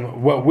not.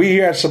 And what we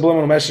here at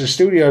Subliminal Message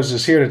Studios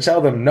is here to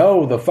tell them,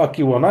 no, the fuck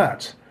you will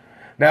not.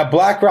 Now,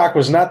 BlackRock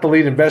was not the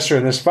lead investor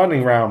in this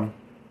funding round.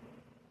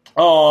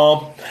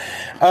 BlackRock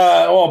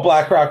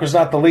was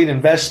not the lead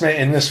investment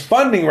in this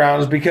funding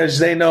round because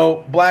they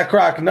know,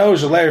 BlackRock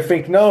knows, or Larry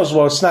Fink knows,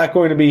 well, it's not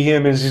going to be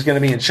him as he's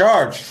going to be in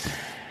charge.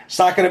 It's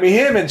not going to be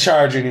him in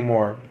charge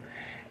anymore.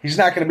 He's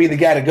not going to be the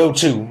guy to go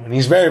to. And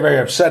he's very, very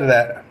upset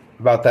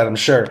about that, I'm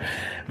sure.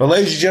 But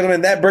ladies and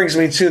gentlemen, that brings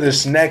me to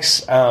this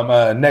next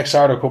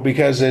article,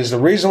 because it's the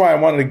reason why I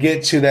wanted to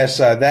get to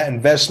that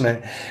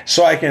investment,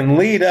 so I can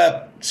lead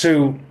up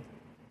to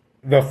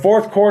the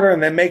fourth quarter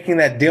and then making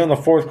that deal in the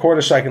fourth quarter,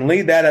 so I can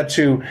lead that up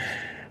to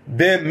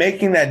them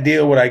making that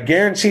deal. What I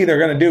guarantee they're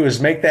going to do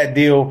is make that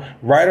deal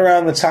right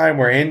around the time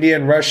where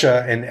India,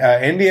 Russia,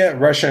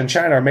 and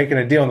China are making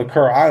a deal in the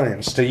Kuril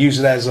Islands to use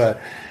it as a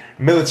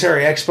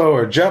military expo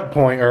or jump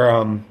point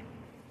or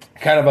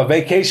kind of a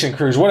vacation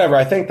cruise, whatever.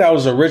 I think that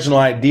was the original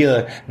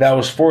idea that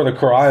was for the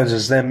Kuril Islands,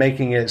 is them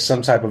making it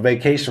some type of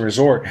vacation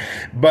resort.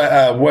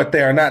 But what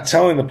they are not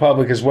telling the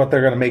public is what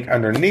they're going to make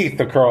underneath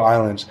the Kuril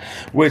Islands,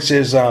 which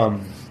is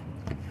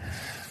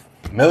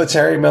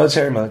military.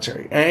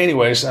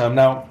 Anyways,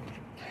 now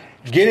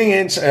getting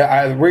into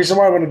the reason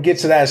why I want to get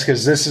to that is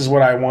because this is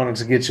what I wanted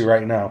to get to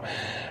right now.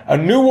 A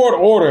new world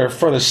order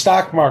for the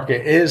stock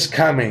market is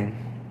coming.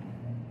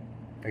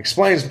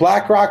 Explains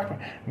BlackRock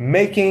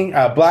making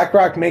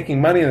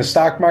money in the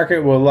stock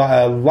market will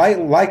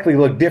likely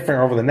look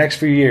different over the next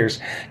few years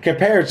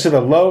compared to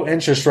the low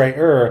interest rate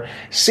era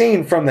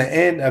seen from the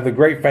end of the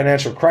great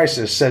financial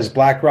crisis, says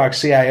BlackRock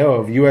CIO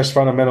of U.S.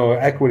 Fundamental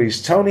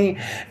Equities Tony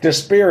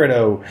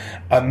DeSpirito.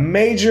 A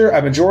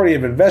majority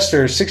of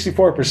investors,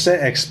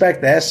 64%,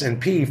 expect the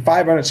S&P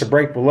 500 to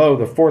break below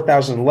the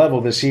 4,000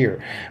 level this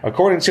year,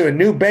 according to a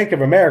new Bank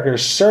of America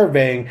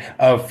surveying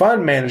of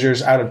fund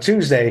managers out of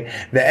Tuesday.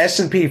 The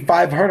S&P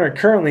 500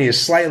 currently is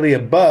slightly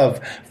above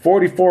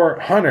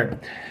 4,400.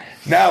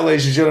 Now,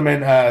 ladies and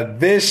gentlemen,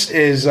 this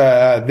is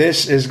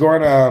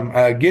going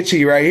to get to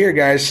you right here,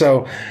 guys.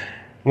 So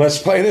let's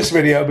play this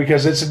video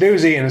because it's a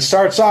doozy, and it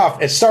starts off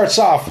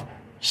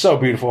so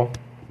beautiful. We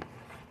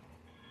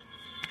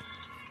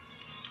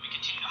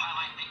continue to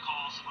highlight big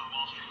calls on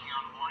Wall Street here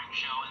on the morning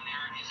show, and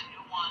there is a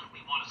new one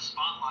we want to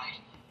spotlight.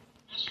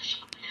 Investors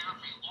should prepare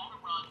for a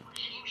longer-run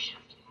regime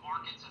shift in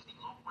markets as the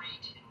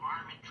low-rate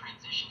environment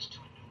transitions to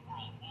a new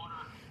world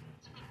order.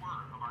 It's a good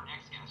word of our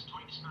next guest,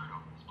 Tony DeSpirito,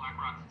 who's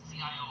BlackRock's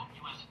CIO of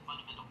U.S.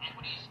 Fundamental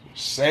Equities.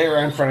 Say it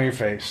right in front of your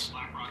face.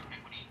 BlackRock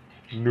Equity.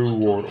 New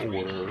World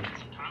Order.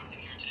 Some time with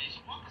him here today, so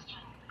walk us through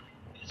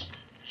this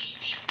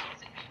regime shift.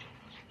 What's it mean to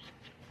investors?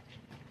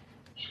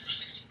 Sure, I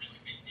think it's a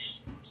really big deal,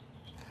 first of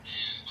all.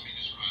 And let me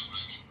describe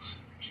what I mean by the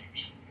regime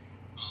shift.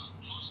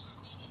 Post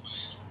the global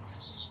financial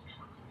crisis, we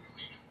were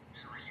clearly in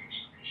a very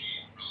unique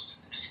regime relative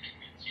to anything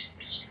we had seen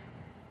in history.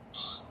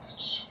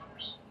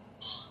 Consumers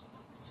were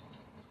really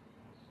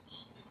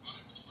they got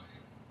into the way.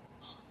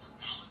 Their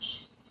balance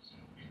sheet was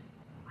in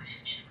pretty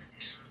need of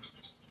repair. The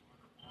middle was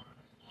underwater.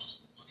 They lost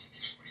money in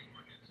the equity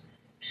markets. And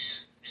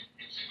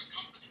same with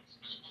companies,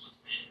 as well as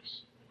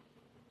banks.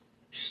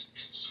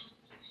 And so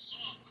what we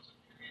saw was a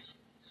period of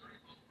very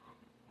low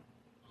growth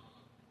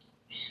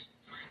and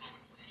very low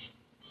inflation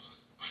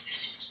by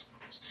any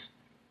historical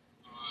standard.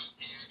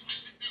 And I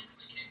think that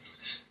really came to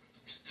an end with the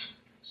pandemic.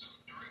 So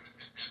during the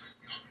pandemic,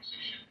 we obviously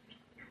shifted to a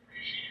new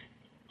regime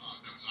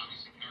that was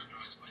obviously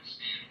characterized by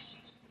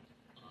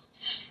stay-at-home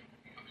tension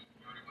becoming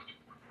very much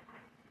more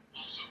important.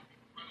 Also,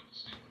 incredible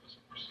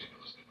stimulus, more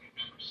stimulus than we've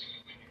ever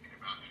seen when you think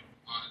about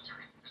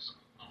monetary and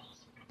fiscal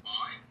policy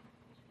combined.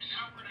 And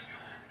now we're in a new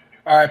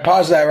All right,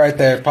 pause that right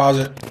there. Pause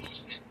it.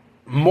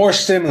 More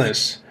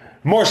stimulus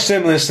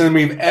than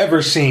we've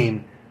ever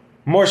seen.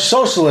 More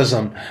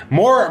socialism,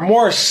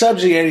 more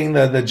subjugating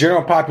the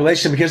general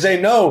population, because they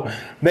know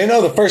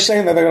the first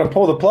thing that they're going to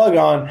pull the plug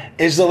on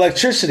is the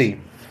electricity.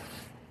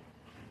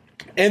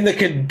 And the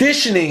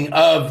conditioning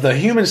of the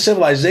human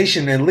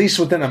civilization, at least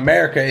within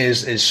America,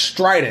 is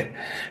strident.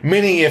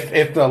 Meaning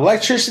if the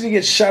electricity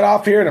gets shut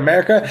off here in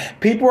America,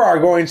 people are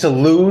going to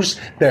lose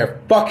their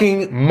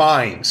fucking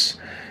minds.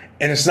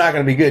 and it's not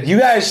going to be good. You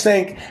guys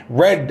think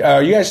Red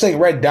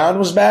Dawn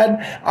was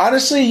bad?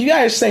 Honestly, you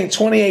guys think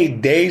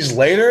 28 Days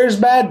Later is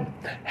bad?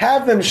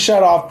 Have them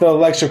shut off the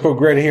electrical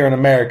grid here in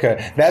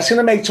America. That's going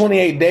to make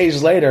 28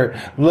 Days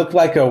Later look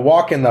like a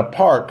walk in the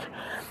park.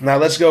 Now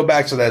let's go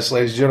back to this,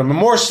 ladies and gentlemen.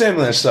 More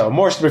stimulus, though.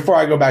 Before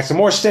I go back to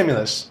more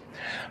stimulus.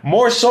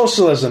 More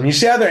socialism. You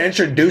see how they're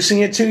introducing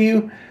it to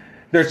you?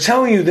 They're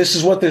telling you this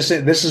is what this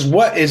is. This is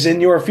what is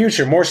in your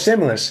future. More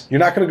stimulus. You're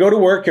not going to go to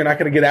work. You're not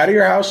going to get out of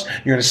your house.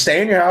 You're going to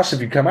stay in your house.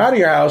 If you come out of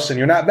your house and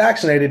you're not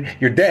vaccinated,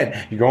 you're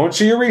dead. You go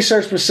into your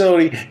research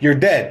facility, you're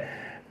dead.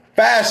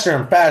 Faster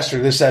and faster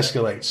this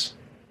escalates.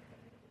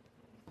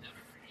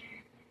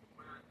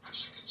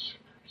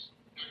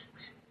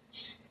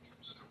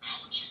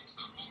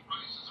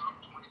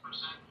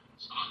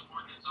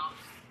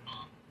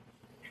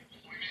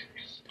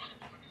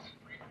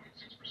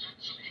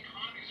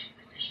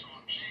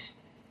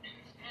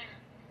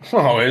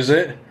 Oh, is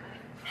it?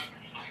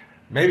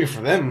 Maybe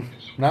for them,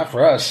 not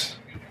for us.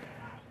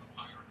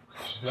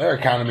 Their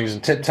economy's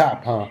in tip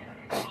top, huh?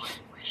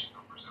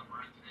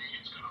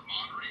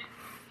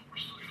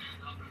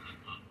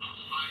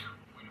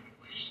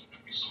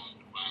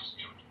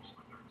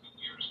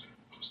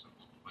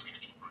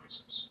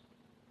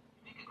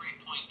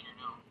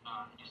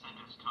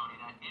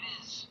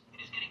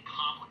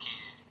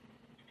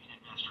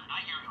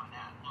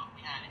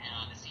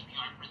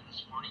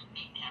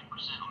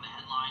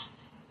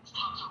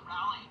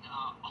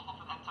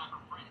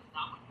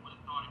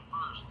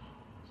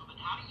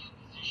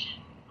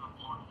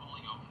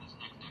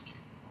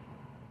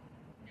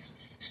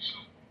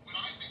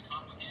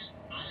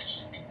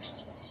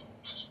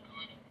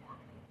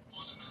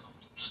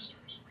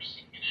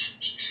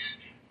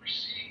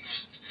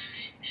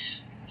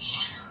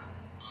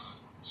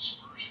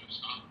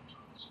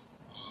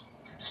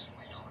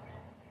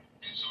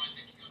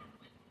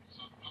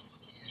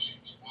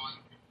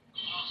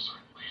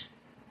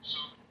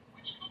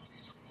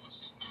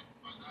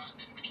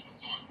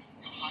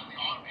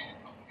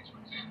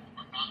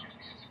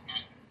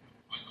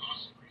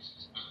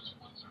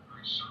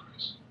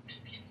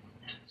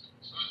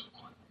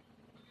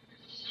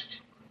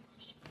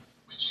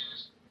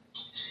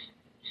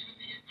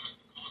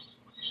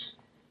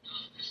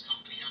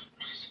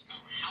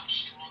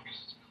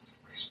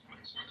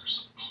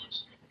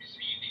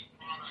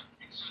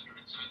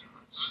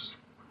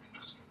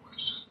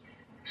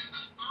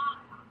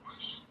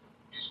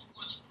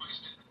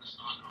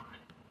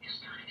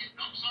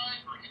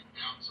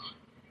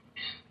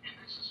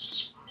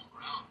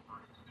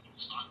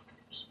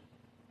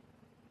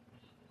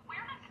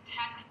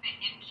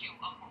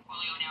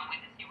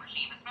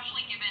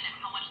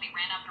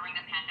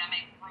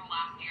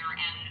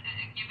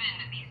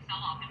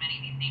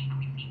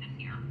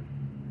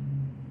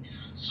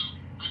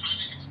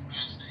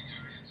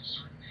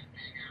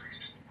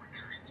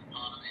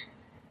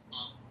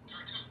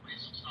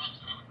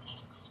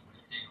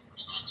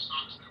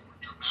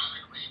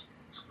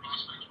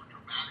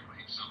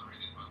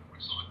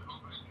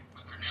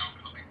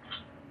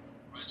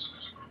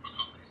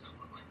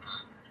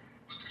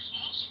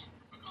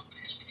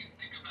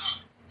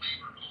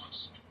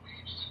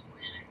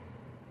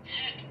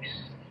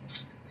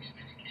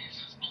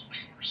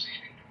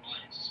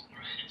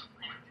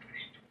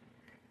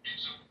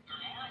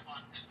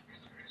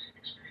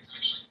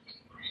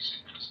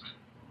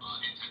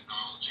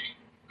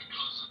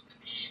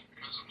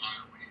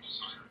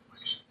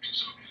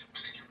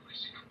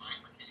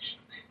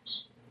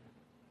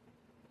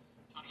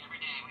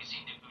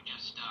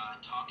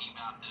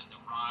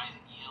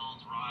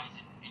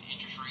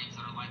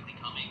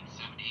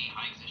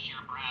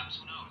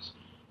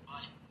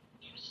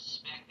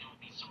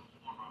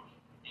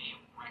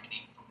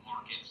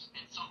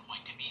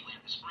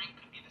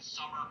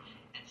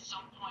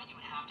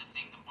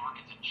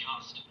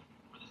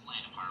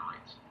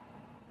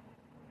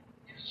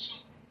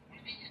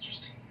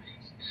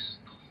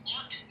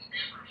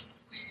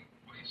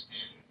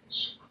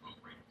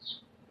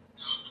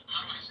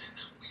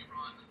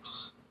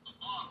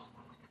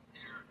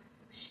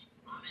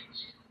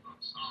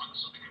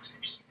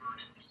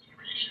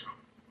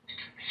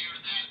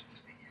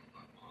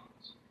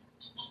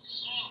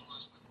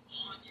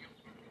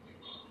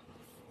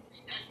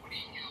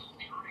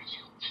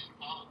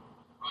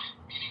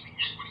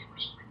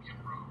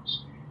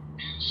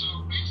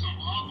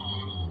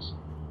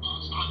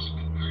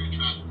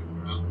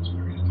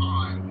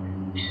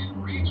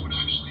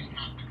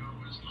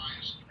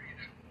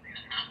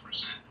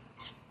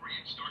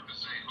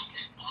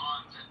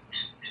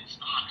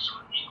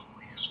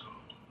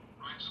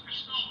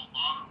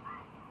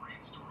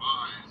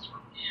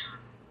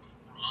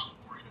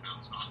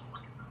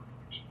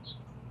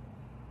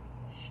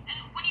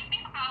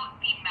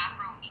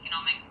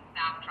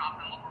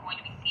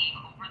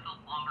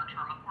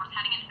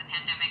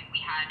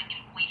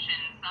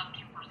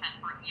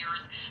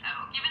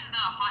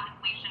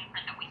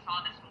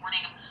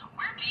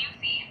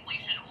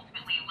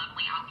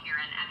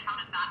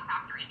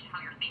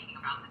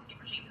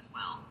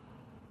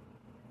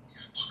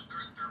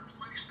 There are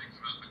plenty of things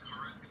about the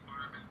current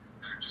environment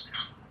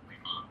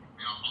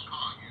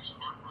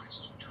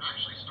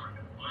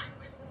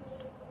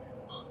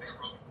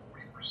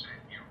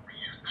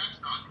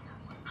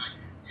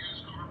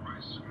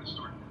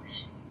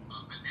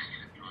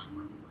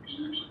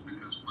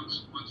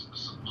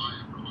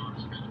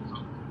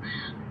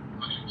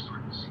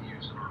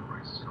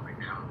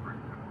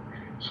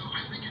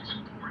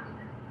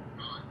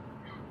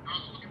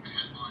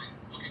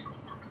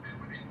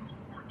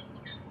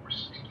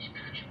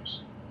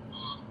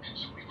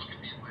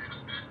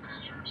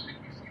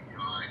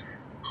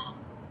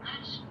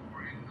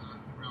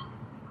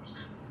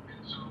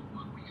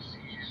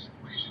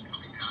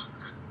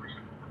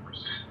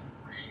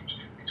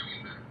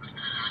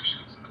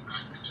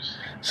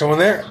So when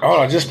they're,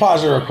 hold on, just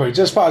pause it real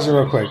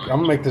quick. I'm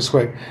gonna make this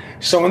quick.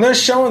 So when they're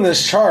showing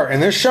this chart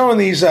and they're showing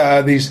these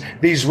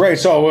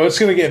rates, oh well, it's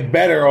gonna get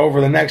better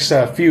over the next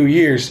few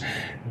years.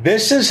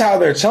 This is how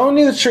they're telling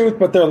you the truth,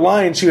 but they're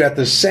lying to you at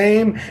the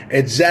same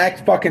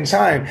exact fucking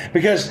time,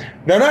 because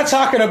they're not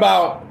talking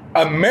about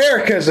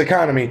America's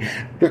economy.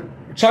 They're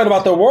talking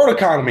about the world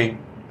economy.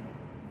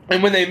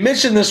 And when they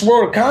mention this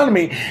world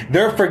economy,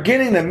 they're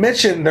forgetting to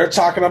mention they're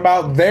talking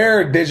about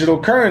their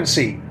digital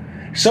currency.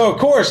 So of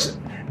course,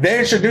 they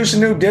introduce a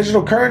new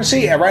digital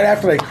currency, and right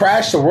after they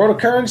crash the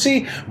world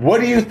currency, what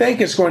do you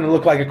think it's going to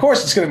look like? Of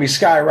course, it's going to be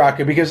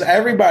skyrocket, because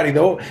everybody,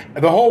 the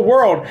whole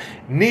world,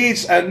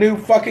 needs a new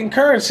fucking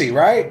currency,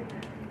 right?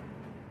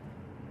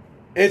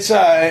 It's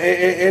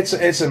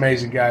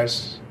amazing,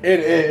 guys. It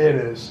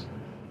is.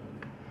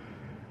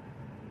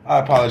 I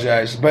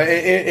apologize, but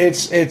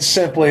it's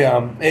simply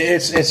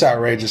it's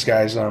outrageous,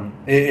 guys.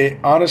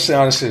 Honestly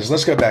is.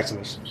 Let's go back to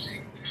this.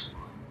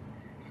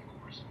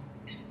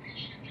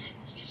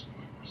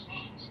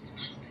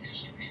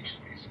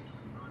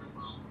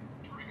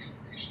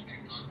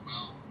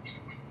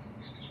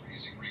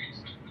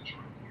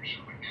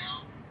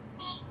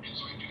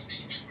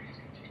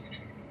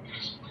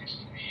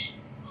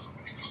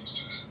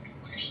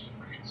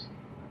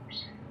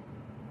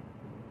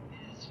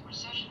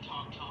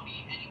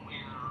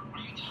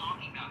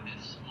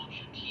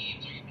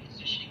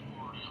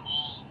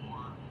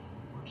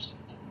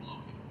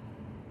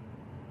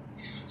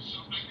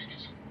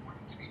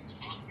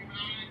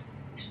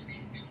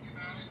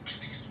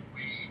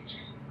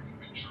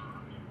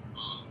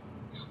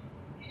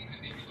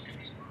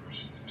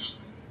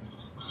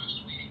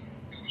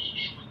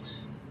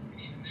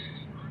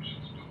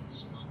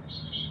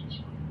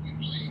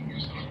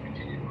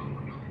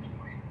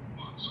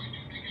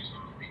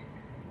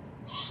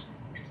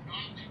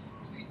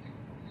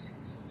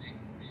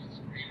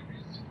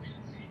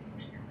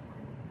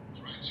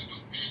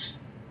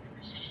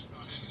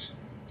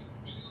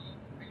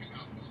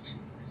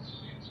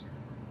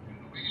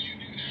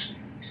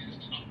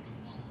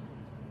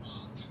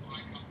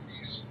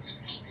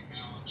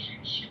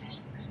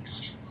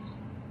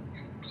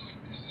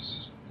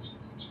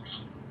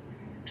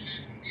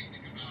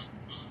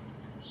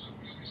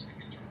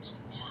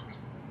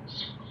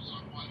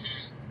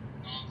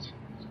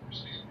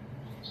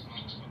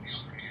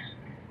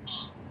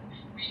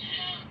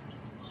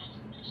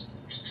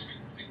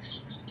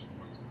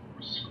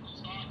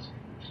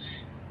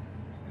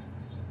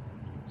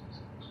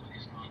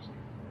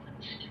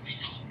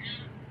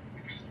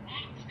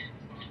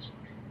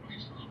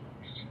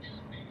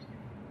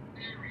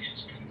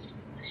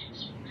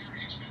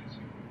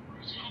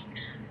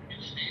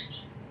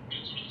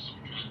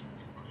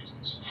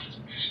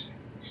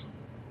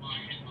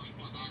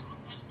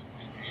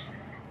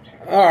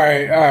 All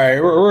right.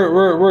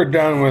 We're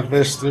done with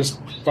this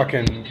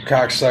fucking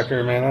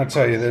cocksucker, man. I'll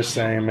tell you this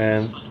thing,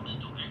 man.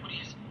 Fundamental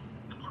equities.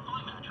 The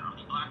portfolio manager of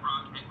the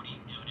BlackRock Equity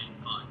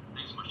Dividend Fund.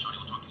 Thanks so much, Tony.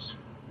 We'll talk to you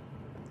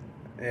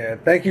soon. Yeah,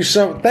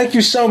 thank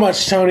you so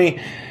much, Tony.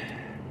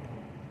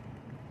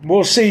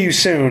 We'll see you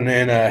soon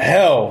in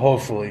hell,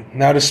 hopefully.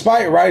 Now,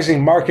 despite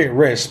rising market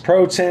risk,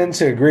 Pro tend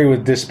to agree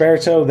with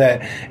Disperto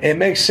that it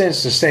makes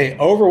sense to stay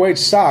overweight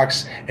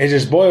stocks. It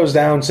just boils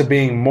down to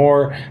being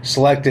more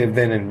selective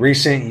than in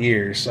recent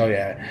years. Oh,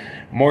 yeah.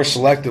 More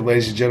selective,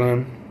 ladies and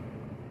gentlemen.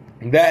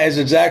 That is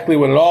exactly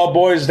what it all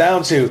boils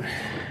down to.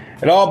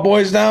 It all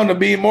boils down to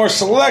being more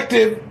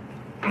selective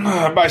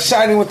by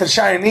siding with the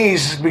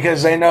Chinese,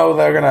 because they know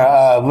they're going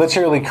to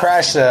literally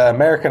crash the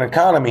American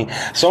economy.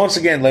 So once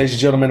again, ladies and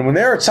gentlemen, when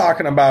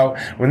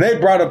they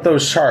brought up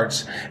those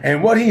charts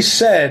and what he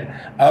said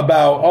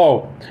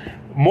about,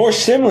 more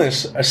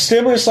stimulus, a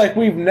stimulus like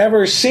we've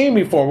never seen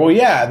before. Well,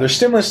 yeah, there's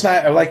stimulus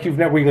not like we've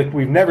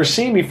never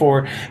seen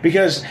before,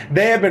 because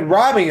they have been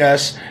robbing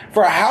us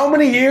for how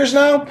many years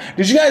now?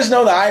 Did you guys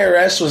know the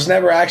IRS was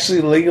never actually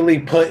legally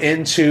put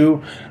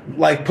into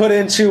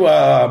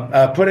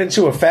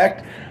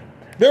effect?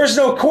 There was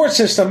no court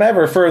system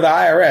ever for the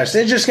IRS.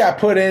 It just got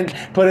put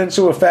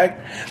into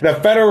effect. The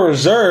Federal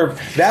Reserve,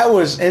 that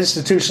was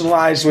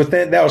institutionalized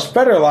that was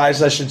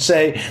federalized, I should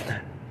say,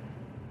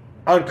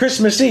 on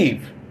Christmas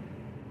Eve.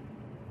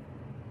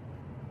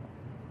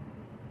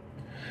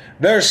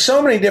 There's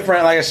so many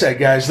different, like I said,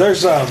 guys,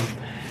 there's a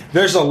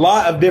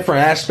lot of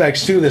different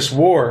aspects to this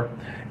war.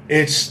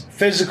 It's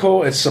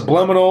physical, it's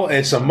subliminal,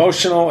 it's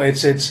emotional,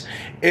 it's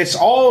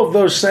all of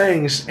those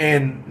things,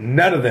 and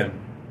none of them.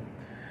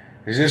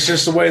 It's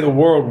just the way the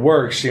world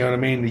works, you know what I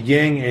mean? The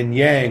yin and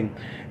yang.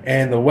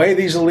 And the way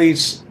these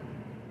elites,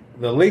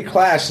 the elite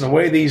class, and the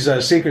way these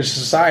secret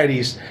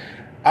societies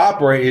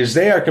operate is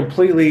they are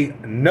completely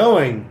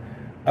knowing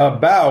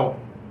about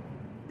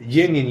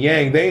yin and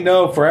yang. They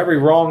know for every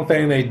wrong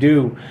thing they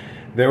do,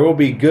 there will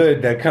be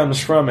good that comes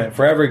from it.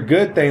 For every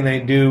good thing they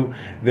do,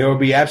 there will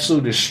be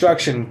absolute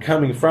destruction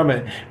coming from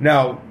it.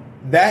 Now,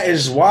 that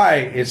is why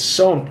it's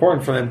so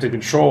important for them to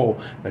control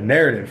the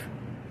narrative.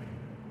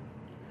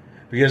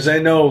 Because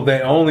they know they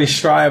only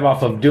strive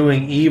off of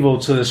doing evil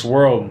to this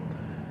world.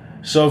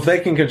 So if they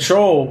can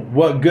control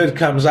what good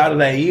comes out of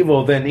that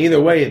evil, then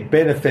either way it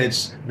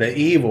benefits the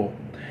evil.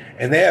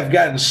 And they have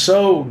gotten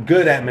so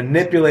good at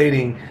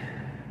manipulating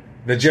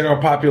the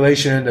general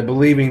population into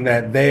believing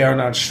that they are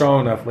not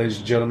strong enough, ladies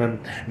and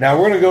gentlemen. Now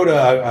we're going to go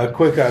to a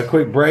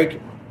quick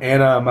break,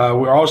 and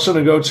we're also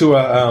going to go to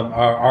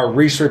our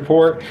Reese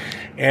report,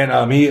 and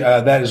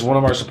that is one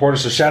of our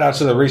supporters. So shout out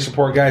to the Reese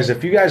report guys.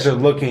 If you guys are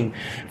looking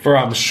for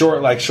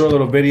short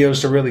little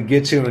videos to really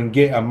get to and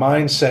get a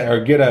mindset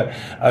or get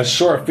a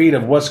short feed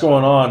of what's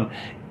going on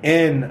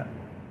in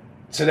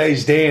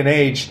today's day and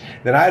age,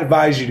 then I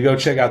advise you to go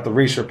check out the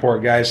Reese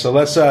report, guys. So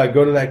let's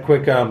go to that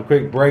quick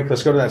break.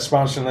 Let's go to that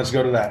sponsor and let's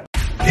go to that.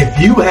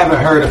 If you haven't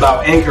heard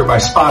about Anchor by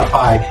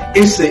Spotify,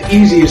 it's the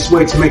easiest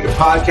way to make a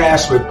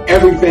podcast with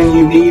everything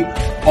you need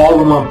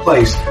all in one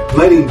place,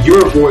 letting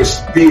your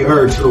voice be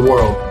heard to the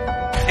world.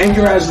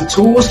 Anchor has the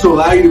tools to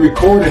allow you to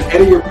record and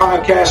edit your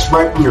podcast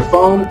right from your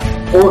phone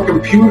or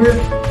computer,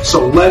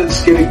 so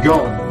let's get it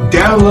going.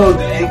 Download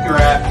the Anchor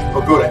app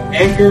or go to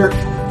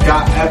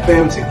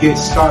anchor.fm to get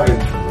started.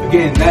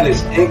 Again, that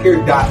is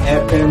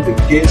anchor.fm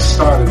to get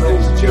started,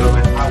 ladies and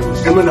gentlemen.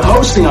 And when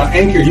hosting on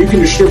Anchor, you can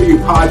distribute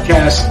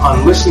podcasts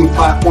on listening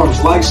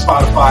platforms like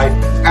Spotify,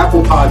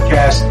 Apple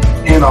Podcasts,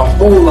 and a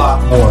whole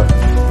lot more.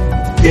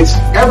 It's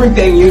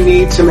everything you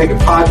need to make a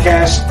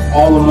podcast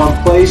all in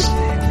one place.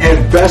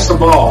 And best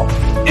of all,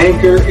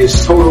 Anchor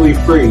is totally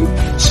free.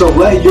 So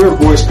let your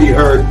voice be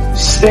heard.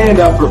 Stand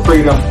up for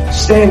freedom,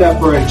 stand up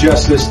for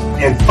injustice,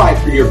 and fight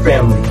for your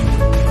family.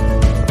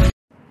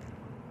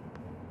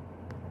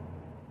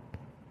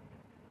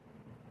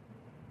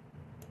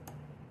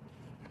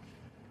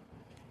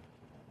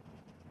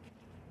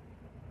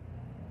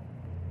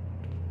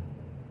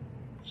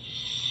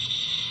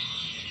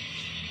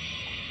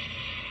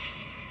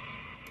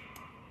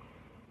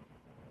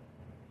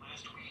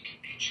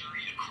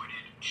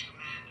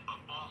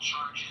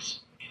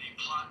 Charges in a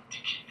plot to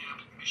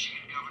kidnap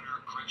Michigan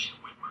Governor Gretchen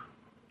Whitmer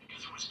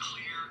because it was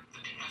clear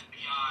that the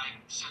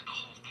FBI set the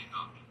whole thing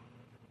up.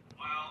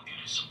 While it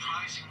is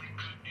surprisingly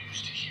good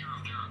news to hear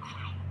of their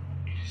acquittal,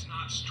 it is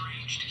not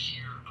strange to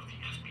hear of the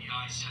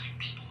FBI setting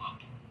people up.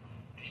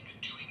 They've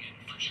been doing it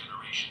for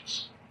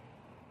generations.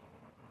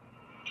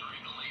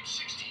 During the late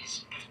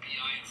 60s,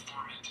 FBI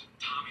informant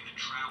Tommy the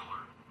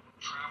Traveler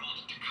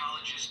traveled to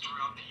colleges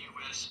throughout the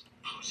U.S.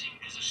 posing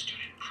as a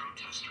student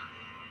protester.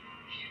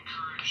 He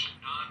encouraged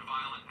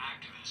nonviolent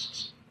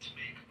activists to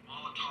make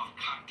Molotov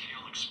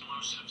cocktail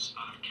explosives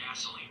out of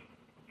gasoline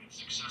and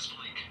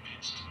successfully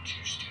convinced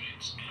two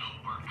students at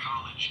Hobart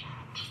College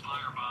to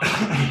firebomb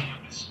the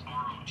campus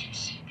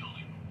ROTC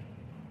building.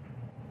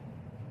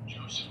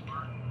 Joseph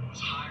Burton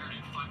was hired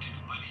and funded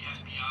by the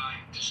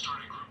FBI to start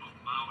a group of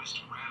Maoist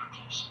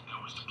radicals that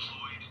was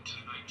deployed to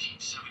the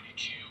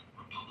 1972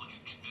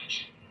 Republican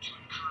Convention to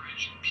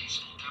encourage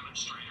peaceful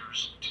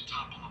demonstrators to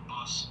topple a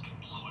bus and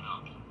blow it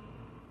up.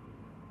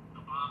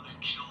 The bomb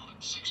that killed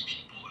 6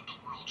 people at the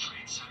World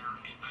Trade Center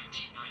in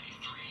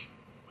 1993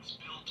 was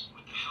built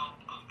with the help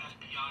of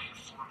FBI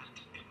informant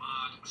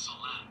Imad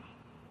Salem.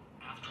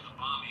 After the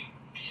bombing,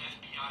 the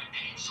FBI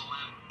paid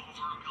Salem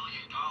over $1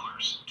 million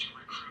to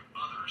recruit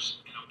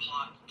others in a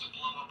plot to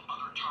blow up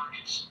other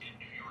targets in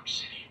New York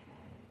City.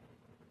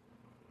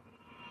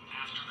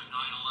 After the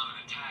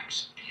 9/11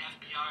 attacks, the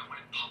FBI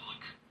went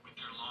public with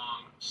their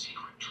long,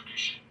 secret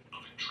tradition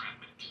of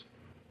entrapment.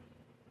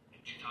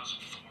 In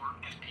 2004,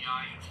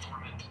 FBI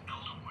informant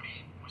Elda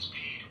Woody was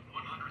paid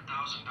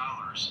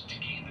 $100,000 to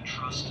gain the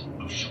trust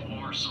of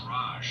Shamar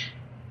Siraj,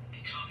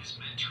 become his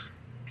mentor,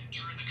 and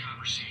turn the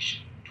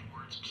conversation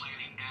towards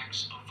planning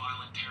acts of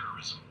violent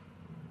terrorism.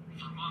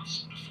 For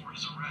months before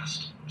his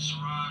arrest,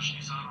 Siraj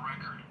is on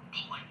record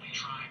politely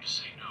trying to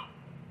say no.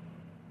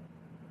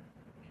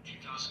 In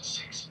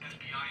 2006,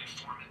 FBI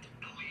informant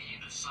Ali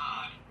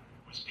Assad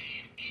was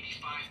paid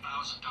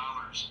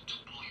 $85,000 to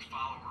bully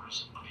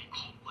followers of a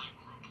cult-like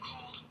group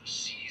called the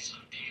Seas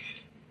of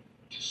David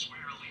to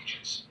swear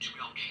allegiance to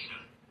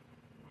Al-Qaeda,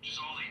 which is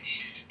all they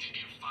needed to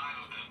give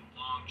 5 of them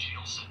long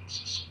jail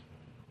sentences.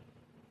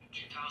 In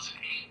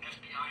 2008,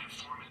 FBI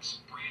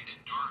informants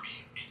Brandon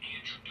Darby and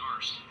Andrew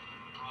Darst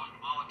brought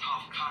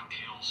Molotov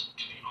cocktails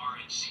to the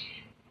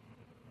RNC.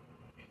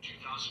 In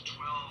 2012,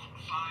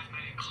 5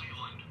 men in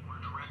Cleveland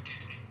were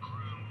directed and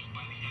groomed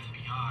by the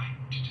FBI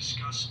to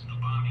discuss the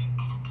bombing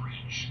of a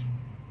bridge.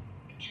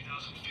 In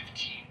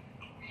 2015,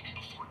 a week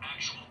before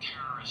actual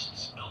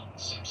terrorists Elton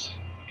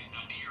Simpson and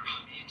Nadir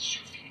Hamid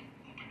Sufi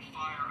opened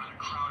fire on a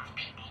crowd of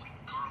people in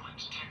Garland,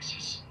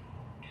 Texas,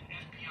 an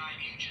FBI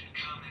agent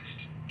commented,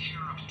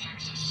 "Tear up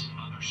Texas,"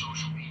 on their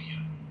social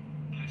media.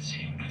 That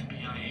same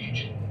FBI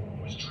agent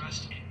was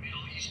dressed in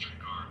Middle Eastern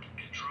garb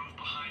and drove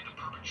behind the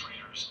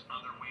perpetrators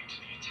on their way to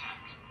the attack.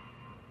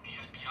 The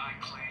FBI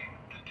claim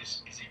that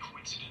this is a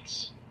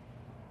coincidence.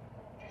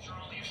 These are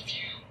only a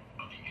few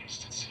of the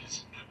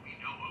instances that we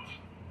know of.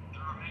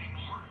 There are many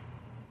more.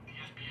 The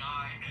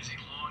FBI has a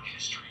long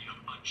history of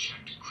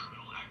unchecked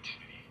criminal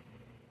activity,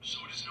 so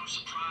it is no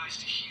surprise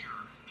to hear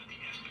that the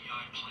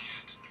FBI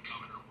planned the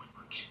Governor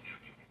Whitmer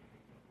kidnapping.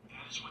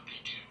 That is what they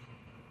do.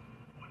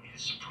 What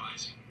is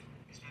surprising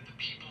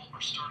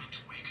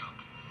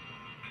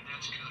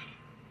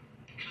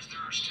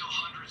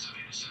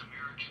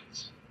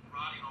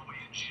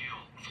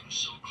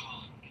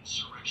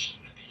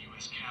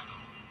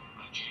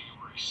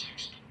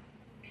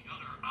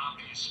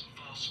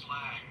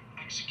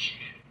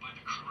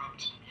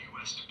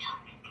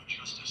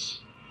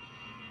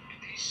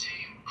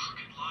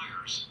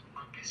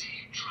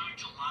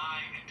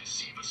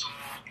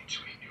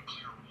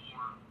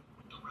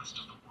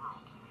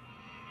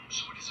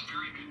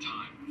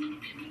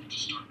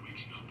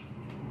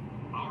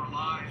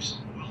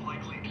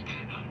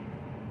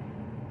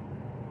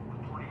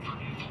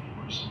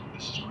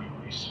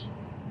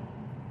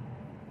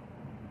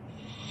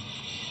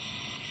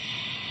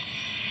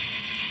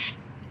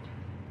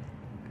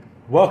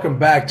Welcome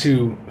back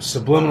to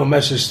Subliminal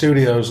Message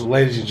Studios,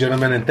 ladies and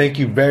gentlemen, and thank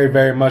you very,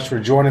 very much for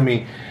joining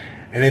me.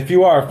 And if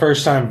you are a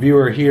first-time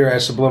viewer here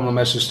at Subliminal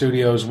Message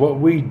Studios, what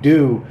we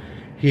do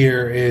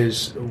here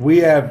is we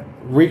have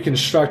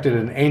reconstructed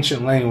an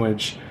ancient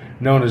language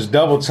known as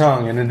double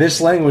tongue, and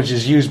this language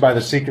is used by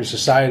the secret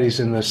societies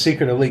and the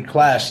secret elite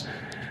class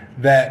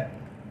that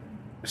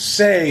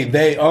say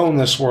they own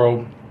this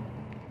world,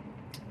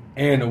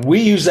 and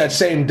we use that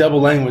same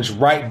double language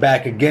right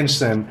back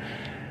against them,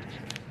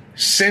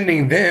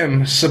 sending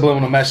them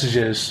subliminal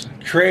messages,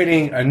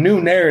 creating a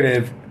new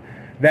narrative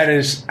that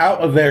is out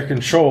of their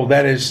control,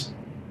 that is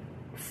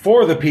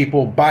for the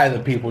people, by the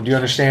people. Do you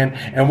understand?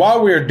 And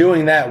while we are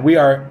doing that, we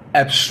are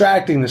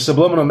abstracting the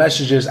subliminal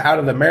messages out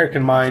of the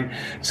American mind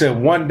to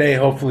one day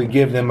hopefully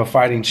give them a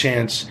fighting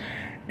chance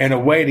and a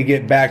way to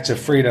get back to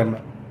freedom,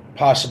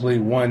 possibly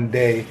one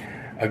day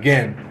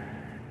again.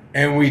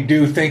 And we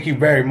do thank you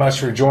very much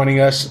for joining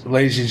us,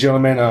 ladies and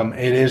gentlemen.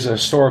 It is a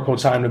historical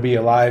time to be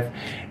alive.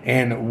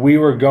 And we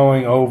were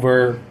going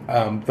over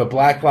the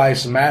Black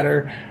Lives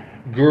Matter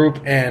group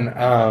and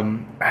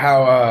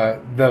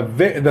how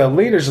the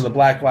leaders of the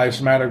Black Lives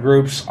Matter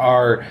groups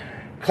are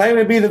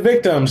claiming to be the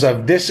victims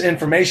of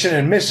disinformation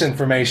and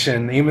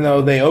misinformation, even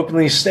though they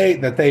openly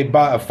state that they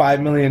bought a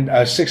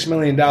 $6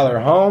 million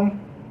home.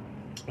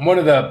 One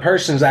of the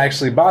persons that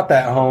actually bought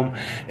that home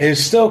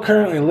is still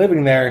currently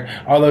living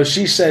there, although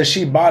she says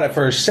she bought it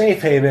for a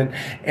safe haven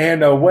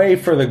and a way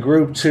for the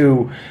group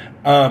to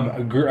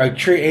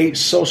create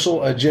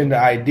social agenda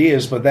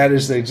ideas, but that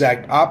is the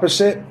exact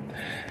opposite.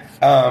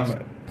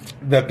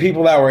 The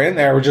people that were in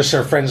there were just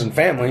her friends and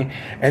family,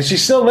 and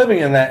she's still living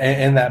in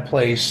that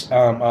place,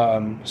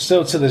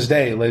 still to this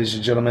day, ladies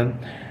and gentlemen.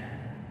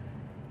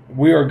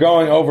 We are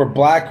going over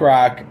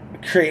BlackRock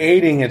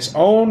creating its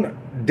own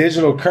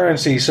digital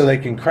currency so they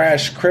can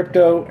crash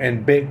crypto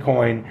and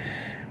Bitcoin,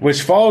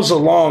 which falls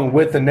along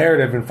with the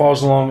narrative and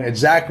falls along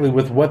exactly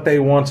with what they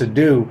want to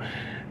do.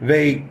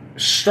 They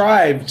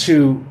strive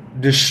to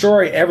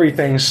destroy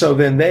everything so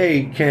then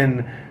they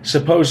can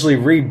supposedly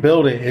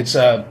rebuild it. It's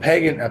a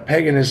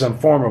paganism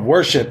form of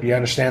worship. You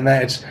understand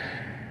that?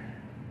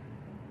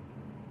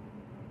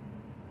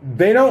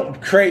 They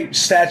don't create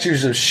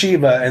statues of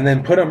Shiva and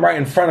then put them right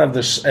in front of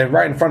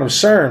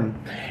CERN.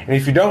 And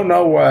if you don't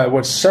know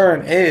what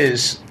CERN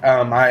is,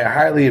 I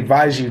highly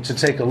advise you to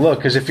take a look,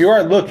 because if you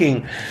are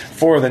looking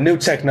for the new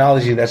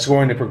technology that's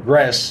going to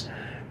progress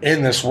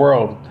in this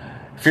world,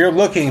 if you're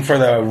looking for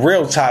the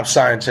real top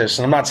scientists,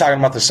 and I'm not talking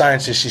about the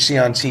scientists you see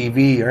on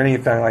TV or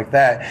anything like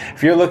that,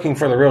 if you're looking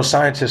for the real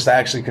scientists that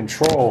actually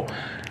control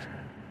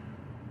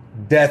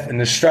death and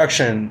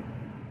destruction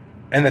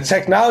and the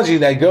technology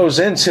that goes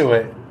into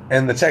it,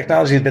 and the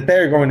technology that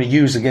they're going to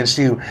use against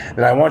you,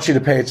 then I want you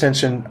to pay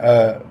attention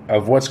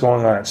of what's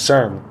going on at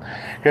CERN.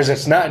 Because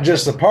it's not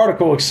just the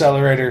particle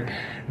accelerator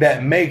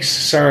that makes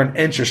CERN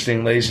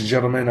interesting, ladies and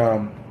gentlemen.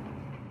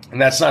 And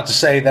that's not to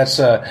say that's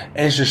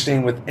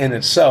interesting within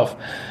itself.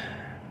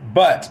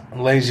 But,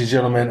 ladies and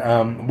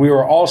gentlemen, we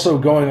were also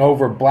going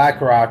over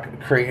BlackRock,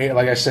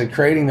 like I said,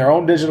 creating their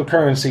own digital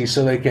currency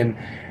so they can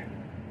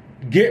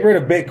get rid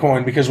of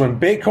Bitcoin. Because when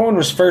Bitcoin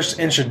was first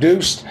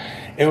introduced,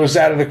 it was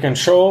out of the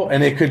control,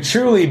 and it could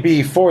truly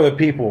be for the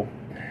people.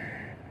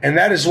 And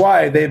that is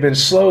why they've been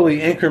slowly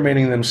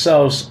incrementing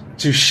themselves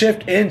to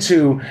shift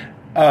into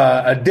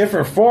a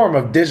different form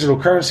of digital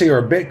currency,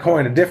 or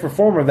Bitcoin, a different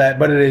form of that,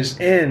 but it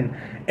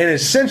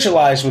is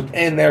centralized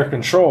within their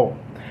control.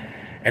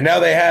 And now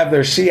they have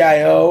their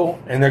CIO,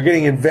 and they're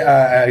getting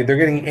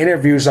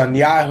interviews on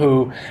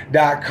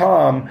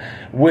Yahoo.com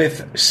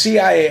with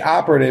CIA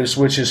operatives,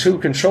 which is who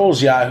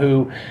controls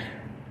Yahoo,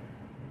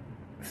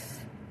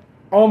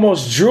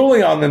 almost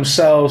drooling on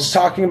themselves,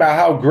 talking about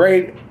how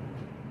great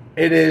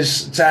it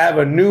is to have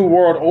a new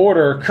world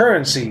order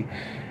currency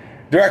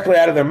directly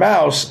out of their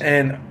mouths.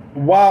 And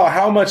wow,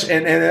 how much,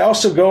 and they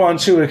also go on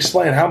to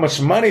explain how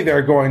much money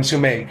they're going to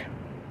make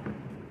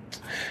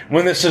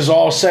when this is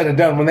all said and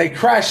done, when they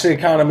crash the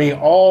economy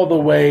all the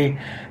way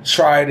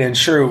tried and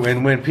true,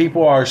 and when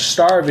people are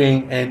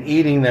starving and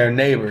eating their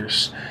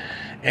neighbors.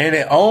 And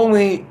it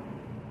only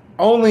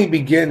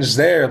begins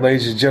there,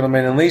 ladies and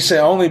gentlemen. At least it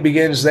only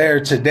begins there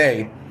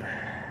today,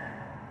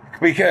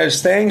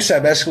 because things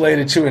have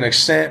escalated to an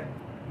extent.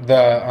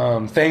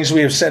 The things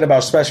we have said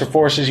about Special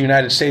Forces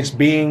United States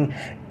being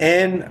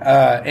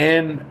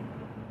in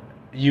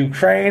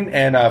Ukraine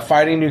and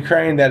fighting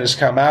Ukraine, that has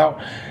come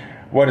out.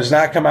 What has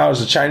not come out is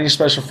the Chinese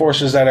Special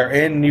Forces that are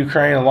in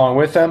Ukraine along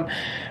with them.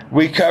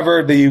 We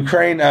covered the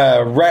Ukraine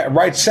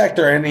right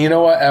sector, and you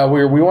know what?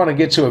 We want to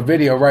get to a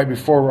video right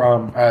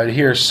before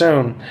here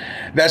soon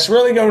that's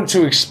really going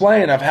to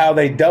explain of how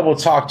they double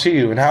talk to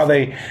you and how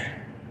they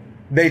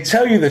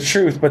tell you the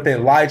truth, but they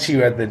lie to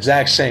you at the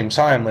exact same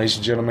time, ladies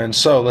and gentlemen.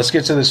 So let's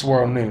get to this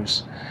world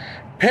news.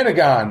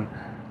 Pentagon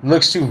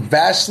looks to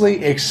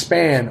vastly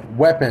expand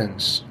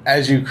weapons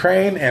as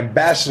Ukraine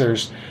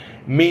ambassadors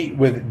meet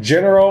with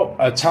General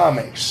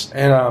Atomics.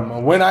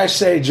 And when I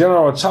say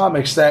General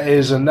Atomics, that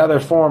is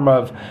another form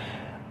of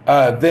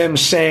them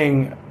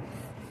saying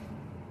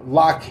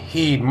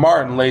Lockheed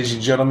Martin, ladies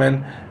and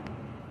gentlemen.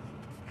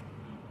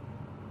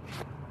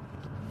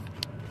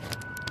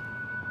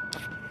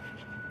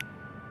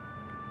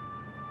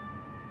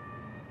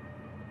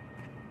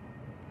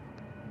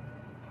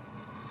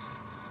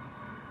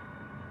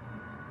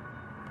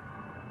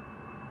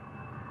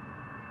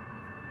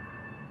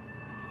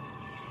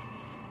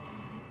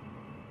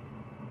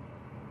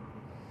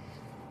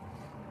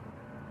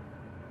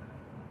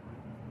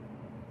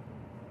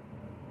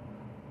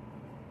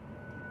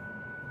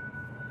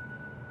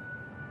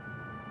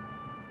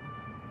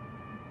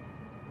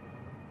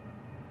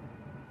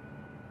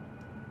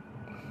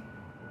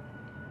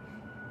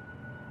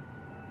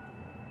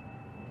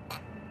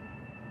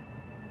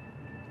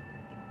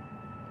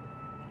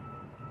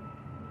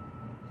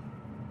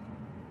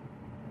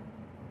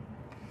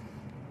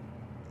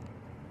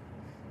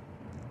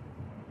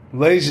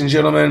 Ladies and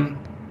gentlemen,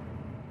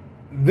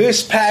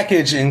 this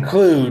package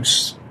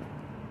includes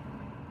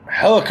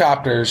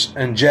helicopters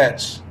and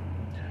jets.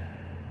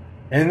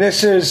 And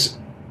this is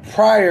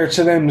prior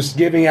to them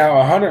giving out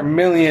 $100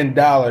 million.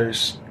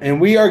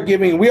 And we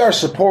are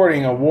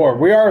supporting a war.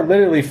 We are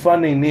literally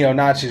funding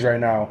neo-Nazis right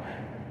now.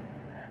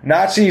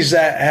 Nazis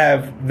that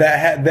have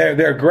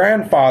their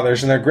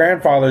grandfathers and their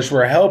grandfathers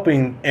were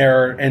helping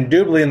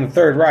indubitably in the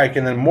Third Reich,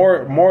 and then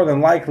more than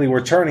likely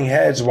were turning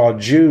heads while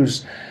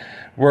Jews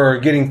were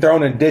getting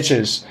thrown in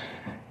ditches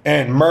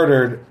and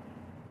murdered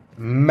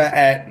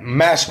at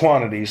mass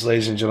quantities,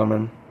 ladies and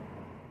gentlemen.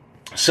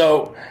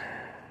 So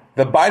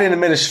the Biden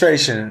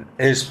administration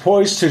is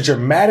poised to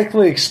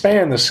dramatically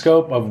expand the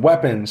scope of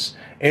weapons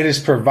it is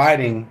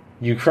providing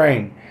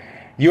Ukraine.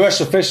 U.S.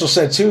 officials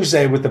said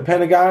Tuesday, with the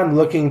Pentagon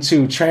looking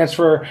to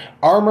transfer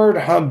armored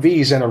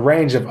Humvees and a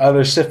range of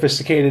other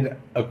sophisticated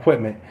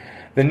equipment.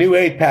 The new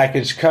aid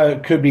package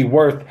could be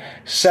worth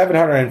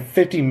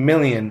 $750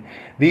 million.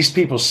 These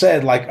people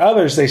said, like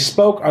others, they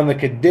spoke on the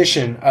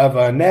condition of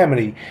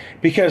anonymity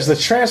because the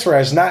transfer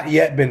has not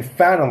yet been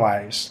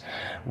finalized.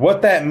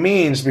 What that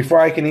means, before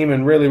I can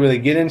even really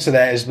get into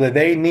that, is that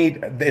they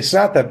need, it's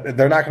not that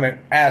they're not going to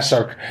ask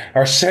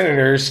our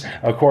senators,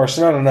 of course,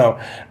 no.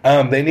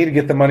 They need to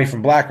get the money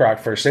from BlackRock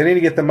first. They need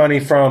to get the money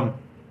from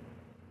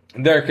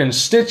their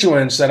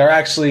constituents that are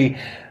actually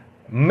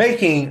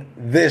making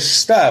this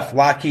stuff,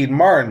 Lockheed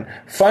Martin,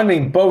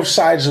 funding both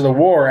sides of the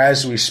war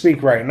as we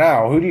speak right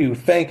now. Who do you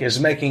think is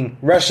making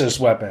Russia's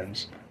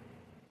weapons?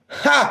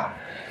 Ha!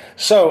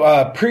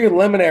 So,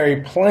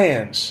 preliminary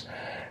plans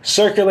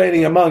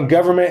circulating among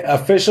government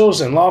officials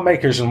and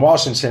lawmakers in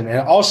Washington,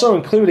 and also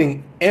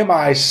including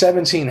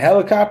Mi-17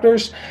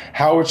 helicopters,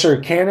 howitzer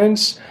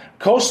cannons,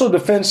 coastal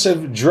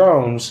defensive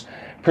drones,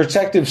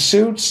 protective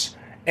suits,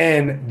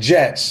 and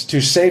jets to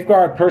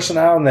safeguard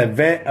personnel in the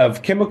event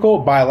of chemical,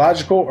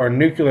 biological, or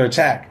nuclear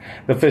attack,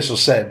 the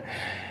officials said.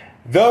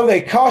 Though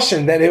they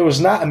cautioned that it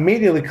was not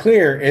immediately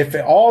clear if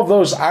all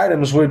those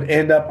items would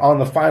end up on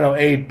the final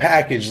aid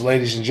package,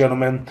 ladies and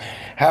gentlemen.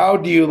 How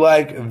do you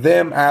like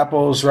them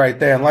apples right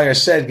there? And like I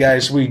said,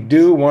 guys, we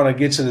do want to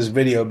get to this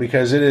video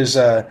because it is,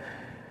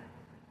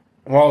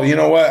 well, you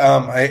know what?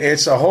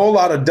 It's a whole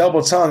lot of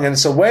double tongue, and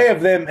it's a way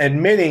of them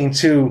admitting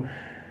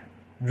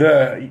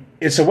that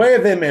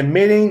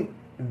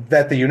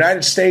the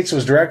United States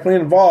was directly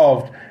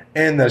involved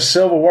in the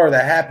civil war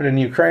that happened in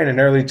Ukraine in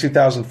early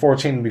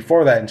 2014 and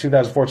before that in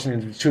 2014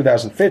 and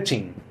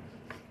 2015.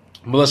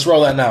 But let's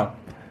roll that now.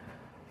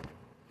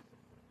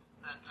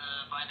 That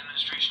the Biden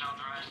administration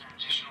authorized an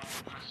additional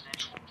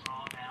presidential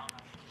drawdown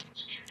of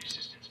security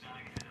assistance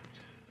valued at up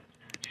to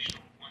an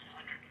additional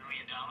 $100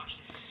 million.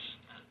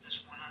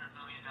 This $100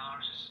 million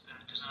is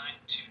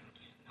designed to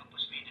help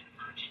us meet an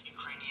urgent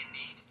Ukrainian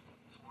need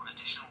for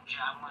additional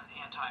Javelin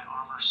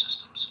anti-armor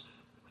systems,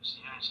 which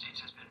the United States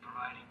has been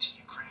providing to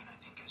Ukraine, I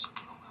think, as you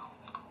well know.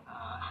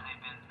 And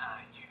they've been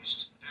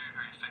used very,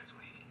 very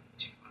effectively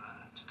to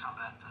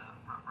combat the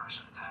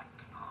Russian attack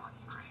on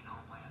Ukraine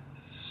homeland.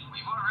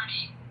 We've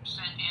already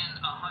sent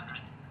in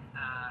 100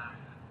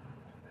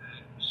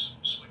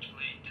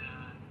 Switchblade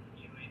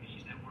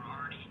UAVs that were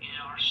already in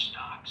our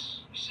stocks.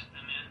 We sent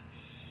them in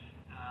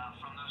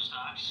from those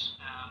stocks.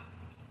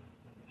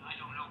 I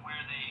don't know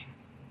where they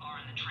are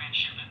in the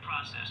transshipment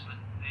process, but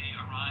they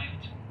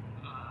arrived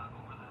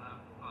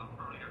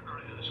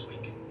earlier this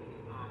week.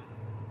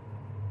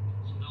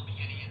 So they'll be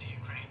getting into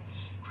Ukraine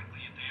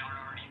quickly if they aren't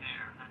already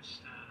there. That's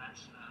the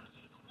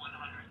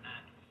 100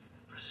 that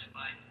President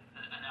Biden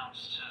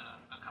announced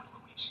a couple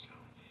of weeks ago.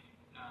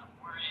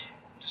 We're in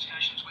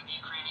discussions with the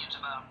Ukrainians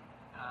about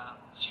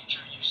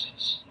future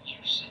usages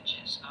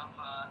of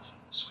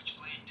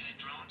Switchblade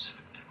drones, and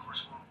of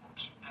course we'll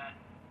keep that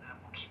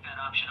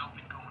option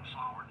open going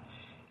forward.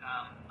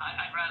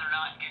 I'd rather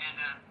not get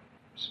into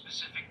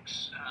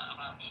specifics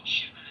about each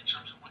shipment in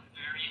terms of what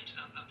variant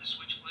of the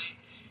Switchblade,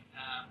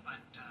 but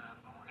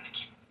we're going to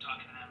keep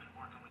talking to them and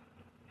working with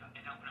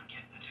and helping them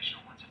get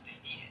additional ones if they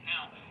need it.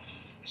 Now,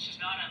 this is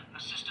not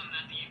a system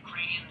that the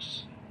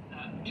Ukrainians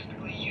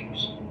typically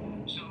use,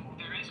 so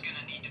there is going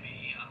to need to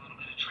be a little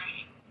bit of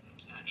training.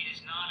 It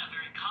is not a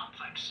very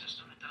complex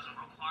system. It doesn't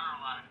require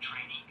a lot of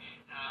training.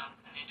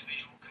 An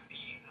individual could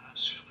be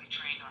suitably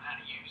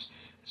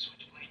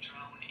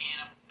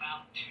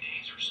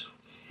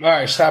All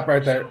right, stop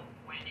right there.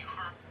 When you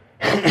heard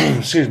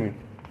Excuse me.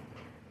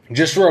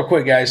 Just real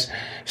quick, guys.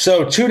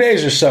 So 2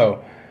 days or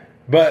so,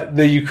 but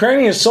the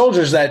Ukrainian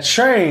soldiers that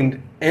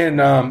trained in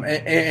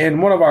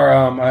one of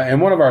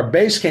our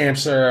base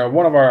camps or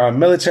one of our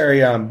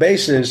military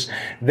bases,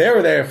 they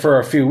were there for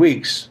a few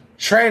weeks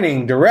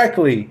training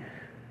directly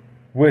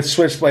with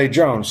Switchblade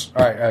drones.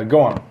 All right,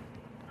 go on.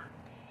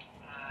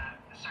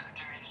 the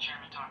Secretary and the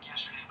Chairman talked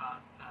yesterday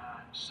about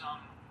some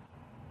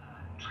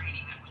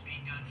training that was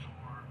being done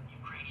for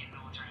Ukrainian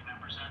military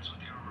members. That's what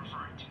they were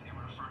referring to. They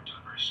were referring to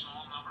a very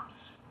small number of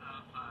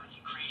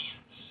Ukrainian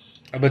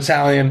A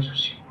battalion.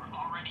 soldiers who were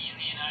already in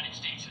the United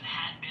States and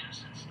had been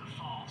since the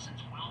fall,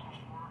 since well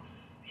before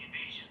the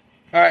invasion.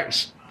 All right,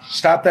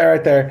 stop that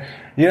right there.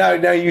 You know,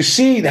 now you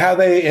see how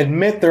they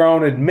admit their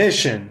own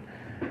admission.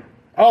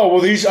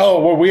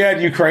 We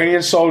had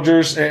Ukrainian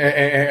soldiers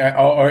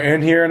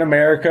in here in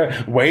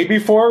America way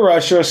before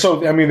Russia.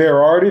 So, I mean, they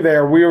were already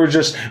there. We were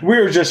just,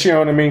 you know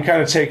what I mean,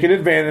 kind of taking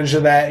advantage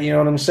of that. You know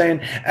what I'm saying?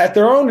 At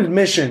their own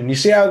admission, you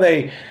see how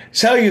they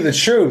tell you the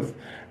truth,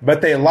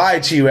 but they lie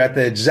to you at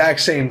the exact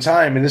same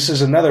time. And this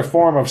is another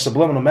form of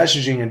subliminal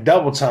messaging and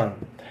double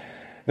tongue.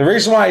 The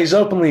reason why he's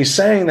openly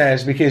saying that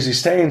is because he's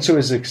saying to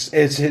his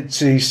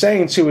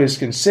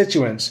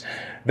constituents,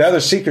 the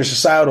other secret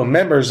societal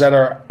members that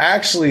are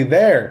actually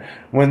there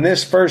when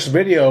this first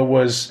video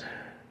was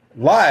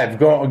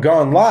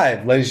gone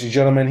live, ladies and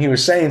gentlemen, he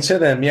was saying to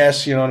them,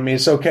 yes, you know what I mean,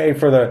 it's okay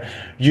for the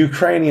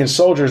Ukrainian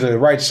soldiers of the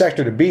right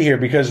sector to be here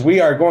because we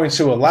are going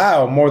to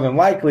allow, more than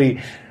likely,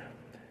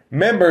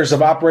 members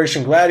of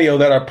Operation Gladio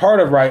that are part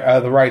of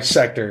the right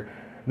sector,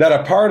 that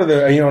are part of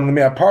the, you know what I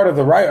mean, part of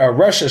the right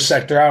Russia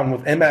sector out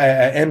with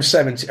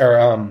M17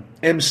 or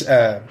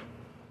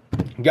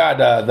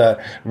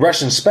the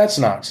Russian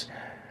Spetsnaz.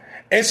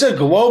 It's a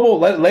global,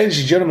 ladies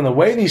and gentlemen, the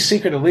way these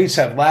secret elites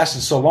have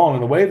lasted so long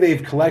and the way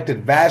they've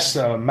collected vast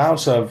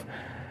amounts of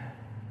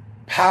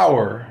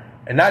power,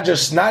 and not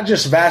just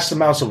vast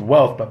amounts of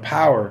wealth, but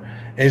power,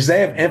 is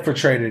they have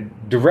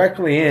infiltrated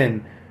directly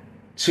in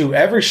to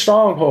every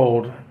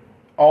stronghold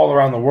all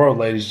around the world,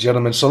 ladies and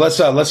gentlemen. So let's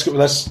go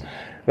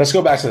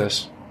back to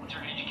this.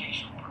 Military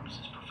educational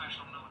purposes,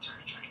 professional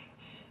military training,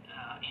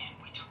 and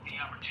we took the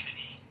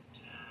opportunity,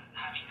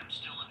 having them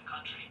still in the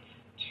country,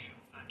 to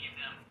give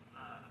them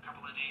a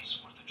couple of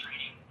days worth of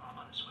training on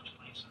the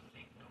Switchblade so that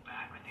they can go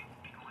back. They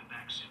will be going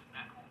back soon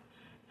back home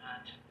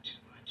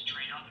to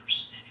train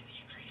others in the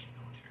Ukrainian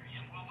military.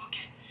 And we'll look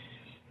at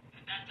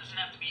that. Doesn't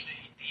have to be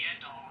the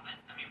end all. I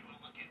mean, we'll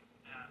look at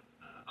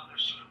other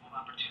suitable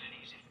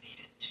opportunities if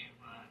needed to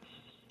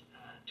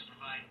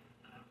provide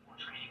more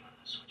training on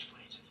the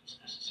Switchblades if it's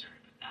necessary.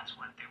 But that's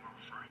what they were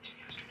referring to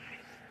yesterday.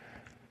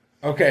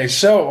 Okay,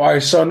 so all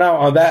right, so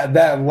now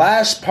that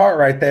last part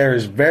right there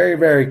is very,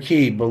 very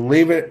key,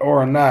 believe it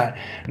or not.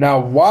 Now,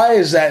 why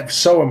is that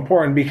so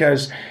important?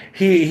 Because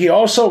he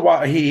also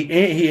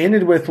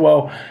ended with,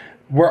 well,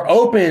 we're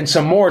open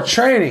to more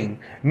training,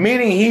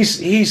 meaning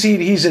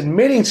he's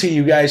admitting to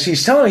you guys,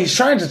 he's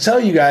trying to tell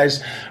you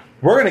guys,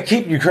 we're going to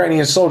keep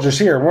Ukrainian soldiers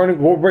here.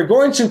 We're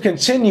going to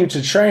continue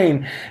to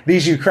train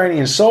these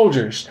Ukrainian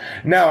soldiers.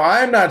 Now,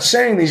 I'm not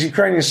saying these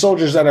Ukrainian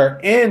soldiers that are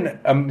in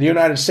the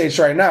United States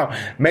right now,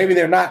 maybe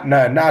they're not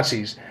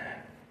Nazis,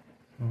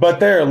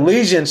 but their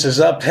allegiance is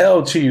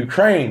upheld to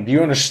Ukraine. Do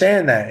you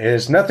understand that? It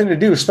has nothing to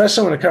do,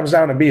 especially when it comes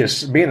down to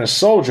being a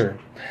soldier.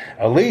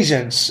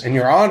 Allegiance and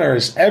your honor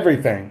is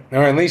everything,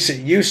 or at least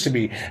it used to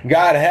be.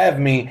 God have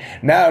me.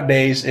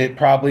 Nowadays, it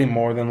probably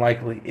more than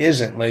likely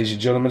isn't, ladies and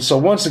gentlemen. So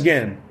once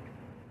again,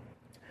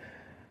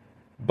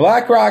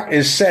 BlackRock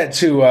is set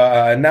to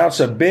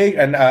announce a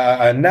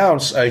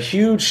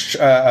huge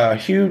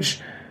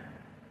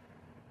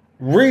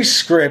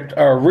rescript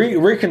or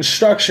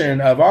reconstruction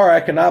of our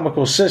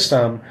economical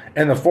system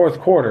in the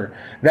fourth quarter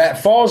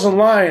that falls in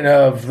line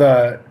of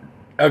the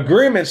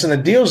agreements and the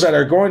deals that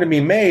are going to be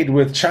made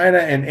with China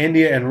and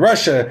India and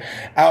Russia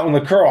out in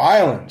the Kuril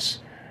Islands.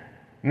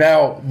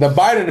 Now, the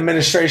Biden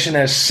administration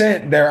has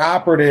sent their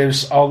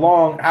operatives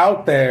along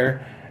out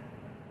there,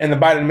 and the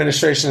Biden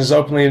administration has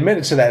openly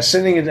admitted to that,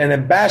 sending an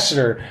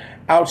ambassador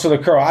out to the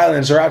Kuril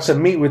Islands, or out to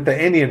meet with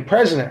the Indian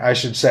president, I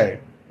should say,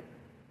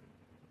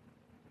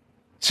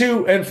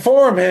 to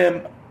inform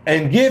him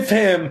and give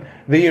him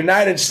the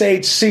United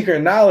States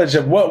secret knowledge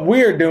of what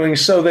we're doing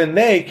so then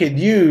they could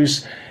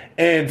use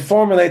and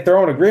formulate their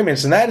own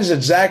agreements. And that is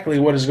exactly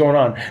what is going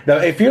on. Now,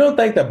 if you don't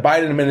think the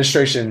Biden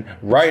administration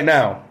right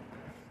now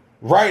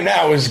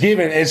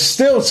is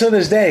still to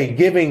this day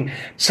giving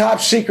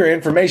top secret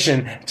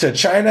information to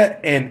China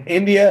and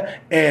India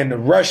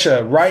and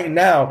Russia right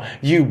now,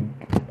 you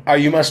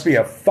must be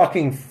a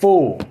fucking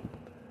fool.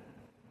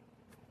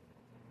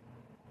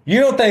 You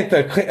don't think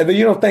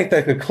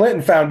that the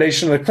Clinton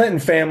Foundation, the Clinton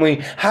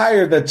family,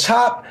 hired the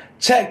top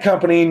tech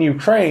company in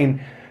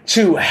Ukraine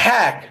to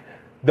hack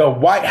the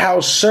White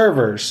House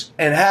servers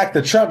and hack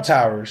the Trump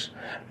Towers?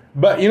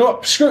 But you know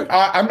what? Screw.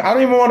 I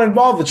don't even want to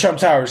involve the Trump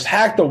Towers.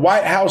 Hack the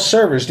White House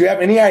servers. Do you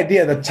have any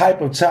idea the type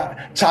of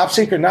top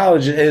secret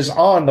knowledge is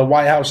on the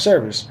White House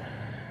servers?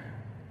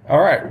 All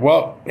right.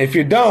 Well, if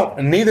you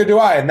don't, neither do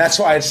I. And that's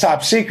why it's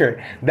top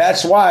secret.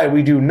 That's why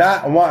we do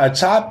not want a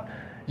top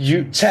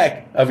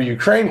tech of a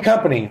Ukraine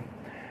company,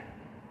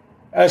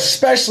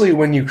 especially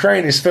when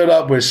Ukraine is filled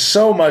up with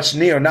so much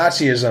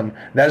neo-Nazism.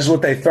 That is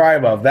what they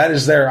thrive of. That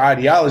is their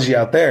ideology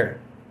out there.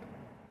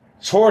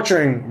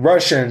 Torturing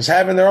Russians,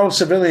 having their own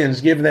civilians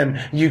give them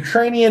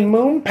Ukrainian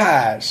moon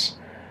pies.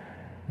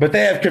 But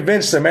they have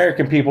convinced the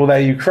American people that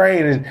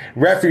Ukraine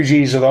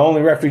refugees are the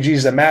only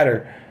refugees that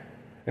matter.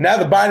 And now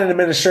the Biden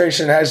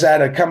administration has had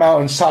to come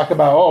out and talk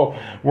about, oh,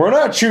 we're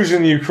not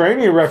choosing the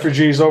Ukrainian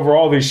refugees over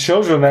all these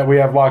children that we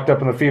have locked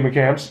up in the FEMA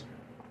camps.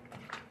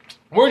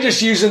 We're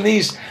just using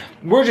these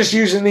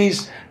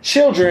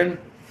children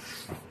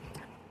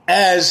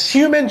as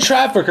human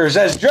traffickers,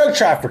 as drug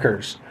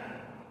traffickers.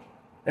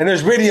 And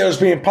there's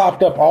videos being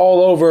popped up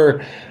all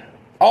over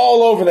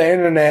the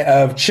internet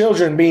of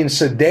children being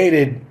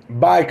sedated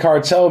by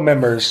cartel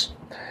members.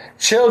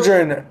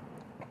 Children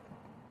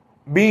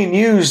being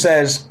used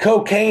as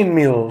cocaine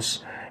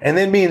mules and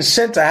then being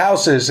sent to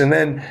houses and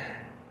then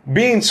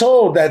being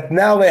told that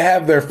now they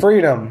have their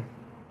freedom.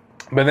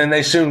 But then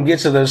they soon get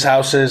to those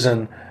houses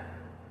and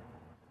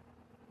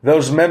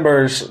those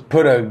members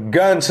put a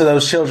gun to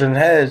those children's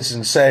heads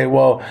and say,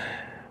 well,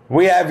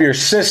 we have your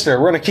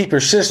sister. We're going to keep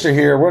your sister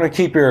here. We're going to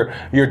keep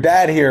your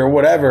dad here or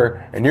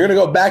whatever. And you're going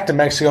to go back to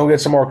Mexico and get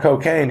some more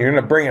cocaine. You're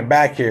going to bring it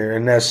back here.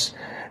 And that's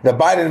the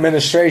Biden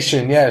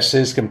administration, yes,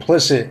 is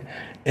complicit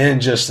in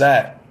just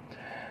that.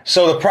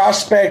 So the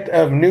prospect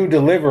of new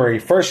delivery,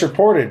 first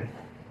reported,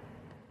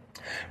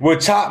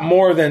 would top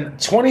more than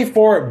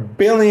 $24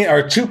 billion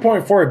or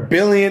 $2.4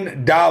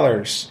 billion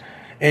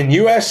in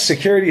U.S.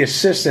 security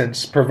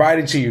assistance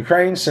provided to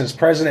Ukraine since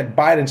President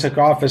Biden took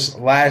office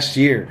last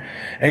year,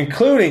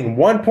 including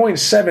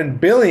 $1.7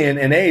 billion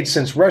in aid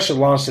since Russia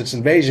launched its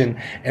invasion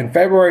on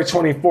February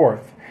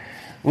 24th.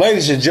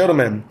 Ladies and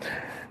gentlemen,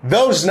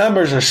 those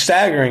numbers are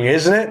staggering,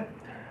 isn't it?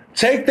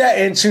 Take that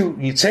into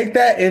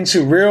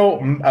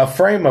a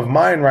frame of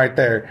mind right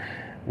there.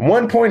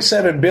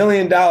 $1.7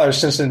 billion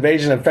since the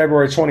invasion of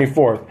February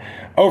 24th.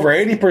 Over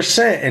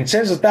 80% and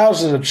tens of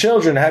thousands of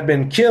children have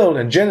been killed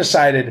and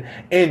genocided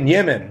in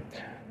Yemen.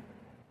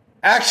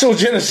 Actual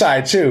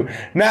genocide, too.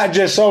 Not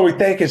just, oh, we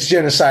think it's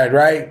genocide,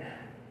 right?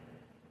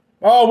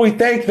 Oh, we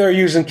think they're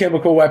using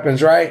chemical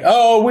weapons, right?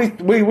 Oh, we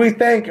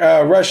think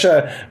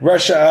Russia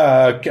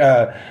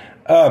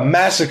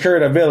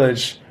massacred a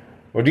village.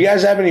 Well, do you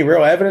guys have any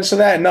real evidence of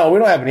that? No, we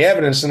don't have any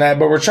evidence of that,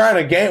 but we're trying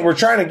to get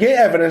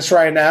evidence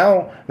right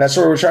now. That's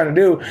what we're trying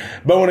to do.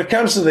 But when it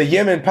comes to the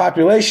Yemen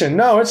population,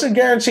 no, it's a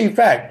guaranteed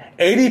fact.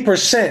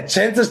 80%,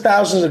 tens of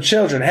thousands of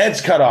children, heads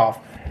cut off.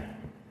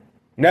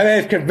 Now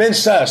they've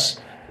convinced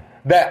us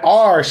that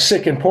our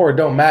sick and poor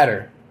don't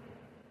matter.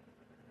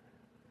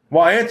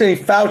 While Anthony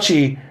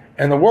Fauci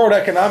and the World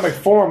Economic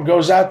Forum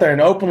goes out there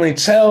and openly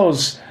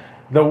tells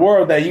the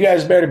world that you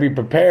guys better be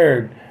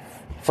prepared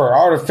for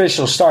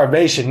artificial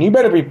starvation. You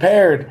better be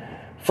prepared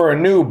for a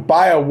new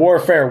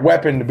biowarfare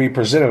weapon to be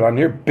presented on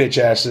your bitch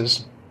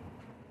asses.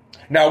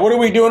 Now, what are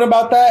we doing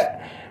about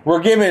that? We're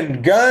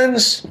giving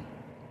guns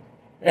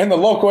in the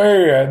local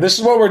area. This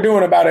is what we're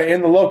doing about it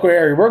in the local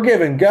area. We're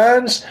giving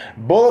guns,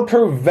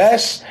 bulletproof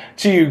vests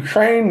to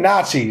Ukraine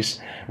Nazis.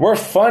 We're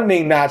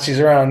funding Nazis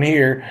around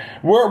here.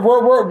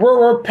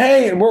 We're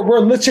paying.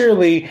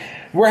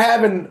 We're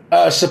having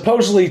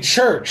supposedly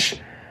church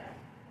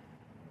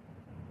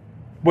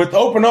with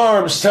open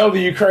arms tell the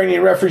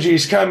Ukrainian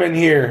refugees come in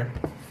here.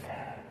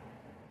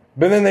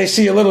 But then they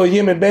see a little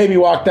Yemen baby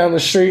walk down the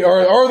street,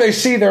 or they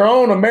see their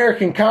own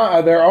American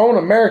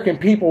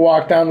people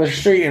walk down the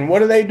street, and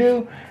what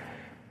do?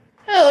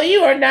 Oh,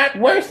 you are not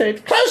worth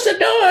it. Close the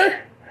door.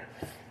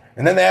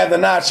 And then they have the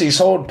Nazis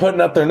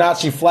putting up their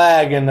Nazi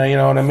flag and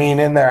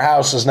in their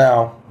houses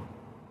now.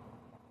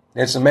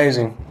 It's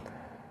amazing.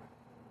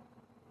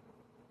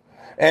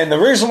 And the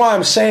reason why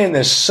I'm saying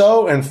this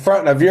so in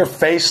front of your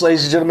face,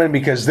 ladies and gentlemen,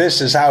 because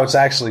this is how it's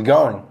actually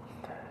going.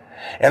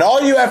 And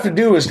all you have to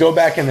do is go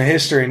back into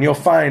history and you'll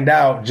find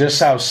out just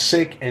how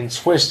sick and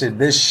twisted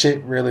this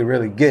shit really,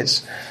 really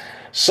gets.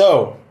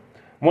 So,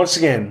 once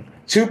again,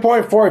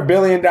 $2.4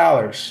 billion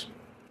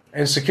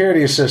in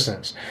security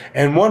assistance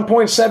and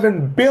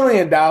 $1.7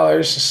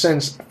 billion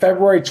since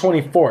February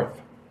 24th.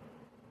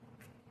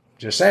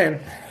 Just saying.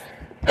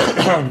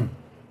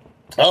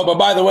 Oh, but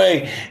by the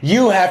way,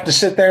 you have to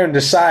sit there and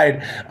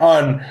decide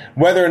on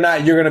whether or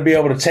not you're going to be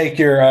able to take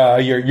your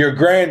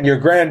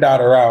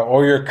granddaughter out,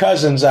 or your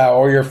cousins out,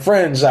 or your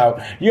friends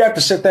out. You have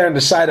to sit there and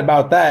decide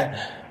about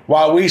that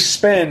while we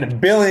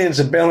spend billions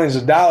and billions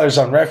of dollars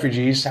on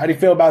refugees. How do you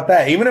feel about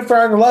that? Even if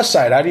they're on the left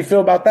side, how do you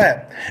feel about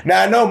that?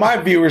 Now, I know my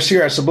viewers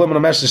here at Subliminal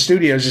Message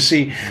Studios, you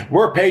see,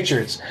 we're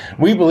patriots.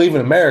 We believe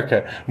in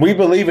America. We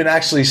believe in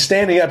actually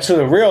standing up to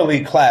the real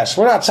elite class.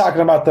 We're not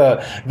talking about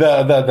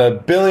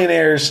the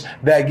billionaires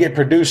that get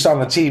produced on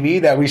the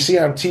TV, that we see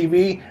on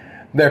TV.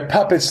 They're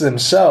puppets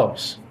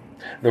themselves.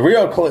 The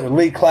real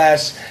elite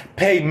class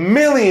pay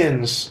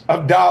millions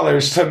of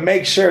dollars to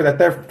make sure that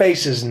their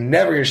faces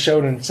never are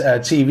shown on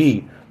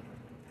TV.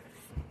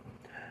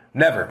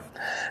 Never.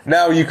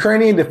 Now,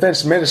 Ukrainian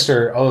Defense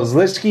Minister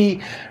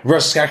Olesky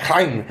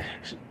Roskakhin,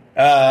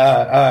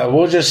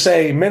 we'll just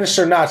say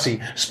Minister Nazi,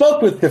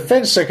 spoke with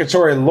Defense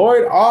Secretary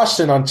Lloyd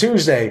Austin on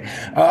Tuesday.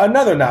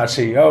 Another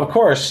Nazi, of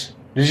course.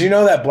 Did you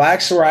know that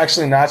blacks were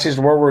actually Nazis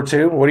in World War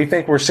II? What do you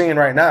think we're seeing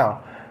right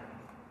now?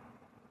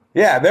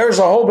 Yeah, there was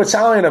a whole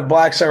battalion of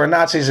blacks that were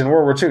Nazis in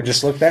World War II.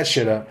 Just look that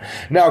shit up.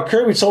 Now,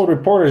 Kirby told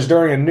reporters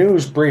during a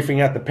news briefing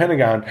at the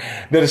Pentagon,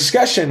 the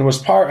discussion was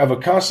part of a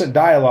constant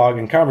dialogue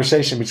and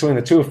conversation between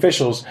the two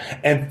officials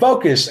and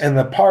focused on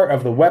the part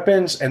of the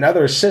weapons and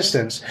other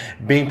assistance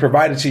being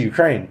provided to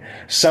Ukraine.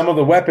 Some of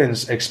the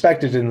weapons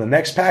expected in the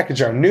next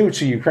package are new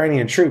to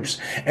Ukrainian troops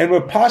and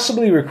would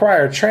possibly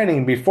require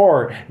training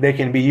before they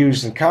can be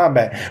used in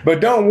combat.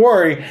 But don't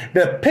worry,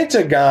 the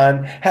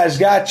Pentagon has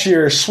got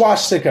your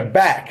swastika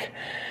back.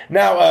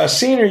 Now, a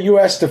senior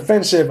U.S.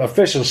 defensive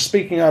official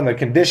speaking on the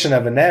condition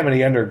of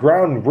anonymity under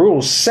ground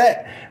rules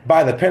set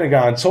by the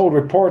Pentagon told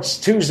reports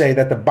Tuesday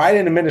that the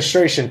Biden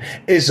administration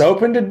is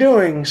open to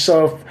doing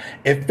so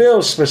if it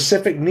fills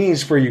specific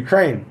needs for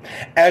Ukraine.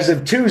 As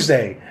of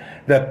Tuesday,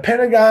 the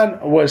Pentagon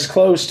was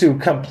close to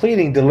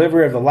completing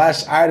delivery of the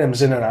last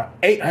items in an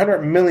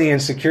 $800 million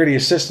security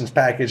assistance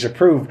package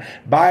approved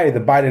by the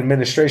Biden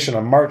administration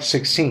on March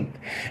 16th,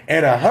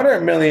 and a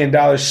 $100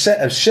 million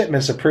set of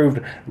shipments approved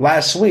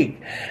last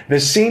week. The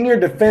senior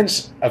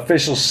defense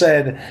official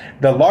said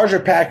the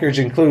larger package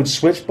includes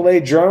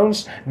Switchblade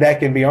drones that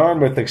can be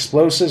armed with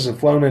explosives and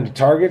flown into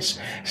targets,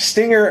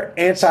 Stinger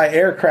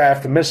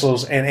anti-aircraft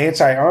missiles, and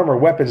anti-armor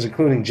weapons,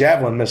 including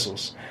Javelin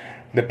missiles.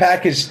 The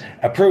package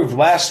approved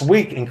last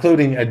week,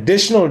 including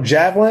additional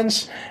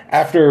javelins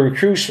after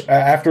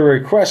a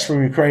request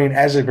from Ukraine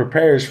as it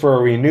prepares for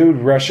a renewed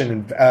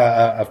Russian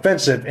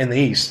offensive in the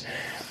east.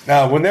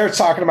 Now, when they're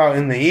talking about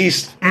in the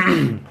east,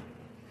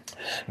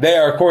 they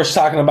are, of course,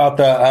 talking about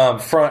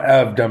the front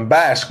of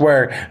Donbass,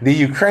 where the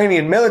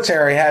Ukrainian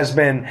military has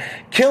been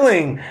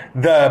killing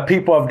the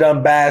people of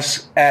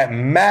Donbass at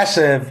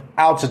massive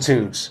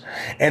altitudes.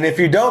 And if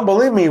you don't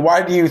believe me,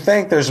 why do you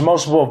think there's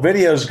multiple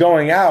videos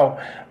going out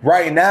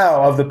right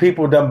now of the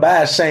people of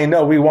Donbass saying,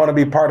 no, we want to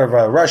be part of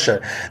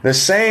Russia? The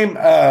same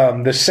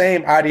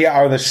idea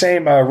or the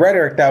same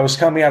rhetoric that was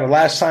coming out of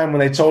last time when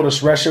they told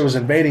us Russia was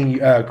invading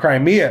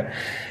Crimea.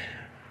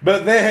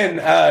 But then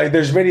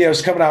there's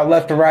videos coming out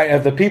left and right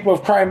of the people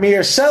of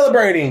Crimea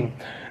celebrating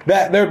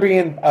that they're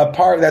being a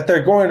part, that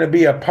they're going to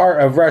be a part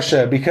of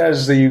Russia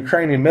because the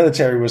Ukrainian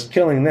military was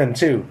killing them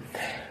too.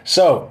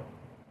 So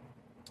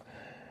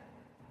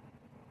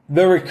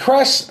the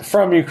request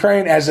from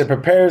Ukraine as it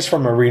prepares for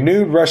a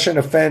renewed Russian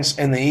offense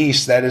in the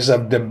east, that is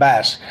of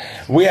Donbass.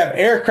 We have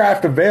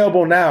aircraft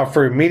available now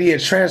for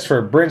immediate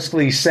transfer,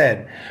 Brinsley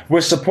said.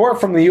 With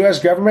support from the U.S.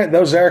 government,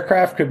 those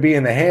aircraft could be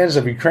in the hands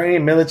of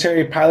Ukrainian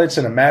military pilots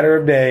in a matter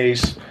of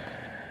days.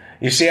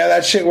 You see how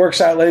that shit works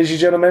out, ladies and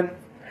gentlemen?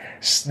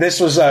 This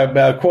was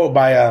a quote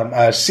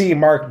by C.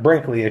 Mark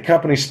Brinkley, a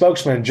company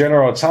spokesman in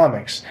General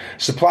Atomics.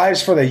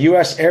 Supplies for the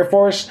U.S. Air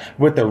Force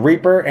with the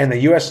Reaper and the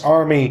U.S.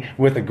 Army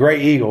with the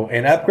Gray Eagle,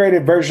 an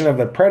upgraded version of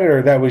the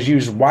Predator that was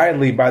used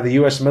widely by the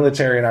U.S.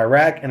 military in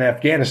Iraq and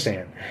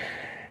Afghanistan.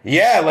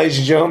 Yeah, ladies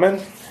and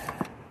gentlemen,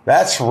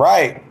 that's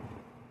right.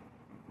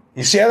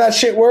 You see how that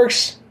shit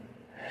works?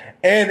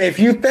 And if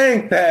you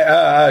think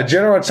that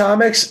General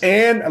Atomics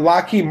and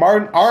Lockheed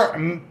Martin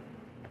are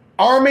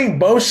arming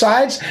both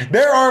sides,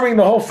 they're arming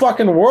the whole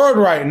fucking world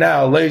right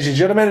now, ladies and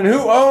gentlemen. And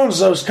who owns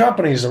those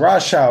companies? The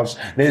Rothschilds,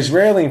 the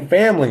Israeli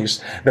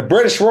families, the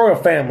British royal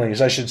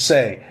families, I should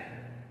say.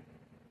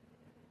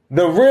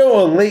 The real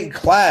elite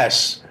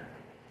class.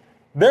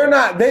 They're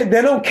not, they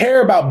don't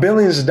care about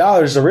billions of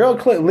dollars. The real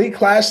elite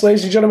class,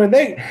 ladies and gentlemen,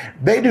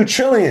 they do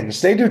trillions.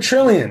 They do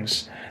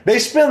trillions. They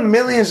spend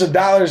millions of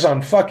dollars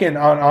on fucking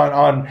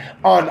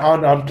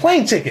on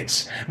plane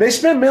tickets. They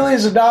spend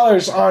millions of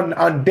dollars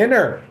on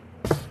dinner.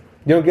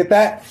 You don't get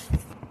that?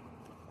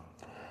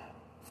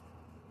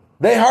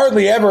 They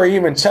hardly ever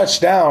even touch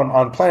down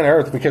on planet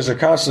Earth because they're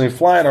constantly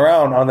flying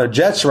around on their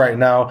jets right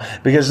now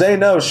because they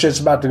know shit's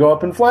about to go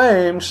up in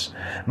flames.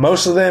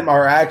 Most of them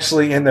are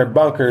actually in their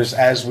bunkers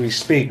as we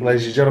speak,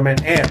 ladies and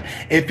gentlemen. And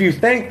if you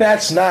think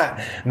that's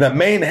not the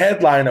main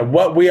headline of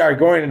what we are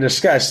going to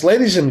discuss,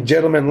 ladies and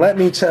gentlemen, let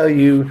me tell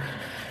you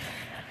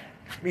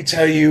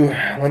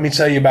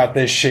about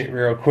this shit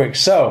real quick.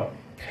 So,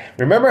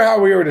 remember how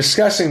we were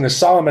discussing the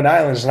Solomon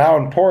Islands and how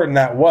important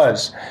that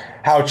was?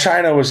 How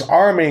China was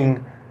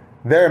arming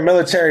their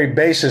military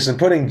bases and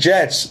putting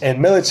jets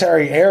and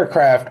military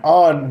aircraft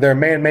on their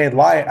man-made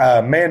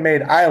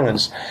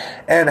islands,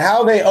 and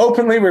how they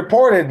openly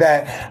reported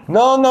that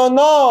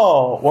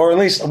no, or at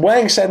least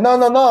Wang said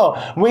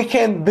no,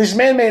 these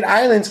man-made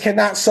islands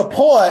cannot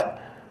support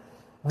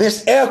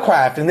this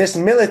aircraft and this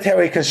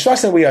military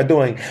construction we are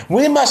doing.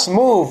 We must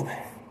move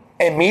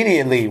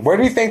immediately. Where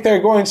do you think they're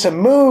going to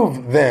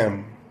move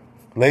them,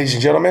 ladies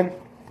and gentlemen?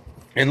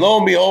 And lo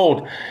and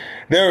behold,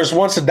 there was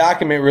once a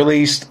document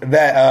released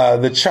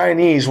that the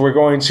Chinese were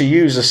going to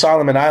use the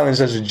Solomon Islands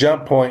as a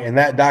jump point, and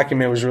that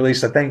document was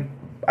released,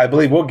 I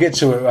believe we'll get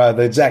to it,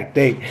 the exact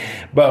date.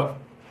 But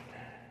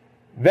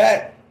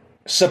that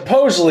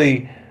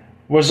supposedly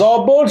was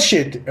all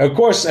bullshit. Of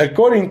course,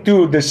 according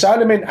to the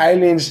Solomon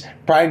Islands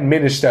Prime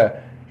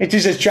Minister, it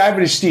is a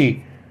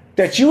travesty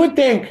that you would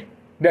think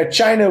that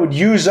China would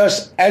use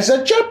us as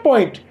a jump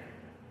point.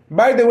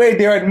 By the way,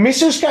 there are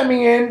missiles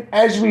coming in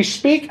as we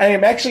speak. I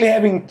am actually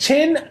having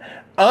 10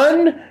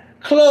 unmarked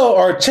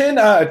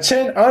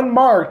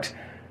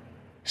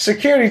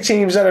security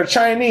teams that are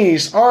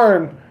Chinese,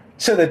 armed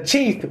to the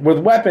teeth with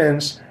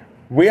weapons.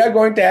 We are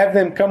going to have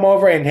them come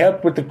over and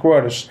help with the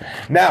quotas.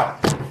 Now,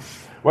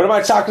 what am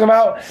I talking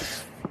about?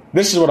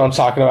 This is what I'm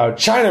talking about.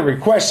 China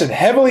requested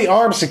heavily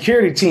armed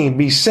security team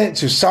be sent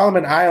to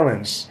Solomon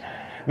Islands.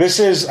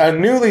 This is a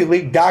newly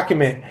leaked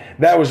document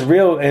that was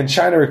real, and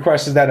China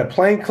requested that a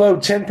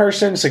plainclothes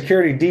 10-person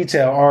security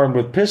detail armed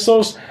with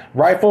pistols,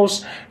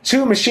 rifles,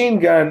 two machine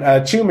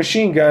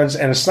guns,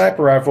 and a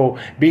sniper rifle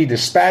be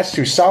dispatched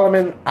to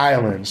Solomon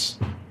Islands.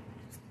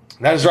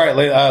 That is right,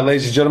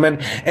 ladies and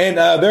gentlemen. And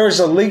there was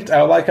a leaked,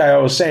 like I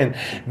was saying,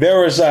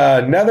 there was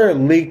another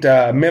leaked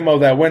memo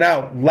that went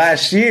out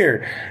last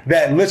year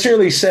that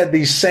literally said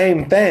these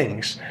same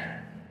things.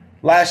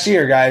 Last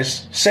year,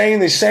 guys,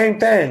 saying the same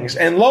things.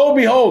 And lo and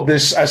behold,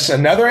 this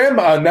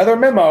another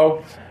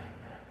memo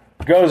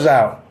goes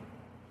out.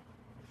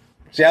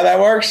 See how that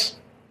works?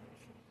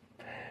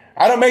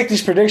 I don't make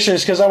these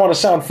predictions because I want to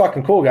sound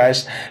fucking cool,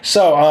 guys.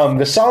 So,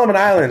 the Solomon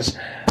Islands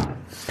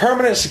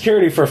Permanent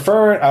Security for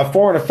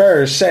Foreign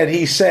Affairs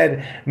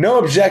said no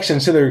objection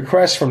to the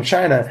request from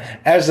China,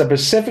 as the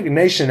Pacific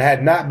nation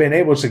had not been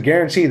able to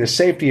guarantee the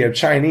safety of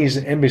Chinese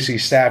embassy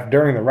staff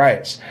during the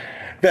riots.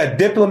 The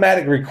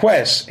diplomatic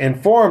request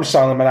informed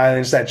Solomon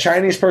Islands that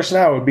Chinese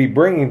personnel would be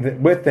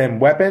bringing with them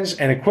weapons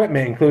and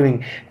equipment,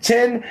 including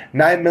 10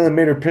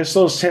 9mm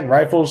pistols, 10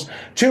 rifles,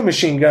 2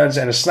 machine guns,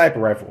 and a sniper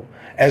rifle,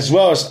 as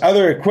well as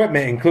other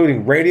equipment,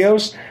 including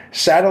radios,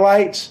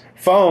 satellites,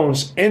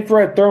 phones,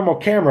 infrared thermal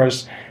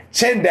cameras,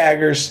 10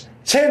 daggers,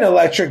 10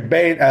 electric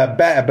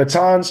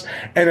batons,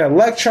 an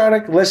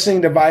electronic listening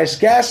device,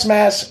 gas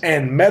masks,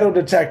 and metal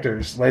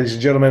detectors, ladies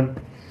and gentlemen.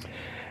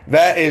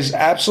 That is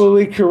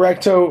absolutely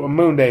correcto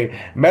mundi.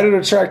 Metal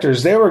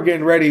detectors, they were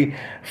getting ready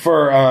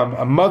for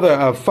a mother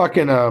of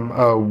fucking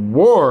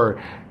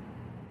war.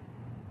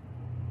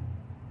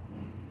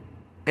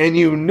 And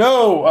you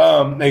know,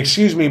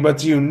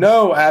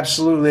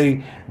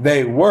 absolutely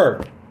they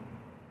were.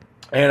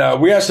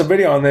 And we have some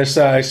video on this.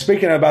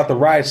 Speaking about the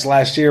riots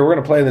last year, we're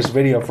going to play this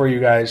video for you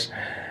guys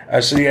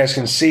so you guys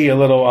can see a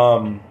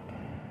little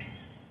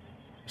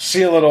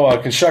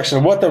construction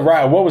of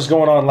what was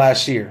going on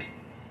last year.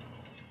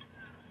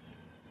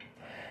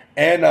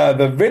 And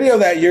the video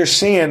that you're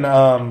seeing,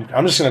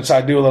 I'm just going to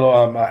try to do a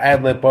little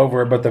ad-lib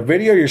over it, but the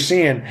video you're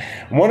seeing,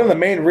 one of the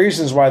main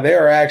reasons why they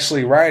are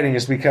actually rioting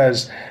is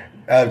because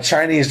of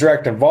Chinese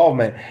direct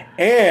involvement.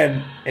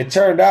 And it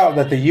turned out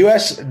that the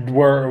U.S.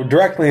 were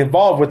directly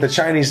involved with the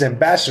Chinese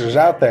ambassadors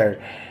out there.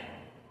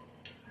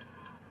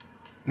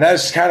 And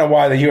that's kind of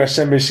why the U.S.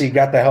 Embassy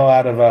got the hell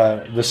out of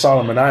the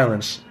Solomon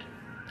Islands.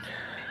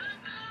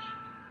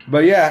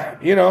 But yeah,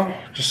 you know,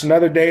 just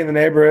another day in the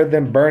neighborhood,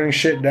 them burning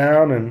shit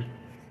down and...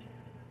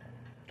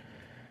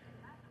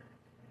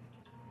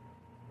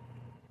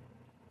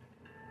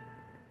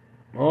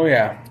 Oh,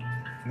 yeah.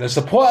 The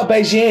support of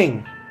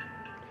Beijing.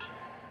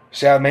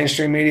 See how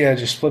mainstream media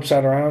just flips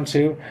that around,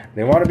 too?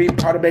 They want to be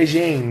part of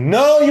Beijing.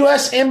 No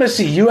U.S.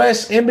 Embassy.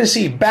 U.S.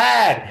 Embassy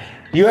bad.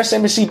 U.S.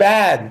 Embassy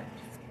bad.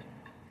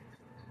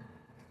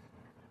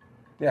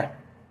 Yeah.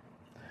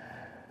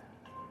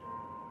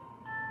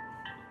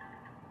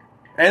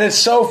 And it's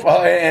so...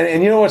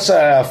 and you know what's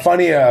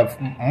funny?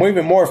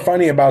 Even more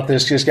funny about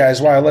this, just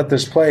guys, why I let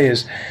this play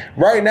is...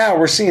 Right now,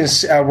 we're seeing...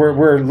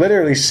 we're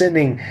literally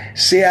sending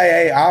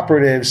CIA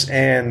operatives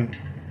and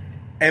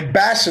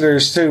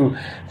ambassadors to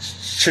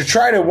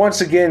try to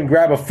once again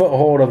grab a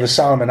foothold of the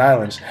Solomon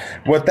Islands.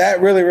 What that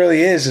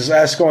really is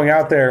us going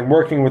out there and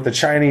working with the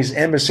Chinese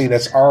embassy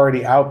that's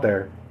already out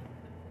there.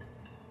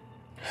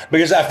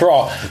 Because after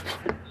all,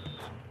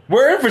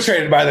 we're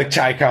infiltrated by the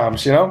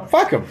Chi-Coms, you know?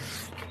 Fuck them.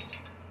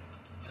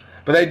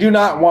 But they do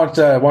not want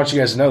you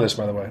guys to know this,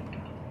 by the way.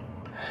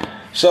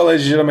 So,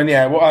 ladies and gentlemen,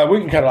 yeah, well, we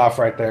can cut it off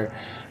right there.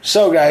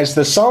 So, guys,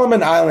 the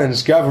Solomon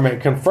Islands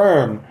government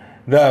confirmed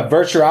the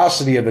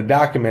virtuosity of the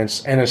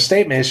documents in a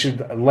statement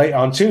issued late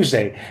on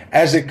Tuesday,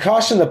 as it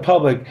cautioned the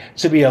public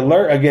to be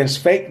alert against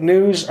fake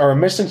news or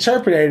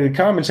misinterpreted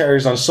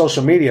commentaries on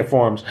social media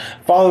forums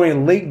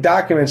following leaked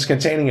documents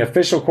containing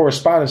official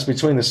correspondence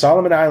between the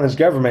Solomon Islands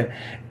government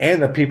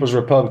and the People's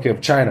Republic of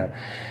China.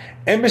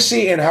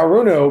 Embassy in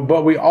Haruno,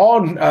 but we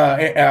all,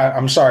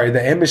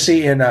 the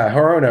embassy in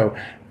Haruno,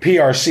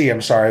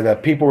 PRC, the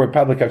People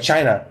Republic of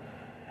China.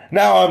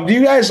 Now, do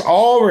you guys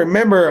all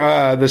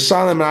remember the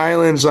Solomon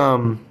Islands?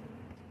 Let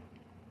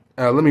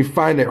me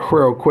find it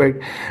real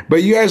quick.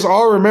 But you guys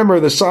all remember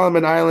the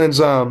Solomon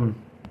Islands? It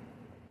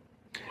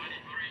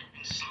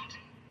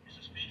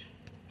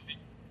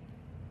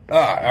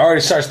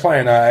already starts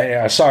playing.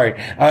 Sorry.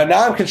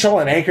 Now I'm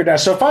controlling Anchor down.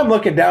 So if I'm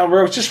looking down,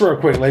 just real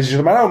quick, ladies and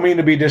gentlemen, I don't mean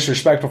to be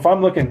disrespectful. If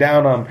I'm looking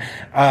down,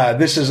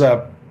 this is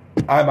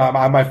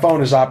my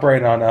phone is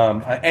operating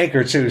on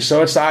Anchor too,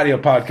 so it's the audio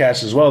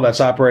podcast as well that's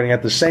operating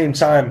at the same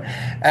time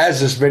as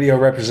this video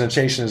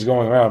representation is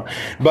going around.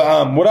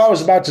 But what I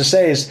was about to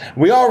say is,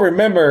 we all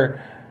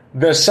remember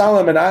the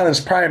Solomon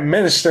Islands Prime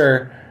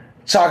Minister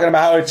talking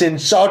about how it's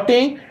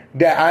insulting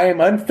that I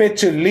am unfit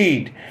to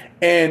lead,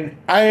 and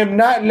I am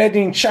not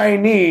letting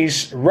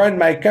Chinese run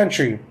my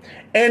country.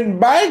 And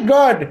by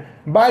God,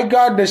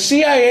 the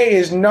CIA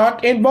is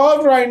not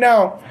involved right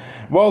now.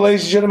 Well,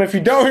 ladies and gentlemen, if you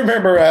don't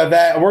remember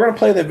that, we're going to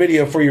play the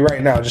video for you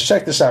right now. Just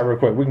check this out real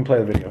quick. We can play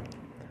the video.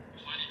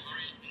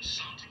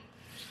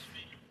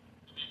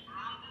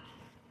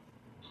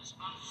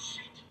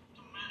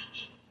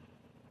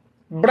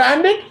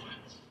 Branded?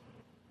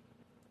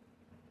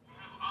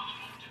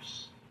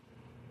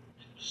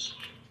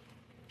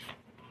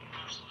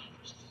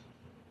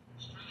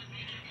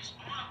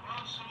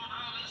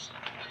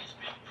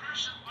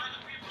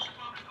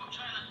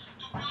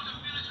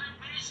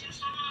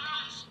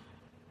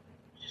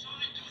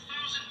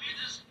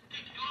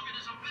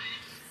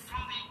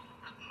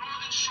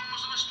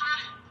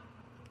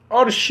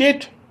 Oh, the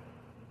shit.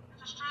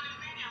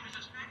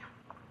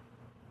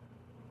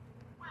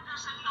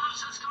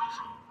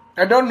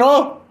 I don't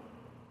know.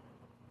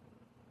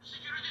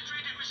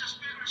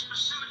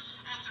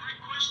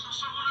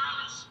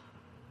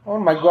 Oh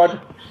my God.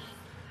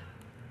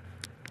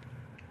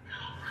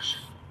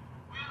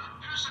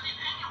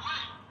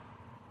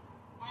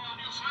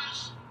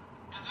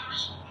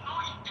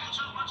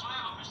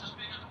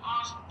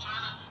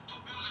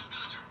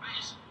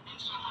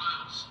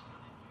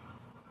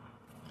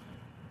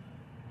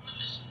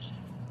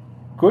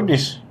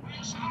 Goodness.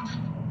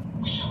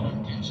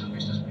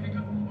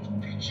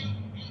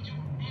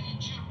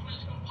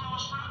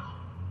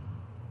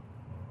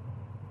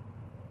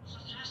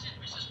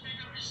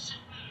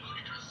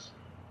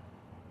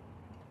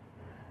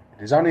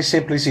 It is only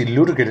simply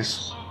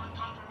ludicrous.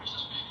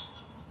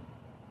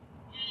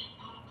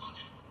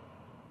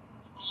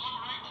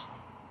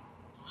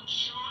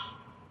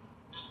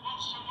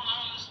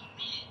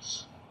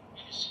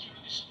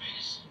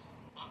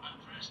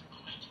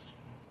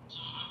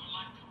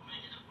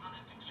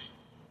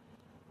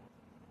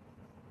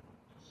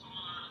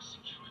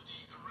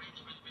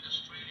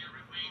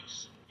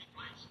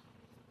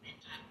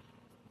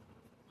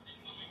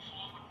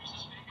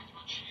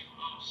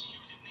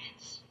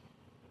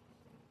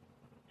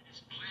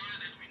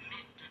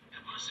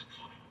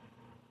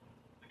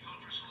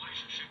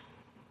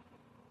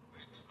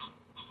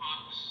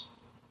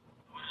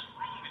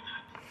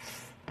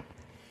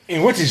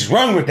 And what is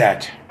wrong with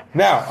that?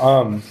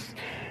 Now,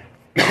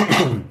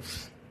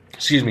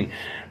 excuse me.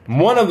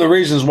 One of the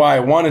reasons why I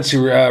wanted to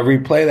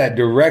replay that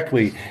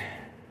directly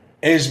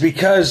is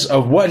because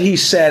of what he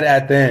said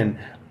at the end.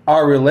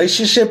 Our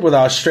relationship with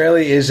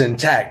Australia is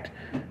intact.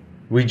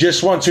 We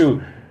want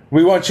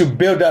to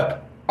build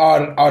up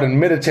our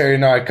military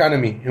and our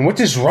economy. And what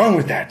is wrong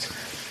with that?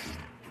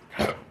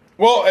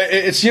 Well,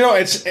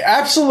 it's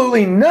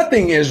absolutely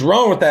nothing is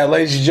wrong with that,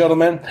 ladies and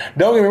gentlemen.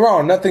 Don't get me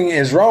wrong, nothing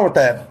is wrong with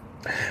that.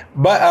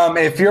 But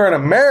if you're an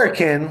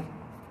American,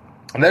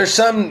 there's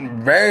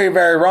something very,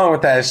 very wrong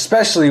with that,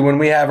 especially when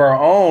we have our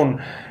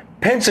own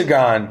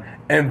Pentagon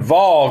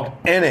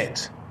involved in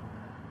it.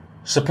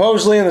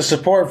 Supposedly in the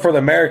support for the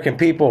American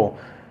people,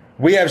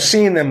 we have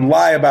seen them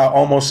lie about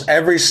almost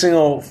every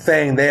single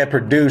thing they have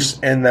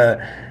produced in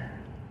the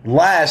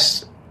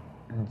last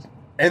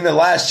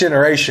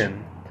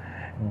generation.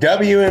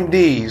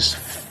 WMDs,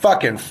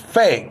 fucking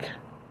fake.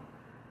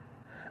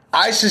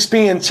 ISIS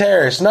being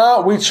terrorists.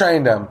 No, we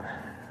trained them.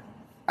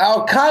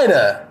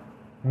 Al-Qaeda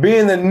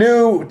being the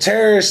new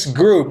terrorist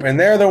group, and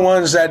they're the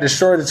ones that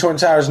destroyed the Twin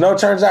Towers. No, it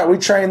turns out we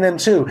trained them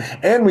too.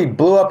 And we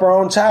blew up our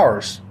own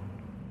towers.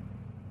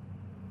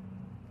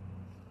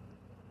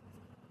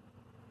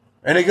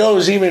 And it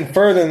goes even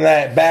further than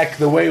that, back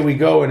the way we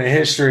go into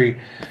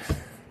history.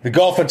 The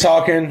Gulf of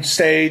Tonkin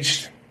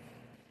staged.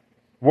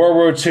 World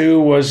War II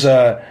was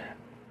a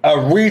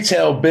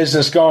retail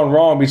business gone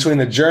wrong between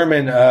the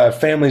German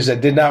families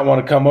that did not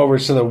want to come over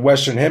to the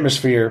Western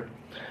Hemisphere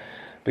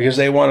because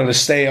they wanted to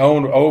stay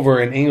over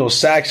in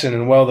Anglo-Saxon.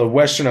 And the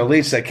Western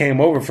elites that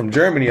came over from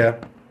Germany,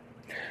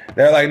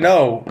 they're like,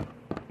 no,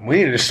 we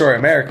need to destroy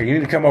America. You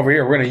need to come over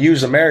here. We're going to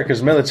use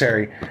America's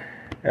military.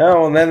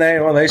 And then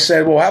they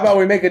said, well, how about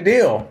we make a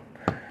deal?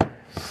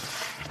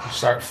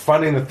 Start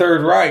funding the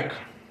Third Reich.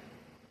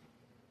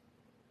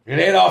 And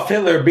Adolf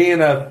Hitler,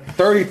 being a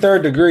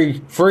 33rd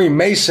degree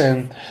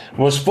Freemason,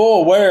 was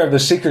full aware of the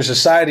secret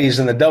societies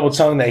and the double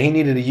tongue that he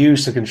needed to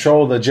use to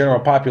control the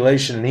general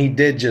population, and he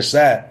did just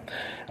that,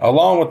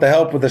 along with the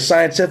help of the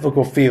scientific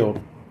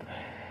field.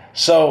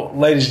 So,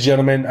 ladies and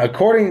gentlemen,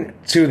 according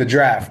to the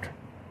draft,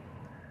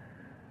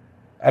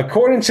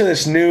 according to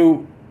this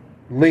new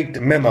leaked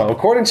memo,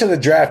 according to the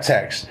draft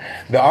text,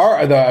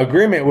 the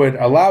agreement would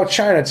allow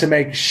China to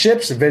make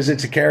ships visit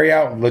to carry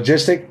out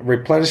logistic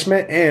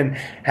replenishment and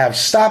have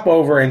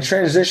stopover and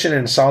transition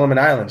in Solomon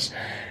Islands,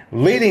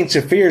 leading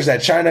to fears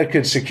that China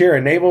could secure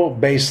a naval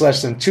base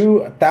less than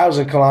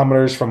 2,000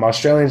 kilometers from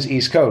Australia's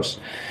east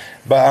coast.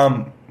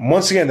 But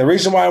once again, the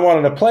reason why I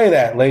wanted to play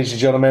that, ladies and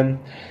gentlemen,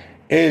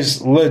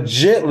 is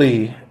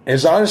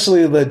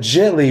honestly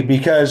legitly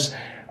because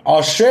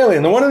Australia,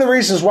 and one of the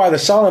reasons why the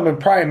Solomon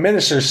Prime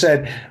Minister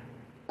said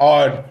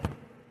our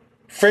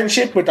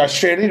friendship with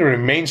Australia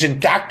remains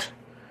intact.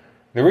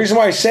 The reason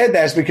why he said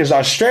that is because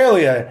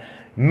Australia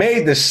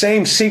made the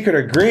same secret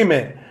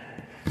agreement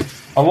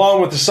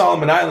along with the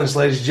Solomon Islands,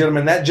 ladies and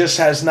gentlemen. That just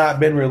has not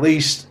been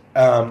released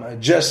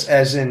just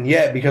as in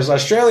yet, because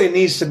Australia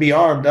needs to be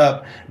armed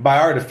up by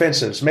our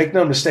defensives. Make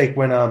no mistake,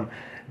 when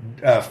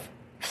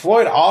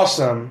Floyd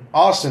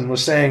Austin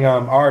was saying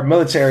our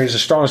military is the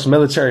strongest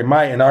military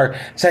might and our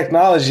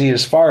technology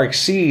is far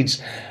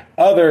exceeds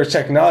other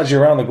technology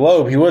around the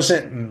globe, he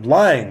wasn't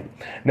lying.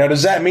 Now,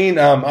 does that mean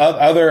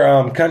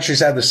other countries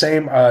have the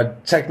same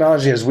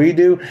technology as we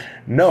do?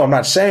 No, I'm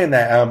not saying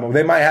that.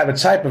 They might have a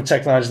type of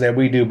technology that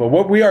we do, but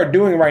what we are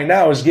doing right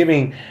now is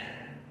giving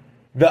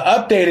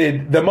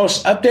the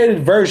most updated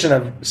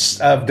version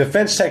of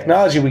defense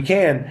technology we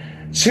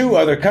can to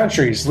other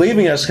countries,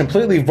 leaving us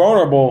completely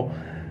vulnerable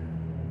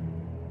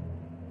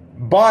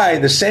by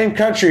the same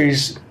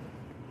countries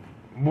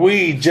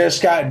we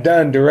just got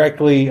done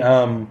directly.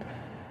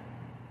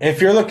 If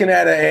you're looking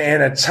at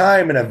in a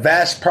time, in a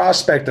vast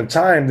prospect of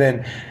time,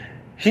 then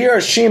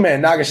Hiroshima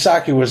and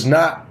Nagasaki was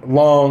not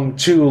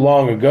too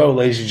long ago,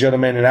 ladies and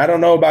gentlemen. And I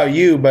don't know about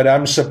you, but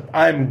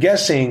I'm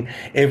guessing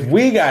if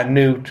we got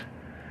nuked,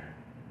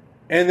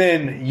 and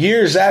then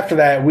years after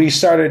that we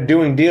started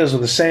doing deals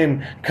with the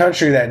same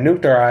country that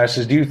nuked our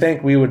asses, do you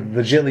think we would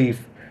legitimately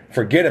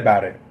forget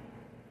about it?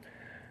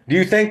 Do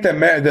you think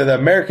that the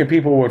American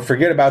people would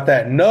forget about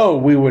that? No,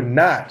 we would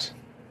not.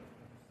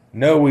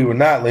 No, we would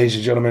not, ladies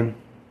and gentlemen.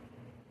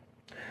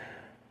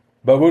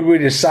 But would we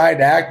decide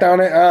to act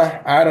on it?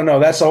 I don't know.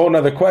 That's a whole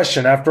nother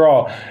question. After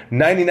all,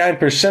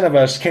 99% of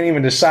us can't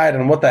even decide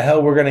on what the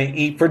hell we're going to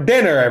eat for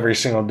dinner every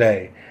single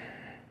day.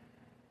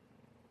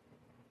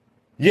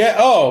 Yeah.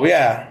 Oh,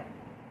 yeah.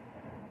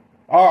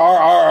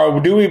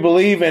 Do we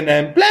believe in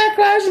Black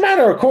Lives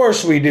Matter? Of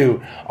course we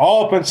do.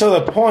 All up until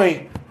the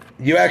point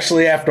you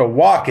actually have to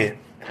walk it.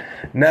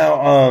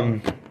 Now,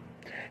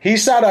 he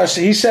said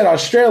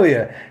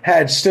Australia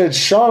had stood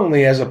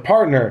strongly as a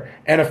partner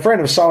and a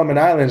friend of Solomon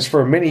Islands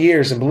for many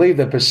years and believed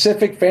the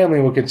Pacific family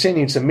will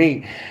continue to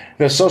meet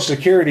the social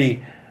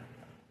security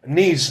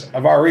needs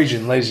of our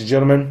region, ladies and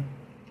gentlemen.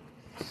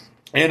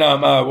 And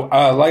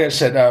like I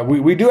said,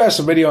 we do have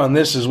some video on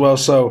this as well,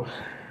 so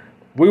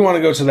we want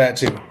to go to that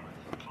too. Follows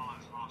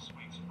last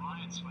week's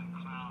riots when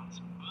crowds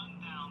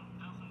burned down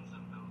dozens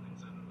of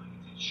buildings and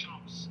looted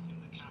shops in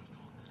the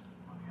capital,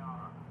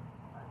 Honiara.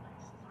 At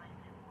least 3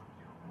 people were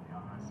killed in the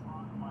unrest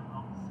sparked by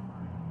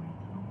long-simmering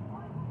regional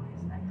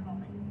rivalries,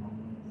 economic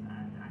problems,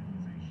 and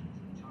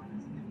accusations of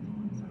China's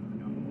influence over the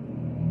government.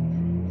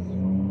 Troops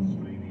from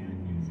Australia,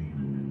 New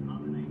Zealand, and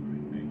other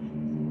neighbouring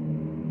nations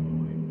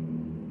deployed.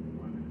 The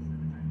Prime Minister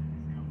defended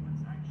his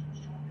government's actions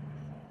shortly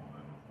before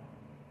the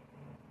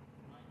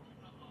I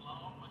did not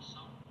allow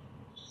myself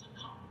to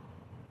succumb to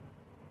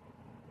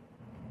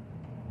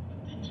the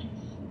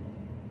teachings of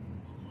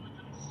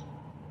hooligans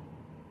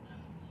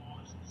and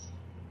lawlessness.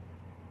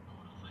 I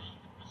want to thank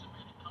the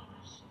participating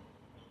countries,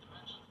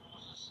 intervention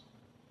forces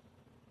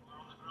who are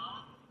on the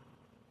ground,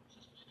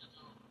 suspected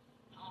to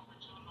help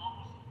return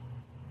normalcy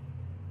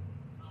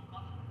in our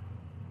country.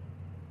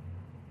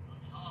 On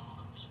behalf of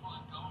the people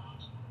and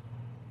government,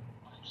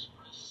 I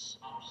express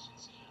our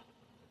sincere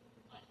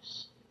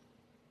thanks.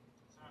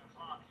 Sarah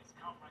Clark is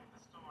covering the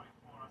story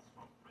for us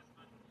from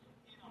Brisbane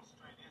in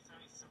Australia. So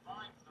he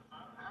survived the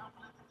vote. How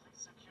politically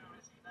secure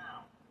is he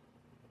now?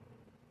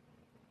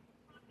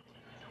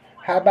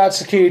 How about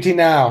security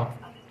now?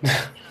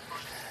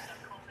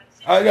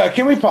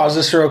 Can we pause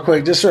this real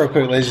quick? Just real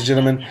quick, ladies and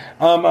gentlemen.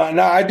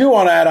 Now, I do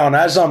want to add on,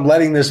 as I'm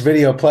letting this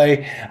video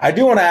play, I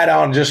do want to add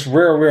on just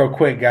real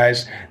quick,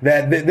 guys,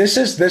 that this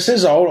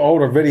is an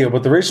older video,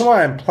 but the reason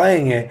why I'm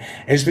playing it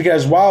is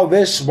because while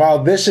this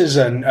is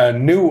a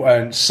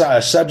new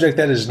subject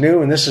that is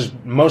new, and this is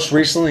most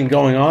recently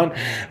going on,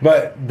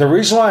 but the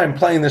reason why I'm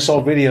playing this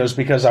old video is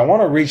because I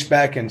want to reach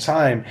back in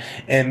time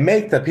and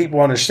make the people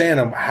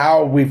understand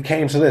how we've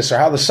came to this, or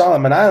how the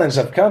Solomon Islands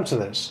have come to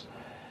this.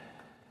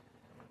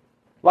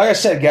 Like I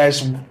said,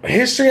 guys,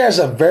 history has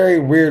a very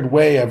weird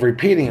way of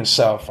repeating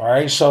itself. All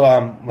right, so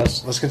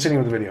let's continue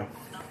with the video.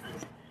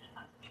 Numbers,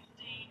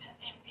 15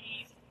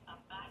 MPs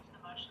backed the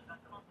motion of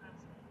no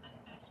confidence, and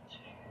 32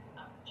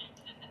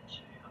 rejected it and 2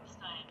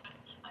 abstained.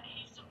 But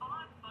he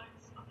survived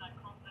votes of no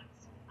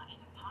confidence in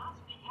the past.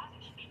 He has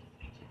actually been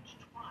defeated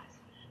twice.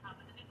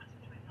 But the difference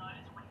between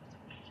those when he was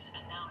defeated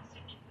and now is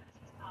significant.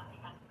 His party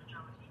has the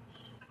majority.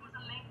 It was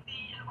a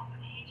lengthy and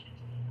often heated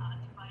debate in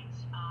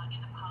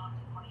the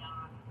Parliament in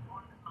Honiara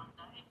on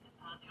Monday.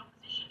 The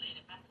opposition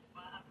leader,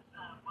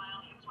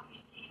 Whale,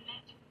 he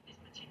led this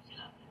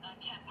particular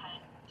campaign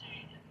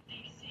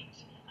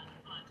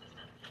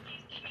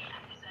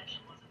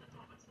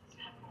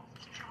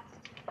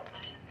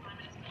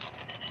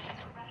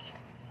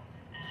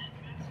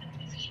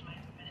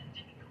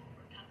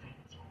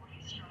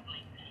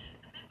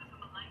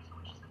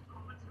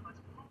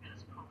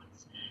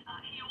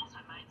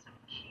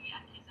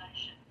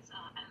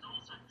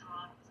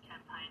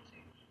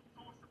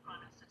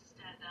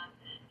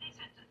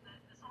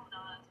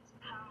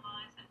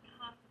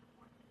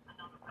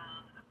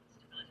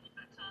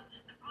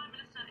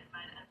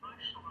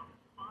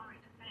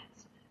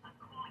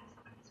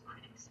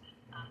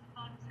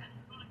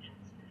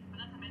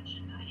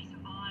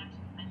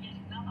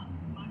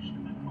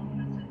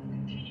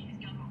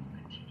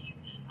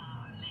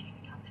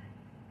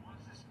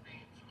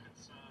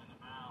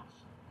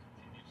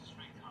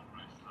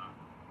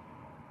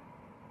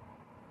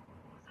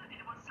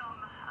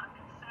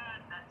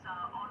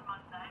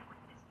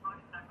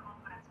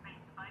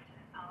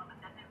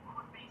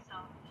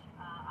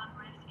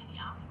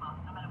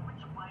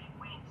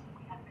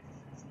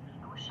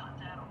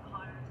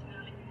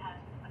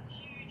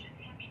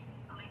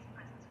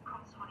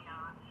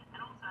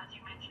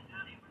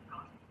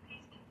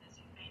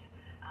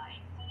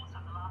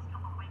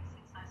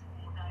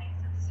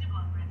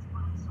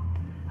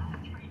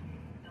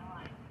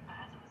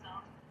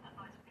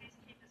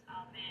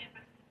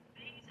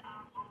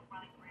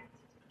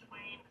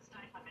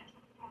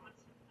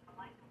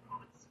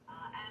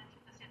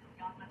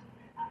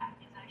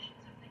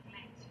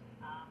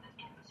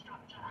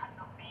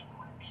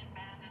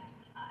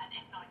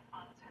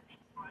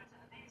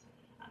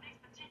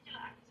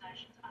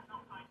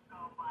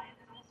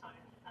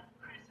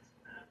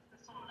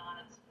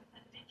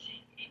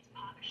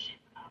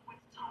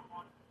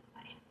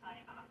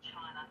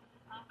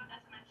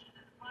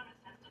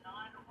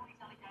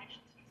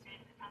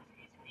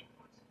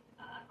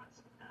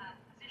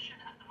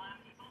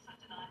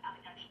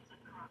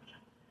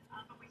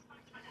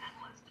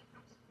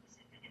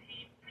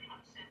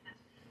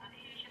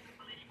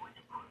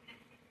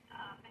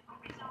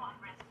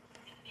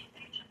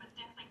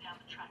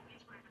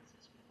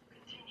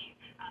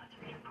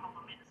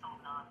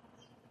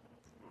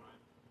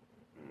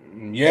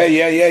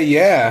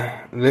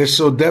Yeah. This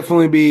will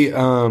definitely be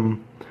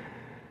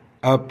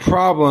a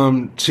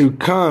problem to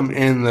come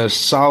in the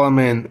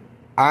Solomon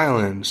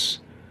Islands,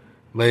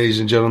 ladies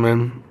and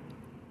gentlemen.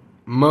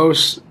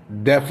 Most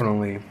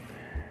definitely.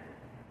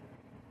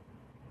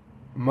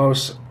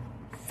 Most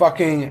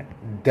fucking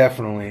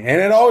definitely.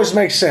 And it always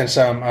makes sense.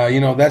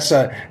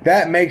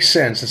 That makes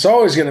sense. It's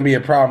always going to be a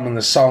problem in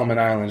the Solomon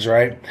Islands,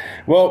 right?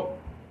 Well,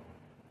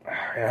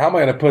 how am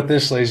I going to put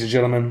this, ladies and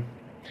gentlemen?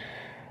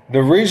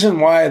 The reason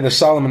why the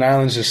Solomon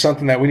Islands is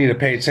something that we need to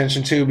pay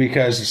attention to,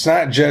 because it's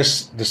not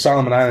just the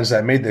Solomon Islands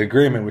that made the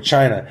agreement with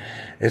China.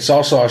 It's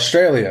also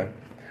Australia.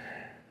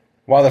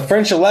 While the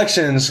French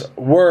elections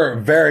were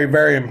very,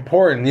 very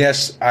important,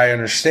 yes, I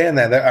understand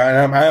that.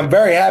 I'm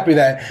very happy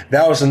that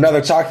was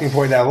another talking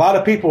point that a lot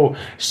of people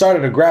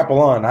started to grapple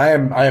on. I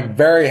am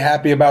very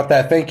happy about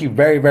that. Thank you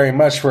very, very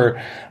much for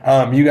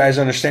you guys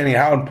understanding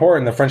how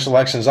important the French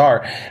elections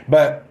are.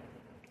 But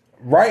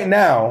right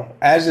now,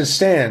 as it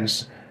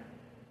stands,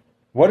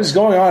 what is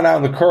going on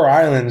out in the Kuril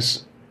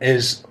Islands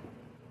is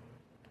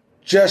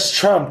just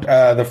trumped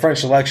the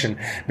French election,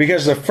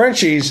 because the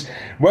Frenchies,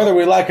 whether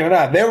we like it or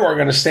not, they weren't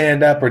going to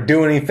stand up or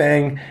do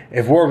anything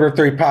if World War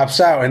III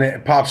pops out, and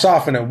it pops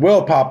off, and it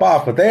will pop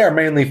off, but they are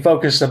mainly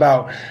focused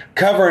about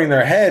covering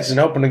their heads and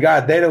hoping to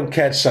God they don't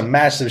catch some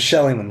massive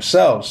shelling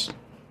themselves,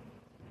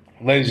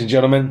 ladies and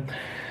gentlemen.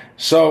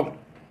 So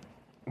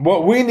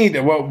what we need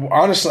to,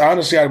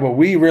 honestly, what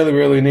we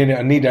really need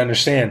to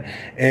understand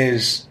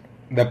is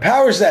the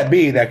powers that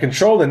be that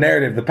control the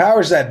narrative, the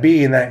powers that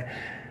be and that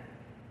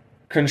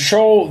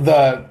control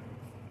the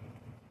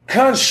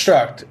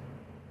construct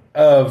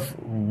of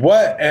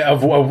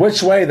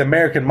which way the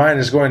American mind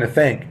is going to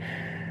think.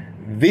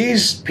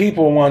 These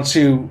people want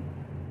to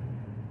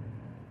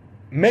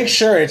make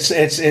sure it's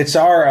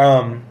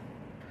our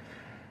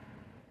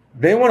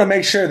they want to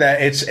make sure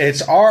that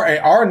it's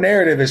our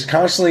narrative is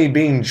constantly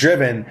being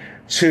driven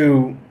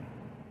to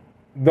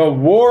the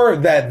war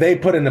that they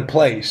put into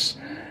place.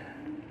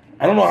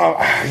 I don't know how,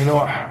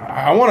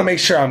 I want to make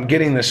sure I'm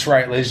getting this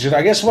right, ladies and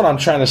gentlemen. I guess what I'm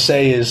trying to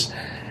say is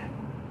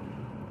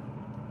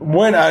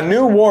when the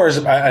new war is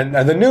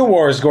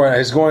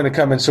going to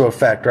come into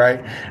effect,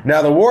 right?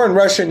 Now, the war in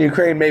Russia and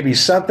Ukraine may be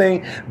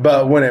something,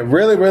 but when it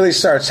really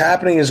starts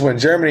happening is when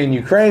Germany and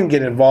Ukraine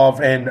get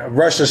involved and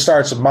Russia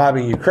starts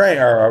mobbing Ukraine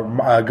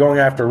or going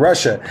after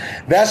Russia.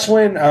 That's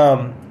when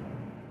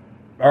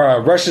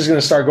Russia's going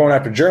to start going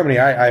after Germany.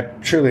 I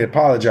truly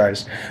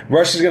apologize.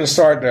 Russia's going to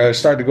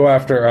start to go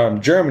after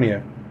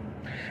Germany,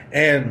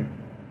 and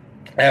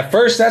at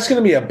first that's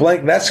going to be a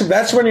blank. That's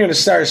when you're going to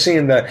start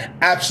seeing the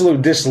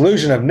absolute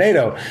disillusion of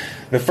NATO.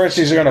 The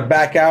Frenchies are going to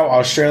back out.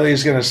 Australia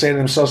is going to say to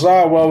themselves,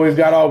 "Oh well, we've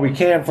got all we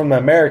can from the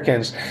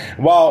Americans,"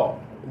 while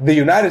the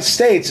United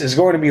States is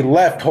going to be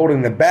left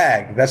holding the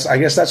bag. I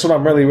guess that's what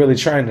I'm really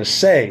trying to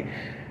say.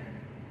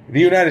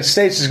 The United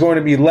States is going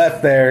to be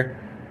left there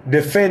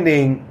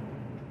defending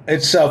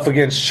itself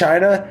against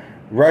China,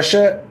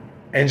 Russia,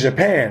 and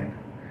Japan,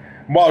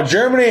 while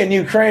Germany and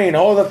Ukraine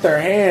hold up their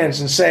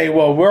hands and say,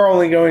 well, we're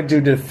only going to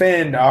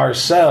defend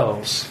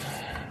ourselves.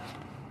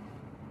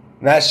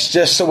 That's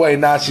just the way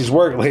Nazis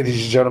work,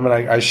 ladies and gentlemen.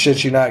 I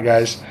shit you not,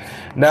 guys.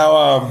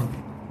 Now,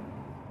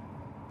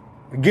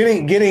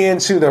 getting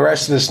into the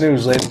rest of this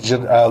news, ladies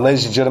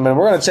and gentlemen,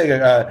 we're going to take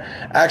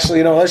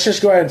let's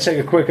just go ahead and take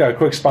a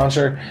quick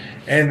sponsor,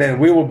 and then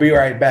we will be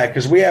right back,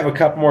 because we have a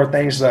couple more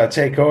things to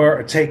take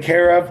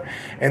care of,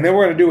 and then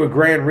we're going to do a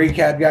grand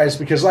recap, guys,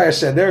 because like I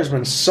said, there's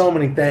been so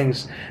many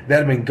things that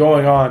have been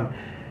going on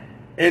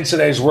in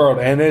today's world,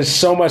 and there's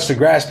so much to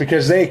grasp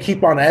because they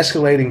keep on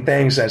escalating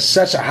things at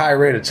such a high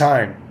rate of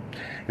time.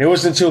 It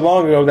wasn't too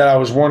long ago that I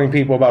was warning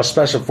people about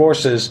special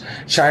forces,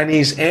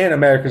 Chinese and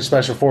American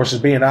special forces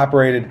being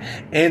operated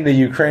in the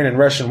Ukraine and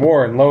Russian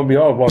war, and lo and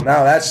behold, well,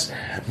 now that's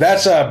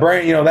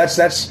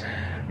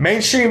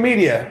mainstream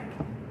media,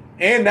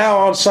 and now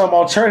on some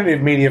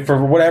alternative media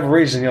for whatever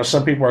reason.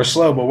 Some people are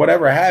slow, but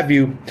whatever have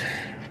you,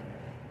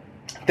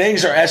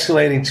 things are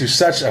escalating to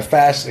such a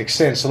fast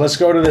extent. So let's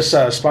go to this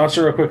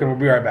sponsor real quick, and we'll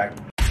be right back.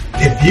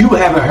 If you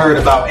haven't heard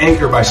about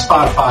Anchor by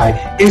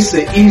Spotify, it's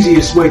the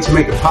easiest way to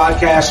make a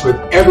podcast with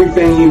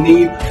everything you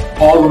need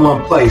all in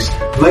one place,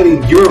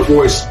 letting your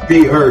voice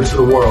be heard to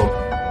the world.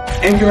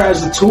 Anchor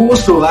has the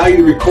tools to allow you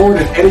to record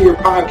and edit your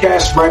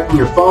podcast right from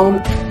your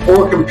phone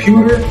or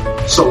computer,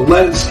 so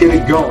let's get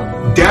it going.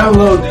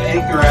 Download the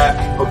Anchor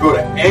app or go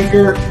to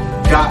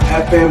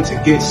anchor.fm to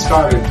get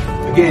started.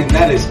 Again,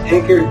 that is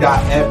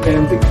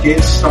anchor.fm to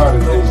get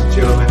started, ladies and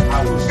gentlemen.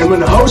 And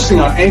when hosting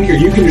on Anchor,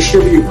 you can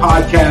distribute your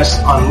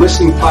podcast on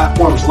listening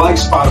platforms like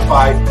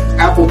Spotify,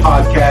 Apple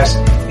Podcasts,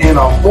 and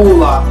a whole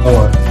lot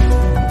more.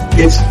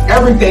 It's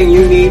everything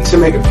you need to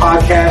make a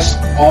podcast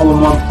all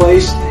in one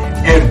place.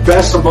 And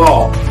best of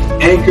all,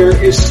 Anchor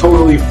is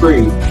totally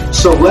free.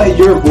 So let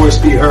your voice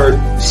be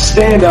heard.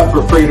 Stand up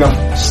for freedom,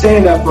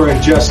 stand up for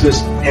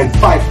injustice, and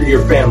fight for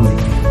your family.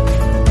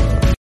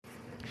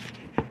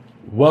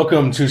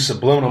 Welcome to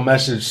Subliminal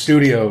Message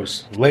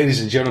Studios, ladies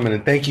and gentlemen,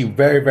 and thank you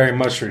very, very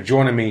much for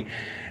joining me.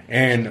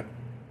 And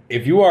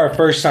if you are a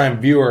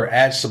first-time viewer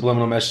at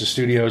Subliminal Message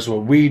Studios,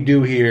 what we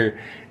do here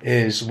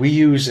is we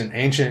use an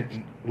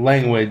ancient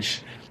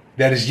language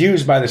that is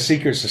used by the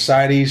secret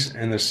societies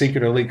and the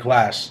secret elite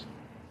class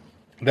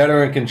that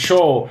are in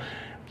control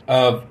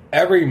of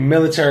every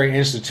military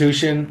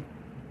institution,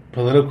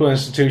 political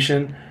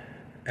institution,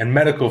 and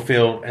medical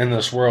field in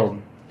this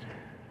world.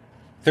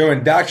 Through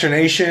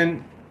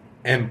indoctrination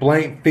and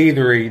blatant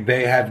thievery,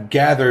 they have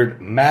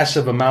gathered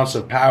massive amounts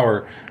of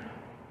power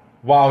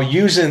while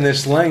using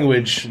this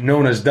language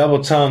known as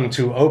double tongue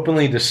to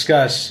openly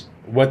discuss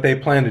what they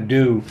plan to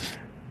do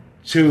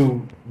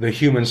to the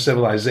human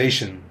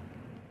civilization.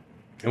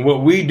 And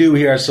what we do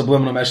here at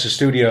Subliminal Message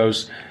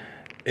Studios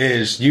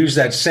is use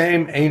that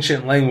same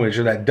ancient language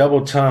or that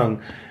double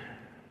tongue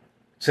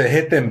to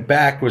hit them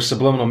back with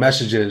subliminal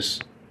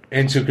messages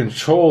and to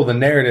control the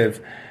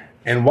narrative.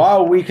 And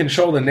while we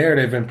control the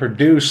narrative and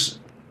produce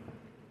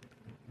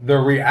the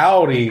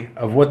reality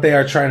of what they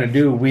are trying to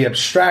do, we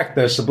abstract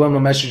the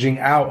subliminal messaging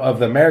out of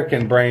the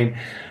American brain,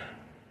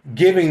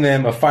 giving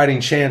them a fighting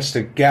chance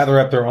to gather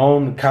up their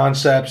own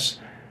concepts,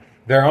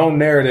 their own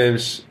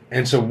narratives,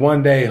 and to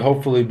one day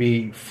hopefully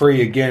be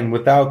free again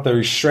without the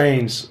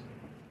restraints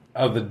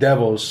of the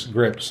devil's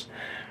grips.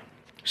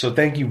 So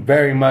thank you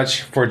very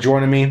much for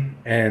joining me.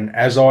 And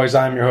as always,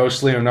 I'm your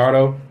host,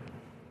 Leonardo.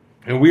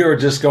 And we are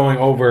just going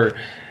over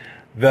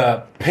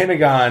the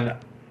Pentagon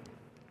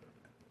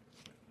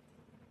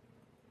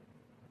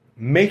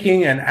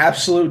making an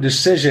absolute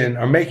decision,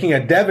 or making a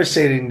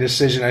devastating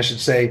decision, I should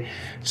say,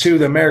 to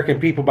the American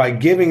people by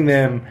giving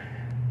them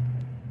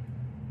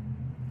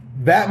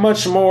that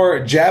much more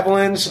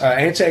javelins,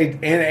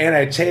 anti-tank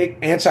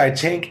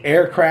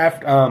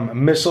aircraft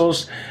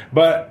missiles.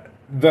 But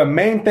the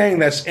main thing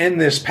that's in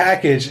this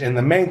package, and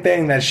the main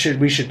thing that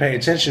we should pay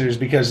attention to, is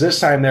because this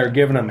time they're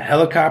giving them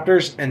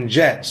helicopters and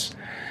jets.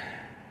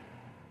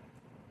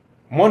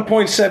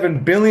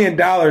 $1.7 billion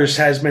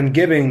has been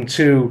given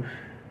to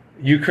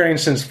Ukraine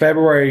since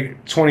February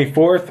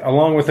 24th,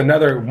 along with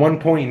another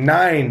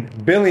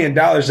 $1.9 billion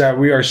that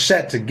we are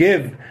set to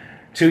give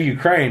to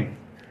Ukraine,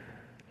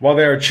 while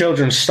there are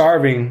children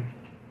starving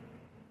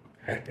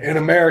in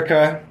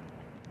America,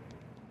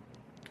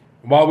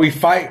 while we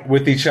fight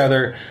with each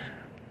other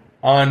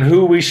on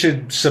who we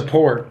should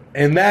support.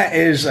 And that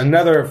is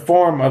another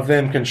form of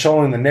them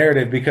controlling the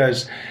narrative,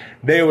 because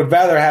they would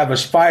rather have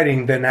us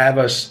fighting than have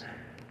us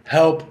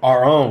help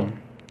our own.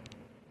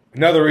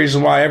 Another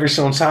reason why every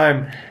single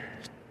time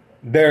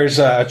there's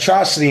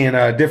atrocity in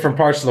different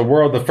parts of the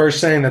world, the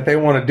first thing that they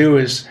want to do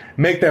is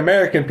make the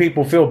American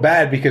people feel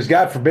bad, because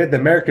God forbid the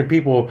American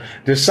people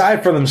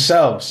decide for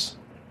themselves.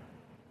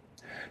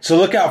 So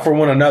look out for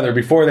one another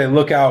before they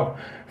look out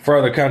for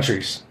other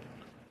countries.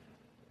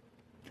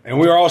 And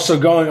we are also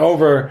going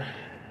over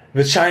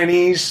the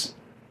Chinese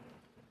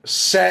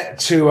set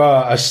to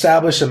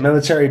establish a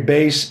military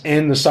base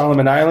in the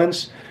Solomon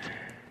Islands,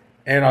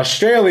 and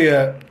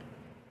Australia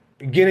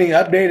getting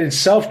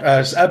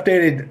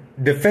updated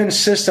defense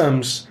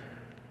systems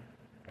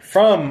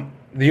from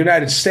the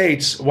United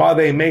States, while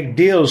they make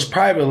deals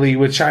privately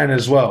with China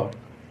as well.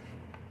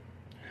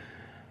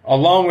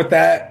 Along with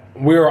that,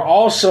 we are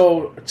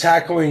also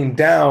tackling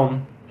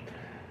down.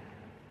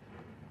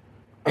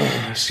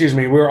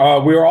 We're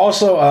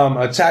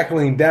also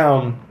tackling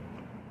down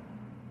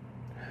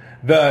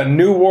the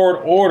New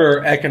World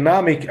Order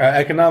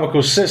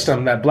economical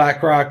system that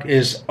BlackRock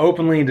is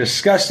openly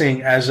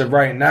discussing as of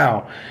right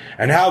now,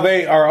 and how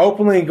they are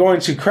openly going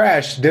to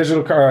crash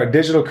digital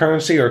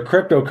currency, or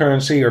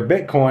cryptocurrency, or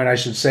Bitcoin, I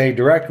should say,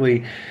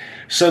 directly,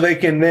 so they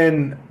can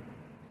then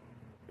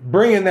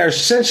bring in their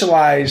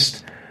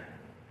centralized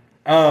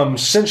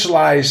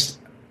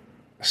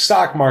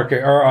stock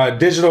market, or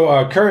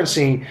digital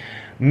currency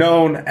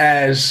known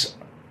as,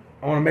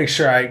 I want to make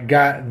sure I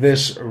got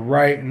this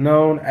right,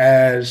 known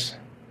as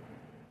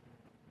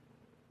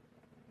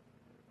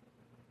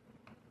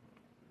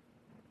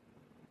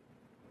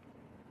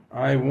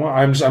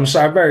I'm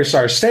very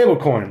sorry,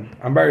 stablecoin.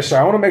 I'm very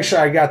sorry. I want to make sure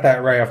I got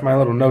that right off my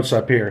little notes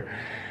up here.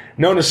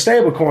 Known as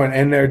stablecoin,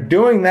 and they're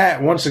doing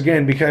that once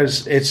again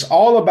because it's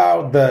all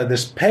about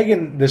this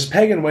pagan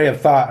way of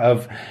thought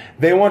of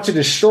they want to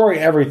destroy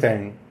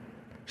everything,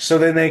 so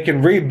then they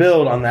can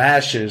rebuild on the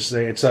ashes.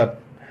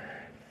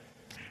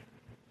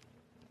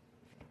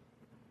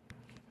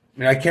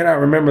 I cannot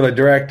remember the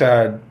direct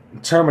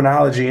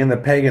terminology in the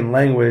pagan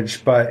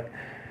language, but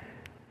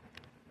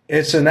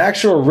it's an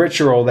actual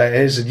ritual that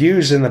is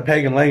used in the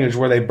pagan language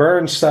where they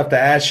burn stuff to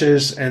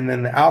ashes, and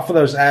then off of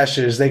those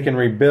ashes they can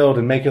rebuild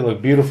and make it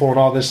look beautiful and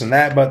all this and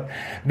that. But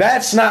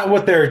that's not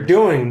what they're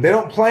doing. They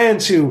don't plan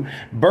to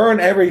burn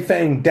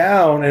everything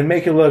down and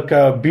make it look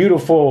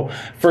beautiful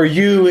for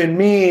you and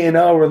me, and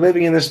we're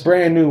living in this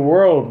brand new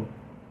world.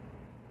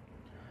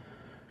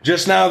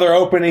 Just now they're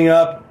opening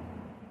up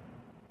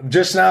and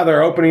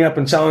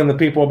telling the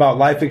people about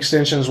life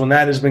extensions when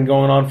that has been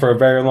going on for a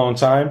very long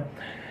time.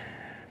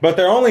 But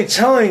they're only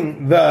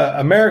telling the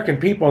American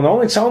people, and they're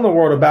only telling the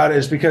world about it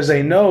is because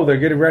they know they're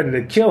getting ready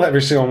to kill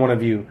every single one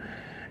of you.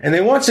 And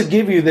they want to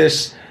give you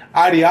this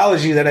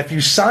ideology that if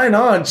you sign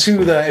on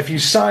to the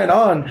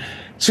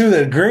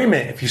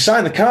agreement, if you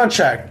sign the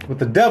contract with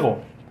the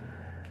devil,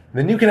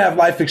 then you can have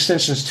life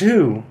extensions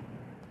too.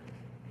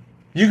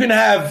 You can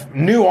have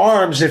new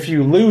arms if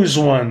you lose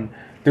one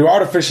through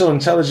artificial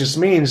intelligence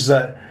means.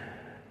 That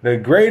the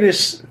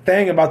greatest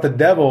thing about the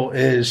devil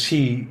is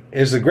he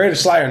is the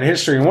greatest liar in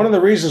history. And one of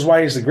the reasons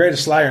why he's the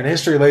greatest liar in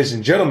history, ladies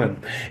and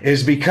gentlemen,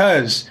 is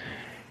because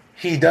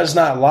he does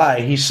not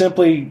lie. He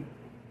simply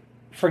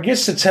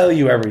forgets to tell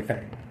you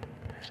everything.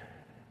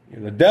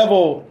 The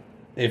devil,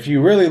 if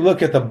you really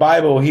look at the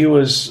Bible, he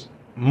was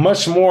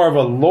much more of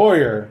a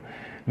lawyer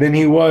than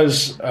he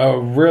was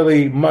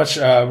really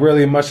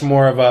much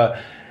more of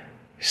a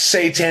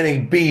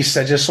satanic beast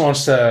that just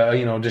wants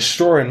to,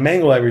 destroy and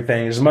mangle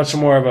everything. He's much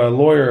more of a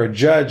lawyer or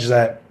judge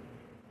that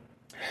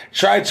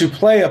tried to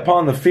play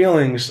upon the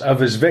feelings of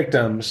his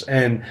victims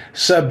and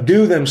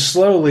subdue them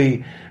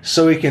slowly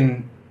so he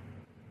can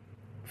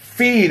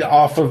feed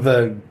off of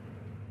the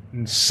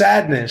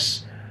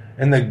sadness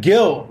and the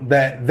guilt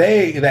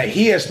that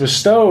he has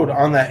bestowed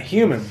on that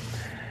human.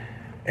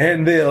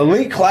 And the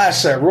elite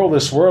class that rule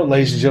this world,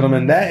 ladies and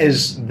gentlemen,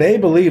 they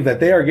believe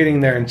that they are getting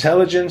their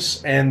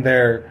intelligence and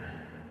their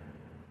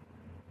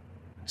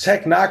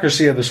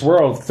technocracy of this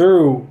world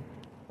through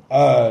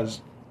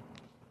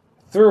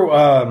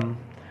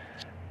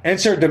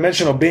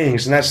interdimensional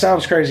beings. And that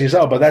sounds crazy as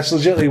hell, but that's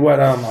legitimately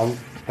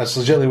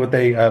what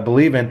they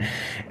believe in.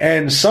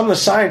 And some of the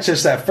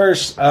scientists that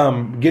first,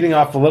 getting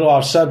off a little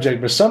off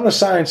subject, but some of the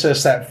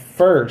scientists that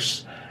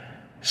first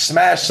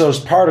smashed those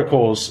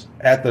particles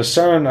at the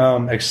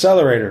CERN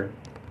accelerator,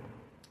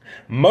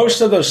 most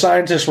of those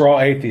scientists were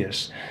all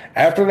atheists.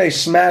 After they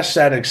smashed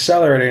that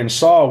accelerator and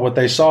saw what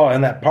they saw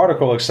in that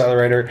particle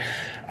accelerator,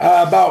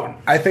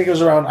 I think it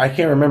was around, I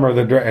can't remember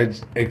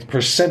the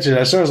percentage,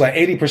 as soon as like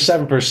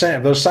 87%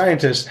 of those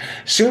scientists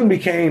soon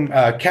became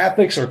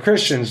Catholics or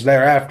Christians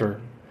thereafter.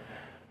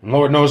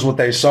 Lord knows what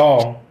they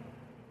saw.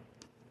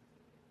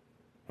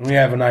 We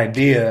have an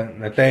idea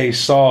that they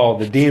saw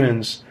the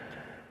demons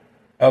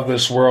of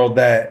this world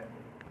that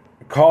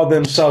call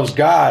themselves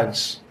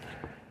gods,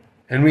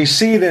 and we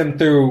see them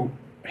through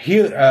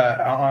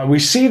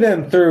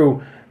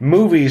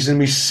movies, and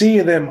we see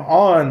them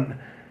on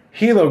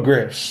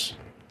hieroglyphs.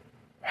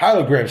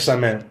 I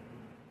meant.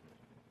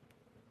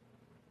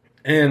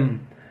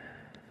 And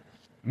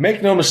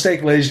make no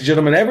mistake, ladies and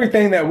gentlemen,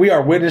 everything that we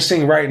are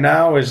witnessing right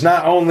now is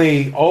not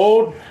only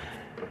old,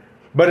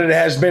 but it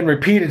has been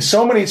repeated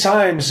so many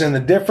times, and the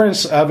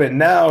difference of it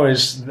now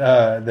is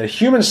the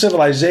human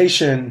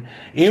civilization,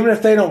 even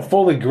if they don't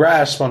fully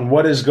grasp on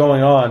what is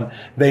going on,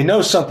 they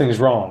know something's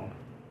wrong.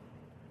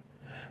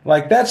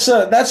 Like that's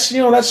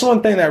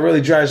one thing that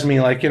really drives me.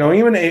 Like,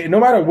 even no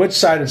matter which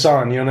side it's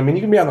on, you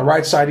can be on the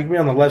right side, you can be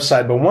on the left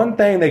side, but one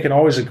thing they can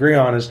always agree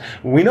on is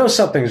we know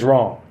something's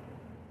wrong.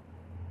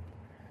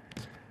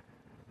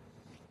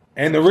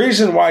 And the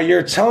reason why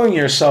you're telling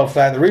yourself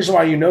that, the reason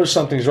why you know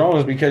something's wrong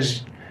is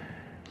because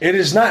it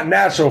is not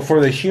natural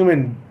for the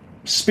human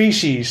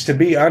species to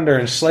be under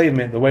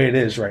enslavement the way it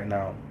is right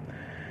now.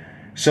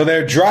 So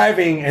they're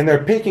driving and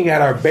they're picking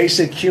at our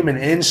basic human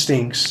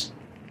instincts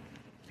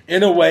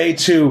in a way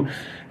to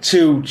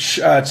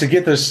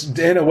get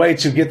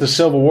the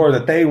Civil War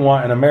that they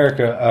want in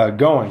America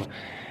going.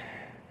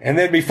 And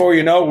then before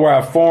you know it, we'll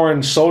have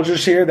foreign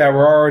soldiers here that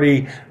were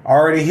already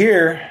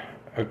here,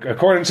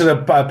 according to the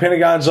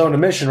Pentagon's own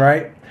admission,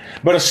 right?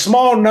 But a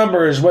small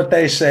number is what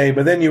they say.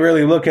 But then you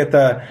really look at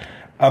the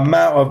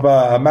amount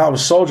of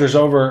soldiers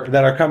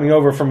that are coming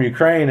over from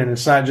Ukraine, and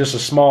it's not just a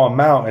small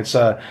amount; it's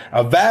a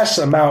vast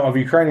amount of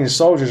Ukrainian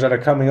soldiers that are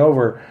coming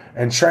over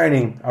and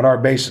training on our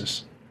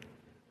bases.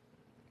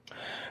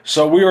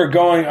 So we were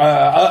going,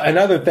 and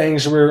other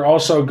things. We were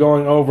also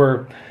going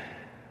over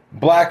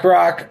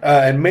BlackRock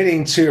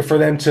admitting,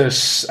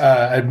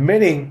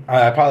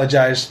 I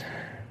apologize,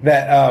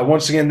 that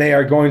once again they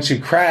are going to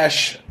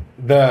crash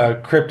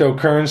the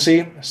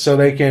cryptocurrency so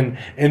they can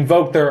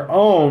invoke their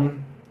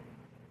own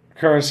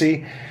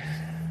currency.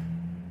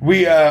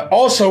 We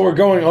also were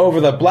going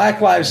over the Black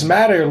Lives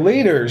Matter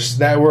leaders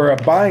that were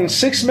buying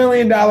 $6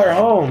 million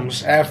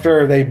homes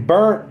after they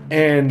burnt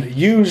and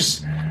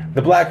used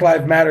the Black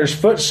Lives Matter's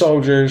foot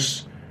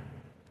soldiers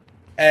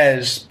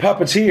as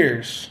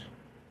puppeteers.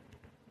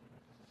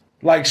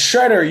 Like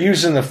Shredder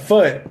using the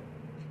foot.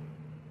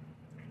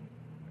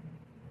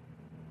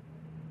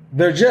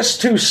 They're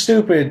just too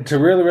stupid to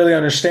really, really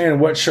understand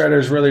what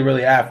Shredder's really,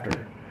 really after.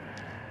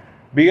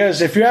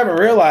 Because if you haven't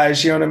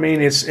realized, you know what I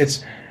mean,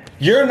 it's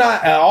you're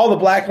not all the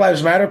Black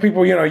Lives Matter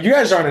people. You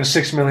guys aren't in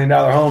 $6 million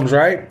homes,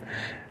 right?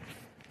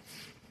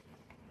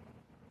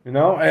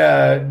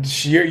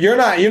 You're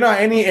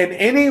not in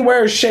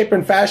anywhere, shape,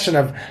 and fashion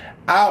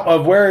out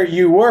of where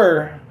you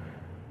were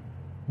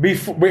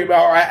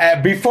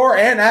before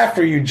and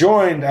after you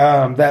joined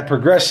that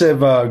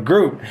progressive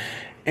group,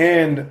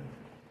 and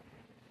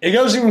it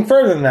goes even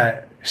further than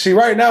that. See,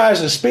 right now,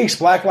 as it speaks,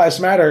 Black Lives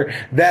Matter,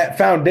 that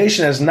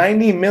foundation has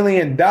 $90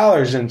 million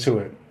into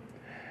it.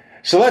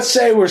 So let's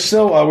say we're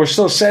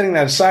still setting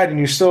that aside, and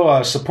you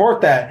still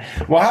support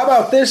that. Well, how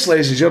about this,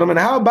 ladies and gentlemen?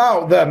 How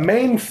about the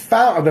main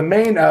funder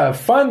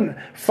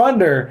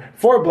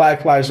for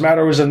Black Lives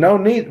Matter was a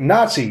known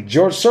Nazi,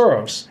 George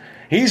Soros.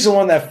 He's the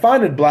one that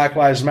funded Black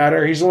Lives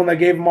Matter. He's the one that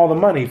gave them all the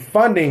money,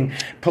 funding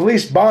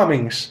police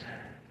bombings,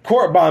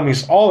 court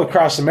bombings all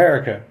across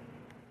America.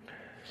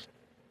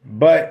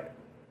 But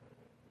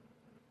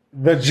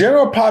the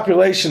general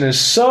population is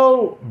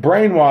so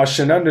brainwashed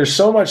and under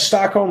so much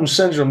Stockholm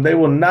syndrome, they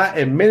will not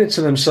admit it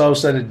to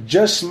themselves that it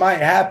just might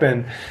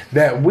happen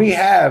that we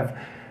have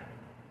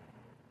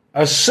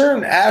a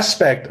certain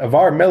aspect of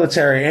our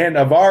military and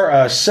of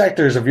our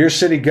sectors of your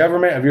city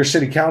government, of your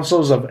city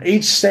councils, of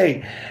each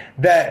state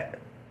that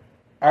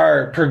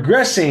are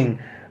progressing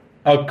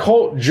a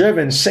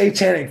cult-driven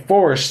satanic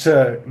force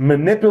to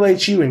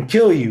manipulate you and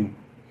kill you,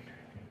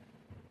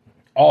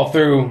 all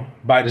through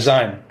by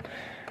design.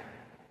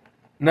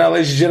 Now,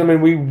 ladies and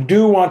gentlemen, we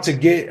do want to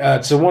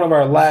get to one of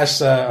our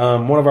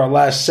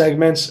last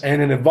segments,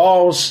 and it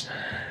involves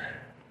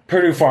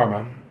Purdue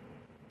Pharma,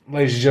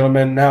 ladies and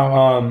gentlemen.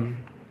 Now,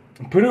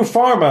 Purdue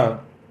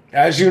Pharma,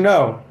 as you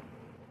know,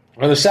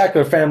 or the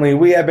Sackler family,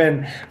 we have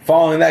been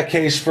following that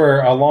case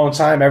for a long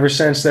time, ever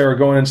since they were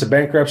going into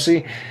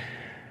bankruptcy.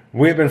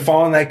 We've been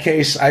following that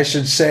case, I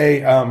should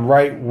say,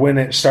 right when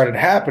it started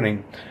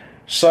happening.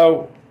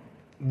 So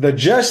the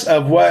gist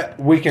of what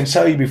we can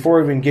tell you before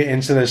we even get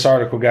into this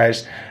article,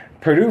 guys,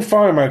 Purdue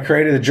Pharma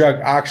created the drug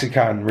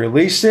Oxycontin,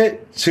 released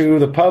it to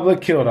the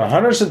public, killed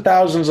hundreds of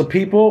thousands of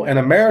people in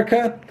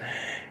America.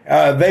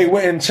 They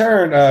went in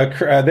turn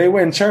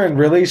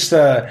released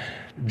the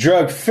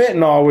drug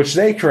fentanyl, which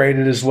they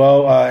created as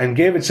well, and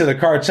gave it to the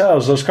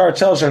cartels. Those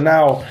cartels are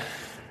now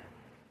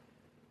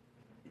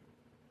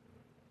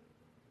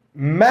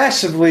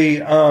massively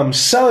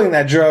selling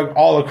that drug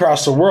all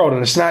across the world,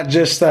 and it's not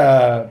just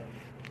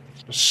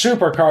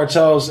super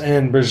cartels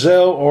in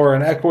Brazil or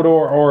in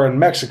Ecuador or in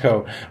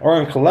Mexico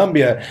or in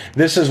Colombia.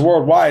 This is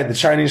worldwide, the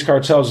Chinese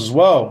cartels as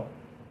well.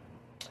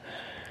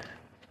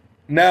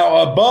 Now,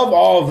 above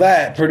all of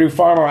that, Purdue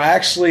Pharma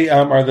actually,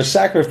 or the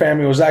Sackler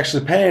family was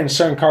actually paying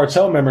certain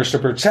cartel members to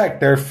protect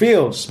their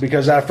fields,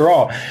 because after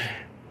all,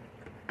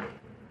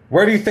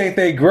 where do you think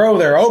they grow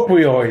their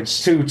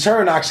opioids to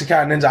turn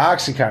Oxycontin into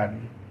Oxycontin?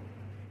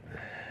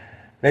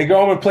 They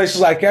go in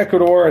places like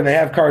Ecuador, and they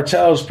have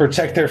cartels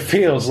protect their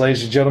fields,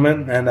 ladies and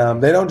gentlemen.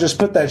 And they don't just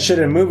put that shit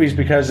in movies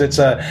because it's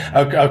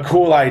a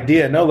cool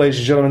idea. No, ladies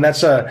and gentlemen,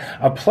 that's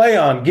a play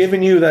on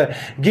giving you the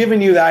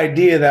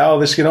idea that, oh,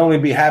 this can only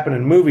be happening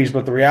in movies.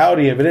 But the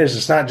reality of it is,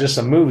 it's not just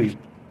a movie.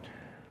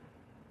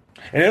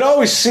 And it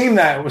always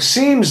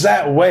seems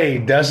that way,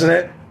 doesn't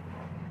it?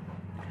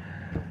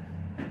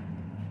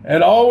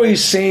 It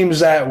always seems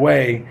that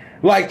way.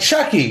 Like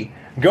Chucky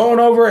going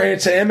over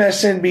into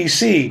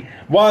MSNBC,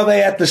 while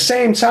they at the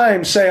same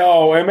time say,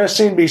 oh,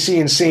 MSNBC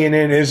and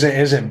CNN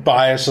isn't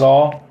biased at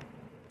all.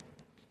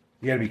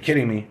 You gotta be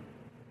kidding me.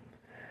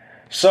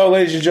 So,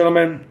 ladies and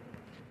gentlemen,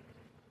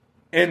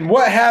 and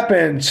what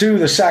happened to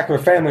the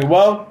Sackler family?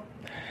 Well,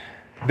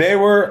 they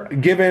were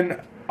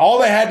given all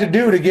they had to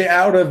do to get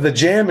out of the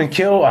jam and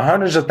kill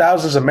hundreds of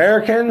thousands of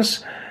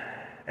Americans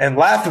and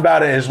laugh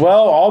about it as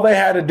well. All they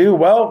had to do,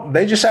 well,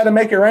 they just had to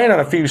make it rain on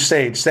a few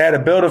states. They had to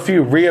build a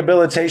few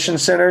rehabilitation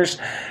centers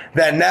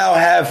that now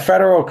have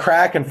federal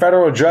crack and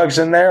federal drugs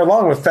in there,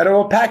 along with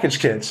federal package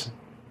kits.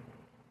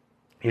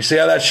 You see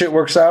how that shit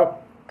works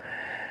out?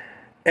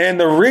 And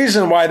the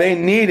reason why they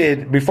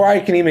needed, before I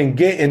can even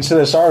get into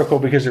this article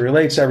because it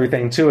relates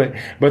everything to it,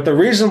 but the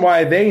reason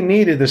why they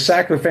needed the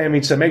Sackler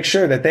family to make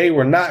sure that they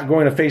were not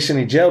going to face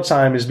any jail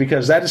time is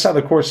because that is how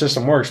the court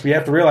system works. But you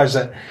have to realize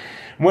that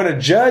when a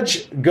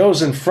judge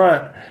goes in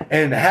front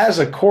and has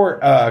a court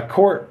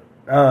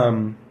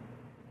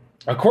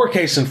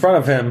case in front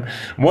of him,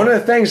 one of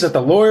the things that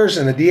the lawyers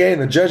and the DA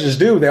and the judges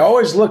do, they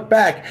always look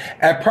back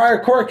at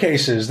prior court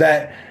cases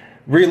that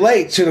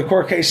relate to the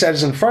court case that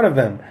is in front of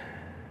them.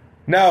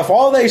 Now, if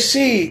all they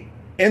see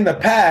in the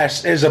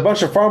past is a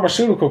bunch of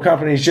pharmaceutical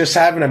companies just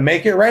having to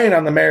make it rain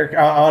on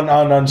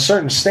on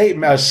certain state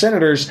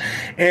senators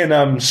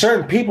and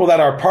certain people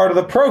that are part of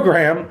the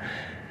program,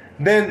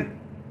 then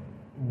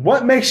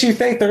what makes you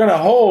think they're going to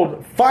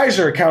hold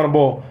Pfizer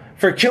accountable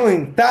for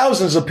killing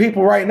thousands of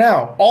people right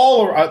now,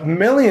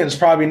 millions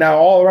probably now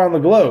all around the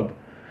globe?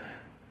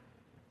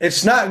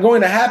 It's not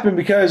going to happen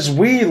because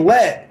we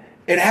let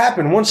it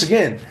happen once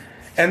again.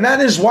 And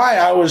that is why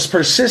I was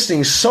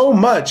persisting so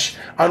much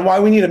on why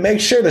we need to make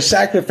sure the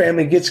Sackler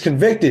family gets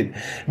convicted,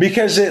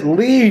 because it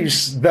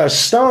leaves the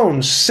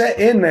stones set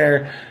in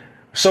there.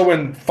 So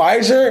when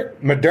Pfizer,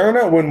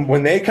 Moderna,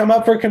 when they come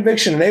up for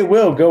conviction, and they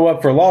will go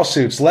up for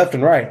lawsuits left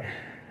and right,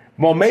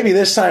 well, maybe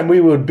this time we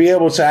would be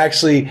able to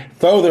actually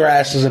throw their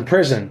asses in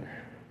prison.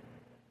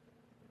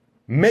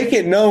 Make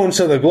it known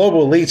to the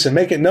global elites and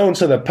make it known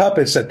to the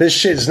puppets that this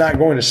shit is not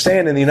going to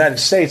stand in the United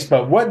States.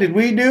 But what did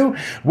we do?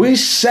 We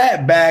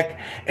sat back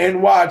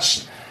and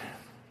watched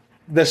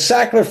the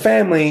Sackler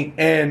family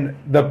and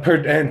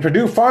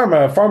Purdue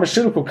Pharma, a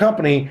pharmaceutical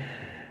company,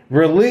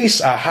 release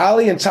a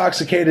highly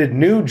intoxicated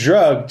new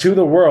drug to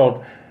the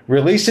world,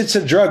 release it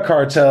to drug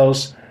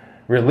cartels,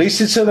 release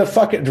it to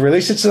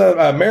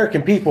the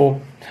American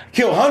people,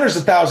 kill hundreds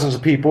of thousands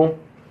of people,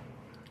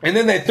 and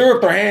then they threw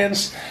up their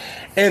hands.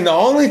 And the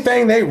only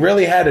thing they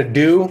really had to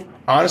do,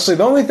 honestly,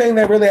 the only thing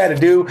they really had to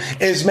do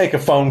is make a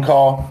phone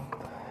call.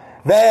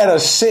 They had to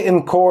sit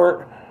in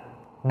court.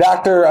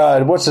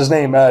 Dr. What's his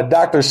name?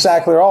 Dr.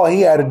 Sackler, all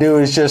he had to do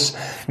is just,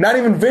 not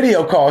even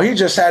video call. He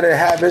just had to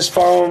have his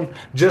phone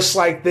just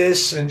like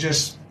this and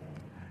just,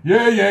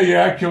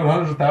 yeah, I killed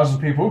hundreds of thousands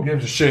of people. Who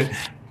gives a shit?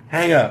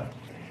 Hang up.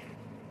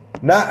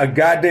 Not a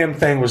goddamn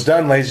thing was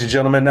done, ladies and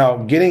gentlemen. Now,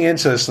 getting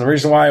into this, and the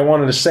reason why I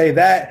wanted to say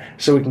that,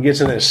 so we can get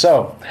to this.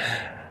 So,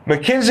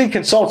 McKinsey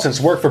consultants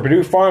work for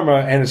Purdue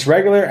Pharma, and it's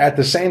regular at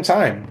the same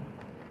time.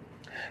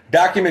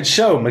 Documents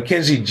show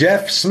McKinsey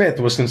Jeff Smith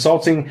was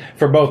consulting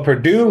for both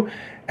Purdue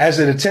as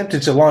it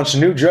attempted to launch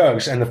new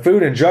drugs and the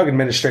Food and Drug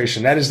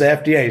Administration, that is the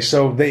FDA.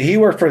 So he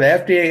worked for the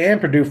FDA and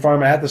Purdue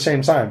Pharma at the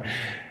same time.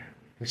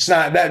 It's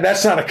not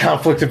that's not a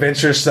conflict of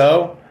interest,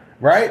 though,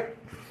 right?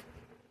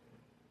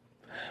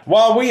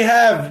 While we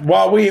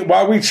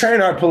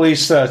train our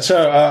police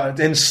to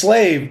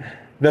enslave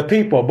the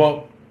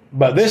people,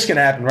 but this can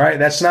happen, right?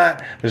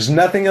 There's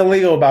nothing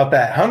illegal about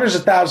that. Hundreds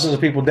of thousands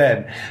of people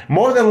dead.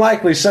 More than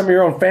likely, some of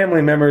your own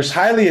family members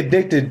highly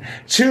addicted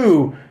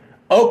to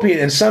opiate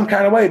in some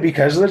kind of way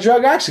because of the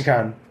drug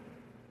Oxycontin.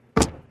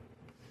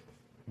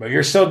 But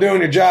you're still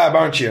doing your job,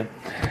 aren't you?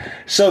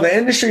 So the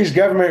industry's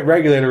government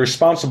regulator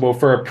responsible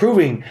for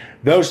approving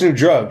those new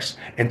drugs.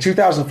 In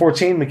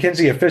 2014,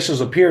 McKinsey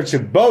officials appeared to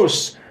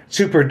boast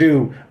to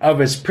Purdue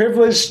of its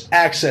privileged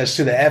access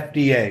to the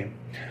FDA,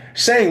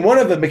 saying one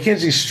of the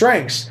McKinsey's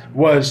strengths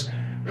was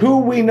who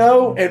we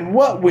know and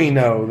what we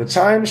know. The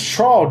Times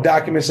trawled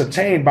documents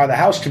obtained by the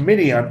House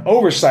Committee on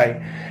Oversight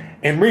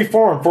and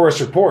Reform for its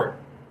report,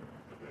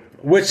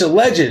 which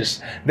alleges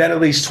that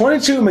at least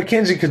 22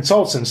 McKinsey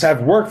consultants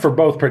have worked for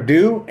both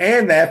Purdue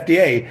and the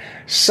FDA,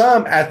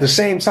 some at the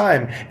same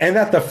time, and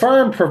that the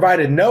firm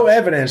provided no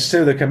evidence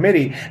to the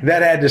committee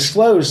that had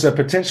disclosed the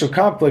potential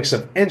conflicts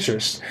of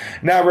interest.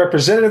 Now,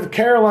 Representative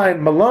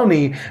Caroline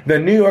Maloney, the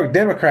New York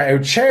Democrat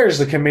who chairs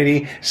the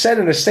committee, said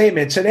in a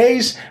statement,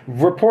 today's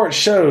report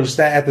shows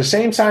that at the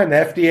same time the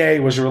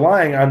FDA was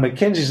relying on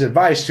McKinsey's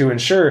advice to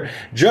ensure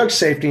drug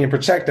safety and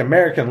protect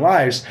American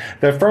lives,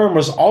 the firm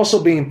was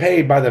also being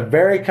paid by the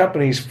very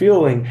companies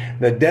fueling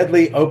the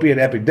deadly opiate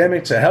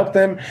epidemic to help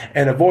them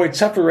and avoid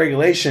tougher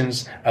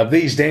regulations of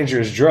these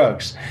dangerous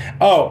drugs.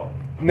 Oh,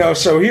 no,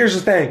 so here's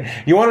the thing.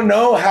 You want to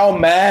know how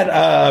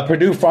mad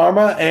Purdue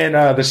Pharma and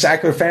the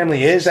Sackler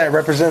family is at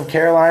Representative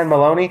Caroline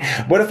Maloney?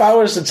 What if I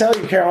was to tell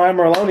you Caroline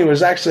Maloney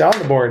was actually on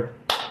the board?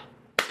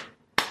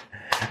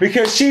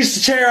 Because she's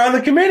the chair on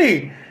the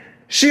committee.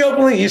 She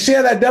openly, you see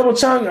how that double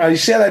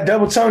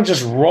tongue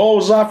just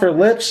rolls off her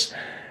lips?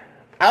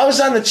 I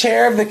was on the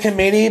chair of the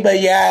committee, but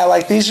yeah,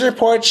 like these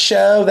reports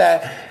show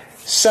that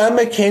some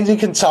McKinsey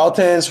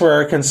consultants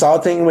were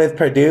consulting with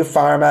Purdue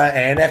Pharma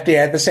and FDA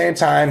at the same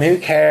time. Who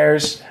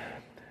cares?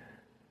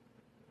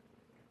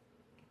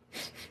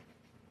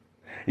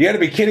 You got to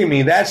be kidding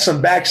me. That's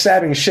some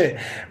backstabbing shit.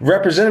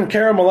 Representative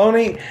Carol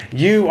Maloney,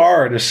 you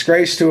are a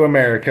disgrace to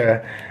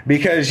America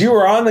because you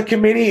were on the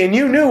committee and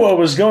you knew what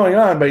was going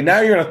on, but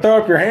now you're going to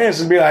throw up your hands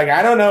and be like,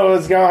 I don't know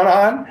what's going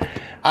on.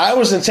 I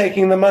wasn't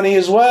taking the money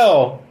as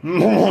well.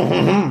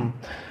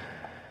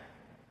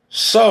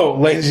 So,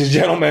 ladies and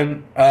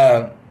gentlemen,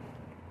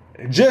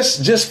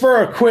 just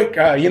for a quick,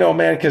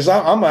 man, because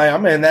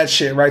I'm in that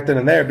shit right then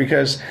and there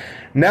because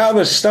now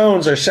the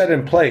stones are set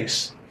in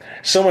place.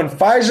 So when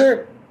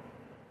Pfizer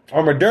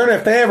or Moderna,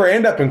 if they ever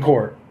end up in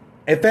court,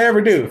 if they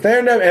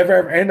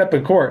ever end up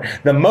in court,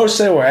 the most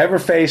they will ever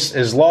face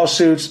is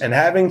lawsuits and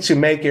having to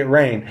make it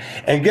rain.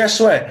 And guess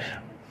what?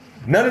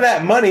 None of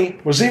that money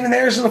was even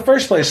theirs in the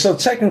first place. So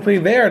technically,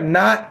 they are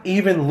not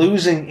even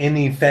losing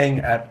anything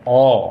at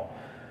all.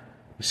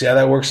 You see how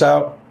that works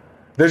out?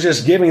 They're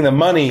just giving the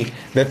money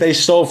that they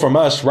stole from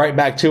us right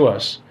back to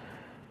us.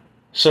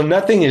 So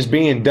nothing is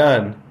being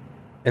done.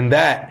 And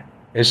that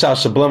is how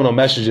subliminal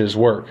messages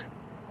work.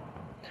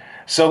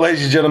 So,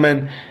 ladies and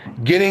gentlemen,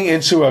 getting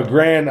into a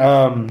grand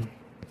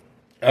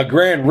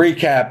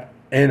recap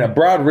and a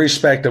broad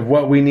respect of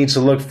what we need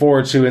to look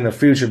forward to in the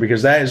future,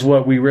 because that is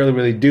what we really,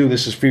 really do.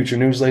 This is Future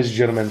News, ladies and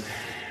gentlemen.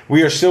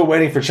 We are still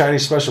waiting for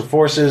Chinese special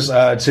forces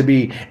to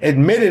be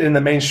admitted in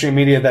the mainstream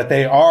media that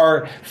they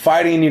are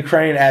fighting in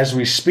Ukraine as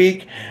we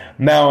speak.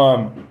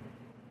 Now,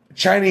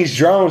 Chinese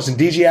drones and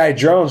DJI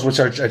drones, which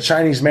are a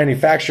Chinese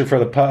manufacturer for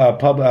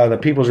the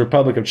People's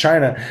Republic of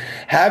China,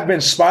 have been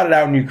spotted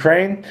out in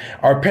Ukraine.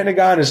 Our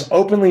Pentagon is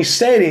openly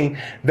stating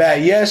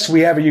that, yes,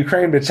 we have a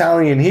Ukraine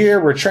battalion here.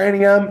 We're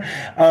training them.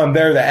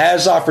 They're the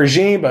Azov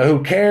regime, but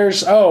who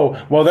cares? Oh,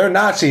 well, they're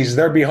Nazis.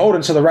 They're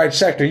beholden to the right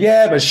sector.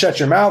 Yeah, but shut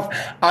your mouth.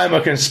 I'm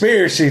a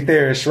conspiracy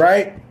theorist,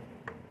 right?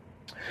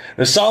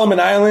 The Solomon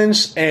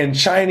Islands and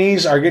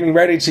Chinese are getting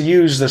ready to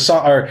use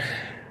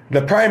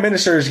the Prime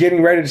Minister is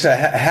getting ready to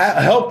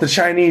help the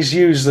Chinese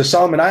use the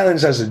Solomon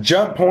Islands as a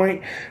jump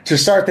point to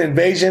start the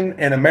invasion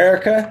in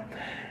America.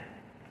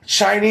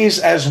 Chinese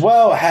as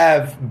well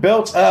have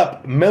built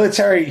up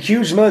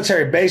huge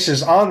military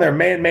bases on their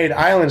man-made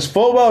islands,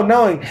 full well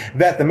knowing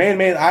that the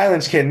man-made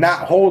islands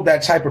cannot hold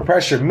that type of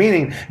pressure,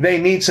 meaning they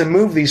need to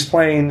move these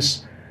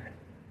planes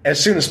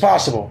as soon as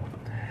possible.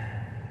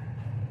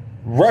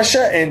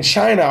 Russia and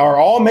China are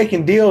all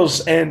making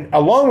deals, and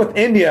along with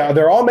India,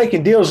 they're all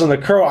making deals on the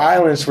Kuril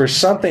Islands for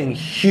something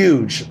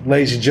huge,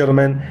 ladies and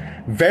gentlemen,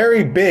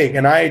 very big,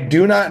 and I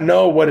do not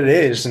know what it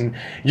is, and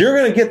you're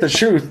going to get the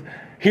truth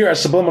here at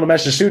Subliminal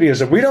Message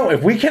Studios.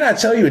 If we cannot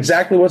tell you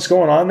exactly what's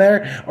going on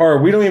there, or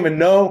we don't even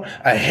know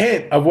a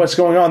hint of what's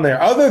going on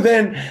there, other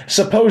than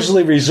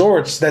supposedly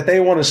resorts that they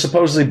want to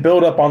supposedly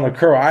build up on the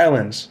Kuril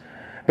Islands.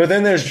 But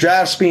then there's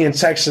drafts being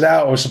texted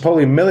out, or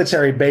supposedly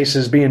military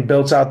bases being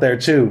built out there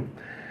too.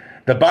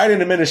 The Biden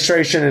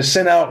administration has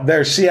sent out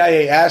their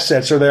CIA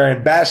assets, or their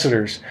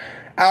ambassadors,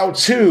 out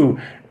to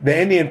the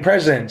Indian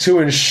president to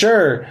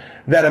ensure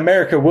that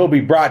America will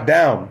be brought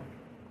down.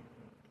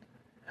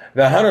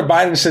 The Hunter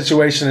Biden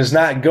situation is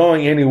not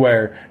going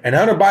anywhere. And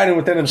Hunter Biden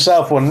within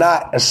himself will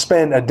not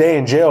spend a day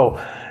in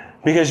jail,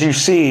 because you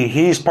see,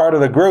 he's part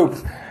of the group.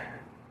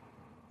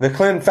 The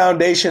Clinton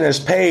Foundation has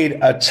paid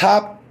a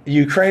top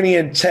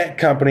Ukrainian tech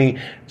company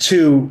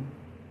to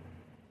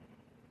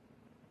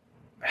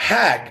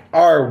hack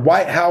our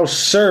White House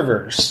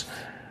servers.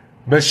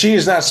 But she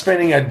is not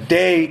spending a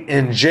day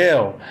in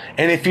jail.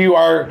 And if you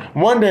are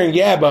wondering,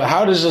 yeah, but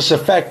how does this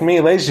affect me,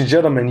 ladies and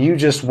gentlemen, you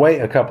just wait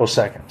a couple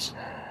seconds.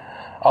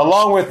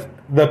 Along with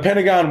the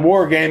Pentagon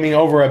wargaming,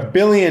 over 1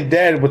 billion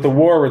dead with the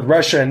war with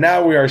Russia, and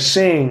now we are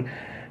seeing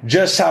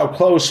just how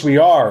close we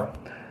are.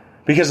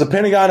 Because the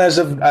Pentagon, as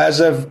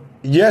of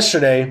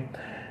yesterday,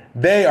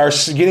 they are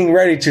getting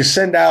ready to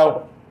send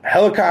out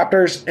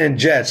helicopters and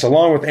jets,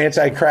 along with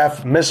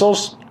anti-craft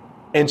missiles,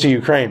 into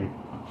Ukraine.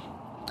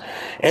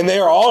 And they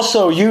are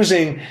also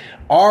using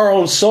our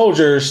own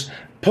soldiers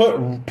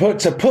to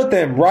put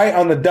them right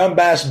on the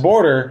Donbass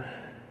border,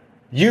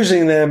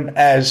 using them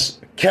as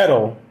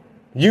cattle,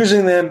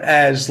 using them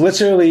as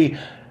literally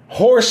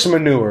horse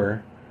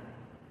manure,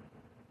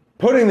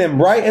 putting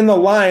them right in the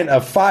line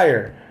of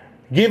fire,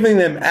 giving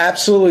them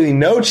absolutely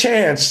no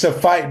chance to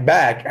fight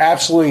back.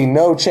 Absolutely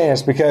no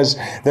chance, because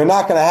they're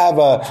not going to have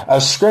a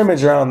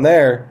scrimmage around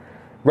there.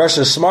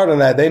 Russia's smart on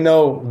that. They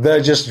know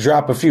they'll just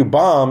drop a few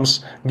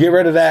bombs, get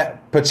rid of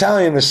that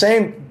battalion. The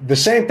same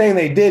thing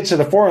they did to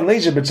the Foreign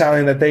Legion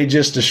battalion that they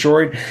just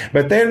destroyed.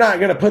 But they're not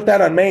going to put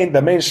that on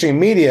the mainstream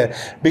media,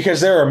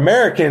 because there are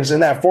Americans in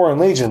that Foreign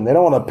Legion. They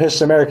don't want to piss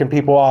the American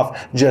people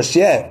off just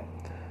yet.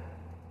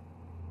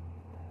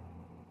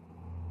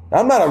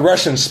 I'm not a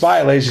Russian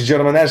spy, ladies and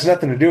gentlemen. That has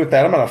nothing to do with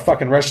that. I'm not a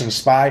fucking Russian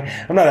spy.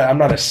 I'm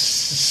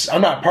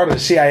not part of the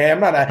CIA.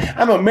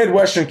 I'm a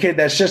Midwestern kid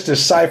that's just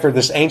deciphered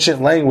this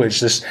ancient language,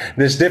 this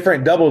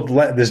different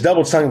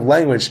double-tongued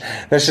language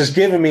that's just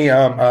giving me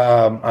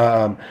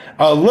a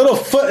little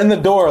foot in the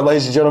door,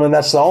 ladies and gentlemen.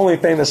 That's the only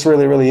thing this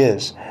really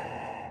is.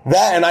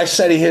 That, and I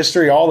study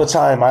history all the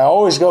time. I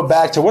always go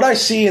back to what I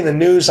see in the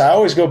news. I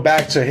always go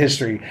back to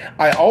history.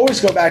 I always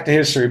go back to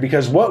history,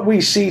 because what we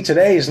see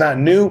today is not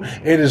new.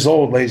 It is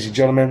old, ladies and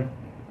gentlemen.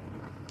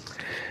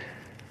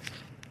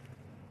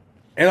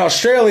 And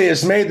Australia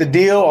has made the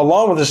deal,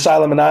 along with the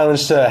Solomon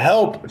Islands, to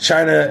help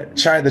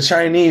the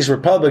Chinese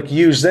Republic,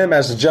 use them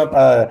as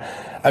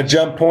a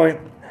jump point.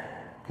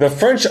 The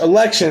French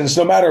elections,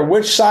 no matter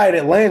which side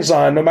it lands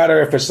on, no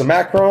matter if it's the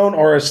Macron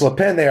or it's Le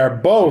Pen, they are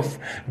both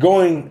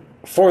going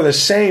for the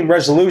same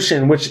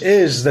resolution, which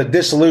is the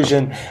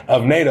dissolution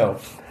of NATO.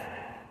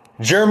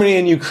 Germany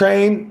and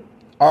Ukraine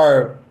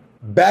are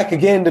back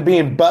again to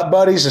being butt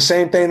buddies, the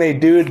same thing they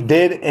did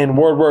in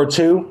World War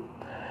II,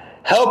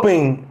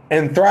 helping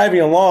and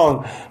thriving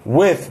along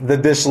with the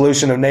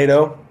dissolution of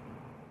NATO.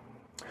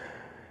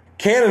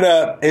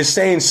 Canada is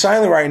staying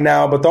silent right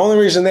now, but the only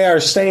reason they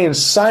are staying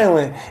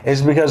silent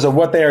is because of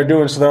what they are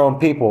doing to their own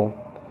people.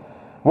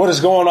 What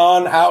is going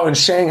on out in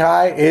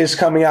Shanghai is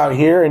coming out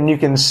here, and you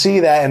can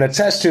see that and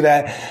attest to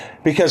that,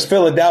 because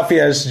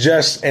Philadelphia has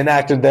just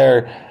enacted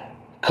their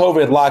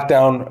COVID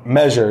lockdown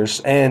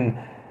measures. And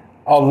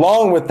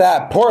along with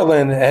that,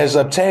 Portland has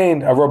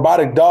obtained a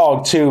robotic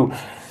dog to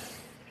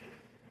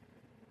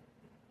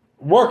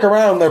work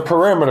around their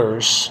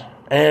perimeters.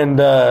 And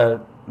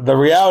the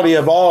reality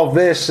of all of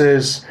this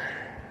is,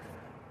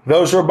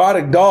 those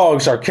robotic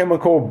dogs are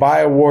chemical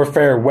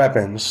biowarfare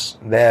weapons.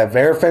 They have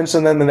air vents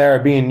in them, and they are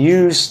being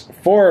used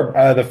for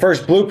the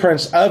first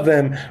blueprints of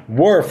them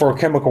were for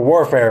chemical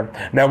warfare.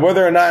 Now,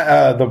 whether or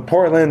not the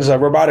Portland's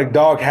robotic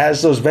dog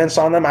has those vents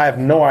on them, I have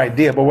no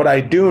idea. But what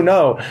I do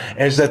know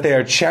is that they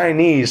are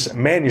Chinese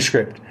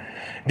manuscript.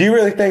 Do you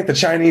really think the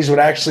Chinese would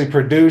actually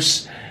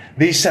produce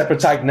these type of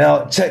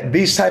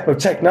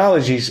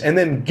technologies and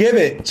then give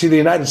it to the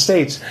United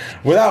States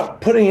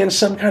without putting in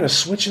some kind of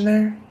switch in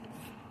there?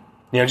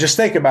 Just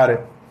think about it.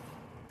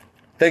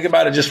 Think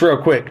about it just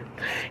real quick.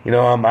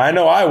 I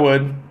know I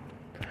would.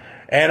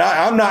 And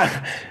I'm not.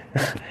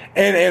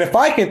 And if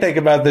I can think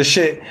about this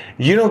shit,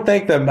 you don't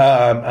think that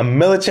a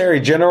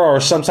military general or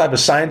some type of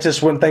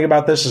scientist wouldn't think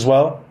about this as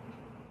well?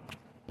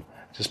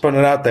 Just putting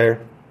it out there.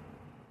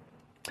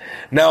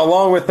 Now,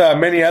 along with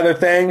many other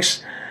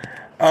things,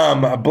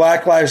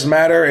 Black Lives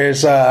Matter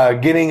is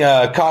getting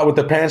caught with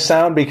their pants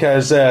down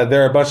because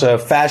they're a bunch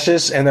of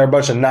fascists and they're a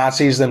bunch of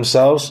Nazis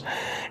themselves.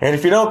 And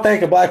if you don't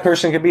think a black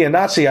person can be a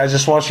Nazi, I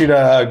just want you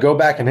to go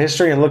back in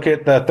history and look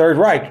at the Third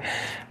Reich.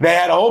 They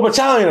had a whole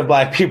battalion of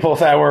black people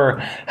that were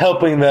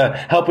helping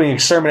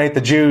exterminate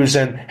the Jews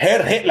and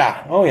Heil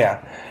Hitler. Oh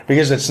yeah,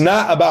 because it's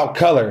not about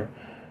color.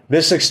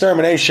 This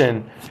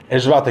extermination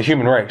is about the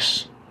human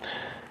race.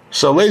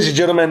 So, ladies and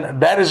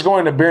gentlemen, that is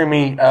going to bring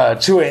me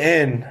to an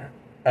end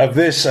of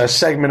this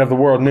segment of the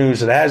world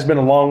news. It has been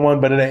a long one,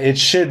 but it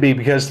should be,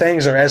 because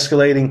things are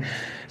escalating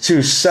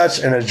to such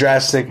a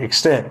drastic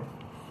extent.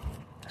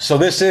 So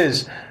this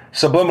is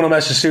Subliminal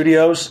Message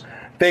Studios.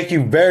 Thank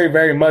you very,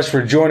 very much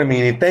for joining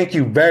me, and thank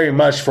you very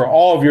much for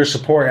all of your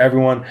support,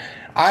 everyone.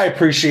 I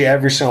appreciate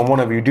every single one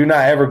of you. Do not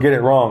ever get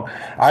it wrong.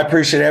 I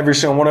appreciate every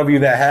single one of you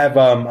that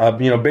have,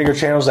 bigger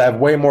channels that have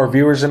way more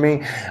viewers than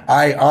me.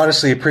 I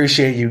honestly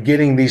appreciate you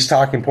getting these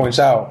talking points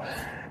out,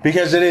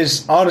 because it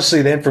is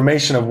honestly the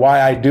information of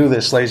why I do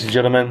this, ladies and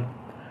gentlemen.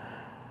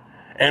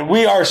 And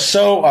we are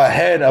so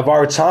ahead of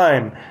our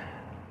time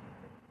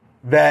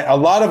that a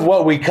lot of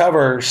what we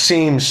cover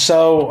seems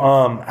so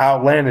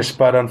outlandish,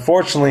 but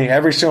unfortunately,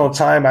 every single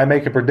time I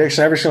make a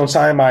prediction, every single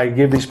time I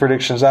give these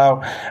predictions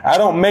out, I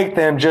don't make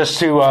them just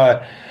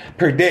to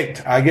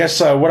predict. I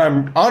guess what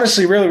I'm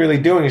honestly really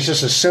doing is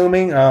just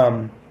assuming,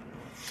 and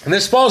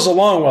this falls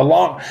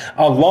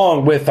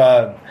along with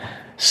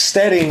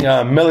studying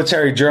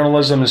military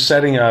journalism and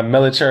studying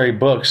military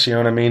books. You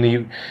know what I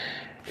mean?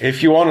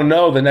 If you want to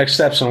know the next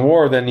steps in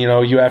war, then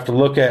you have to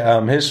look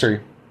at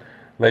history,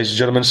 ladies and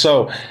gentlemen.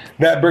 So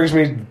that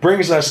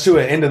brings us to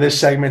an end of this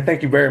segment.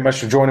 Thank you very much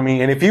for joining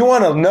me. And if you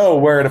want to know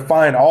where to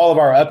find all of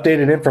our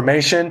updated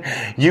information,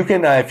 you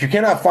can, if you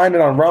cannot find it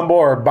on Rumble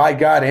or by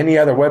God, any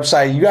other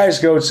website, you guys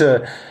go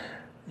to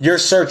your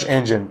search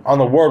engine on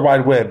the World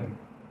Wide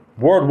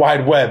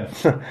Web.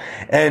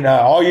 And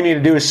all you need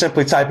to do is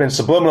simply type in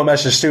Subliminal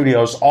Message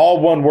Studios, all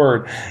one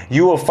word.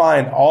 You will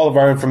find all of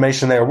our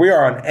information there. We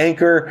are on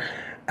Anchor,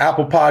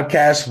 Apple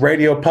Podcasts,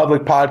 Radio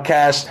Public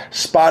Podcasts,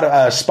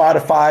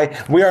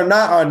 Spotify. We are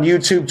not on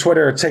YouTube,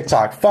 Twitter, or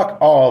TikTok. Fuck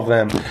all of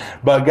them.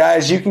 But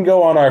guys, you can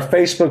go on our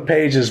Facebook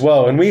page as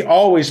well. And we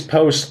always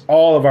post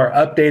all of our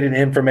updated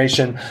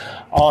information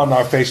on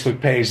our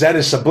Facebook page. That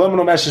is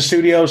Subliminal Message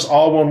Studios,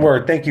 all one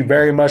word. Thank you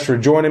very much for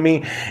joining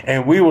me,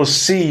 and we will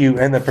see you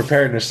in the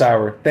Preparedness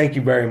Hour. Thank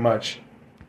you very much.